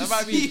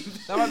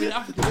 That might be the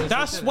African way of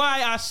That's saying it.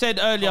 why I said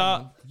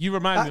earlier, you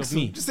remind me of Axel.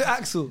 me. Just say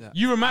Axel. Yeah.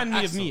 You remind me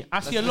of Axel. me. I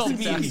see a That's lot of what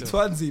me I'm in you. saying.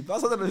 Twansy.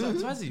 That's not who.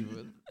 Twansy.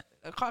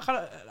 That's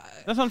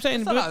what I'm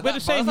saying. We're the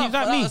same. He's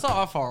like me. That's not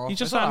that far off. He's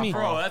just That's not like me. that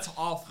far off. that's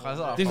awful. That's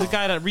not This is that the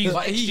guy that reads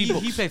far. But he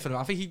books. played for them.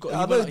 I think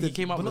I know he he did,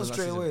 came up but with not them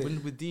straight that away.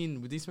 season. With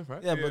Dean Smith,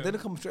 right? Yeah, but they didn't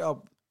come straight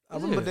up. I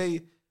Is remember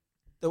it?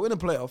 they were in the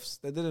playoffs.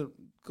 They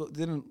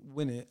didn't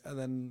win it, and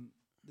then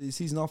the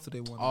season after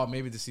they won. Oh,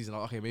 maybe the season.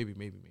 Okay, maybe.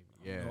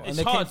 Yeah. And It's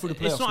they came hard. through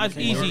the It's playoffs not and as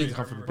they came easy,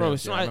 through. bro.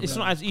 It's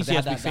not as easy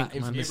as we think, man.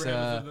 Infamous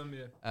Abraham was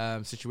with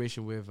them,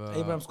 situation with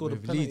Abraham scored a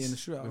with penalty Leeds. in the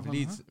shootout, With huh?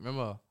 Leeds,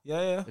 remember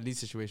Yeah, the Leeds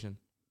situation?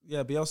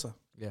 yeah. Bielsa.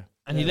 Yeah.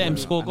 And he let him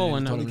score a goal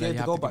And and then he he gave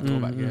the goal back. Go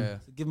Mm, back. mm. Yeah.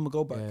 Give him a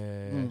goal back. Yeah,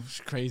 it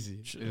was crazy.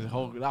 That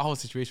whole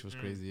situation was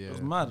crazy. Yeah. It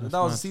was mad. That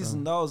was the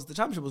season. That was the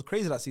championship was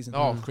crazy that season.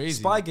 Oh,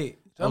 crazy. Spygate.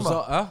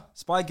 Remember?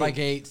 Spygate.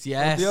 Spygate.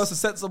 Yes. Bielsa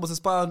sent someone to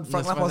spy on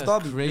Frank Yes, Lampard's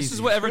that's derby. crazy. This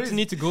is what Everton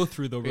need to go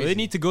through, though, bro. They Crazy.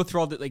 need to go through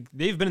all the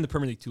they've been in the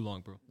Premier League too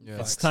long, bro. Yeah.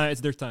 It's time. It's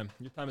their time.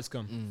 Your time has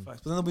come.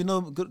 Facts. But then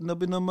there'll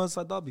be no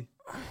Merseyside derby.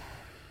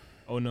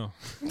 Oh no.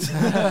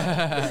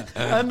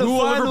 And the Who will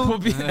final, Liverpool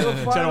be? the I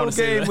don't final wanna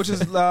say game, that. which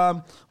is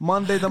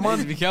Monday, the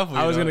Monday. Be careful.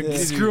 I was you gonna know.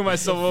 screw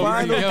myself over.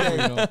 Final Yeah,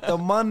 game, you know. the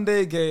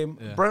Monday game,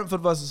 Yeah.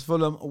 Brentford versus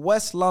Fulham,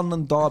 West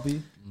London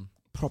derby,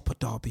 proper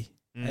derby,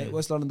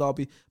 West London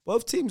derby.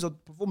 Both teams are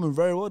performing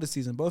very well this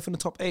season, both in the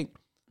top 8,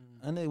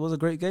 and it was a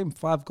great game.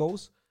 5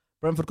 goals.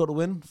 Brentford got the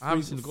win. I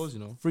haven't seen the goals,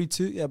 you know.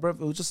 3-2. Yeah,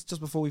 Brentford. It was just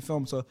before we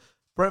filmed, so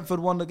Brentford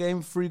won the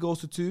game,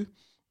 3-2.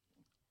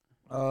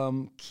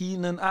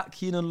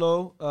 Keenan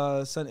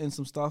Lowe sent in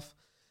some stuff.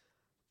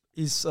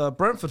 He's a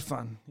Brentford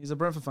fan.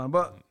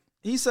 But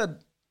he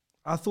said,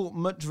 I thought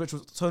Mitrovic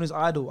was Tony's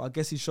idol. I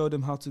guess he showed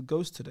him how to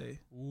ghost today.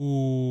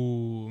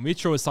 Ooh,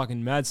 Mitro was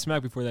talking mad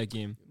smack before that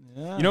game.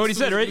 Yeah. You know what he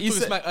said, right? He He took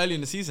said, smack early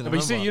in the season. but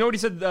you see, you know what he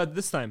said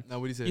this time? No,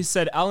 what did he say? He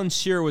said Alan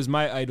Shearer was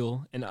my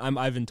idol, and I'm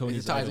Ivan Toney's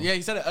He's tired. idol. Yeah,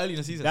 he said it early in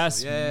the season.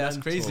 That's that's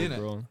mental, crazy, isn't it?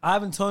 bro.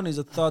 Ivan Toney is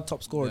the 3rd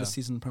top scorer Yeah. this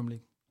season in the Premier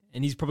League.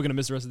 And he's probably gonna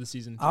miss the rest of the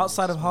season. too.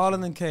 Outside of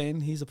Haaland and Kane,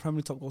 he's a Premier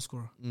League top goal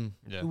scorer. Mm.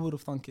 Yeah, Who would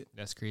have thunk it?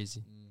 that's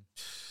crazy.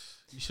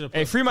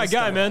 Hey, free my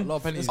guy, man. A lot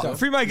of pennies, though.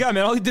 Free my guy,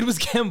 man. All he did was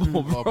gamble, A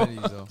lot of bro.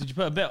 pennies, though. Did you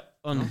put a bet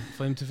on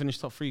for him to finish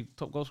top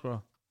goal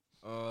scorer?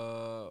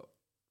 No,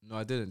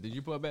 I didn't. Did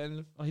you put a bet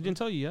in? Oh, he didn't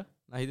tell you, yeah?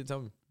 No, he didn't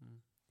tell me.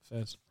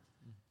 Fairs.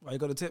 Why you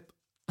got a tip?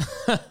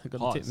 I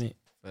got a tip, mate.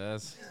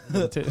 Yes.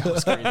 That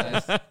was Very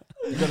nice.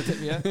 You got a tip,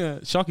 yeah?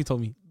 Sharky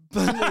told me.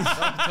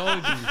 I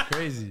told you,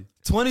 crazy.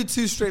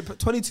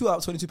 22 out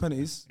of 22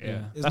 pennies.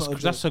 Yeah. It's not a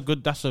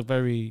joke. That's a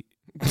very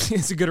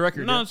It's a good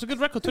record. no, yeah. it's a good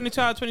record.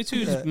 22 out of 22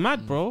 Yeah. is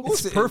mad, bro.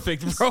 It's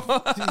Perfect, bro.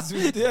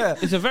 Yeah.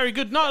 It's a very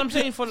good. No, I'm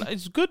saying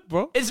it's good,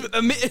 bro. It's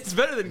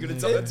better than good.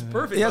 It's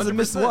perfect. He hasn't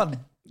missed 100%. one.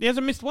 He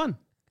hasn't missed one.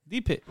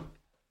 Deep it.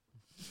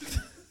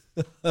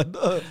 I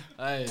know.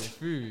 Hey,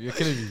 you're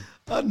killing me.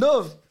 I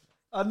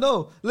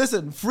know.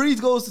 Listen, 3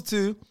 goals to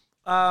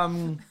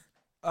 2.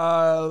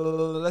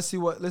 Let's see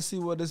what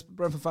this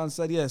Brentford fan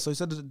said. Yeah, so he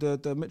said the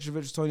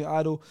Mitrovic Tony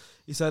Idol.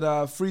 He said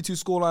 3-2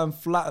 scoreline,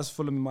 flat as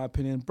Fulham in my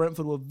opinion.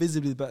 Brentford were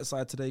visibly the better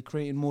side today,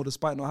 creating more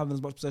despite not having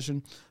as much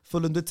possession.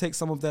 Fulham did take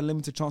some of their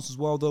limited chances as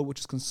well though, which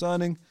is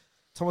concerning.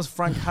 Thomas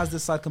Frank has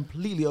this side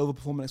completely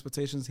overperforming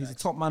expectations. He's a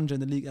top manager in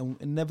the league and will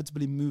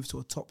inevitably move to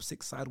a top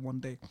 6 side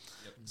one day.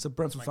 So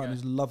Brentford fan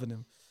is loving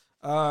him.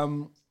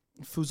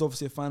 Fu's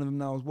obviously a fan of him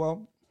now as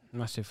well.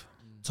 Massive.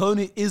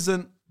 Tony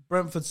isn't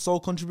Brentford's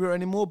sole contributor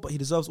anymore, but he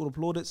deserves all the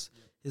plaudits.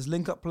 His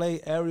link-up play,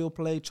 aerial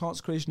play,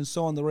 chance creation is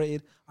so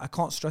underrated. I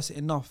can't stress it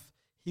enough.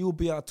 He will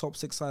be our top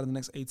 6 side in the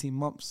next 18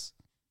 months.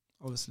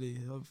 Hopefully.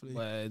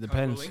 Well, it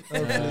depends.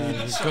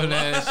 It's good,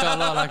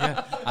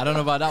 inshallah, I don't know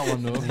about that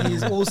one, though.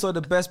 He's also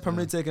the best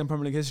Premier League taker in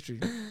Premier League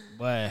history.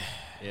 Well,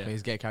 Yeah.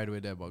 He's getting carried away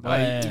there, but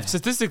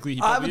Statistically,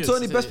 he Ivan probably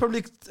Toney, is. best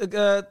Premier League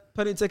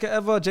penalty taker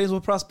ever. James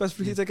Ward-Prowse, best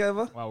free kick taker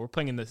ever. Wow, we're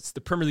playing in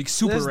the Premier League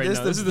Super right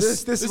now. This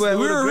is where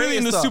we we're were the really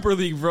in the greatest Super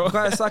League, bro.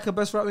 Bukayo Saka,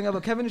 best right wing ever.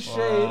 Kevin Shade.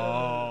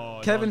 Oh,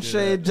 Kevin don't do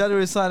Shade,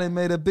 January signing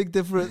made a big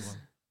difference.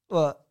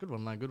 What? good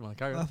one, man. Good one.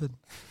 Carry What on.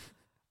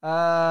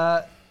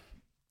 happened?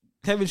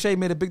 Kevin Shea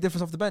made a big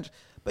difference off the bench,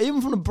 but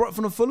even from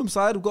the Fulham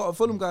side, we've got a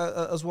Fulham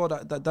guy as well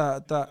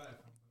that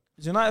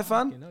is a United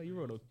fan. No, you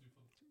wrote a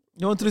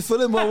You want to do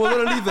Fulham? Well, we're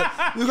gonna leave it.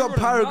 We've got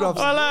paragraphs.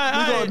 Well,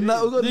 we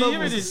got Did you hear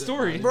novels. this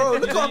story? Bro,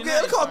 look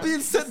what I'm being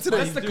sent today.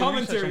 That's the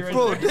commentary right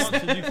Bro,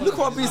 there. look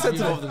what I'm being sent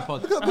Involved today. in the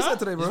pod. Look what I'm being sent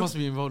today, He's bro. supposed to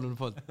be involved in the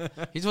pod.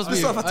 He's supposed to This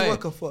be. stuff had to hey,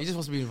 work off, what? He's just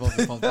supposed to be involved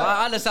in the pod.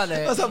 I understand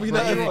that. That's how we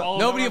United But fan.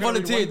 Nobody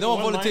volunteered. No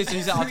one volunteered, so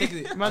he said, "I'll take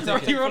it."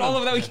 He wrote all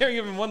of that. We can't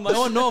give him one line.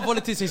 No one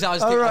volunteered, so he said,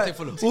 "I'll All take right,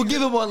 Fulham." we'll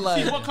give him one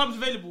line. what comes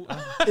available?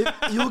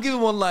 You will give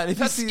him one line. If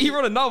you see, He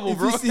wrote a novel, if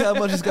bro. you see how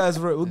much this guy's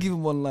wrote, we'll give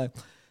him one line.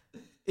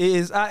 It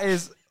is at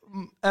his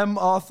M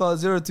Arthur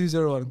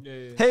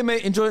 0201. Hey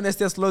mate, enjoying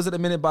SDS loads at the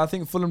minute, but I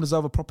think Fulham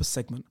deserve a proper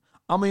segment.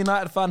 I'm a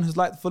United fan who's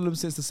liked Fulham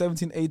since the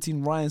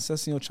 17-18 Ryan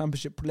Sessegnon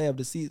Championship Player of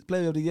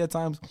the Year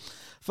times.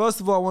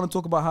 First of all, I want to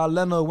talk about how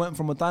Leno went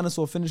from a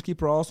dinosaur finish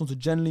keeper at Arsenal to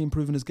generally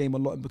improving his game a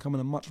lot and becoming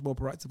a much more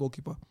proactive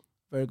goalkeeper.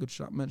 Very good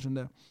shot mentioned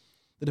there.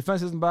 The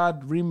defense isn't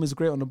bad. Ream is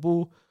great on the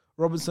ball.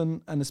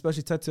 Robinson and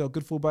especially Tete are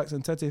good fullbacks,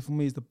 and Tete for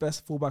me is the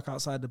best fullback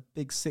outside the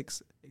big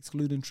 6,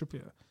 excluding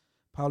Trippier.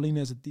 Paulinho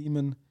is a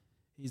demon.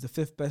 He's the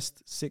 5th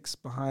best 6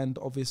 behind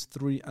obvious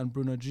 3 and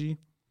Bruno G.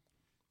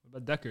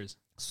 But Deckers.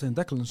 So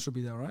Declan should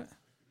be there, right?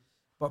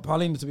 But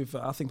Paulinho, to be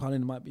fair, I think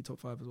Paulinho might be top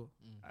 5 as well.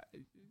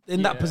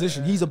 In that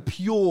position, he's a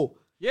pure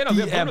Yeah, no,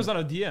 DM. Bruno's not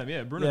a DM.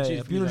 Yeah, Bruno G.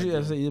 is Bruno G pretty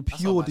is bad, a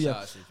pure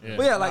DM. yeah.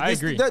 But yeah, like I this,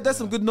 agree. there's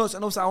some good notes,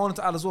 and also I wanted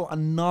to add as well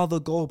another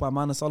goal by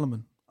Mana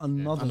Solomon.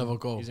 Another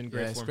goal. He's in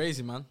great It's form.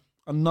 crazy, man.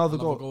 Another Another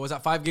goal. goal. Was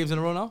that 5 games in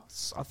a row now?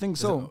 I think Is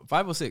so. it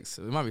 5 or 6?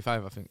 It might be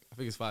 5. I think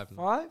it's 5.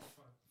 Now.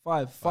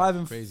 5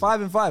 and Crazy.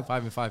 5 and 5.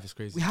 5 and 5 is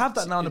crazy. We have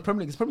that now in the Premier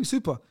League. It's Premier League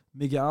Super.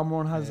 Miguel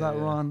Almiron has that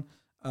run.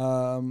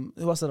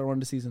 Who else had that run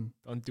this season?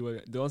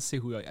 Don't say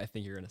who I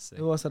think you're gonna say.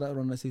 Who else had that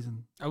run this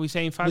season? Are we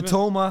saying 5?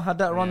 Mitoma had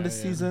that run Yeah, this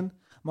yeah. season.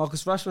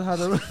 Marcus Rashford had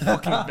a run.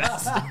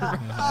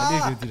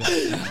 I need to do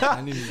that.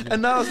 I need to do that.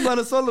 And now it's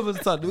Mana Solomon's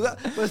turn. But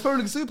it's Premier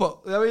League Super.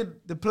 I mean,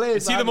 the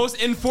players. Is he the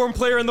most informed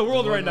player in the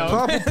world right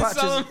now? Purple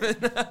patches.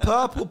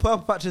 purple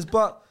patches.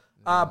 But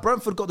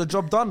Brentford got the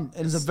job done.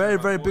 And it's a very,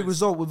 very big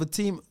result with a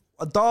team,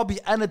 a derby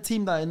and a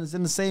team that is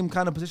in the same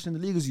kind of position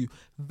in the league as you.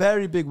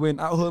 Very big win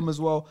at home as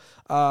well.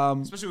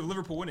 Especially with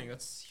Liverpool winning,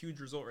 that's a huge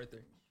result right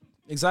there.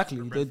 Exactly.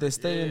 They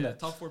stay in there.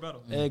 Top 4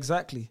 battle.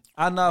 Exactly.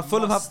 And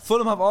Fulham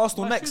have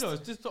Arsenal next.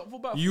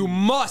 You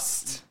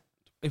must.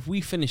 If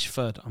we finish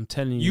 3rd, I'm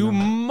telling you. You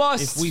now,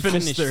 must if we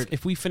finish finish 3rd.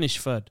 If we finish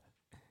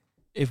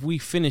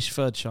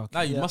 3rd, Sharky.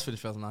 Now you must finish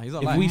first. Now he's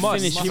not If lying. we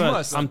must, finish you 3rd,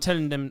 must. I'm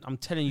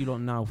telling you lot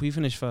now. If we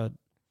finish 3rd,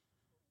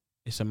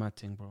 it's a mad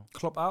thing, bro.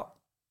 Klopp out.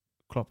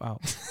 Klopp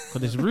out.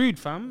 Because it's rude,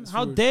 fam.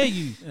 How dare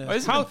you? Oh,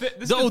 this How has been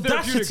the therapeutic,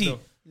 audacity? though.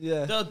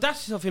 Yeah. The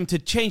audacity of him to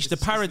change the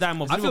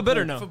paradigm of I feel Liverpool.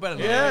 better now. Feel better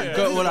now. Yeah.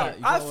 Go all out.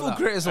 You I go all feel out.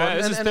 great as well.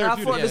 This And is I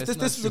therapeutic. thought Yeah, this it's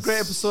was a nice. great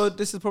episode.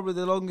 This is probably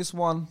the longest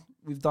one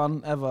we've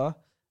done ever.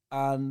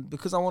 And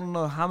because I want to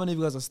know how many of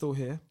you guys are still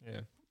here. Yeah.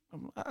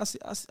 I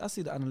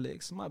see the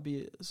analytics. It might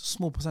be a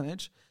small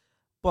percentage.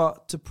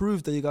 But to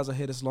prove that you guys are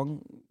here this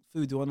long,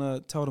 Food, do you want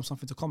to tell them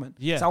something to comment?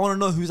 Yeah. So I want to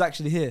know who's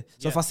actually here.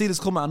 So if Yeah. I see this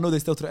comment, I know they're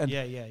still to the end.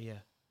 Yeah.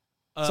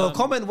 So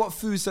comment what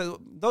Fu says.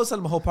 Don't send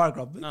them a whole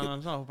paragraph. No,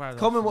 it's not a whole paragraph.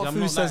 Comment what I'm Fu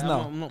not says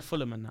now. I'm not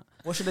Fulham and that.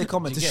 What should they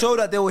comment? Do To you show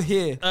that they were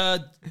here.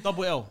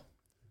 Double L.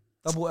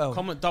 Double L.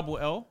 Comment double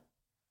L.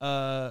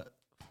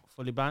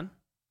 For Liban.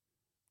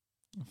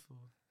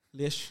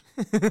 Lish.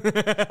 I'm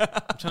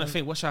trying to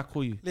think. What should I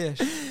call you?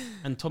 Lish.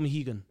 And Tommy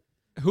Hegan.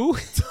 Who?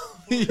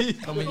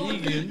 Tommy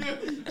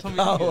Egan.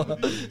 Power.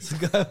 It's a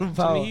guy from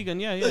Power. Tommy Hegan.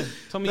 Yeah.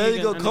 Tommy There Hegan.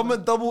 you go. and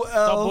Comment double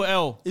L. double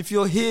L. If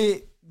you're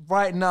here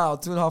right now,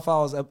 2.5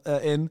 hours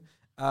in,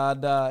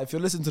 and if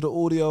you're listening to the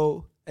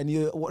audio and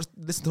you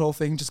listen to the whole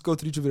thing, just go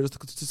to the YouTube video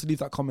just to leave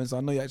that comment. So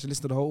I know you actually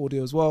listen to the whole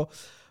audio as well.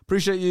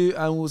 Appreciate you,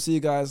 and we'll see you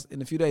guys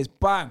in a few days.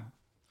 Bang.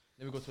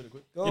 Let me go to the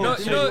quick. Go. You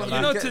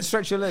know, to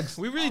stretch your legs.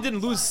 We really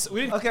didn't lose.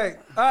 We didn't. Okay,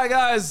 all right,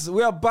 guys,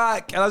 we are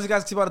back, and as you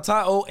guys can see by the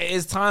title, it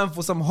is time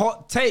for some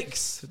hot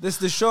takes. This is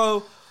the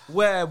show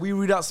where we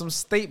read out some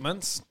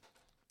statements,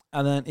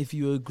 and then if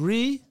you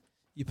agree,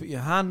 you put your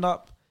hand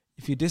up.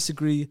 If you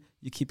disagree,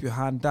 you keep your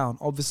hand down.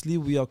 Obviously,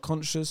 we are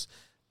conscious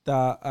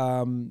that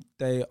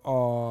they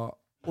are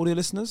audio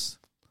listeners.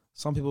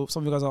 Some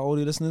of you guys are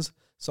audio listeners,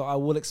 so I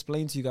will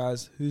explain to you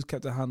guys who's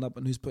kept their hand up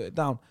and who's put it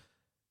down.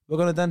 We're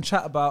going to then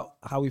chat about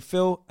how we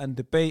feel and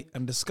debate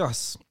and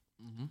discuss.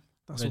 Mm-hmm.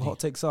 That's what hot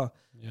takes are.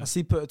 Yeah. I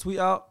see put a tweet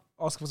out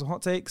asking for some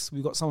hot takes.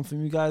 We got some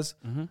from you guys.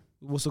 Mm-hmm.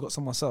 We've also got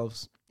some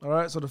ourselves. All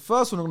right, so the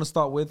first one I'm going to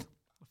start with,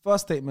 the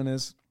first statement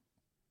is,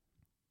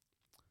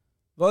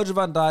 Virgil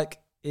van Dijk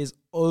is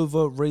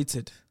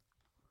overrated.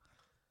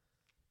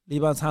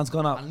 Liban's hand's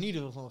gone up. I knew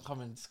there was no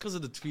comments because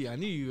of the tweet. I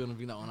knew you were going to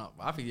bring that one up.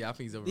 I think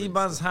he's overrated.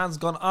 Liban's hand's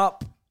gone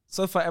up.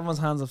 So far, everyone's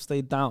hands have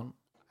stayed down.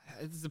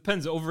 It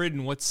depends. Overrated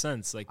in what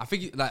sense? Like, I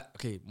think,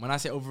 when I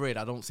say overrated,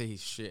 I don't say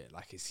he's shit.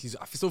 Like, he's.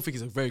 I still think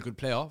he's a very good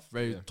player,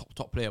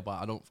 top player.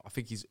 But I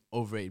think he's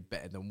overrated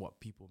better than what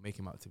people make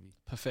him out to be.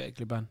 Pathetic,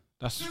 Liban.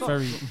 That's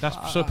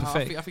so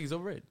pathetic. I think he's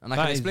overrated, and I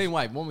can explain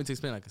why. If you want me to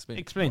explain, I can explain.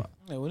 Explain.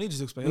 Yeah, we need you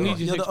to explain.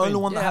 You're the only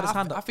one that had his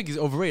hand up. I think he's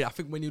overrated. I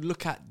think when you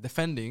look at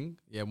defending,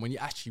 when you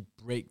actually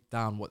break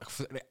down what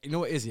you know,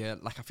 what it is,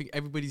 like I think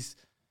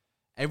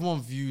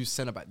everyone views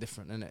centre back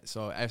different, innit?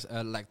 So,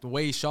 like the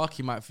way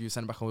Sharky might view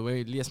centre back or the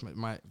way Elias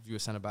might view a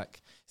centre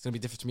back, it's gonna be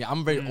different to me.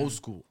 I'm very old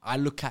school. I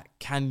look at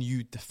can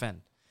you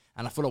defend,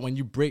 and I feel like when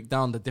you break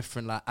down the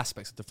different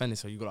aspects of defending,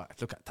 so you got to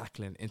look at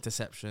tackling,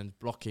 interceptions,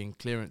 blocking,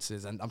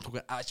 clearances, and I'm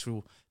talking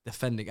actual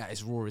defending at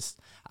its rawest.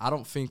 I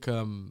don't think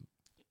Van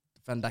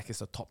Dijk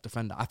is a top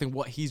defender. I think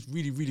what he's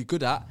really, really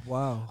good at.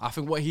 Wow. I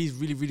think what he's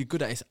really, really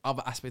good at is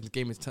other aspects of the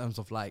game in terms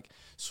of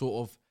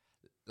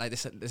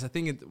there's a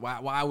thing why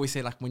I always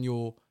say when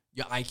your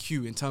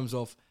IQ in terms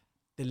of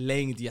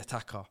delaying the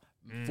attacker,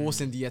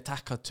 forcing the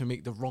attacker to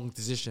make the wrong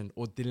decision,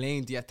 or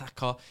delaying the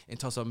attacker in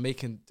terms of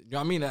making, you know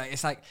what I mean?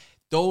 It's like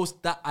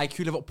that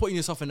IQ level, putting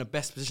yourself in the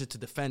best position to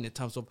defend in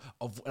terms of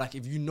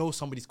if you know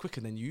somebody's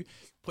quicker than you,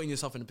 putting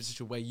yourself in a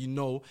position where you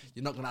know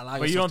you're not going to allow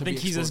yourself to be But you don't think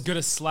he's exposed. as good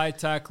as slide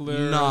tackler,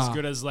 as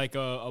good as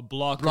a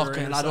blocker?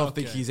 And I don't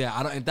think he's there.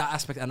 I don't in that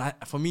aspect. And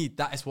for me,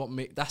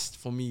 that's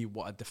for me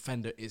what a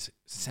defender is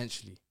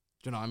essentially.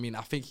 Do you know what I mean?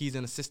 I think he's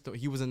in a system.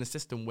 He was in a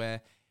system where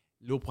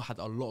Liverpool had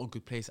a lot of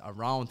good players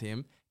around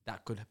him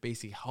that could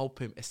basically help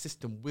him,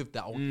 assist him with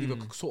that, or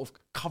even sort of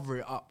cover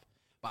it up.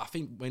 But I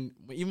think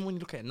even when you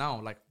look at it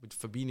now, like with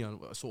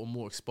Fabinho sort of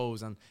more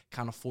exposed and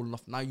kind of falling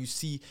off, now you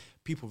see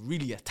people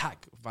really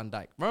attack Van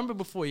Dijk. Remember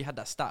before he had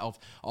that stat of,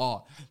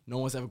 no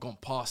one's ever gone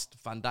past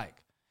Van Dijk.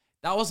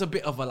 That was a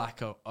bit of a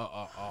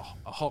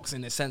hoax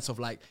in the sense of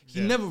no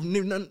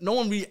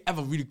one really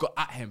ever really got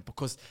at him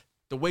because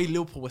the way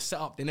Liverpool was set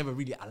up, they never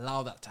really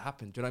allowed that to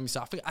happen. Do you know what I mean? So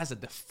I think as a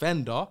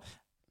defender,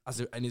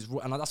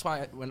 and that's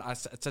why when I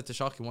said to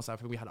Sharky once, I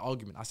think we had an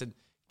argument. I said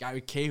Gary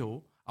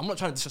Cahill. I'm not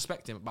trying to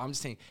disrespect him, but I'm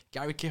just saying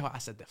Gary Cahill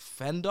as a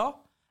defender,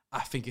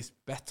 I think is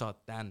better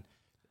than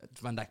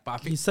Van Dijk. But I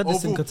think he said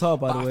this in Qatar,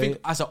 by the way. I think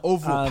as an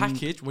overall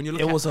package, when you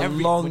look at it was a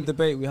long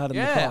debate we had in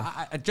the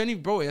car. Jenny,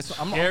 bro,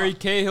 Gary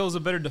Cahill's a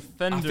better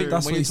defender. I think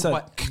that's what he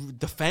said.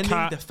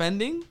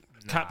 Defending.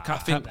 I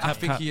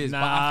think he is.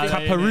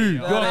 Caparoo.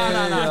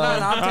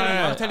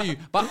 I'm telling you.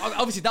 But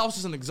obviously, that was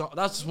just an example.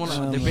 That's just one of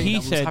the debates He that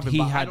was said happening. he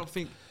But had.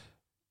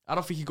 I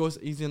don't think he goes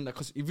easy in that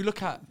because if you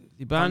look at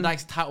Van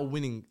Dijk's title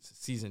winning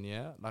season,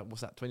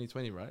 what's that,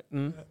 2020, right?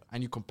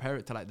 And you compare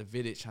it to the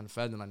Vidic and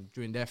Ferdinand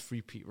during their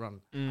three-peat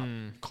run,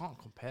 you can't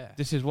compare.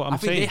 This is what I'm I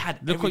think saying. They had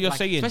Look what you're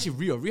saying. Especially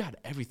Rio had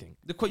everything.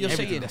 Look what you're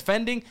saying.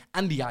 Defending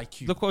and the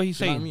IQ. Look what he's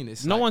saying. You know what I mean?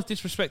 It's no one's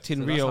disrespecting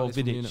so Rio or that's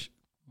how it's Vidic.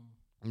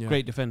 Yeah.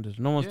 Great defenders.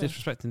 No one's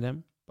disrespecting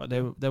them, but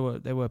they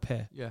were a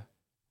pair. Yeah.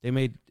 They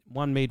made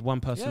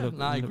one person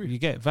look. I agree. You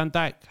get Van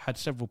Dijk had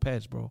several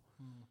pairs, bro.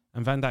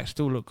 And Van Dijk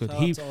still looked good.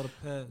 Shout out to all the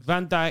pairs.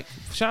 Van Dijk,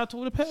 shout out to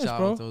all the pairs, Shout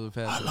bro. out to all the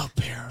pairs. I love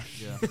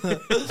pairs. Yeah.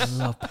 I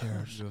love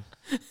pairs.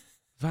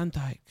 Van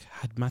Dijk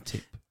had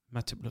Matip.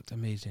 Matip looked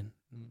amazing.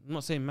 I'm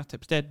not saying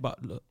Matip's dead,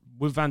 but look,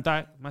 with Van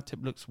Dijk,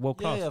 Matip looks world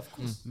class. Yeah, of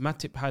course.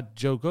 Matip had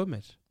Joe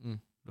Gomez.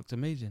 Looked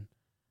amazing.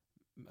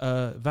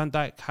 Van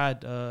Dijk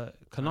had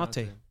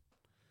Konate.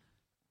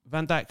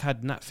 Van Dijk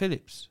had Nat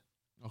Phillips.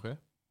 Okay.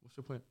 What's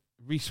your point?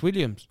 Reece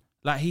Williams.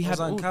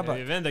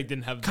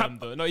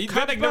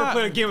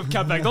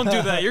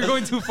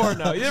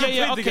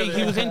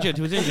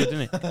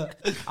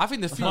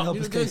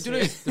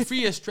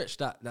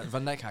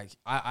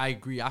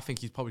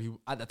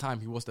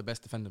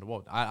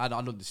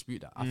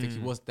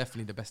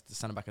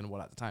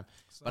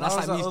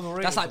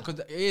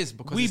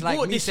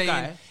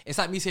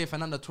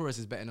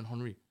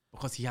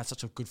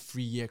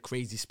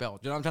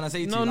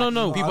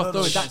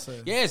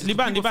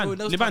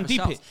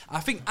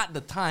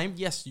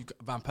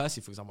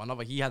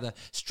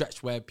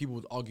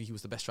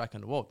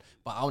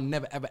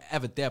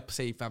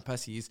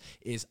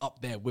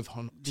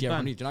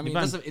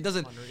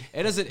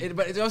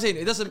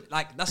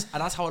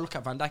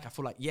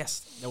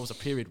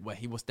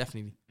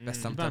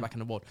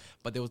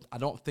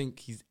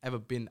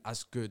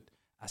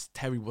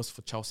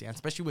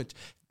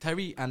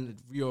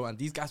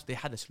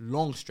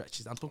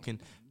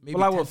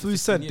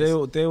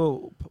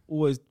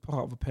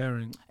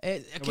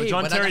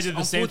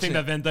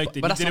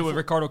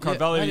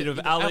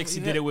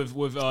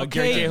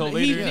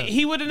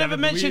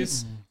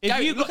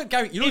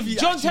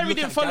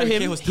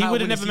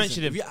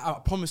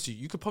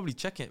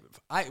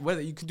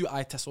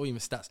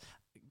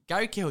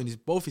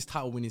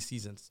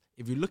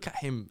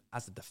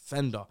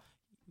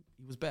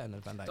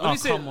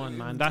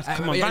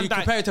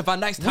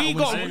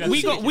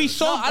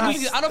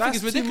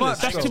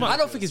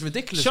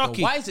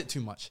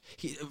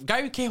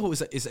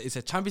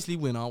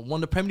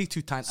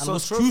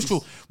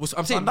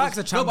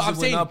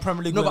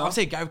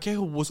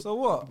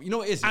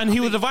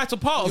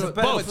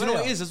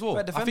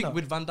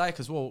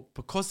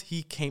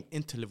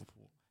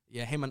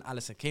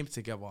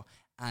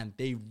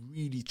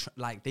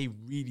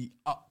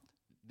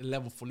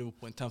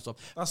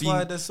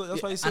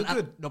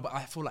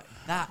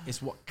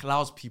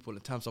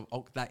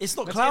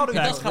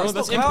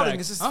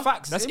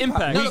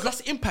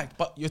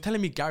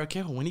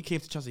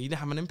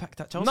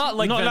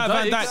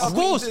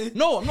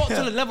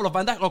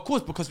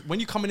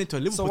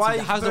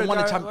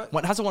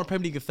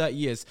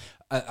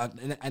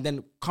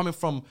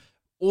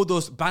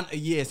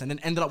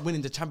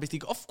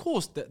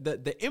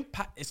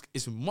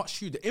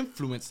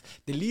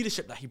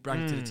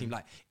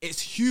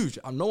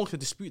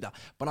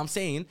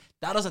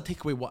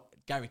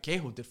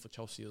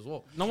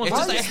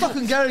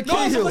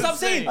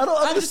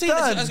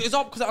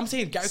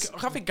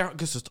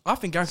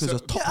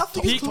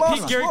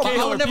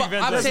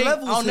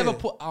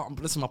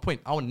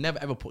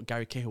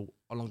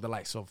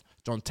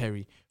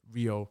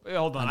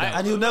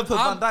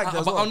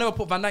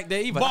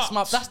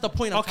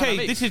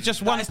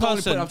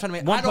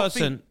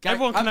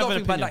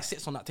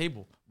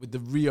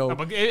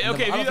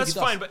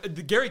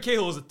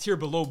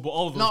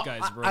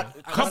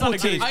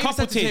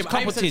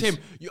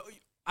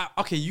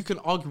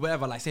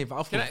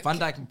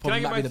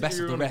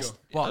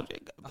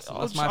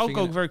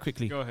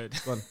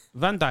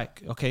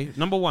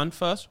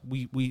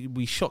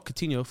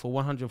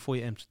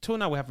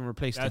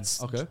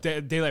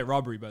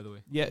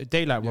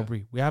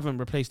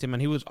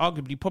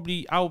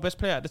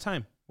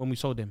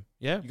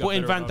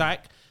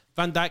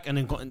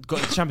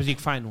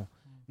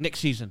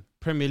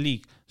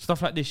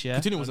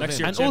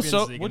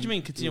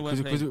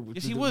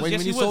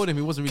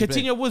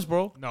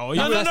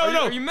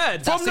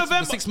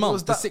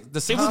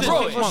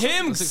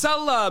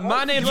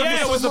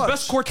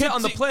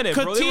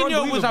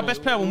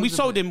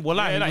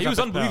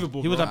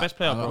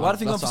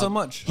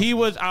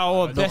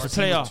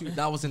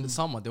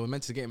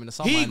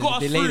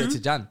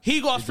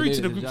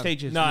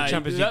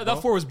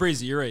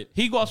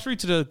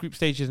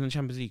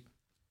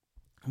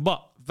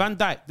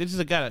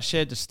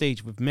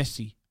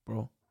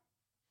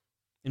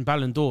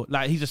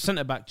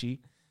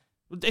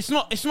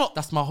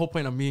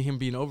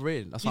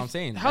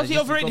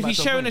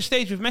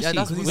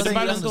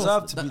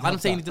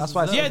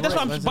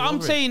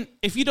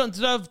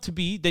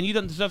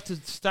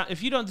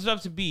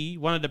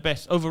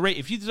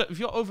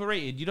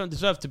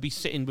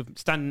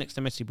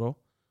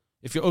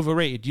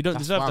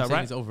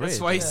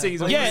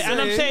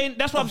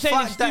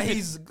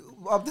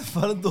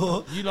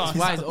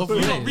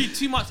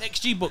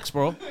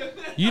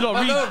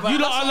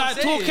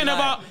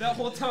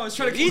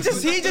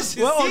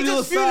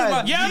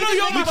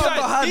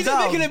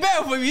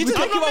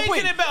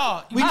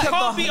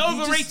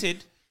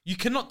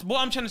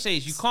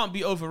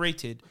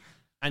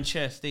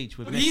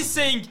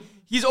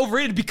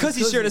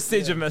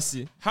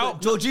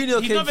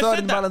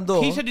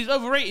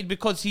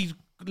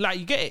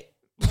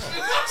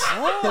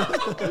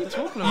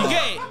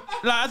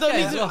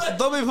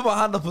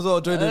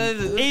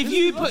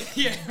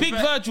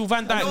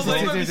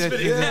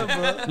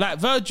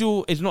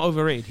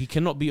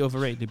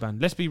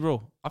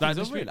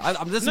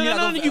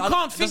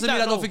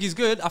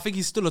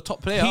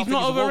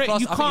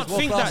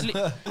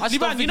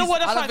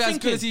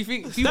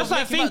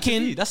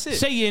 That's it.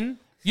 saying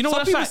You know Some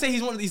what people that's like?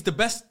 say he's the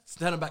best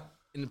centre back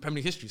in the Premier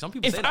League history. Some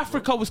people If say that,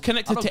 Africa was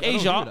connected I to don't agree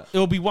Asia, with that. it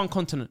will be one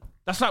continent.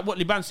 That's like what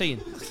Liban's saying.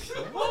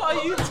 What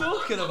are you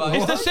talking about?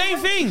 It's the same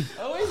thing.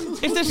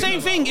 It's the same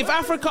thing. If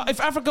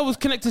Africa was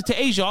connected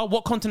to Asia,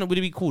 what continent would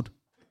it be called?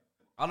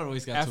 I don't know what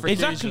he's going to Africa.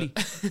 Exactly.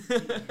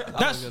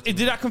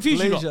 Did that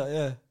confuse you? lot? Blazer,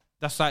 yeah.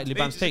 That's like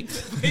Liban's take.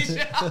 What do you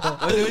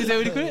say?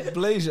 What do you call it?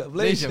 Blazer.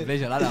 Blazer.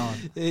 I like that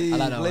one. Hey, I like that one.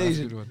 That's a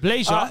Blazer. good one.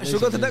 Blazer. Alright, should we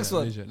go to the next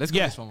one? Blazer. Let's go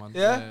Yeah. to this one, man.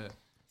 Yeah?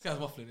 This guy's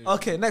waffling.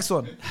 Okay, next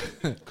one.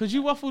 Because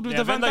you waffled with Yeah,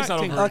 the Van Van Dijk's Dijk not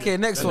thing. over. Okay,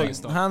 next Van one. Dijk's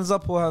done. Hands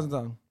up or hands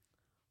down?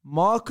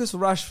 Marcus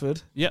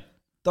Rashford Yeah.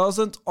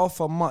 doesn't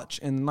offer much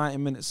in 90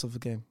 minutes of the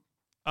game.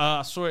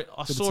 I saw it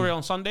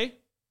on Sunday.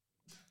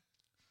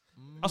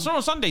 I saw it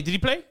on Sunday. Did he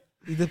play?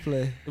 He did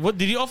play. What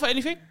did he offer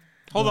anything?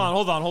 Hold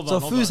on. So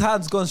Fu's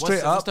hands gone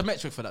straight What's up. the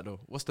metric for that, though?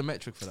 What's the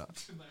metric for that?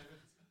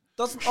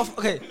 Doesn't offer.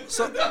 Okay,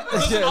 so yeah,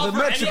 the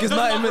metric is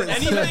 90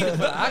 minutes.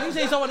 How can you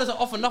say someone doesn't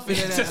offer nothing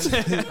in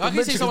How can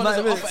you say someone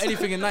doesn't offer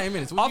anything in 90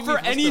 minutes? What do you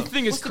Offer mean? What's the-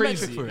 anything is what's the metric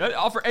crazy. for it?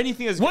 Offer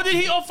anything is. What did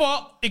he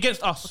offer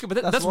against us? Okay, but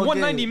that's That's one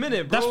 190 game.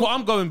 minute, bro. That's what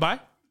I'm going by.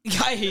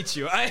 I hate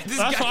you. This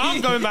That's guy, what I'm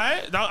going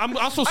by.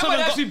 I saw I seven. might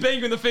actually bang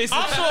you in the face.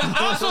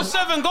 I saw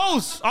 7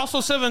 goals. I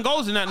saw 7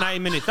 goals in that 90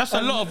 minutes. That's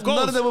a lot of goals.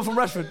 None of them were from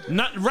Rashford.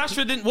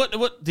 Rashford didn't.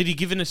 What did he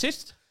give an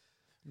assist?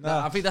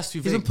 Nah, I think that's too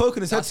He's vague. been poking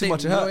his head too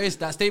much, it You know hurt. what it is?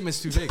 That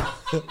statement's too vague.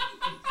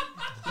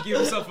 Give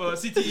himself a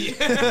CTE.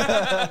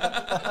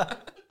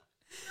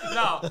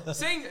 No,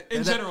 saying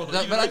in general.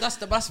 though, even like-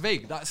 That's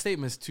vague. That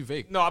statement's too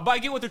vague. no, but I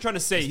get what they're trying to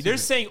say. They're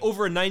saying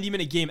over a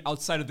 90-minute game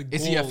outside of the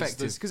goals. Is he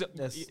effective? Because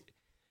Yes.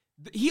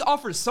 he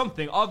offers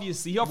something.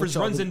 Obviously, he offers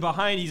runs in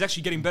behind. He's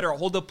actually getting better at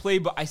hold-up play,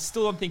 but I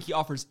still don't think he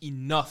offers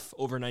enough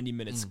over 90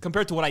 minutes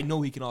compared to what I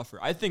know he can offer.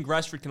 I think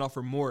Rashford can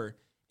offer more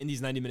in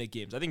these 90-minute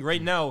games. I think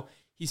right now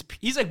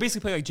he's like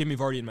basically playing like Jamie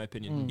Vardy in my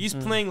opinion. He's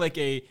playing like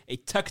a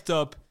tucked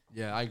up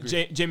Yeah, I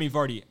agree. Jamie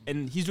Vardy,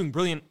 and he's doing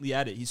brilliantly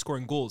at it. He's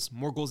scoring goals,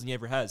 more goals than he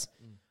ever has.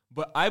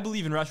 But I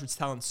believe in Rashford's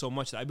talent so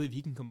much that I believe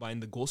he can combine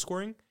the goal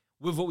scoring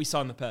with what we saw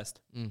in the past.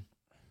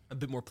 A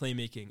bit more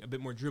playmaking, a bit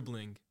more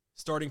dribbling,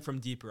 starting from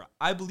deeper.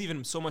 I believe in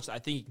him so much that I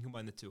think he can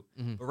combine the two.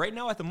 But right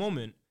now, at the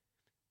moment,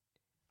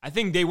 I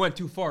think they went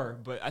too far,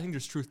 but I think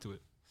there's truth to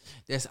it.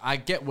 Yes, I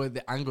get where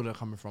the angle they're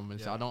coming from. And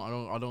so I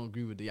don't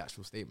agree with the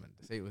actual statement.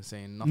 The statement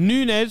saying nothing.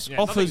 Nunes nothing's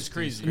offers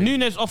crazy.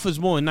 Nunes offers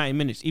more in 90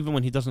 minutes, even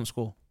when he doesn't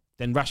score,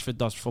 than Rashford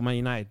does for Man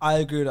United. I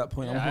agree with that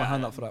point. I'm putting my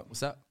hand up for that. What's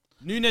that?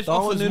 Nunes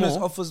Darwin offers Nunes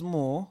more. offers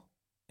more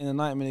in a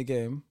 90-minute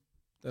game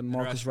than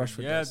Marcus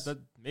Rashford Yeah, does. that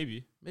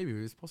maybe. Maybe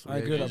it's possible. I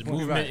agree with His that point.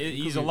 movement, Right.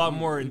 he's Could a be- lot you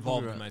more could be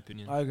involved, right. in my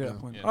opinion. I agree with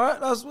that point. Yeah. All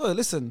right, that's well.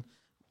 Listen,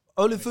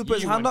 only food put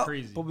his you hand went up,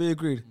 crazy. but we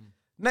agreed.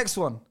 Next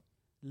one.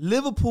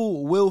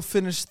 Liverpool will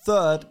finish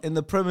third in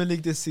the Premier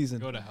League this season.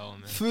 Go to hell,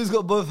 man. Food's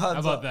got both hands How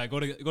about up. that? Go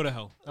to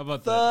hell. How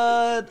about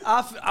that? Third.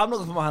 I'm not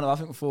going to put my hand up.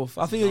 I think fourth.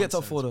 I think you'll get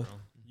top four though. Nonsense,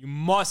 bro. You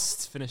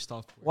must finish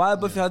top four. Why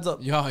both your hands up?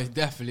 Yeah, it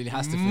definitely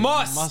has to.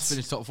 Must.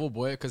 Finish top 4,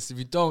 boy. Because if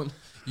you don't,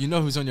 you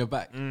know who's on your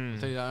back. I'll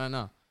tell you that right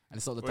now. And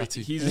it's not the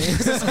tattoo.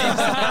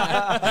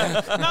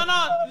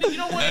 No, you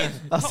know what?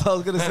 That's what I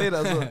was going to say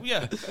that as well.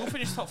 Yeah, we'll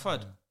finish top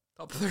third.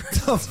 Top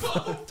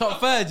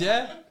 3rd,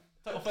 yeah.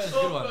 Top 3rd is a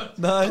good one. Top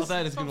Nice.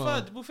 3rd is a Top good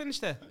one. third, we'll finish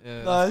there.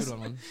 Yeah, Nice. that's a good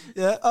one, man.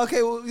 Yeah.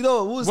 Okay. Well, you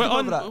know what? We'll skip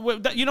over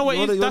that. You know what?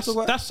 You it wanna- is? you wanna talk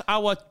about- That's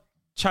our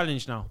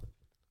challenge now.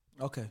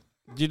 Okay.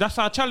 That's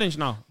our challenge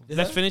now.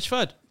 Let's finish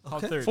third.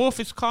 Top third. Fourth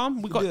is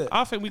calm. We got. do it.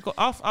 I think we got.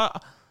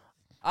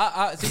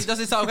 See, does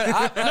it sound good? No.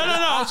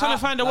 I'm trying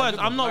to find the words.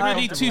 I'm not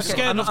really too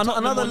scared of Tottenham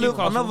Another or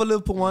Newcastle. another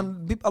Liverpool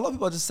one. A lot of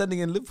people are just sending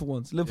in Liverpool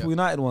ones, Liverpool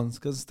United ones,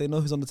 because they know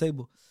who's on the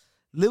table.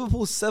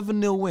 Liverpool's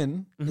 7-0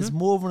 win is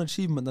more of an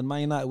achievement than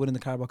Man United winning the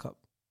Carabao Cup.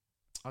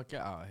 I'll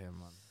get out of here,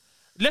 man.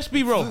 Let's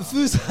be real.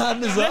 Whose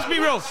hand is Let's up? be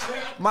real.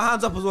 My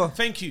hand's up as well.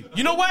 Thank you.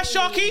 You know why,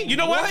 Sharky? You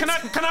know why? Can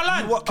I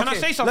land? What- Can I okay,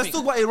 say something? Let's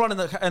talk about Iran in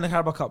the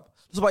Carabao Cup.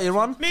 Let's talk about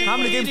Iran. How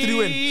many games did he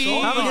win?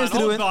 How many games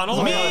did he win? Hold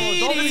on.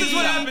 This is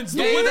what happens.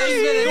 The Yeah,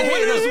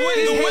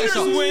 winners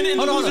yeah. win and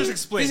the Hold on, losers hold on.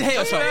 explain. This is hater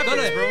That's shots. what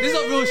No, happens, bro. this is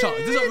not real shots.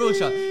 This is not real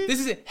shots. This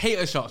is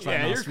hater shots right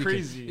Yeah, now. you're speaking.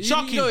 crazy.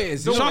 Sharky. You know it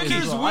is. The You know it is.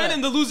 winners win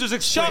and the losers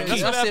explain. Sharky. That's what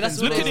That's it, happens.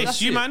 that's Look what at it is. this,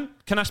 That's you it. man.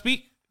 Can I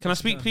speak? Can I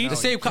speak, please? The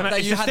same cup Can I- that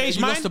it's you the had, stage,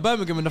 you man. lost to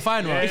Birmingham in the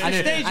final, It's and the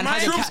stage, and man.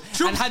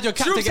 had your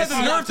cap to Troops get has the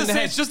nerve slapped to in the say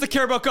head. it's just the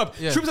Carabao Cup.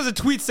 Yeah. Troops has a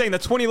tweet saying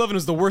that 2011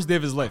 was the worst day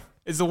of his life.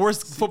 It's the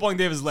worst footballing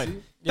day of his life.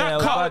 Yeah,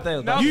 That cup- bad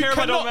day, Now You Carabao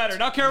cannot- don't matter.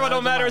 Now Carabao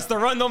don't matter. It's the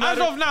run don't As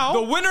matter. of now-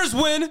 the winners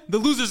win. The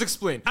losers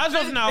explain. As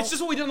of now, It's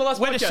just what we did in the last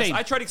we're the podcast. same.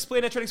 I tried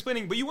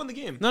explaining, but you won the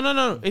game.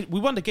 No. We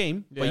won the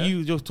game, but Yeah.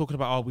 you're talking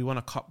about we won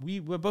a cup.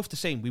 We're both the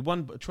same. We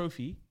won a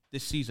trophy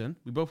this season.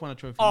 We both won a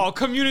trophy. Oh,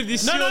 community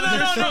shield. No.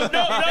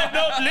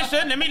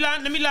 Listen, let me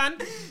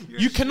land.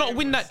 You cannot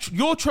win that.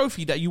 Your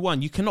trophy that you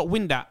won, you cannot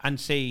win that and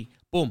say,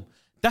 boom.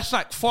 That's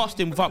like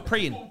fasting without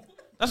praying.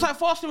 That's like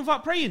fasting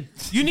without praying.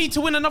 You need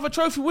to win another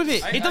trophy with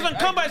it. It doesn't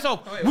come by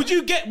itself. Would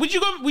you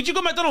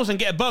go McDonald's and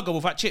get a burger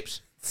without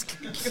chips?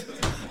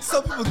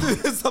 Some people do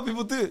it. Some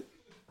people do it.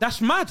 That's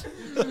mad.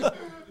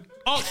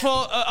 Ask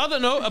for I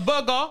don't know, a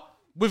burger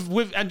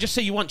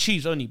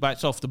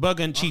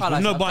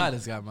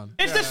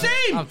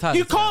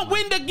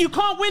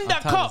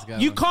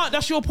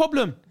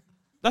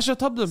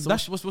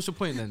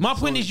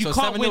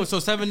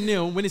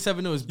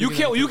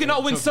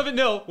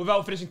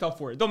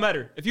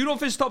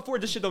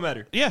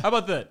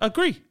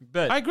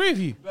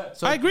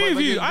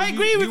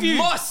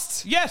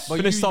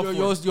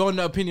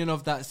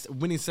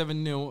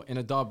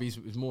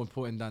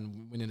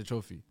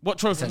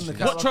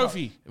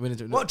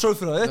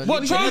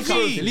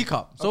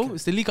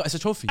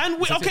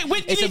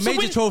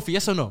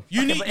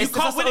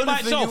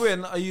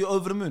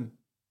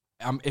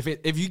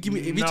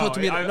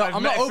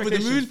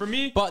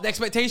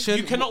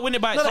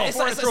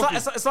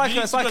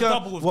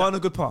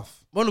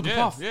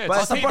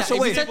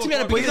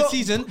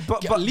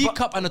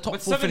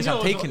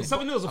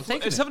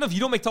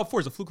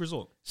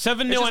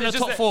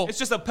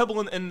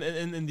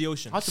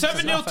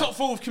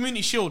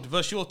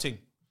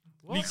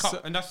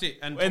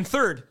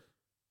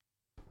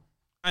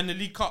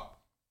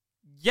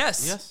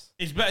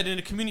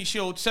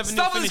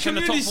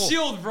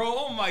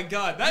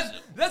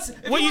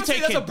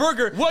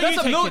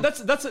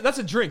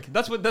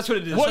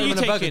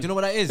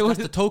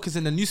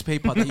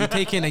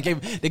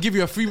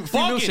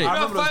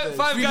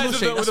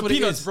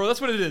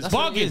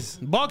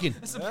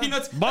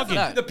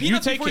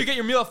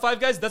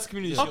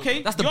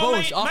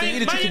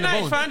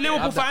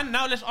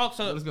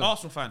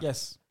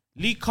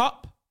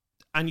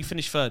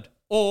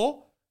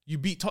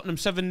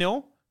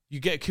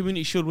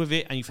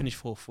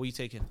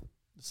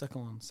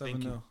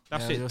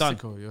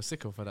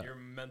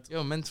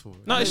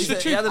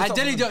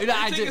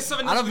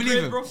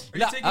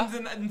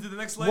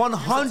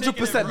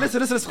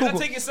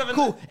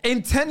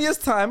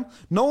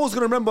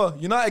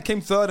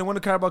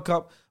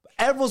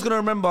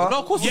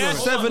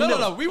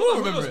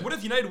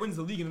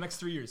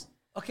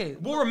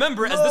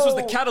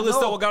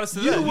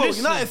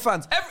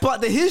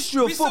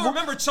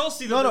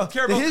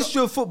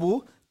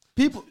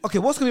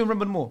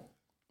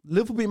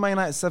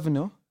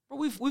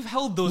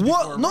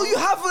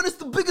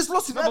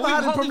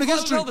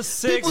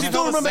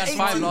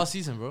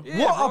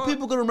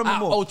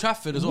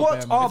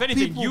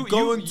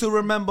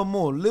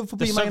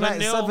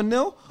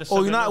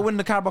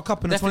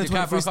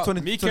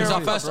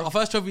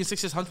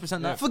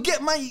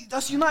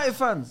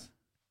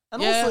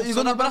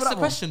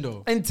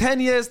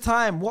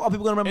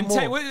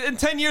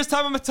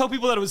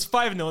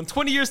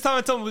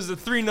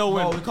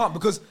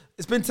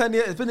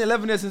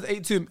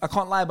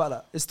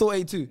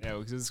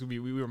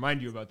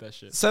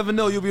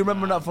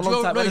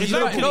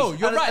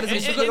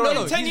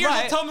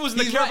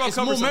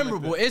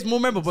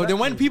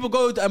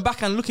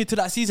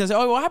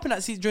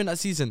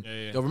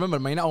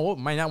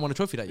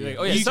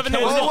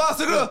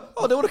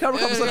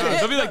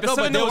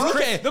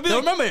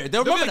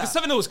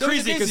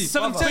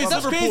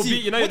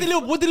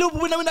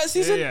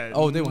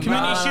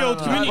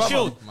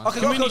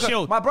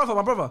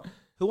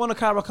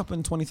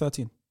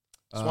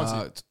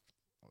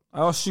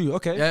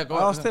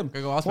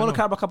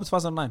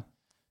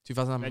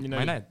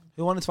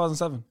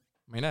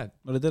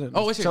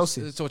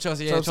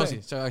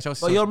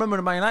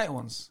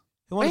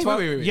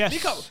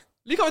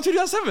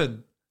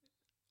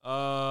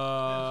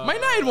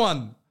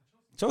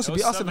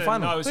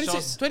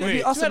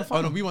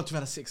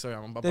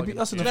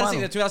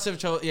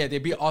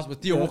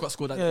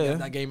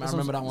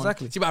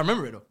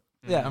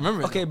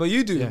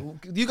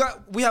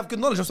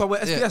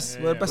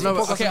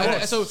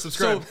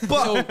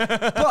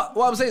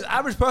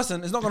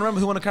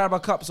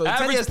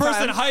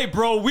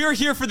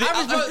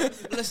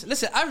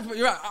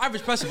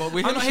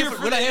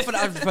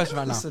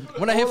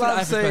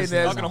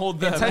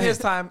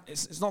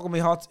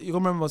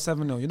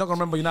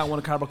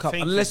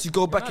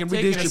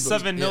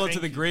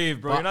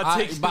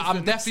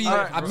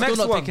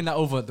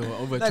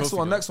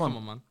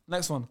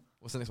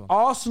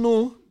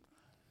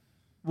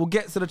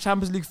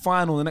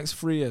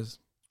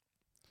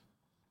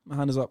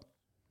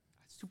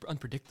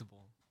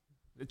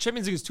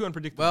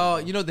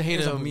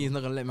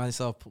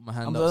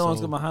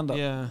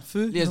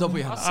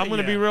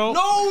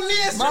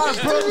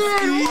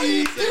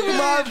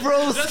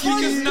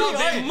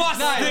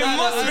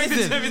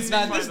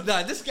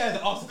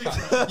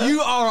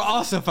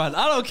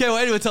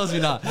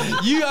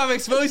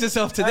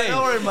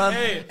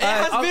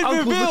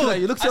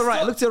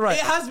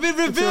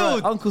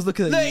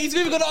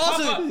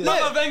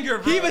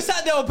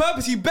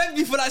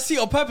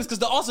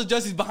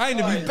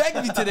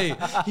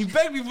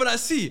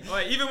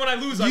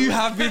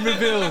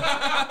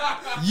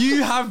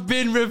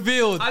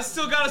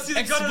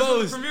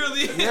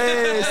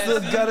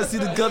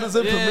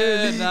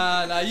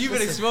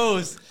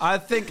I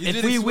think He's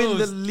if been we win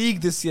the exposed.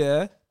 league this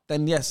year,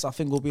 then yes, I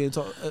think we'll be in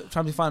top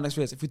Champions Final next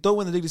year. If we don't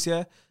win the league this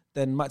year,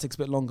 then it might take a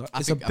bit longer.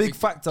 It's think- a I big think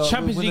factor.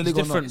 Champions winning League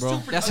is the league or different,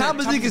 not. bro. That's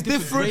Champions it. League is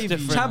different.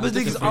 different. Champions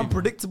League is Different.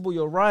 unpredictable.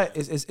 You're right.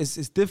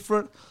 It's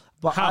different.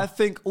 But How? I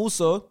think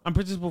also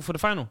Unpredictable for the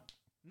final.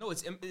 No,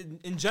 it's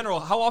in general.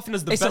 How often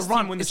does the it's a best team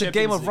run. win the It's a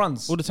Champions game of League?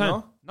 runs All the time. you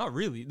know? Not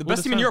really. The All best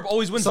the team in time. Europe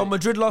always wins. So it.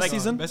 Madrid last Like,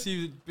 season, best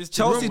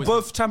Chelsea wins.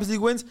 both Champions League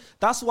wins.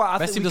 That's why I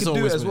Best think team we could doesn't do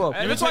it always as win. well.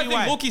 And that's why I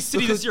think Loki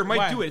City Because- this year might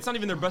why? do it. It's not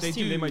even their best They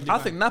team. do. They might do I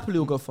it. think Napoli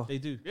will go far. They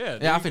do. Yeah,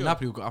 Yeah, I think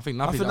Napoli will go. I think I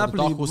Napoli think are the Napoli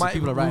dark horse. might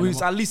People are right.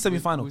 reach at least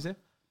semi-final.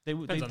 They,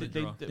 Depends on the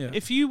draw.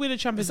 if you win a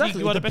Champions League,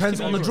 Exactly. you are It the best depends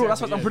team on in the Europe. draw.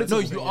 That's what's No,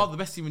 unpredictable. you are the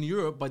best team in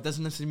Europe, but it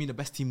doesn't necessarily mean the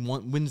best team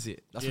wins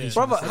it. That's what he's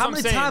Brother, trying to say. how what many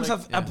I'm saying, times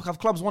like, have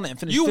clubs won it and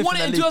finished You fifth won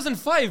in it in the league?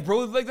 2005, bro.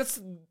 Like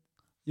that's.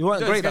 You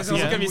weren't great that Guys,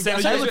 look season. at me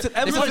saying, Everton it's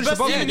finished the best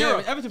above team you. in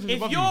Europe.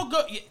 If you're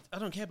go, I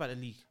don't care about the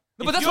league.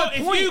 No, but that's my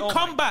if point. you Oh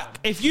come my back,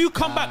 if you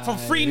come back from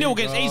 3-0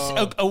 against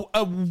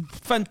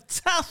a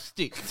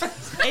fantastic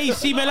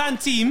AC Milan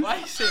team, Why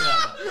you say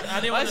that? I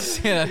didn't want to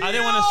say that? I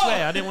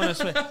didn't want to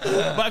swear.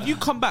 But if you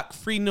come back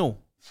 3-0,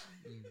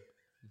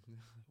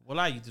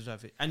 well, you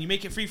deserve it, and you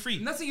make it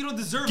 3-3. That's it. You don't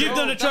deserve Give it.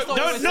 them the that's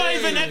trophy. not what Not we're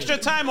even saying. extra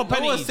time or No one's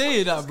penalties.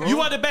 saying that, bro.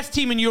 You are the best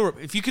team in Europe.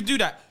 If you could do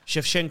that,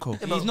 Shevchenko.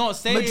 He's not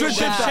saying Madrid did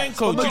that. that.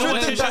 Shevchenko. But Do you know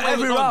Madrid what did that Shevchenko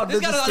every was on? round.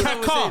 This guy doesn't know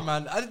what Kaká. we're saying,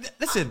 man.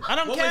 Listen, I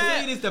don't what care. we're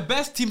saying is the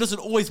best team doesn't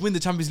always win the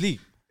Champions League.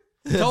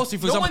 Chelsea,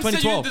 for No example, one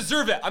said you 2012. didn't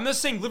deserve it. I'm just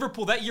saying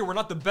Liverpool that year were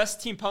not the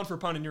best team pound for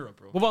pound in Europe,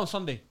 bro. What about on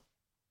Sunday?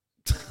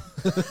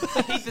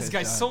 I hate this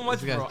guy so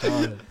much, bro.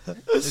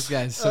 This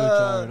guy is so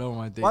jarred. Oh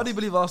my days. Why do you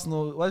believe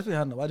Arsenal? Why do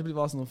you believe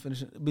Arsenal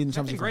finish being the I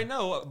Champions think League? right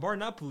now, bar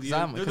Napoli,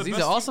 Zam, they're 'cause the he's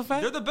best an Arsenal team-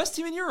 fan? They're the best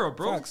team in Europe,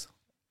 bro. Facts.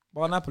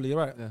 Bar Napoli, you're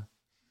right.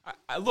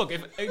 Yeah. Look,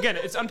 again,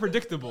 it's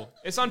unpredictable.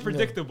 It's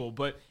unpredictable.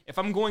 But if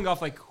I'm going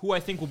off like who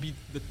I think will be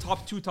the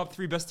top 2, top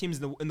 3 best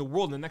teams in the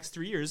world in the next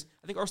 3 years,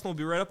 I think Arsenal will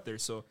be right up there.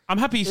 So I'm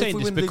happy you're saying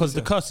we this win the because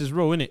the league, curse is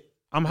real, innit?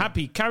 I'm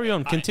happy. Carry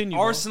on. Continue.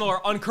 bro. Arsenal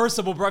are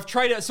uncursable, bro. I've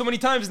tried it so many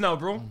times now,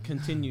 bro.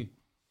 Continue.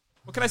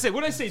 What can I say?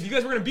 What did I say? You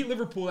guys were gonna beat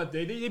Liverpool that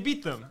day. They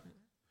beat them.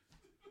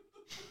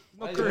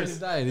 No He's curse.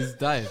 dying. He's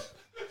dying.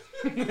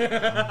 These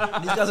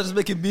guys are just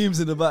making memes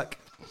in the back.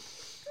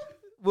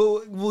 We'll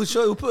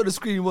put on the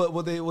screen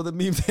what the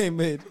meme they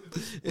made.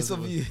 It's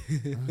of you.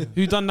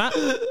 Who done that?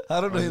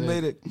 I don't know who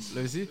made it.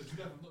 Let me see.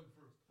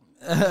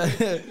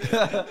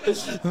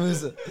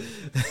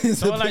 It's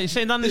So like you're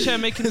saying down the chair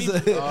making me. Oh,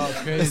 It's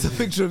a crazy.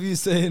 picture of you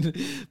saying,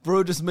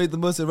 "Bro just made the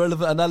most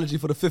irrelevant analogy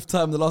for the 5th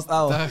time in the last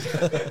hour."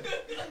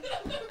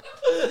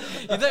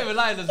 You don't even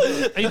lying as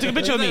well. And you took a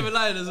picture You of don't me. even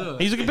lying as well.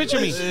 And you took a picture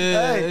of me.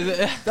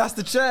 Hey, that's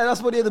the chair.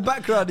 That's what in the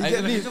background. You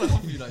get me? He's gonna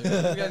copy you now. He's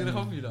gonna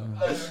copy you now.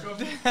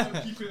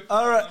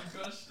 All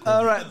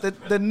right.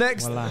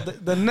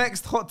 The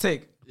next hot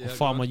take.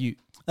 Farmer you.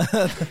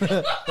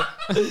 The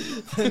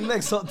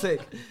next hot take.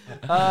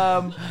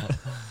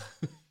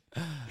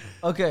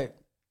 Okay,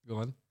 Go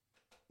on.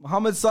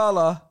 Mohamed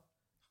Salah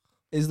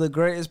is the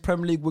greatest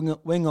Premier League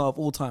winger of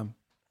all time.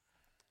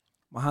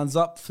 My hands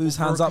up. Fu's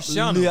hands up.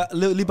 Cristiano.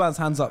 Liban's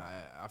hands up.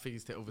 I think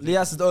he's over.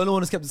 Lias is the only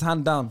one who's kept his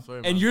hand down. Sorry,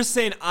 And man. you're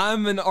saying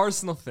I'm an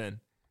Arsenal fan.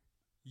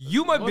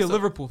 You might be a Also-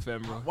 Liverpool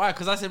fan, bro. Why?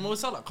 Because I said Mo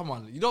Salah. Come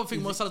on. You don't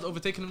think Mo Salah's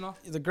overtaken him now?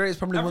 He's the greatest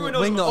Premier League Everyone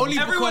knows, winger. only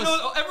everyone, because-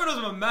 knows, everyone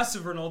knows I'm a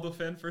massive Ronaldo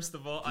fan, first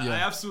of all. I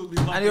Yeah. absolutely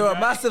love And the you're a guy.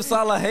 massive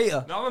Salah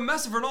hater. No, I'm a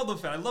massive Ronaldo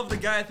fan. I love the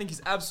guy. I think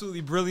he's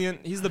absolutely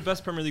brilliant. He's the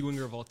best Premier League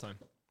winger of all time.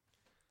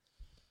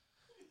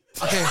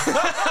 Okay.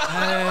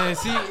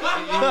 See,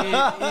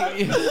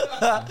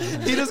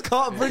 He just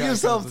can't bring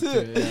himself to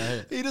it.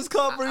 Yeah. He just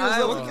can't bring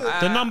himself to it.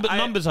 The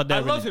numbers are there.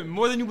 I love really. him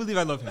more than you believe.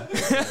 I love him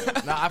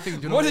Nah, I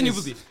think more than you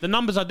believe. The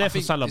numbers are there I for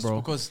think Salah, it's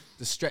bro. because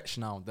the stretch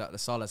now that the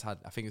Salah's had,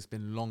 I think it's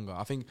been longer.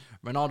 I think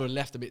Ronaldo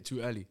left a bit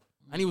too early,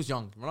 and he was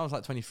young. Ronaldo was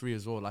like 23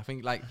 as well. I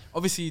think, like,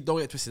 obviously, don't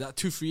get twisted. That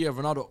 2-3 year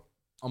Ronaldo,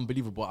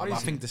 unbelievable. I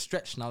think the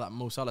stretch now that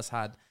Mo Salah's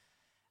had,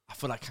 I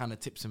feel like kind of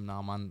tips him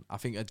now, man. I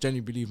think I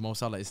genuinely believe Mo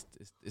Salah is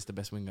the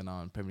best winger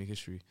now in Premier League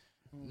history.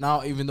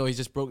 Now, even though he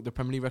just broke the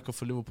Premier League record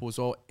for Liverpool as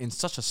well in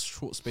such a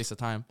short space of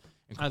time,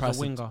 in As a comparison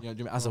winger. to- you know what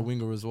I mean? As a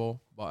winger as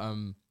well. But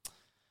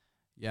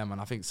yeah, man,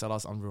 I think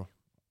Salah's unreal.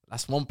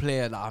 That's one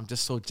player that I'm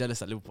just so jealous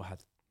that Liverpool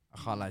had.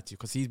 I can't lie to you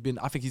because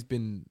I think he's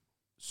been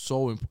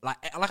so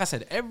like I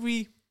said,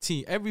 every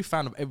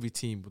fan of every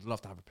team would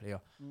love to have a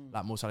player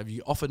like Mo Salah. If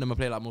you offered them a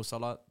player like Mo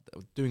Salah,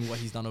 doing what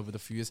he's done over the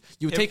few years,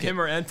 you would take him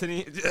it. or Anthony.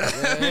 You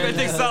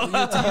take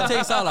Salah. You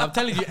take Salah. I'm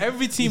telling you,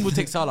 every team would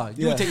take Salah.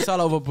 You would take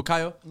Salah over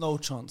Bukayo. No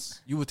chance.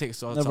 You would take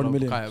Salah Never in a over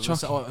million.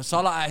 Bukayo.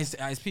 Salah at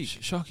his peak.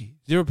 Shocky.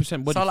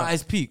 0% body Salah at fat.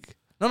 his peak.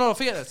 No,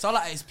 forget that. Salah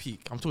at his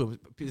peak. I'm talking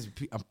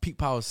peak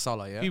power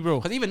Salah, yeah? Be real.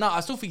 Because even now,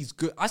 I still think he's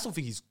good. I still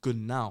think he's good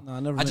now. No,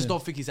 never I just really.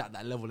 don't think he's at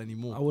that level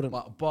anymore. I wouldn't.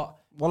 But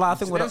Well, I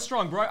think Stand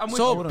strong, bro. I'm with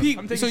so you. peak.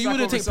 I'm taking So you Saka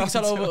wouldn't over take peak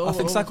Salah Salah. over. I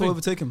think Saka will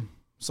overtake him.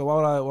 So why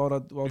would I You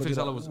do think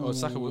that?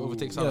 Saka would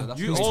overtake Salah? Yeah. That's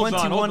You- He's crazy. hold on,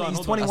 21. hold on, He's hold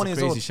on. 21 That's years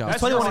a old. crazy shout. He's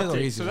That's 21 your years old.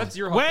 crazy So man. that's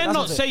your hot We're take. not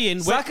That's what I'm saying.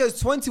 Saka is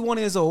 21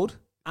 years old,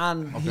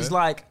 and he's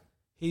like,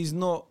 he's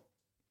not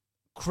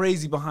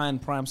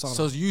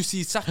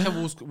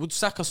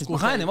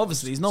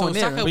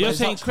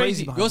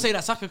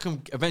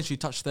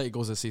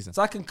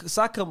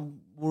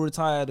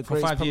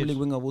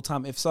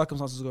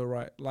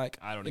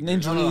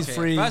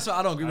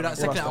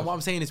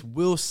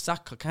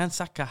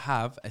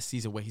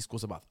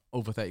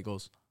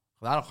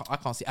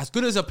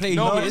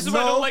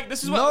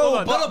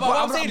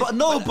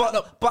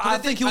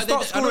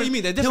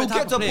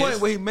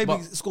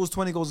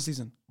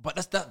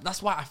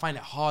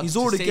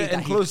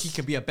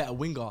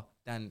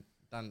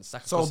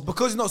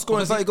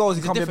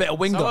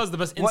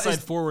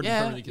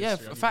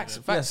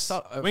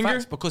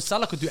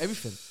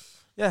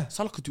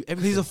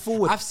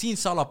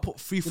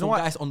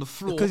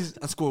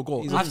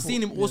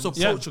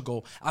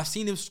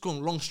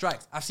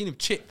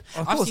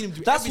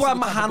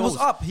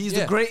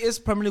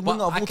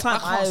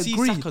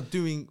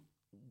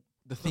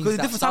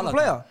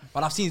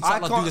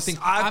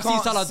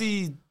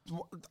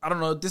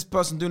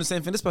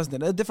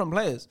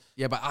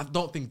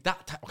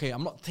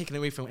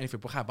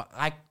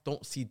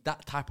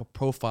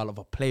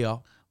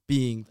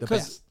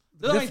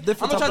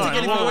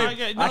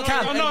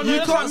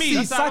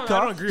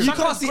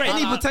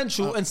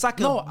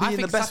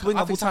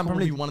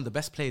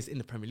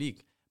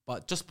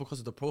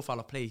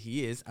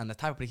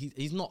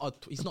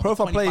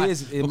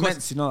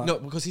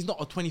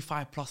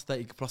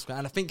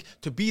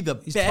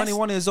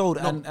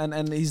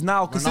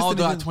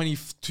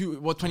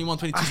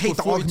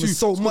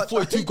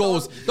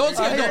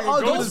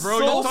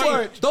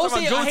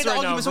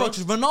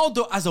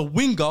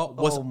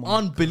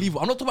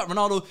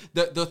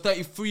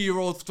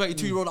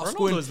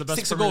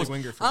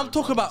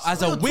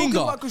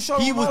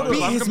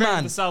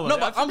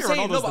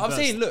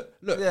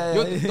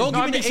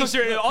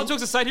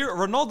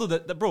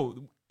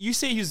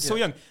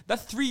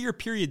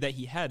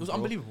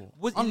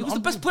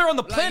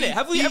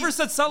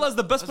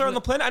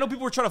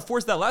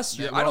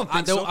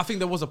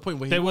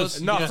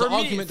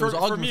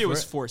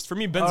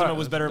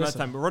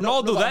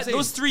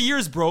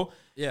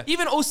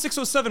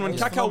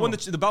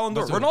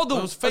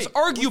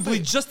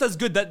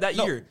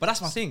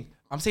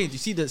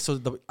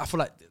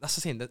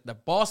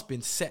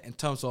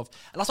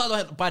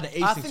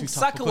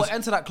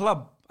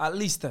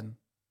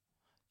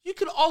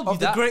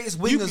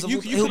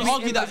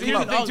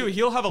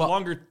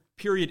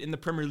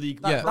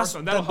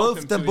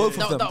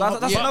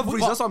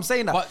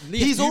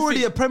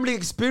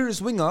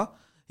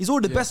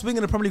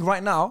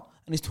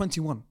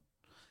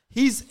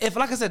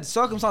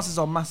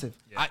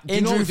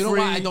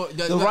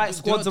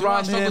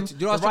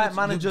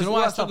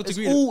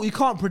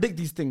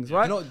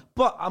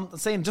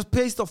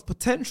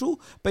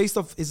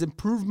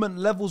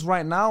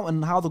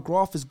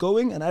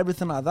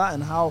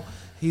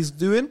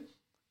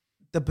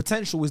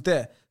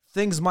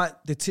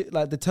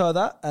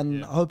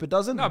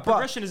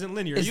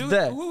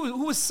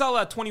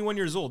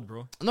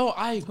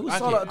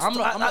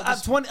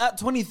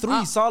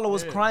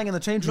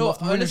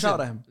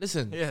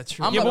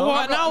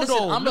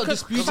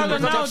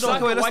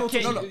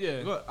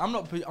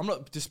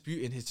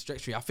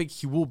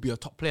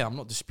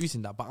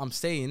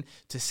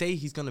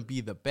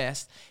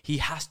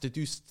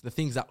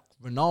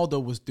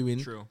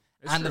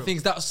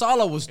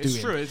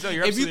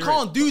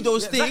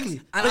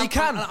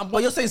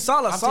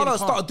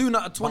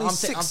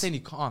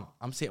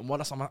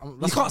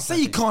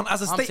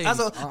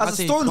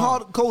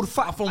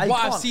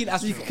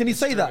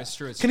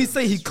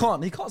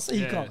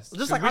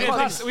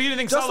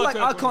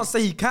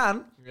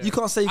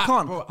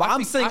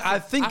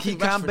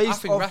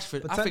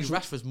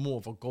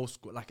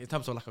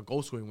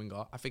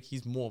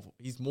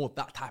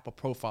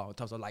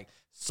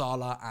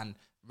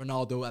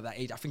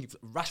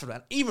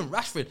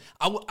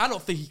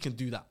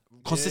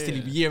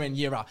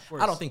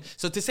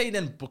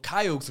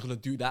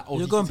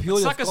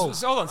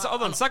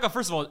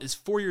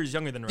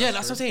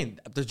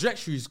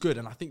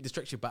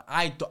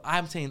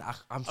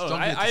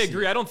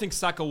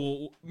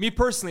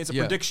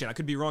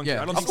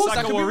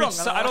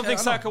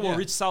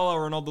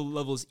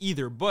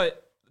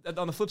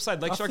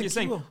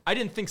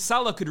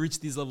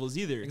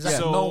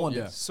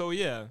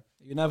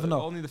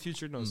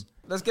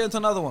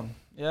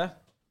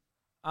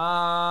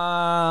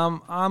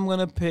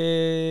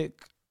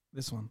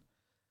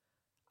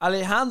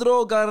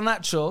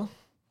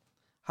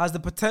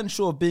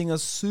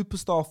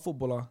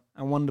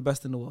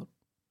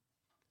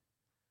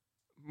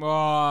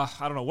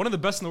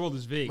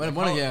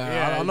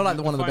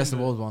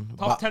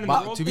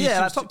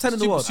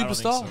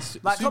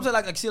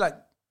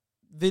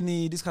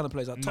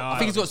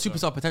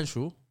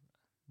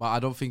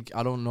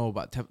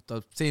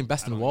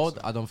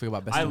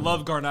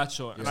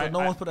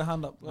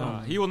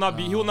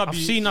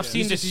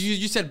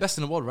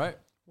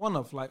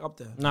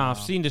I've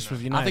seen this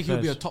with United. I think he'll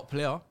be a players. top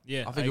player.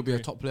 Yeah, I think I he'll be a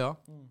agree. top player.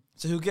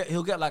 So he'll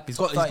get like He's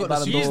got top 30 the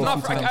Ballon speed. d'Or He's a not.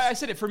 few times. I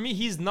said it. For me,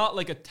 he's not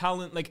like a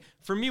talent. Like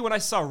for me, when I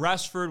saw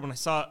Rashford, when I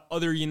saw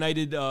other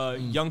United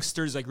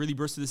youngsters like really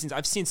burst to the scenes,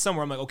 I've seen some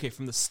where I'm like, okay,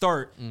 from the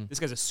start, this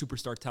guy's a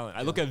superstar talent.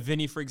 I look at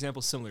Vinny, for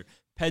example, similar.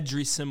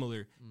 Pedri,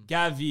 similar.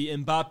 Gavi,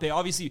 Mbappe.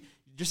 Obviously,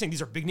 you're saying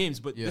these are big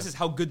names, but this is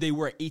how good they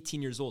were at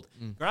 18 years old.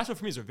 Garnacho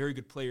for me is a very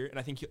good player, and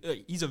I think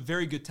he's a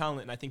very good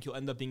talent, and I think he'll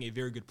end up being a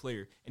very good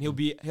player, and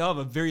he'll have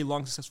a very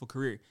long, successful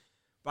career.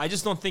 But I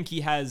just don't think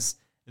he has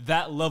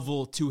that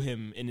level to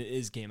him in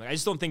his game. Like, I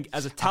just don't think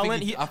as a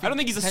talent, I don't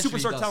think he's a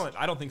superstar talent.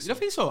 I don't think so. You don't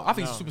think so? I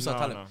think he's a superstar No,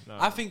 talent. no.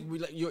 I think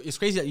it's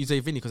crazy that you say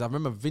Vinny because I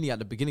remember Vinny at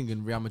the beginning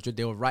in Real Madrid.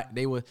 They were right.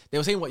 They were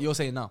saying what you're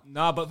saying now.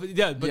 Nah, but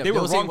Yeah, they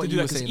were were saying wrong to what do you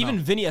that were because saying even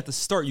now. Vinny at the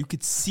start, you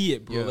could see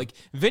it, bro. Yeah. Like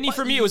Vinny But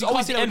for me, you it was can't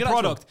always say the that end with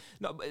Garnacho. product.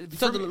 No,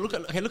 So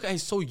look at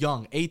he's so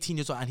young, 18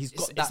 years old, and he's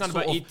got It's that not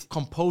sort about of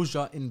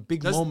composure in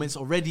big moments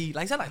already.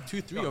 Like he's at like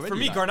 2-3 already. For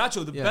me, like.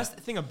 Garnacho, the Yeah. best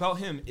thing about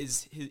him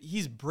is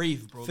he's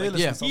brave, bro. Like,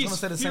 Fearless. Yeah. I was gonna he's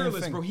say the same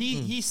fearless, thing. bro.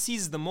 He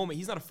seizes the moment.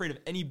 He's not afraid of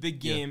any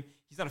big game.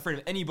 He's not afraid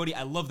of anybody.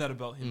 I love that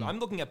about him. I'm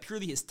looking at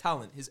purely his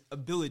talent, his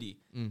ability.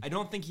 I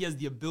don't think he has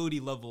the ability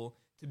level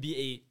to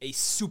be a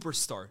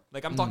superstar.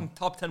 Like I'm talking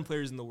top 10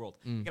 players in the world.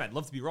 Again, I'd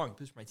love to be wrong. He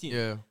plays for my team.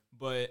 Yeah.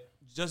 But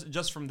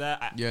just from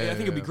that, I Yeah,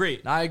 think it'd be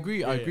great. Nah, I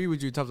agree. I agree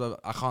with you in terms of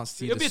I can't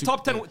see. It'll be a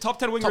top 10 winger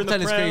top in the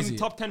 10 is Prem, crazy.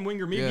 top 10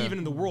 winger, maybe Yeah. even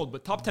in the world.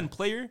 But top 10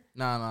 player,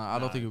 Nah, I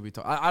don't think it would be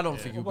top. I don't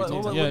think it would be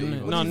top. What Yeah, do you-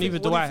 no, what do you neither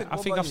think- do what I. do you think- I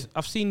what think about you?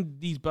 I've seen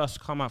these bursts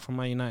come out from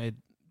Man United.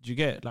 Do you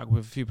get like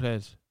with a few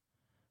players?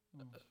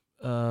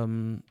 yeah,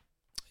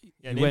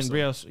 When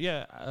Real,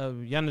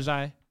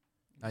 Januzaj.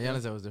 Nah,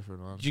 Januzaj was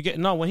different, man. Did you get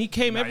no when he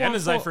came? Nah, Everyone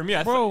Januzaj thought, for me,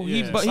 I bro, thought- he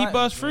yeah. but he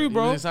burst through, He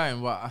bro. was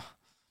exciting, but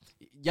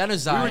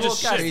Januzaj. We were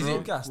just shit, crazy.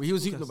 bro. He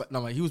was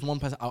he was one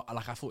person.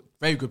 I thought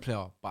very good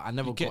player, but I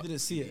never got. Didn't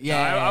see it.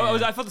 Yeah,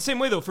 I felt the same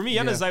way though. For me,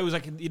 Januzaj was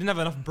like he didn't have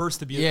enough burst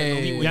to be an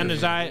elite winger.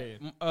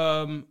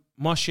 Januzaj,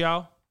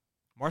 Martial.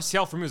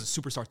 Martial for me was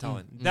a superstar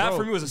talent. That Bro,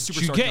 for me was a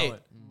did you superstar get talent.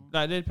 it?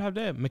 Like they have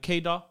there,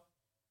 Makeda.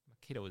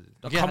 Makeda was.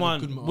 Makeda Come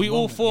had a good on, we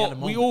all moment. He had a fought. We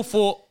moment. all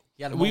fought.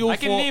 He had a We moment. all I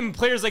can fought. name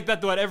players like that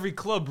though at every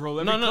club, bro.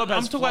 Every No, club I'm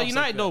has talking about flops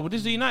United like though. that. But this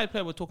is the United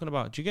player we're talking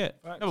about. Do you get?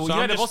 No, but So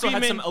United I'm also just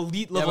had some screaming-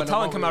 elite level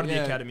talent come out of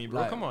the academy,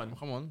 bro. Like, Come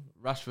on.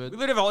 Rashford. We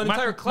literally have an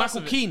entire class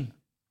Michael of Keane.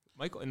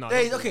 Michael, no,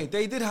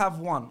 They did have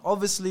one.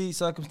 Obviously,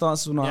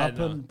 circumstances will not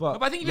happen, No,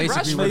 but I think even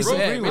Mason Rashford, bro.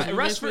 Greenwood.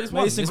 Rashford,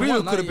 Mason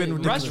Greenwood could have been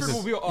ridiculous. Rashford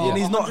will be. and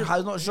he's not 100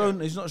 has not shown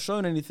he's not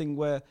shown anything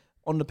where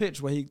on the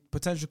pitch where he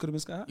potentially could have been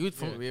sky high.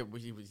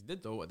 He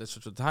did though at the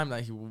sort of time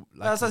that he. Like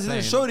That's he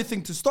didn't show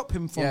anything to stop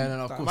him from. Yeah,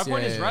 no, of that. course. My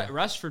point Yeah, is, yeah.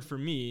 Rashford for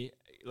me,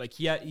 like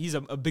he's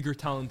a bigger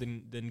talent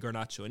than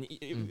Garnacho, and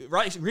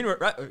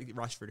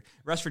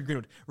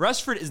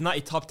Rashford is not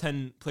a top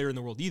 10 player in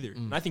the world either,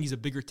 and I think he's a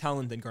bigger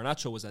talent than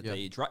Garnacho was at that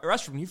age.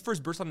 Rashford, when he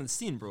first burst onto the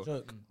scene, bro,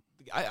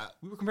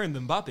 we were comparing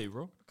them Mbappe,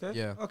 bro. Okay.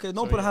 Yeah. Okay.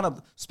 No, put a hand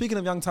up. Speaking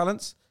of young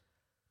talents,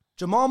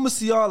 Jamal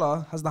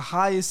Musiala has the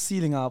highest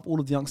ceiling out of all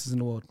of the youngsters in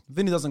the world.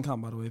 Vinny doesn't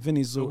count, by the way.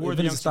 Vinny's Who are the Vinny's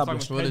youngsters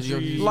established. talking about?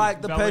 Pedri,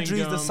 Like the Pedris, the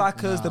Bellingham.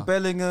 Sakas, the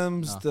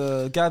Bellinghams,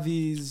 the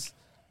Gavis,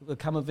 the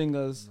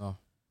Camavingas. No.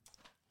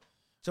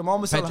 Jamal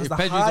Musiala has the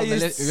Pedri's on the highest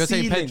list. If you're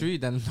saying ceiling.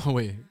 Pedri, then no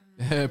way.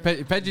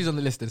 Pedri's on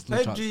the list. There's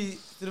no chance.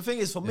 Pedri, the thing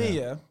is for me,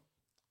 yeah.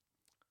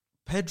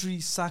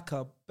 Pedri,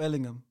 Saka,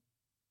 Bellingham.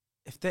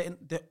 If they're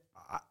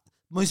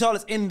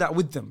Musiala's in that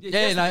with them.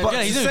 Yeah, no, But yeah,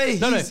 to he's say in.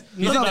 No, he's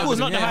in not that the with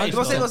not them, the yeah, highest.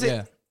 he's If I say,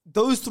 yeah.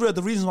 those three are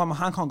the reasons why my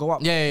hand can't go up.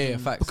 Yeah,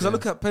 facts. Because I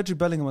look at Pedri,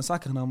 Bellingham, and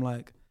Saka, and I'm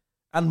like,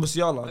 and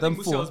Musiala, them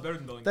four. Musiala's better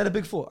than Bellingham. They're the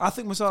big four. I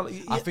think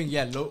Musiala. I think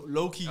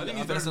low key. I think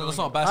he's that's better not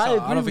than a bad I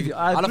shout. agree with you.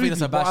 I don't agree think with that's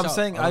you. a bad But I'm shout.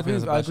 saying I I don't agree.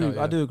 think that's a I bad agree.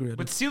 shout, I do agree.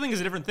 But ceiling is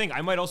a different thing.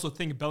 I might also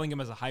think Bellingham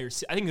has a higher.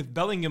 I think if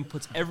Bellingham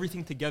puts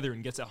everything together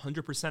and gets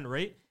 100%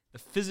 right, the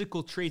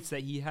physical traits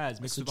that he has,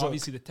 mixed with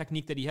obviously the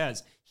technique that he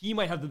has, he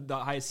might have the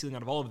highest ceiling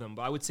out of all of them.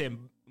 But I would say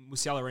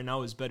Musiala right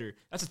now is better.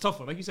 That's a tough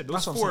one. Like you said, those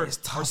That's what I'm four saying, it's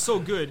tough. are so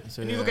good.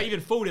 And you look at even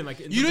Foden, like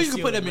in You know, terms you of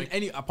can put them ceiling, in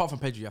any apart from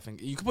Pedri. I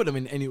think you can put them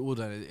in any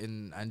order,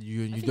 and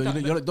you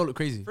don't look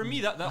crazy. For me,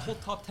 that whole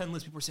top 10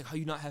 list, people are saying, how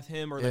you not have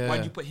him? Or like, Yeah. why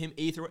did you put him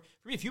 8th? Or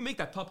for me, if you make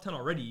that top 10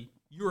 already,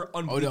 you're they're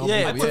unbelievable.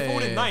 Yeah, I put yeah,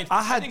 Foden yeah. 9th.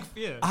 I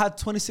think, had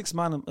 26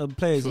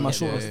 players in my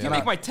Sure, shortlist. yeah, If you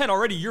make my 10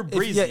 already, you're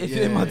brazy. If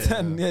you're in my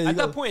 10, yeah. At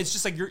that point, it's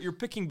just like you're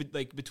picking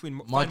between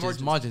fine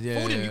Margins, yeah, Foden,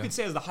 yeah, you yeah. could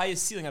say has the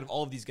highest ceiling out of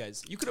all of these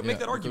guys. You could make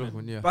that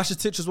argument. Yeah.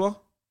 Rakitic as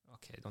well.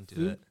 Okay, don't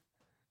do that.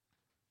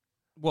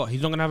 What?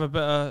 He's not gonna have a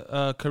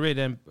better career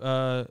than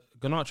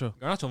Garnacho.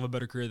 Garnacho have a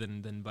better career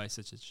than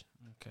Bajcetic.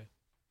 Okay,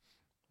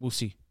 we'll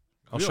see.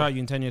 I'll show you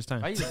in 10 years'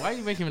 time. Why are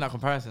you making that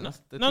comparison? No.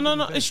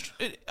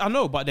 I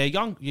know, but they're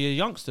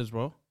youngsters,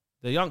 bro.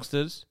 They're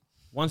youngsters.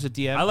 One's a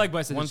DM. I like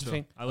Bajcetic. One's a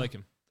thing. I like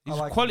him. He's I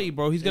like quality,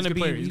 bro. He's He's a gonna good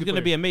be. player. He's a He's good gonna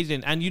player. be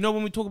amazing. And you know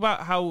when we talk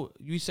about how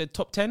you said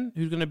top 10,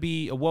 who's gonna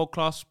be a world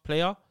class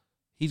player?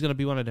 He's gonna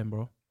be one of them,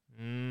 bro.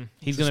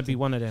 He's gonna be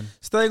one of them.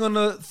 Staying on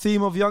the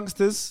theme of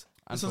youngsters,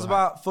 this one's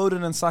about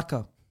Foden and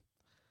Saka.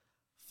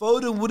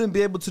 Foden wouldn't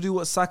be able to do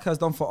what Saka has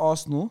done for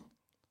Arsenal.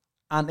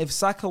 And if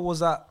Saka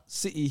was at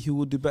City, he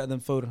would do better than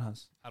Foden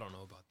has. I don't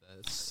know about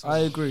that. I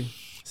agree.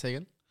 Say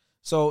again.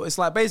 So it's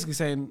like basically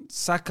saying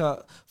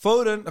Saka,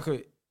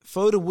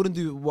 Foden wouldn't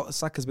do what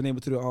Saka's been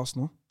able to do at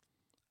Arsenal.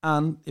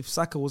 And if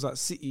Saka was at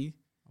City,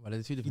 Well,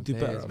 there's two different do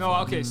better. players. No,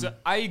 okay, so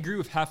I agree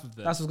with half of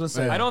that. that's what I was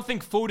going to say. I don't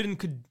think Foden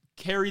could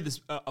carry this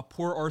a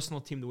poor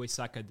Arsenal team the way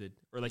Saka did,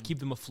 or like keep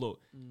them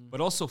afloat.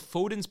 But also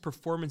Foden's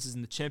performances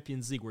in the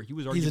Champions League, where he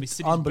was He's arguably an City's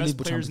best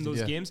unbelievable players in Champions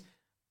those League, games.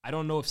 I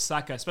don't know if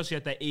Saka, especially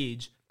at that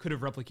age, could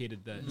have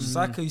replicated that.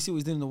 Saka, you see what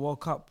he's doing in the World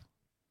Cup.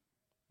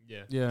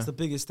 Yeah. Yeah. It's the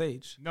biggest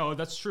stage. No,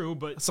 that's true,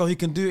 but So he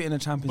can do it in a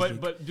Champions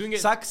League. but doing it,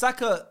 Saka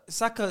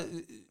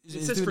it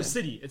is says doing for it.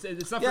 City.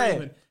 It's not for Yeah, yeah.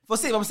 England. For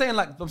City, I'm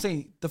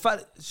saying the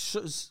fact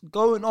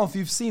going off,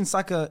 you've seen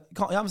Saka,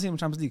 you haven't seen him in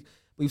Champions League,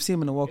 but you've seen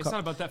him in the World It's Cup. not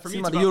about that. For me, Seen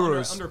it's him at about the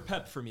Euros. under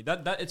Pep for me.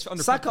 That it's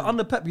under Saka Pep for me.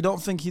 under Pep, you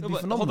don't think he'd No, be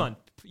but phenomenal? hold on.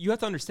 You have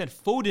to understand,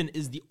 Foden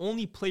is the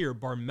only player,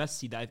 bar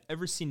Messi, that I've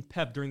ever seen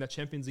Pep during that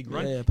Champions League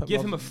run Yeah, Pep give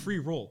him a loves him. free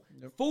role.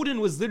 Foden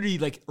was literally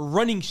like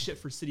running shit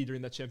for City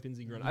during that Champions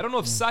League run. I don't know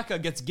if Saka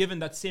gets given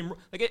that same.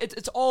 Like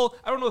it's all.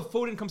 I don't know if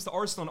Foden comes to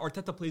Arsenal and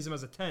Arteta plays him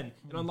as a 10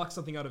 and unlocks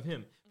something out of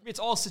him. I mean, it's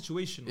all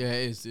situational. Yeah,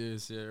 it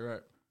is. Yeah,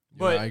 right.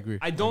 But I agree.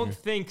 I don't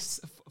think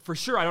for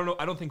sure. I don't know.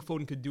 I don't think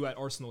Foden could do at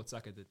Arsenal what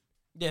Saka did.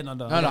 Yeah, no.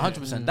 No,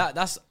 100%.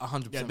 That's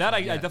 100%. Yeah, that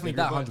I definitely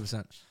that agree with.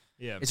 100%.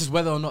 Yeah, It's just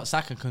whether or not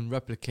Saka can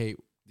replicate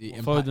the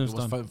impact Foden's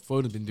that done.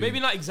 Foden's been doing. maybe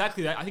not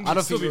exactly that. I think I he'd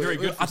don't still think be very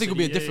good. I think it'll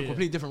be a Yeah, different, yeah.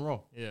 completely different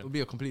role. Yeah. It'll be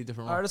a completely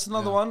different All role. right, that's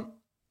another Yeah. one.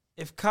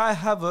 If Kai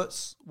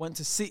Havertz went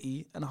to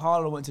City and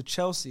Haaland went to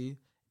Chelsea,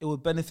 it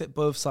would benefit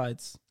both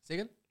sides. Say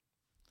again?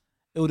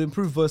 It would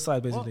improve both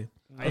sides, basically.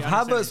 I If understand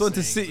what Havertz you're went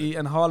to saying, City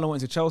and Haaland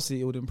went to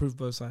Chelsea, it would improve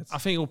both sides. I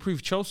think it will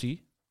prove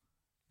Chelsea.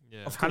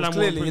 Yeah. Of course, Haaland will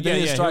clearly, improve- he yeah,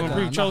 is yeah, he striker. will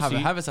improve Chelsea.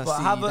 Havertz has But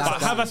City. Havertz-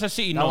 That's- But Havertz at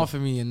City, that no. one for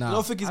me, and You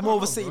don't think he's more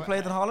of a City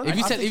player than Haaland? If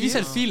you I said think if you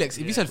said is. Felix,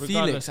 if you said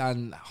Regardless. Felix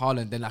and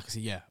Haaland, then I could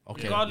say yeah,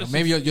 okay. Regardless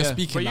Maybe if- you're yeah.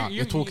 speaking But now.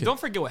 You're talking. don't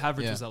forget what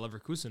Havertz Yeah. was at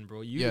Leverkusen,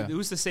 bro. Yeah.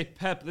 Who's to say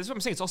Pep? That's what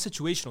I'm saying. It's all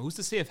situational. Who's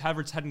to say if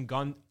Havertz hadn't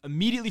gone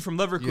immediately from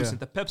Leverkusen Yeah.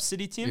 to Pep's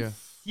City team, Yeah.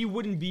 he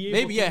wouldn't be able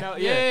Maybe to yeah, now-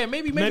 yeah,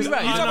 maybe Man, right. you You're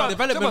talk talking about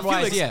about development wise,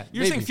 Felix. yeah.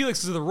 You're saying maybe.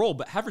 Felix is the role,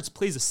 but Havertz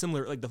plays a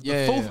similar like the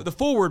Yeah. the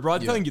forward, bro.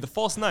 I'm Yeah. telling you, the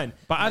false nine.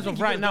 But I as think of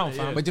he right could've now, done it,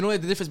 fam, yeah. But you know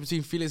what the difference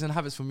between Felix and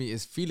Havertz for me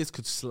is Felix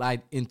could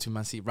slide into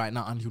Man City right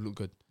now and he'll look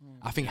good.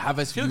 I think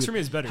Havertz. Felix for me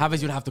is better.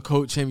 Havertz, you'd have to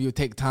coach him. You'll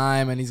take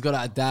time, and he's got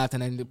to adapt,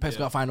 and then Pep's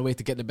got to find a way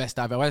to get the best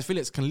out of it. Whereas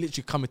Felix can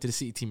literally come into the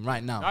City team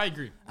right now. I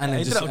agree. And Yeah, then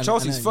he did that with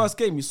Chelsea's and- first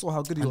game. You saw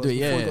how good he and was do it,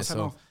 before yeah, he yeah, got sent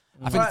so off.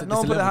 I think Right, no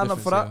one put their hand up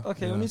for that. difference,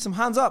 Okay, yeah. we need some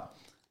hands up.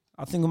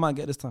 I think we might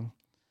get this time.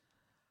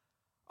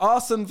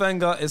 Arsene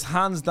Wenger is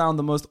hands down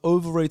the most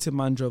overrated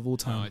manager of all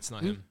time. No, it's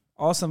not him.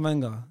 Arsene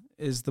Wenger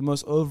is the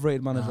most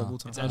overrated manager of all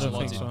time. It's I don't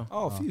think Ancelotti. so.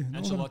 Oh, phew. No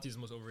one- Ancelotti is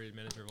the most overrated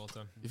manager of all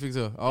time. You think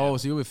so? Oh,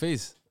 so you're with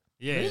FaZe?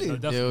 Yeah, Really? no, Yeah,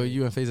 definitely.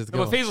 you and FaZe are No,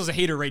 together. but Faisal's a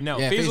hater right now.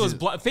 Yeah,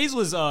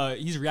 Faisal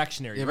is he's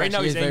reactionary. Yeah, right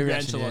now he's very angry at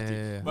reactionary,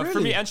 Ancelotti. yeah. But for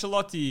me,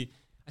 Ancelotti,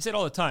 I say it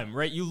all the time,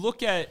 right? You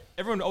look at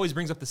everyone always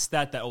brings up the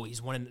stat that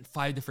he's won in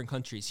 5 different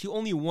countries. He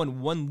only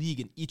won 1 league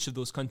in each of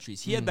those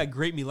countries. He had that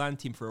great Milan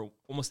team for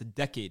almost a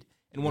decade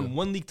and won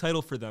 1 league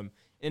title for them.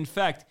 In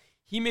fact,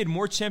 he made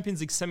more Champions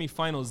League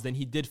semifinals than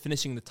he did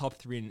finishing in the top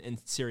 3 in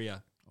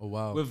Syria. Oh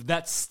wow. With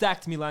that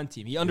stacked Milan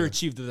team, he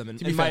underachieved them,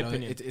 in my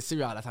opinion.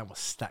 Syria at that time was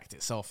stacked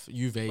itself.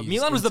 Juve. But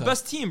Milan was the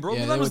best team, bro.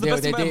 Yeah, Milan was the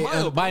best team by a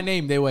mile. by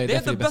name, they were. They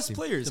had the definitely best team.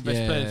 players. The best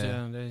Yeah. players,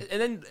 yeah. They-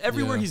 And then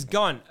everywhere Yeah. he's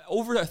gone,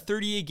 over a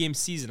 38-game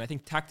season, I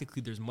think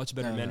tactically there's much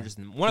better managers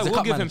than him. What I He's a will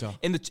cup give him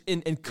manager.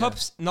 in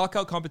Cups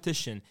knockout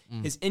competition,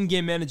 his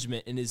in-game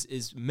management and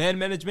his man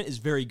management is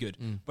very good.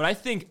 But I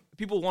think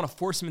people want to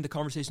force him into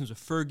conversations with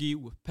Fergie,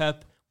 with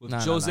Pep, with Nah,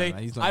 Jose. nah,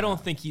 he's not I in don't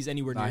that. think he's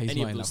anywhere Nah, near he's any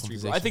not of in those that 3.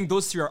 Bro. I conversation. think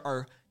those 3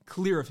 are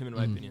clear of him, in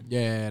my opinion.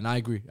 Yeah, and I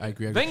agree.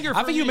 Wenger,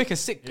 I for think he'll me- make a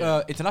sick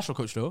international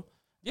coach though.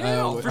 Yeah,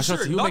 no, for sure.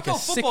 He'll make a Knockout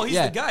sick. football, he's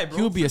yeah, the guy, bro.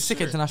 He'll be for a sick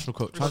sure. international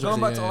coach. Going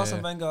back to Arsene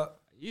yeah. Wenger,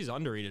 He's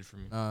underrated for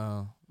me.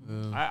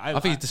 I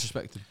think he's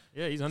disrespected.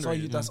 Yeah, he's so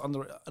underrated. that's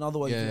another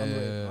way you think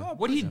underrated. Yeah. Oh,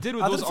 What he did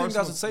with I those didn't think guys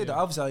Arsenal, would say that.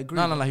 Obviously, I agree.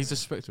 No, he's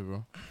disrespected,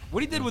 bro.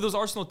 what he did with those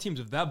Arsenal teams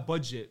with that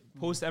budget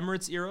post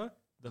Emirates era,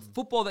 the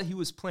football that he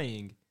was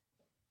playing,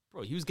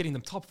 bro, he was getting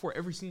them top 4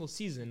 every single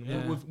season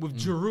with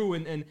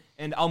Giroud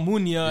and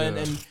Almunia and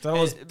That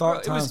was and,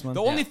 dark it was times, man.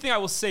 the only thing I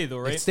will say though,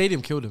 The right?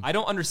 stadium killed him. I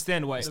don't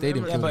understand why.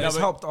 Stadium Yeah, killed but him. it's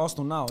helped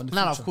Arsenal now. In the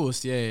No, future. of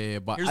course, yeah.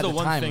 But Here's at the the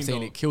one time, thing, I'm saying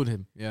though. it killed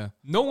him. Yeah.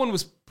 No one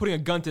was putting a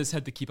gun to his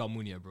head to keep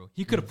Almunia, bro.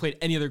 He could have played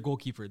any other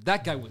goalkeeper.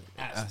 That guy was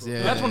ass, bro.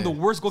 Yeah, That's one of the yeah.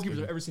 worst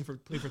goalkeepers I've ever seen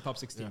play for top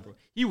 16, bro.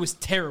 He was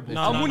terrible. No,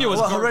 Almunia no. was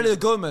What, garbage. Aurelio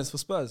Gomez for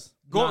Spurs?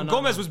 No,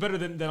 Gomez no. was better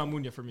than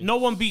Almunia for me. No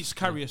one beats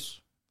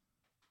Karius.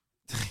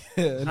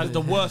 Has the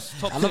worst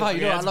top I love how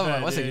you know. Yeah, I it's love bad,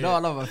 it. What's it? yeah, You know, I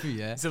love Afu.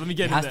 Yeah. So let me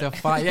get He has into to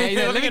that. fight. Yeah,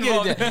 Let let me me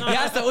get get into involved. He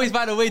has to always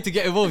find a way to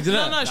get involved. You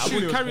know? No, it's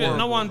true. Karius,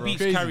 no one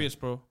beats Crazy. Karius,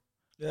 bro.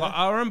 But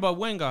I remember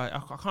Wenger. I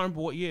can't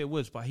remember what year it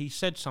was, but he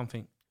said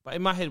something. But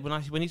in my head,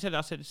 when he said it,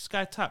 I said, "This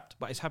guy tapped,"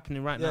 but it's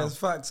happening right Yeah, now it's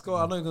facts. Go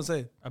on, I know you're going to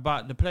say.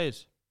 about the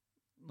players.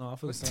 No, I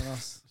think it's saying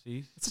us.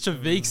 See? It's such a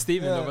vague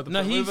statement Yeah. about the, No,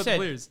 what he about the said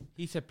players.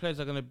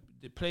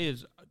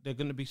 players are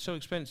gonna be so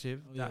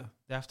expensive that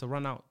they have to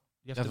run out.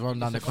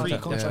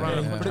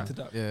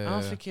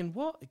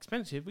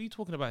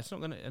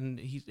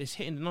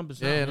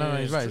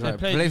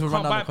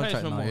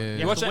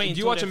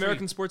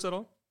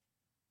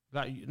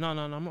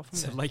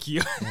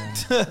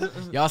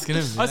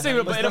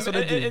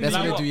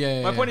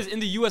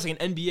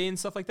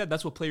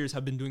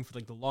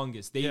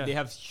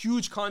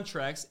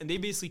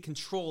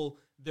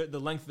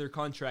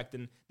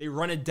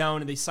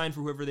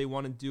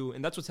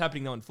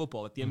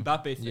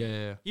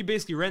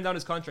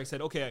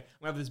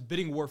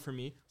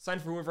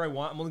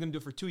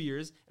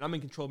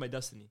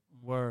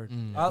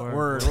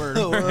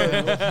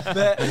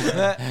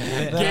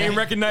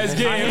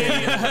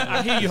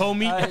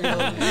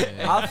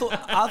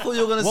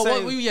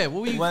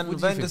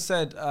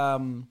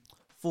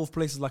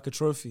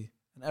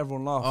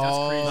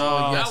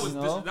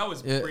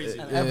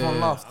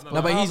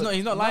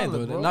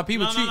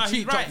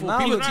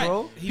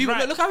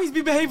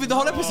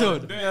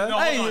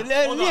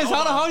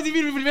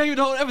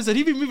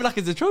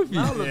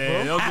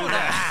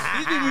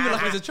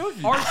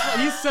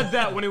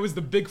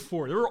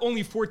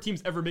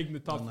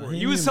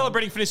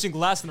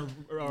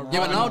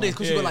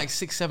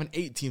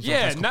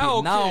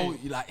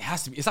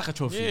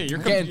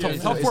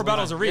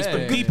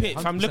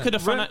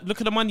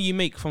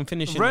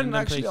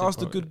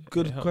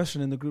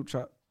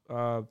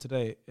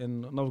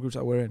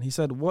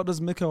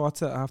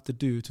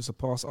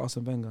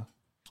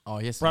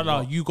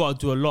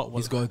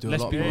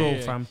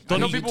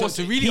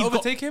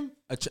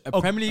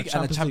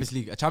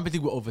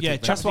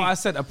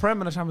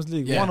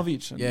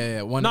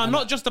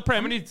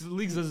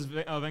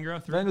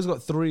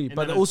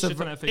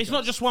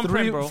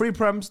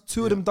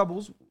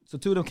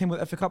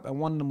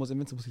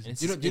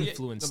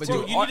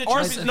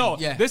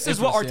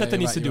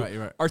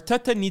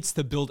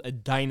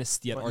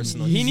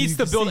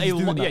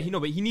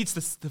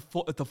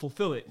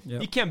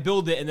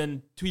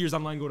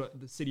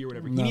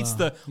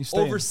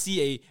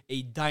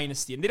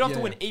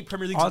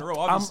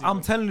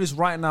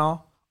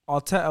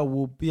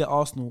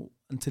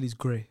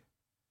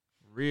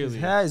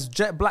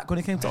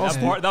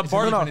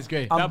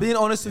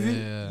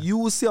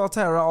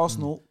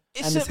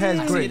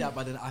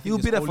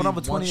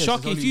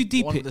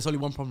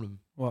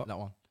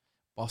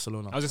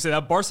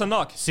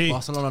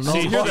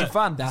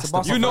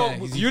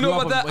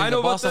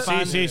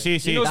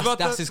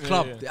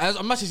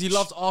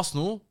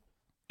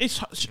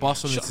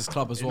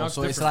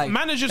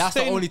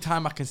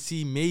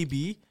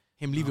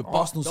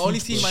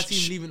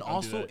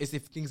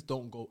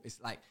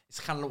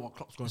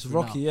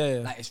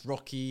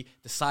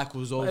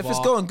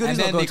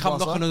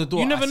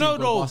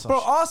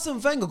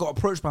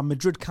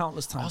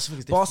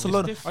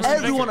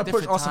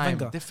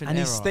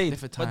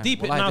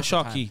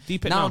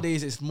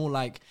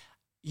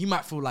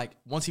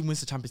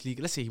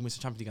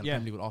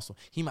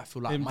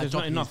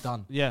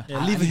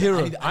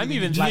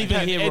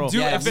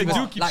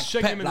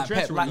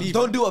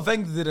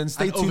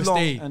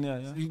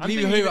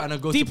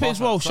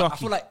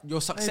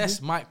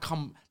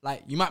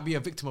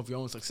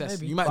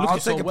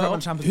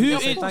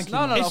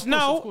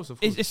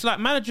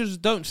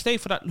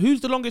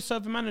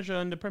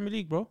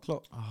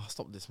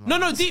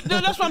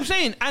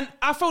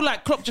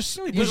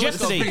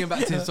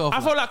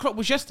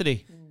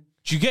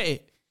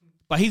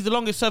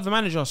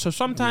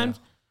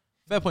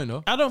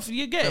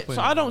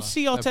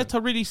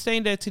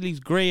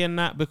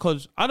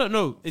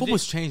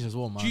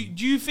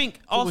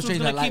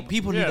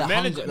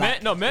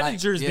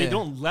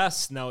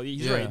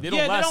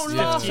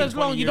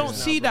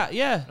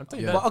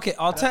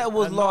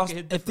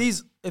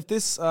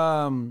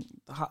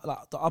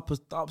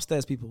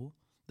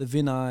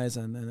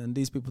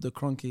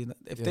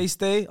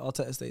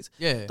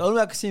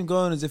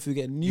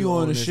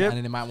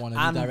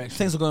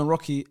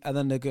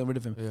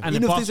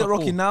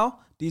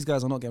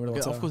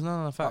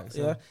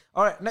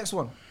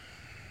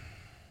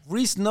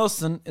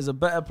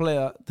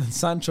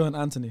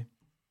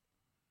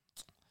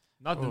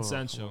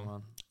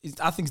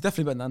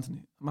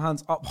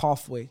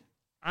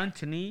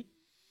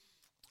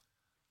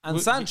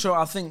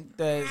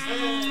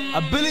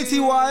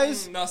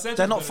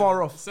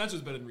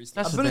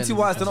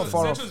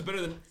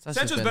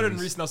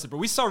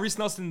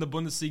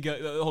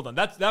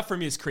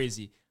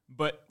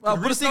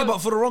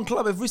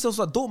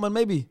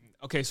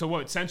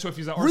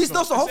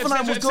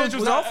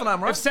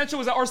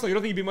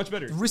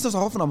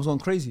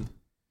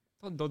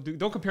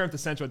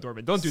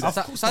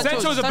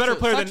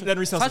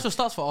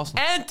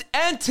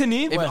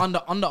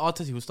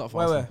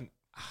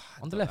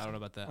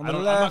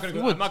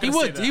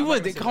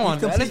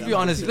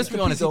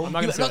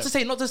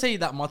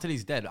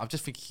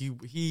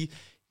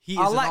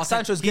 I like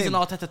Sancho's game. He's an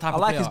Arteta type I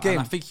like of his player, game.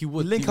 and I think he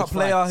would. Link he up would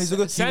player. thrive. He's a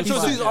good.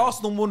 Sancho's he suits a-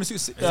 Arsenal more than he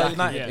suits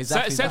United. Yeah.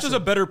 Exactly. Sancho's a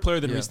better player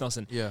than Yeah. Reece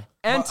Nelson. Yeah.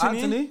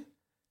 Anthony,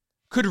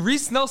 could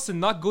Reece Nelson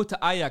not go to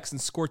Ajax and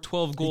score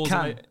 12 goals? He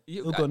can. And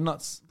He'll go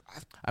nuts.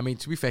 I mean,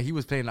 to be fair, he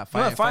was playing that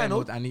Final.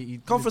 final, and he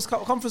Conference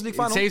League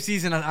final. Same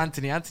season as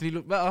Anthony. Anthony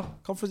looked better.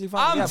 Conference League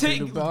final. I'm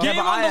taking game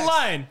on the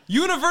line.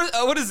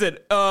 What is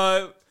it?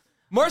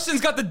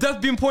 Martian's got the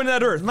death beam pointed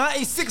at Earth.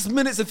 96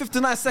 minutes and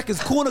 59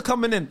 seconds. Corner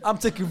coming in. I'm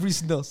taking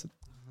Reece Nelson.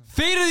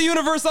 Fate of the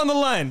universe on the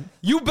line.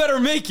 You better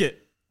make it.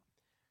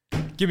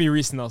 Give me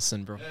Reece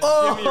Nelson, bro.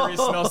 Give me Reece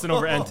Nelson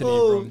over Anthony,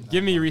 bro.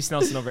 Give me Reece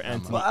Nelson over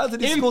Anthony. But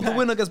Anthony scored the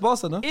win against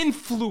Barcelona.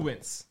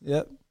 Influence.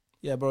 Yeah.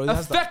 Yeah, bro. He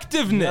has that.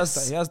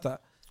 Effectiveness. He has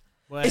that.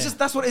 It's just,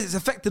 that's what it is. It's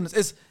effectiveness.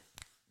 It's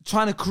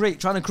trying to create,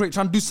 trying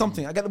to do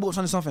something. I get the ball,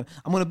 trying to do something.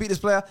 I'm going to beat this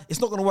player. It's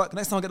not going to work.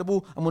 Next time I get the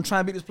ball, I'm going to try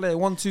and beat this player.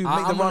 1-2,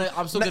 make the run.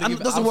 I'm still going to give.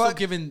 Doesn't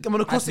work. I'm going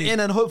to cross it in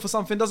and hope for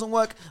something. Doesn't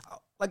work.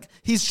 Like,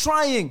 he's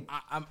trying.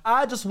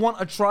 I just want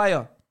a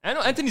trier. I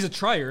know Anthony's a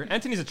trier.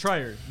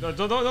 No,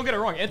 don't get it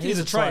wrong. Anthony's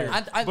a trier.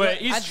 But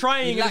he's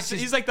trying.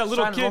 He's like that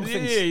little kid.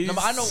 Yeah, no,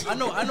 but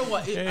I know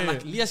what.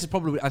 Like Lias's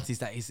problem with Anthony is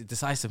that his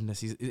decisiveness.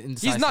 He's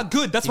indecisive. He's not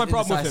good. That's my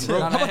problem with him, bro.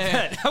 How about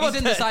that? He's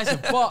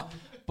indecisive,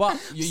 but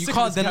you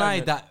can't deny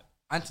that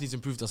Anthony's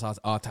improved us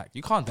our attack.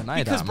 You can't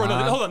deny because, that, bro,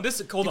 man. hold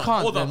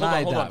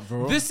on.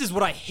 Bro. This is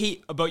what I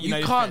hate about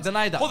United fans. You can't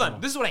deny that. Hold on. Bro.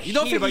 This is what I hate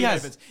about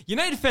United fans.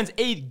 United fans,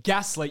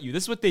 gaslight you.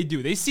 This is what they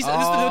do. They see. This is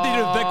what they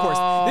did with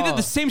Weghorst. They did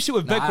the same shit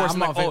with Weghorst.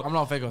 I'm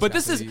not Weghorst. But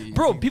this is,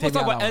 bro, people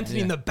talk about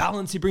Anthony and the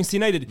balance he brings to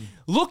United.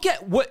 Look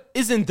at what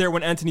isn't there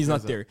when Anthony's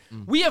not there.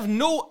 We have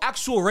no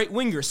actual right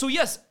winger. So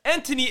yes,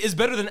 Anthony is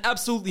better than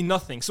absolutely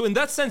nothing. So in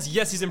that sense,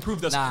 yes, he's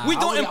improved us. We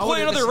don't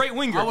employ another right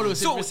winger. I would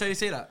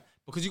say that.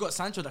 Because you got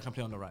Sancho that can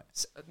play on the right.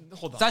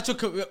 Hold on. Sancho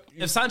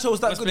if Sancho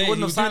was that good, he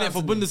wouldn't have signed it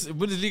for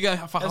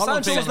Bundesliga. If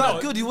Sancho was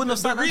that good, he wouldn't have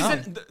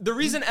signed the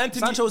reason Anthony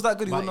Sancho was that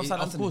good, he wouldn't have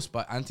signed Anthony. Of course,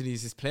 but Anthony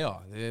is his player.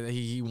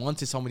 He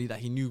wanted somebody that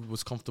he knew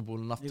was comfortable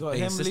enough to play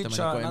his system, and he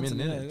got him in.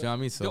 Do you know what I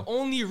mean? So the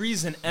only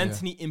reason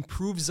Anthony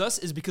improves us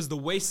is because the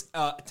way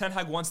Ten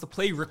Hag wants to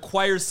play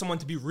requires someone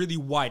to be really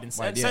wide, and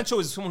Sancho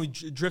is someone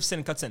who drifts in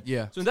and cuts in.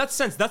 Yeah. So in that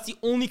sense, that's the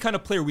only kind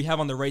of player we have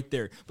on the right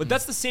there. But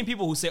that's the same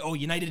people who say, "Oh,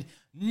 United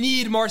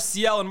need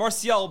Martial, and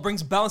Martial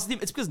brings balance to the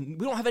team." It's because we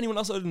don't have anyone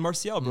else other than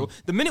Martial, bro.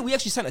 The minute we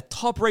actually sign a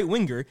top right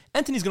winger,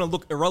 Anthony's gonna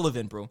look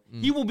irrelevant, bro.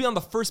 He will be on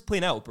the first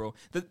plane out, bro.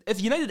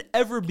 If United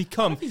ever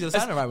become,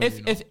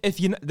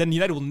 then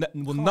United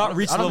will not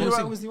reach the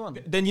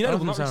level. Then United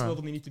will not reach the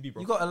level they need to be,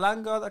 bro. You got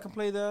Elanga that can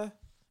play there.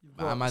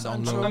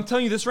 I'm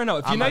telling you this right now.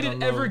 If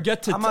United ever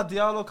get to Amad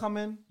Diallo come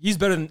in, he's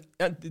better than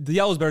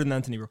Diallo's better than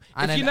Anthony, bro.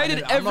 If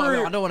United I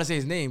don't want to say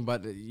his name,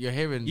 but you're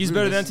hearing he's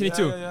better than Anthony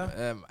too.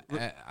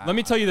 Let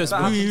me tell you this,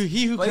 bro.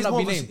 He who cannot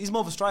be named. He's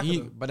more of a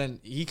striker. But then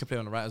he can play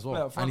on the right as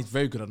well, and he's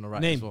very good on the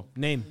right as well.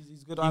 Name.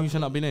 He's good. He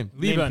should not be named.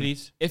 Name,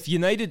 please. If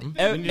United, We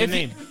need a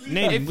name.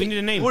 We need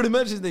a name. You already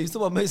mentioned his name. He's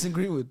talking about Mason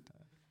Greenwood.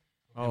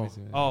 Oh,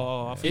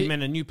 I thought you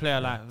meant a new player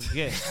like.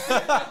 Yeah.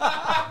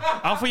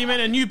 I thought you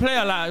meant a new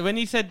player like when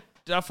he said.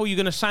 I thought you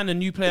were gonna sign a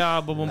new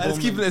player. Let's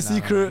keep it a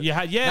secret.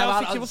 I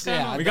think what's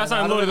going on. We got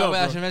something loaded up.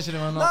 I should mention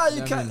him or not. Nah,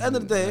 you can't. End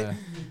of the day.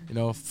 You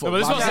know, I'm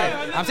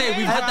saying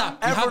we've had that.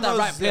 We have that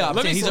right player.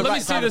 Let me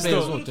say this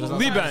though,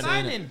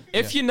 Liban.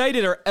 If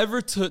United are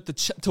ever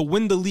to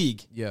win the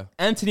league,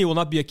 Anthony will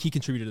not be a key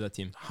contributor to that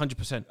team.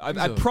 100%.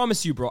 I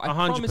promise you, bro.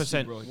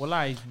 100%.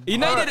 Well,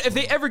 United, if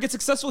they ever get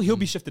successful, he'll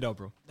be shifted out,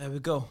 bro. There we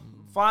go.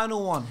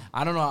 Final one.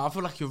 I don't know. I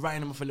feel like you're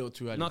writing him off a little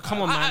too early. No,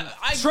 come on, man.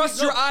 I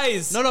trust your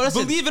eyes. No,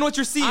 listen. Believe in what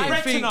you're seeing.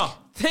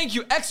 Thank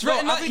you.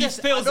 X-Retina. I think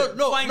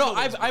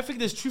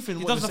there's truth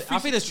in what you're saying. I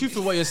think there's truth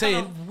in what you're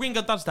saying.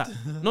 Winger does that.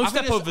 No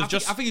step overs.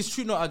 I think it's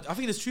true. No, I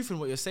think there's truth in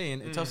what you're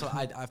saying. In terms of,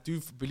 I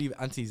do believe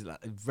Anthony's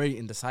like very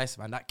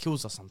indecisive, and that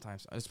kills us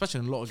sometimes,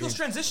 especially in a lot of games.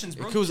 Transitions,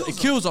 bro. It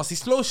kills us. He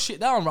slows shit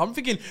down, bro. I'm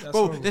thinking,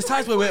 bro. There's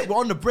times where we're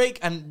on the break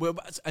and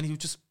he'll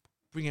just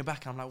bring it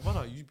back. And I'm like, what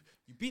are you?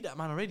 You beat that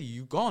man already.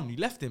 You gone. You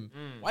left him.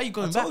 Why are you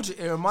going back? I told you,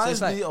 it reminds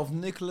me of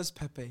Nicolas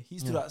Pepe. He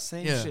used to do that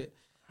same shit.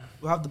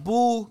 We'll have the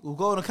ball. We'll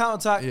go on a counter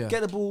attack.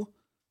 Get the ball.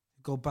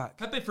 Go back.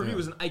 Pepe for me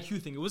was an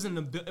IQ thing. It wasn't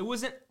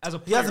as a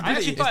player. He has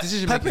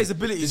ability. Pepe's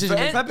ability.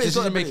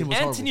 Decision making was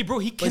Anthony, bro,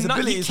 he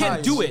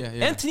can't do it.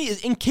 Anthony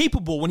is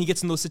incapable when he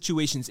gets in those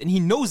situations, and he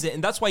knows it,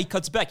 and that's why he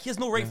cuts back. He has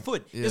no right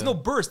foot. He has no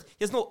burst.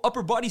 He has no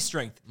upper body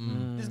strength.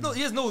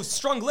 He has no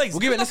strong legs. We'll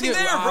give it. Let's give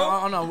it, bro.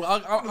 I'm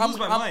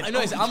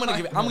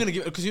gonna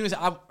give it because you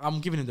know I'm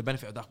giving him the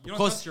benefit of that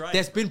because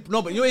there's been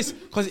but you know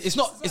because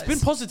it's been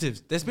positive.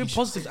 There's been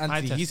positive.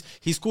 Anthony,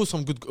 he's scored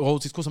some good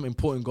goals. He's scored some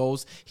important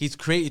goals. He's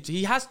created.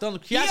 He has done.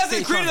 He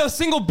hasn't created a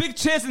single big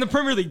chance in the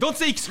Premier League. Don't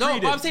say he's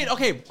created. No, but I'm saying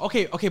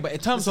okay. But in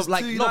terms of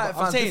like,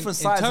 I'm saying in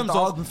terms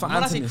of when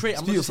I say create,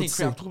 I'm not saying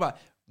create. I'm talking about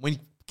when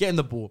getting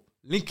the ball,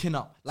 linking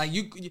up. Like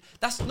you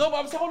that's no.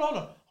 But I'm saying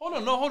hold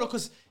on,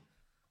 because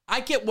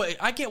I get what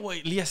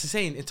Lias is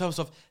saying in terms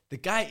of the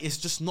guy is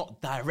just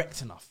not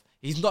direct enough.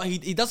 He's not.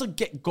 He doesn't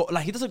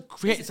he doesn't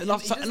create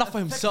enough for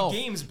himself.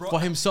 Games, bro. For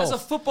himself. As a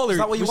footballer, is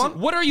that what you want?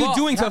 What are you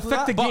doing to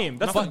affect the game?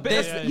 That's the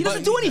best. He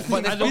doesn't do anything.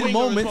 But there's been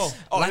moments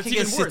like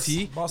against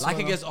City, like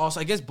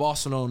against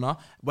Barcelona,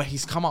 where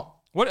he's come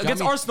up What Do you know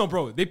against what I mean? Arsenal,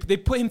 bro? They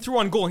put him through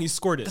on goal and he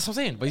scored it. That's what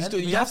I'm saying. But you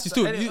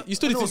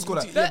Anyone scored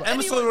that. That-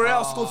 Emerson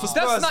Royale scored for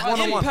Spurs. That's not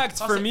 1-on-1. impact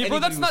for me, bro.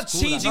 That's not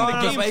changing the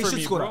game but he for should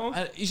me, score bro.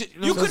 that.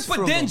 You could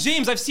put Dan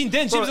James. I've seen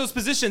Dan James in those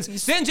positions.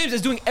 Dan James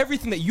is doing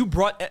everything that you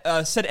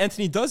said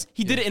Anthony does.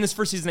 He did it in his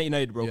first season at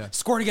United, bro. Yeah.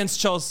 Scored against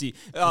Chelsea,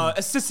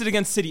 assisted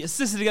against City,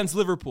 assisted against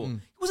Liverpool. He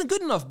wasn't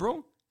good enough,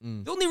 bro.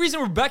 The only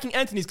reason we're backing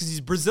Anthony is because he's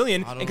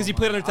Brazilian and because he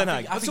played under Ten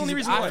Hag. That's the only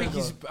reason why. I think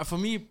he's, for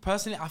me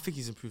personally, I think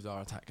he's improved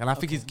our attack, and I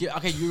think he's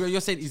you're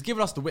saying he's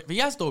given us the width. He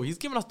has though. He's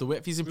given us the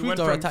width. He's We improved went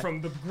our attack.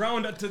 from the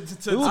ground to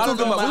We were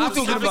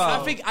talking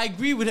about. I think I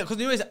agree with it because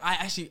anyways, I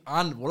actually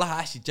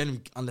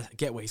genuinely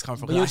get where he's coming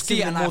from. But you're I see it,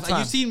 giving and him more you've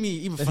time seen me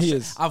even than he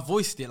frustrated. is. I've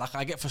voiced it, like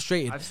I get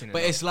frustrated, I've seen it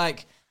but now. it's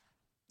like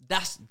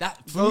that.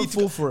 For Don't me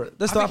fall for it.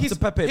 That's I what think happened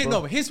to Pepe, his- bro.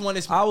 No, but his one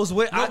is. I was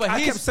waiting. No, but I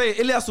kept his- saying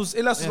Elias was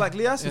like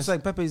Elias Yeah. was saying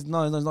Pepe's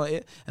no, it's not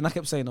it, and I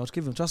kept saying no, just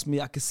give him. Trust me,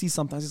 I can see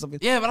something. I see something.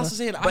 Yeah, but that's what I'm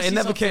saying. I But it see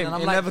never something came. and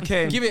I'm It like, never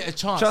came. Give it a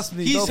chance. Trust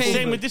me, He's don't saying fall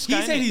Same for with it. this guy.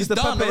 He's saying It's he's the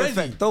done Pepe already.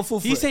 effect. Don't fall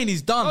for He's it. saying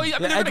he's done. Oh, yeah, I mean, Yeah,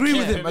 they're I gonna agree keep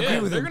with him. Yeah, Agree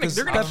with they're him. gonna-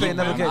 they're gonna Pepe keep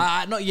never him, came.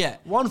 man. Not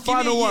yet. One Give me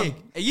final a one. year.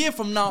 A year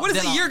from now. What is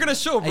then the year gonna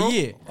show, bro? A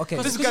year. Okay.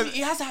 Because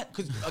he has that.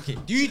 Okay.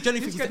 Do you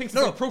genuinely This think guy he's thinks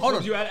no? it's like pro Hold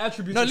clubs, on. you add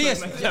attributes No, or Elias.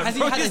 something like that, Has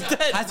bro. He's dead,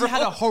 he had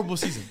bro. a horrible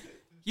season?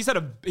 He's had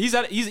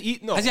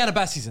no. Has he had a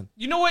bad season?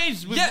 You know what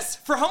is? Yes,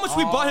 for how much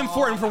we bought him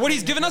for and for what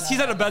he's given us, he's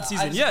had a bad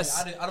season. Yes.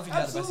 I don't think he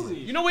had a bad season.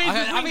 You know what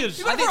is?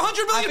 You got for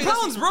 100 million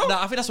pounds, bro. No,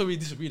 I think that's what we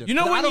disagreed on. You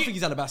know I when don't you- think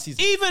he's had a bad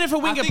season. Even if a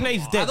winger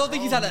plays I dead, don't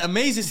think he's had an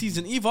amazing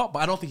season either, but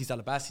I don't think he's had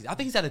a bad season. I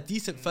think he's had a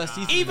decent first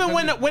season. Even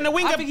when a winger,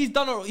 I think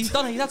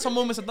he's had some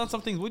moments and done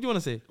some things. What do you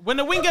want to say? when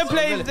a winger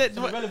plays dead,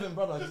 Relevant,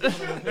 brother.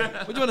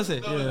 What do you want to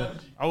say? Yeah.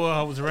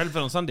 I was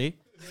irrelevant on Sunday.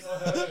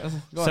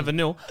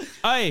 7-0.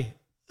 Aye,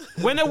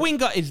 when a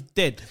winger is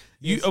dead,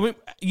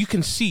 you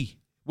can see.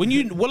 When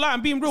you, well,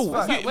 I'm being real.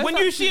 When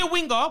you see a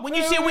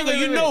winger,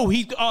 you know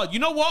he. You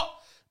know what?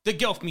 The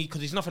get off me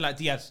because he's nothing like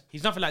Diaz.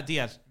 He's nothing like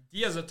Diaz.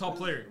 Diaz is a top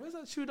player. Where's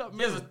that shoot up?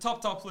 Diaz is a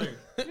top player.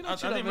 I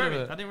didn't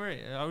rate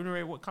it. I only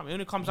rate what comes. It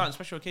only comes out on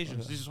special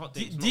occasions. This is hot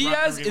takes.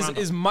 Diaz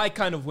is my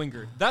kind of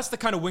winger. That's the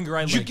kind of winger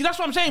I like. That's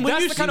what I'm saying. When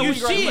That's you the see, kind of you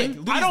winger see I it. like.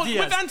 Luis I don't.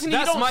 Diaz. With Anthony,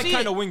 That's you don't my see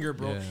kind it. of winger,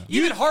 bro. Yeah.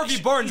 Even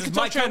Harvey Barnes you is can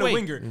my talk straight kind of away.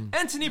 winger.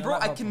 Anthony, bro,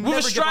 I can With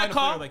never a get behind a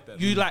player striker, like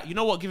that. you like. You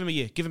know what? Give him a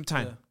year. Give him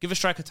time. Give a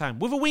striker time.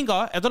 With a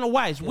winger, I don't know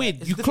why. It's weird.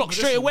 it's You a different clock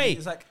straight position. away.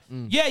 It's like-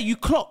 Yeah, you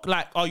clock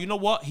like. Oh, you know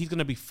what? He's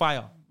gonna be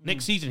fire.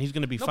 Next season, he's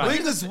gonna be fire.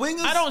 Wingers.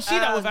 I don't see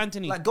that with and,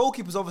 Anthony. Like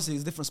goalkeepers, obviously,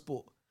 is a different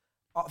sport.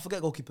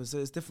 Forget goalkeepers.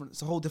 It's different.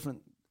 It's a whole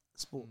different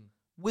sport.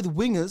 With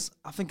wingers,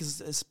 I think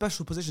it's a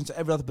special position to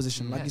every other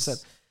position. Like you said,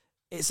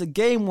 it's a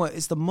game where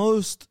it's the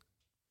most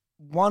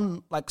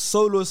one like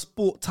solo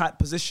sport type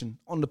position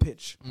on the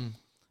pitch.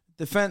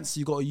 Defense,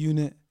 you got a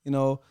unit. You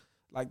know,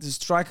 like the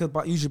striker,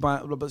 but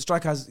the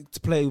striker has to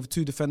play with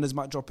two defenders.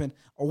 Might drop in.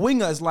 A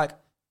winger is like.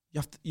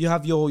 You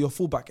have your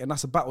fullback, and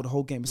that's a battle the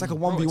whole game. It's like a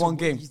 1v1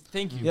 game.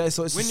 Thank you. Yeah,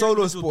 so it's a Win your solo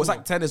individual sport. It's duel.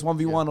 like tennis,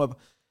 1v1. Whatever.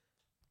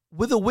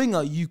 With a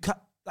winger,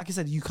 like I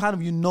said, you kind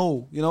of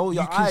know, your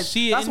can eyes.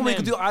 see it That's in when you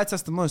can them. do eye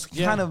test the most.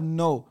 You Yeah. kind of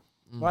know,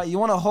 right? You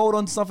want to hold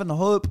on to something,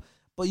 hope,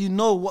 but you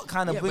know what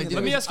kind of Yeah, winger. but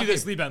Let me Okay. ask you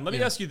this, Liban. Let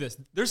me ask you this.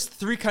 There's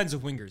three kinds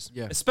of wingers,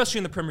 Yeah. especially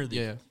in the Premier League.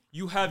 Yeah.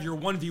 You have your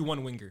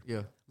 1v1 winger.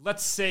 Yeah.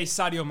 Let's say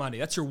Sadio Mane.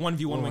 That's your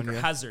 1v1 winger.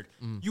 yeah. Hazard.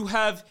 You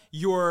have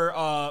your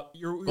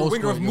winger scoring,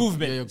 of your-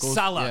 movement. yeah, your goal-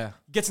 Salah yeah.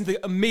 gets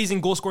into amazing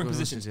goal scoring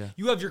positions. yeah.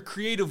 You have your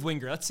creative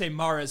winger. Let's say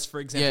Mahrez,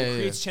 for example, Yeah, yeah,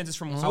 creates yeah. chances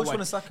from So which out one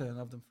wide. is Saka? And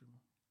of them three?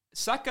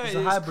 Saka He's is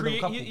a hybrid of a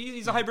couple.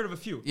 he's a hybrid of a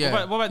few. Yeah.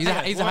 What about he's Diaz?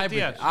 a What about hybrid.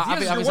 Diaz? I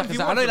Diaz is your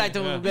 1v1 know you like to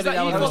for me. get He's it not-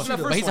 out he of falls in the that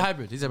but first he's a one.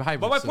 hybrid. He's a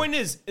hybrid. But my so- point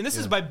is, and this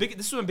is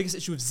this was my biggest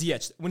issue with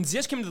Ziyech. When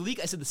Ziyech came to the league,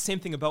 I said the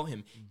same thing about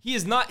him.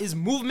 His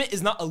movement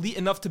is not elite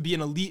enough to be an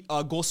elite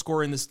goal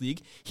scorer in this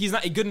league. He's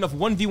not a good enough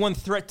 1v1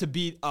 threat to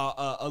beat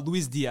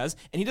Luis Diaz,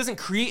 and he doesn't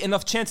create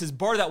enough chances,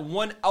 bar that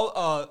one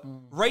out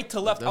right to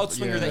left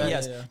outswinger that he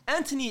has.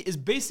 Anthony is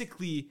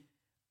basically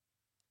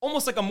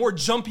almost like a more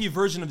jumpy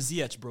version of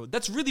Ziyech, bro.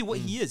 That's really what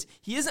he is.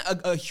 He isn't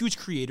a huge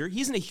creator.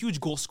 He isn't a huge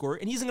goal scorer,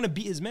 and he isn't going to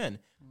beat his man.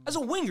 As a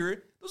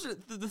winger, those are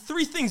the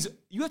three things.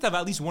 You have to have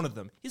at least one of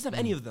them. He doesn't have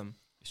any of them.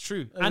 It's true.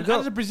 you And go.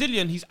 as a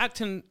Brazilian, he's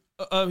acting.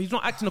 He's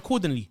not acting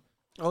accordingly.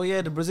 Oh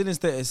yeah, the Brazilian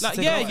status. Like,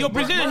 Take yeah, it off. you're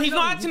Brazilian. He's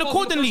not acting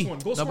accordingly. No,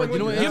 but you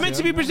know what You're meant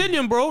to be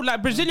Brazilian, bro.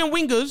 Like Brazilian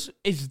wingers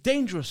is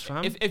dangerous,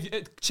 fam.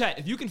 Chat,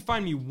 if you can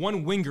find me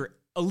one winger,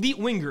 elite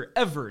winger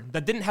ever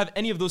that didn't have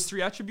any of those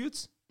three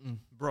attributes,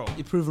 bro.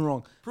 You're proven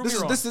wrong. Prove me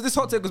wrong. This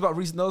hot take was about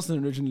Reece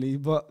Nelson originally,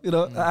 but it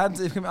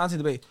came Anthony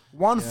debate.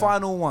 One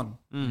final one.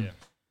 Yeah.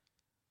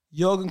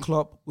 Jurgen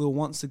Klopp will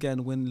once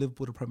again win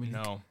Liverpool the Premier League.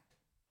 No.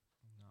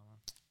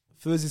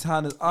 Fuzzy's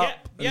hand is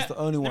up. and it's the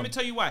only Let one. me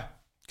tell you why.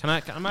 Am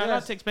I allowed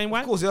to explain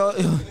why? Of course, yeah.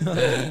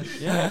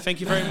 Yeah.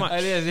 Thank you very much.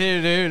 Elias,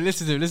 here,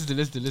 listen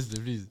to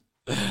him, please.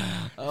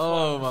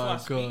 Oh my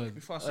god.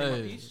 Before I say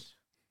my piece.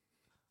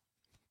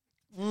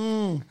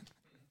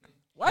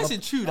 Why is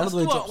it true? I That's love the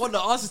way what it I want the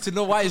answer to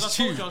know why I it's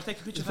told true. you I was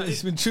taking pictures like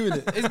He's this. been chewing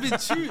it. It's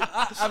been true.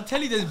 I'm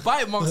telling you, there's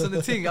bite marks on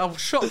the thing. I'm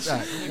shocked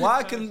at.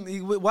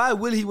 Why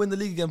will he win the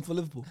league again for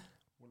Liverpool?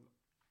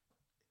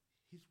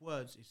 His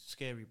words is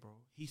scary, bro.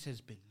 He says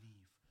believe.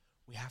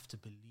 we have to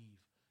believe.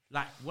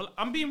 Like, well,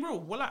 I'm being real.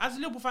 Well, as a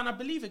Liverpool fan, I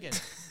believe again.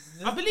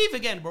 I believe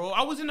again, bro.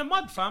 I was in the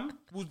mud, fam.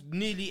 Was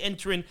nearly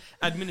entering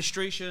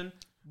administration.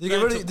 Did you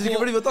get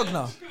rid of your dog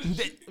now?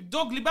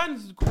 Dog Liban.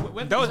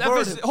 That was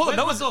FS. Hold on,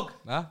 that was dog.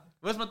 Huh?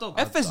 Where's my dog?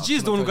 FSG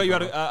is the one who got you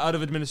out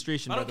of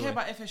administration. I don't by the care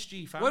way. about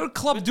FSG, fam. What did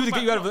club do to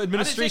get you out of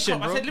administration,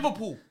 I didn't say club.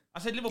 bro? I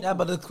said Liverpool. Yeah,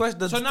 but the question,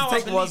 the So now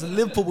take I was believe-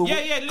 Liverpool will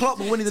Yeah, Klopp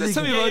will winning the league.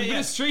 Tell me about Yeah, yeah.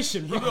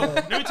 administration, bro.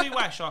 Let me tell you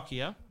why, Sharky,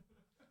 yeah?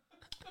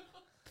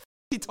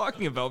 What are you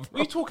talking about, bro? What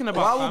are you talking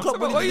about, Why will fam? Klopp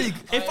win the league?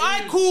 If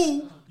I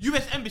call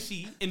US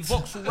Embassy in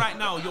Vauxhall right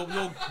now, you're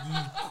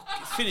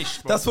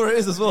finished, bro. That's where it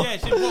is as well. Yeah,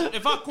 it's in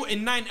if I call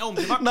in 9 Elms,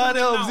 if I call 9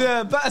 them Elms, now,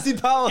 yeah. Battersea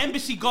Power.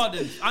 Embassy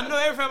Gardens. I know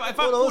everything. If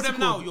I Hold on, call what's it them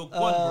now, called? you're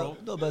gone, bro.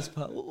 Not Battersea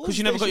Power. Because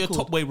you never got your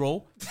top way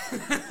role.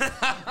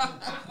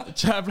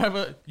 Try to apply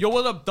for. Yo,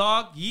 what up,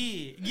 dog?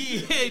 Yeah.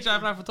 Try to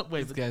apply for top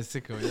way. This guy's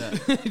sicko,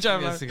 yeah. Try to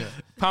apply. sicko.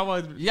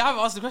 Power. You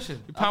haven't asked the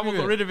question. Power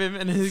got rid of him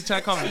and then he tried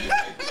to come.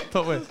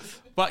 Top way.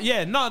 But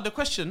yeah, no, the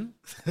question,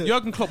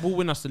 Jurgen Klopp will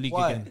win us the league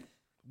Why? again.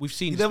 We've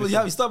seen You this never,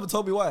 before. you started with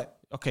Toby White.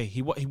 Okay,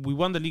 we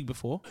won the league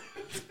before.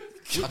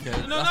 Okay,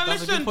 No, that's a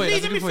listen, good point,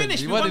 please that's a let me good point.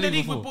 finish. You We won the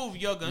league before. with both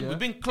Jurgen. Yeah. We've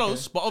been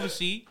close, but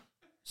obviously,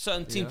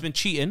 certain teams been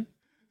cheating.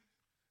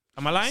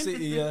 Am I lying?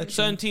 City, yeah.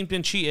 Certain teams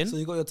been cheating. So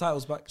you got your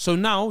titles back. So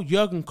now,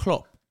 Jurgen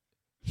Klopp,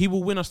 he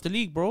will win us the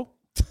league, bro.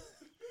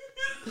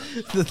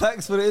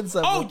 Thanks for the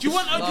insight. Oh, bro. do you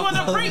want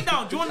a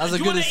breakdown? Do you want That's a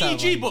do you good want an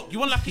insight, EG man. book? You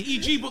want like an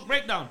EG book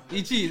breakdown?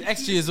 EG,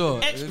 XG as well.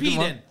 XP Good one.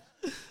 then.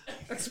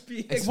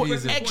 XP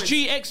is it.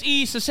 XG,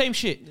 XE, it's the same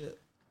shit.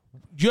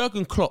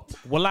 Jurgen Klopp.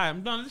 Well,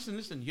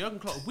 listen. Jurgen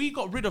Klopp. If we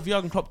got rid of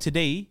Jurgen Klopp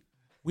today,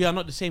 we are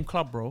not the same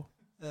club, bro.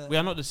 We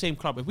are not the same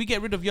club. If we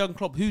get rid of Jurgen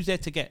Klopp, who's there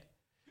to get?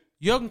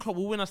 Jurgen Klopp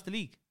will win us the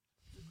league.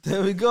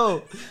 There we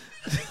go.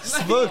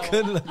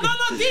 Spoken. No,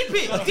 deep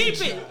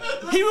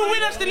it. He will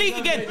win us the league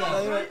again.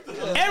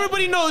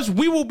 Everybody knows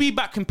we will be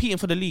back competing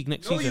for the league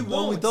next season.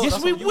 No, we don't. Yes,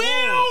 That's we what will. you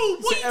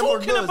want. What So are you everyone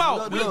talking knows. about?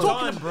 No, What are you no.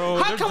 talking about? Bro,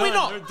 How they're can we done,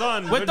 not?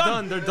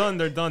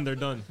 They're done. They're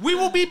done. We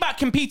will be back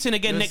competing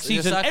again next your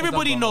season. cycle's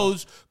Everybody done, bro.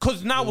 knows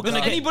because now we're gonna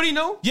get. Anybody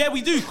know? Yeah,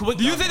 we do.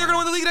 Do you think they're gonna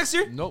win the league next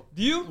year? Nope.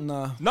 Do you?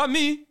 Nah. Not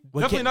me.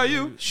 Definitely not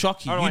you.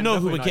 Shocky. All right, You know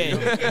who we're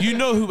definitely not getting. You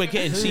know who we're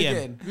getting. Who you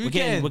CM.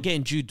 getting? We're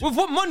getting Jude. With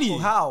what money?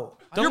 How?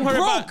 Don't You're worry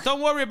broke. don't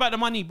worry about the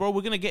money, bro.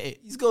 We're gonna get it.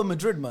 He's going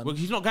Madrid, man.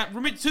 He's not going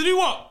to do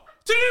what?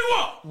 To do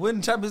what?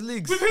 Win Champions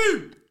Leagues. With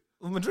who?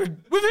 With Madrid.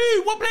 With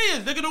who? What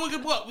players? They're gonna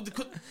work what?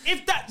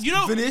 If that, you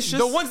know, Vinicius.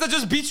 The ones that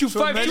just beat you it 2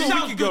 sounds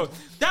weeks ago. good.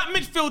 That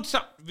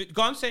midfield.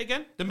 Go on, say it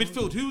again. The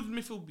midfield. Who would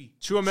the midfield be?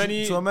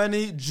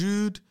 Chouameni,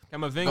 Jude,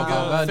 Camavinga,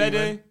 Valverde, Fede.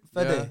 man.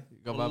 Fede. Yeah, you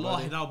got Wallahi,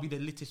 Valverde. that'll be the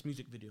latest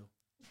music video.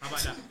 How about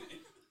that?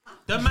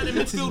 The man in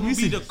midfield will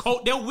be the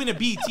coat. They'll win a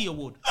BET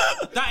award.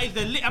 That is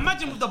the lit.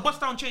 Imagine with the bust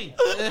down chain.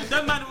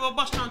 That man with a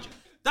bust down chain.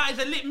 That is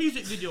a lit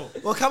music video.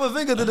 Well,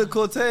 Camavinga did the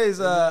Cortez.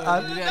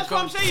 That's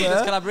what I'm saying.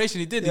 This collaboration,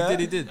 he did.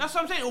 That's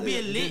what I'm saying. It'll be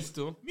a did lit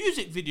still.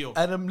 music video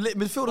and lit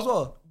midfield as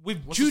well.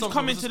 with What's the Jude song?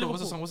 coming What's to the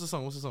Liverpool. song? What's the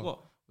song? What's the song? What?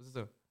 What's the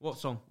song? What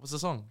song? What's the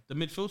song? The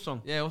midfield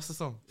song. Yeah, what's the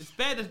song? There's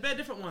bare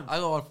different ones. I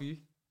got one for you.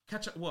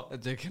 Catch up. What? I'm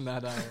joking,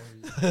 nah. I'm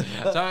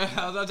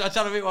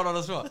trying to make one on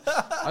the spot.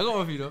 I got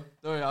one for you though.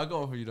 Don't worry, I got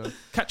one for you though.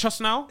 Catch us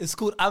now. It's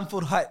called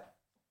Anfield Hype.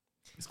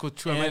 It's called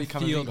Chouameni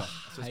Airfield Camavinga.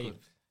 That's what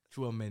it's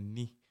called.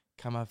 Chouameni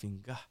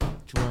Camavinga.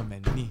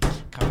 Chouameni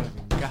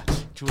Camavinga.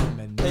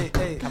 Chouameni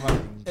Hey.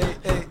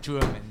 Camavinga.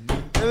 Chouameni.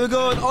 Here we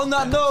go. And on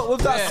that note, with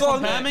that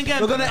song,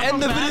 Birmingham. we're going to I'm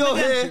end the from video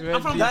Birmingham. here.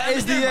 I'm from That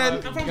is the Birmingham.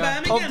 end I'm from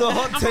Birmingham. of the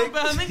hot I'm take. from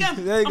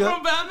Birmingham. There you go. I'm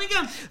from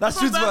Birmingham. That's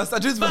Jude's verse.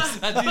 That's Jude's verse.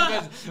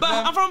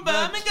 I'm from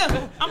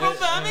Birmingham. I'm from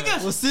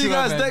Birmingham. We'll see you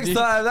guys next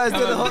time. That is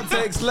the hot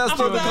takes. Let us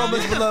know in the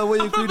comments below what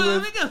you I'm from agreed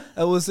with. Birmingham.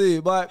 And we'll see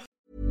you. Bye.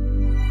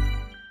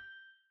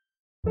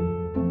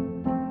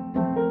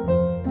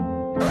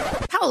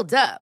 Hold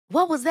up.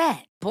 What was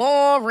that?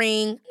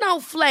 Boring. No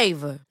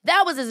flavor.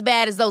 That was as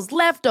bad as those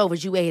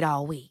leftovers you ate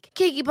all week.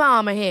 Keke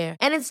Palmer here,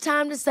 and it's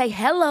time to say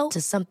hello to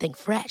something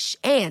fresh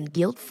and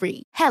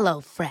guilt-free. Hello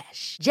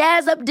Fresh.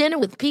 Jazz up dinner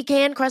with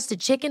pecan-crusted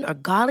chicken or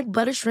garlic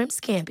butter shrimp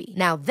scampi.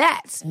 Now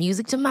that's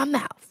music to my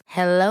mouth.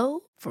 Hello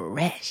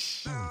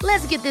Fresh.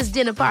 Let's get this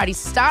dinner party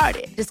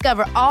started.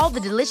 Discover all the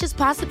delicious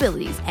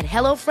possibilities at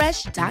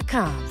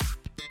hellofresh.com.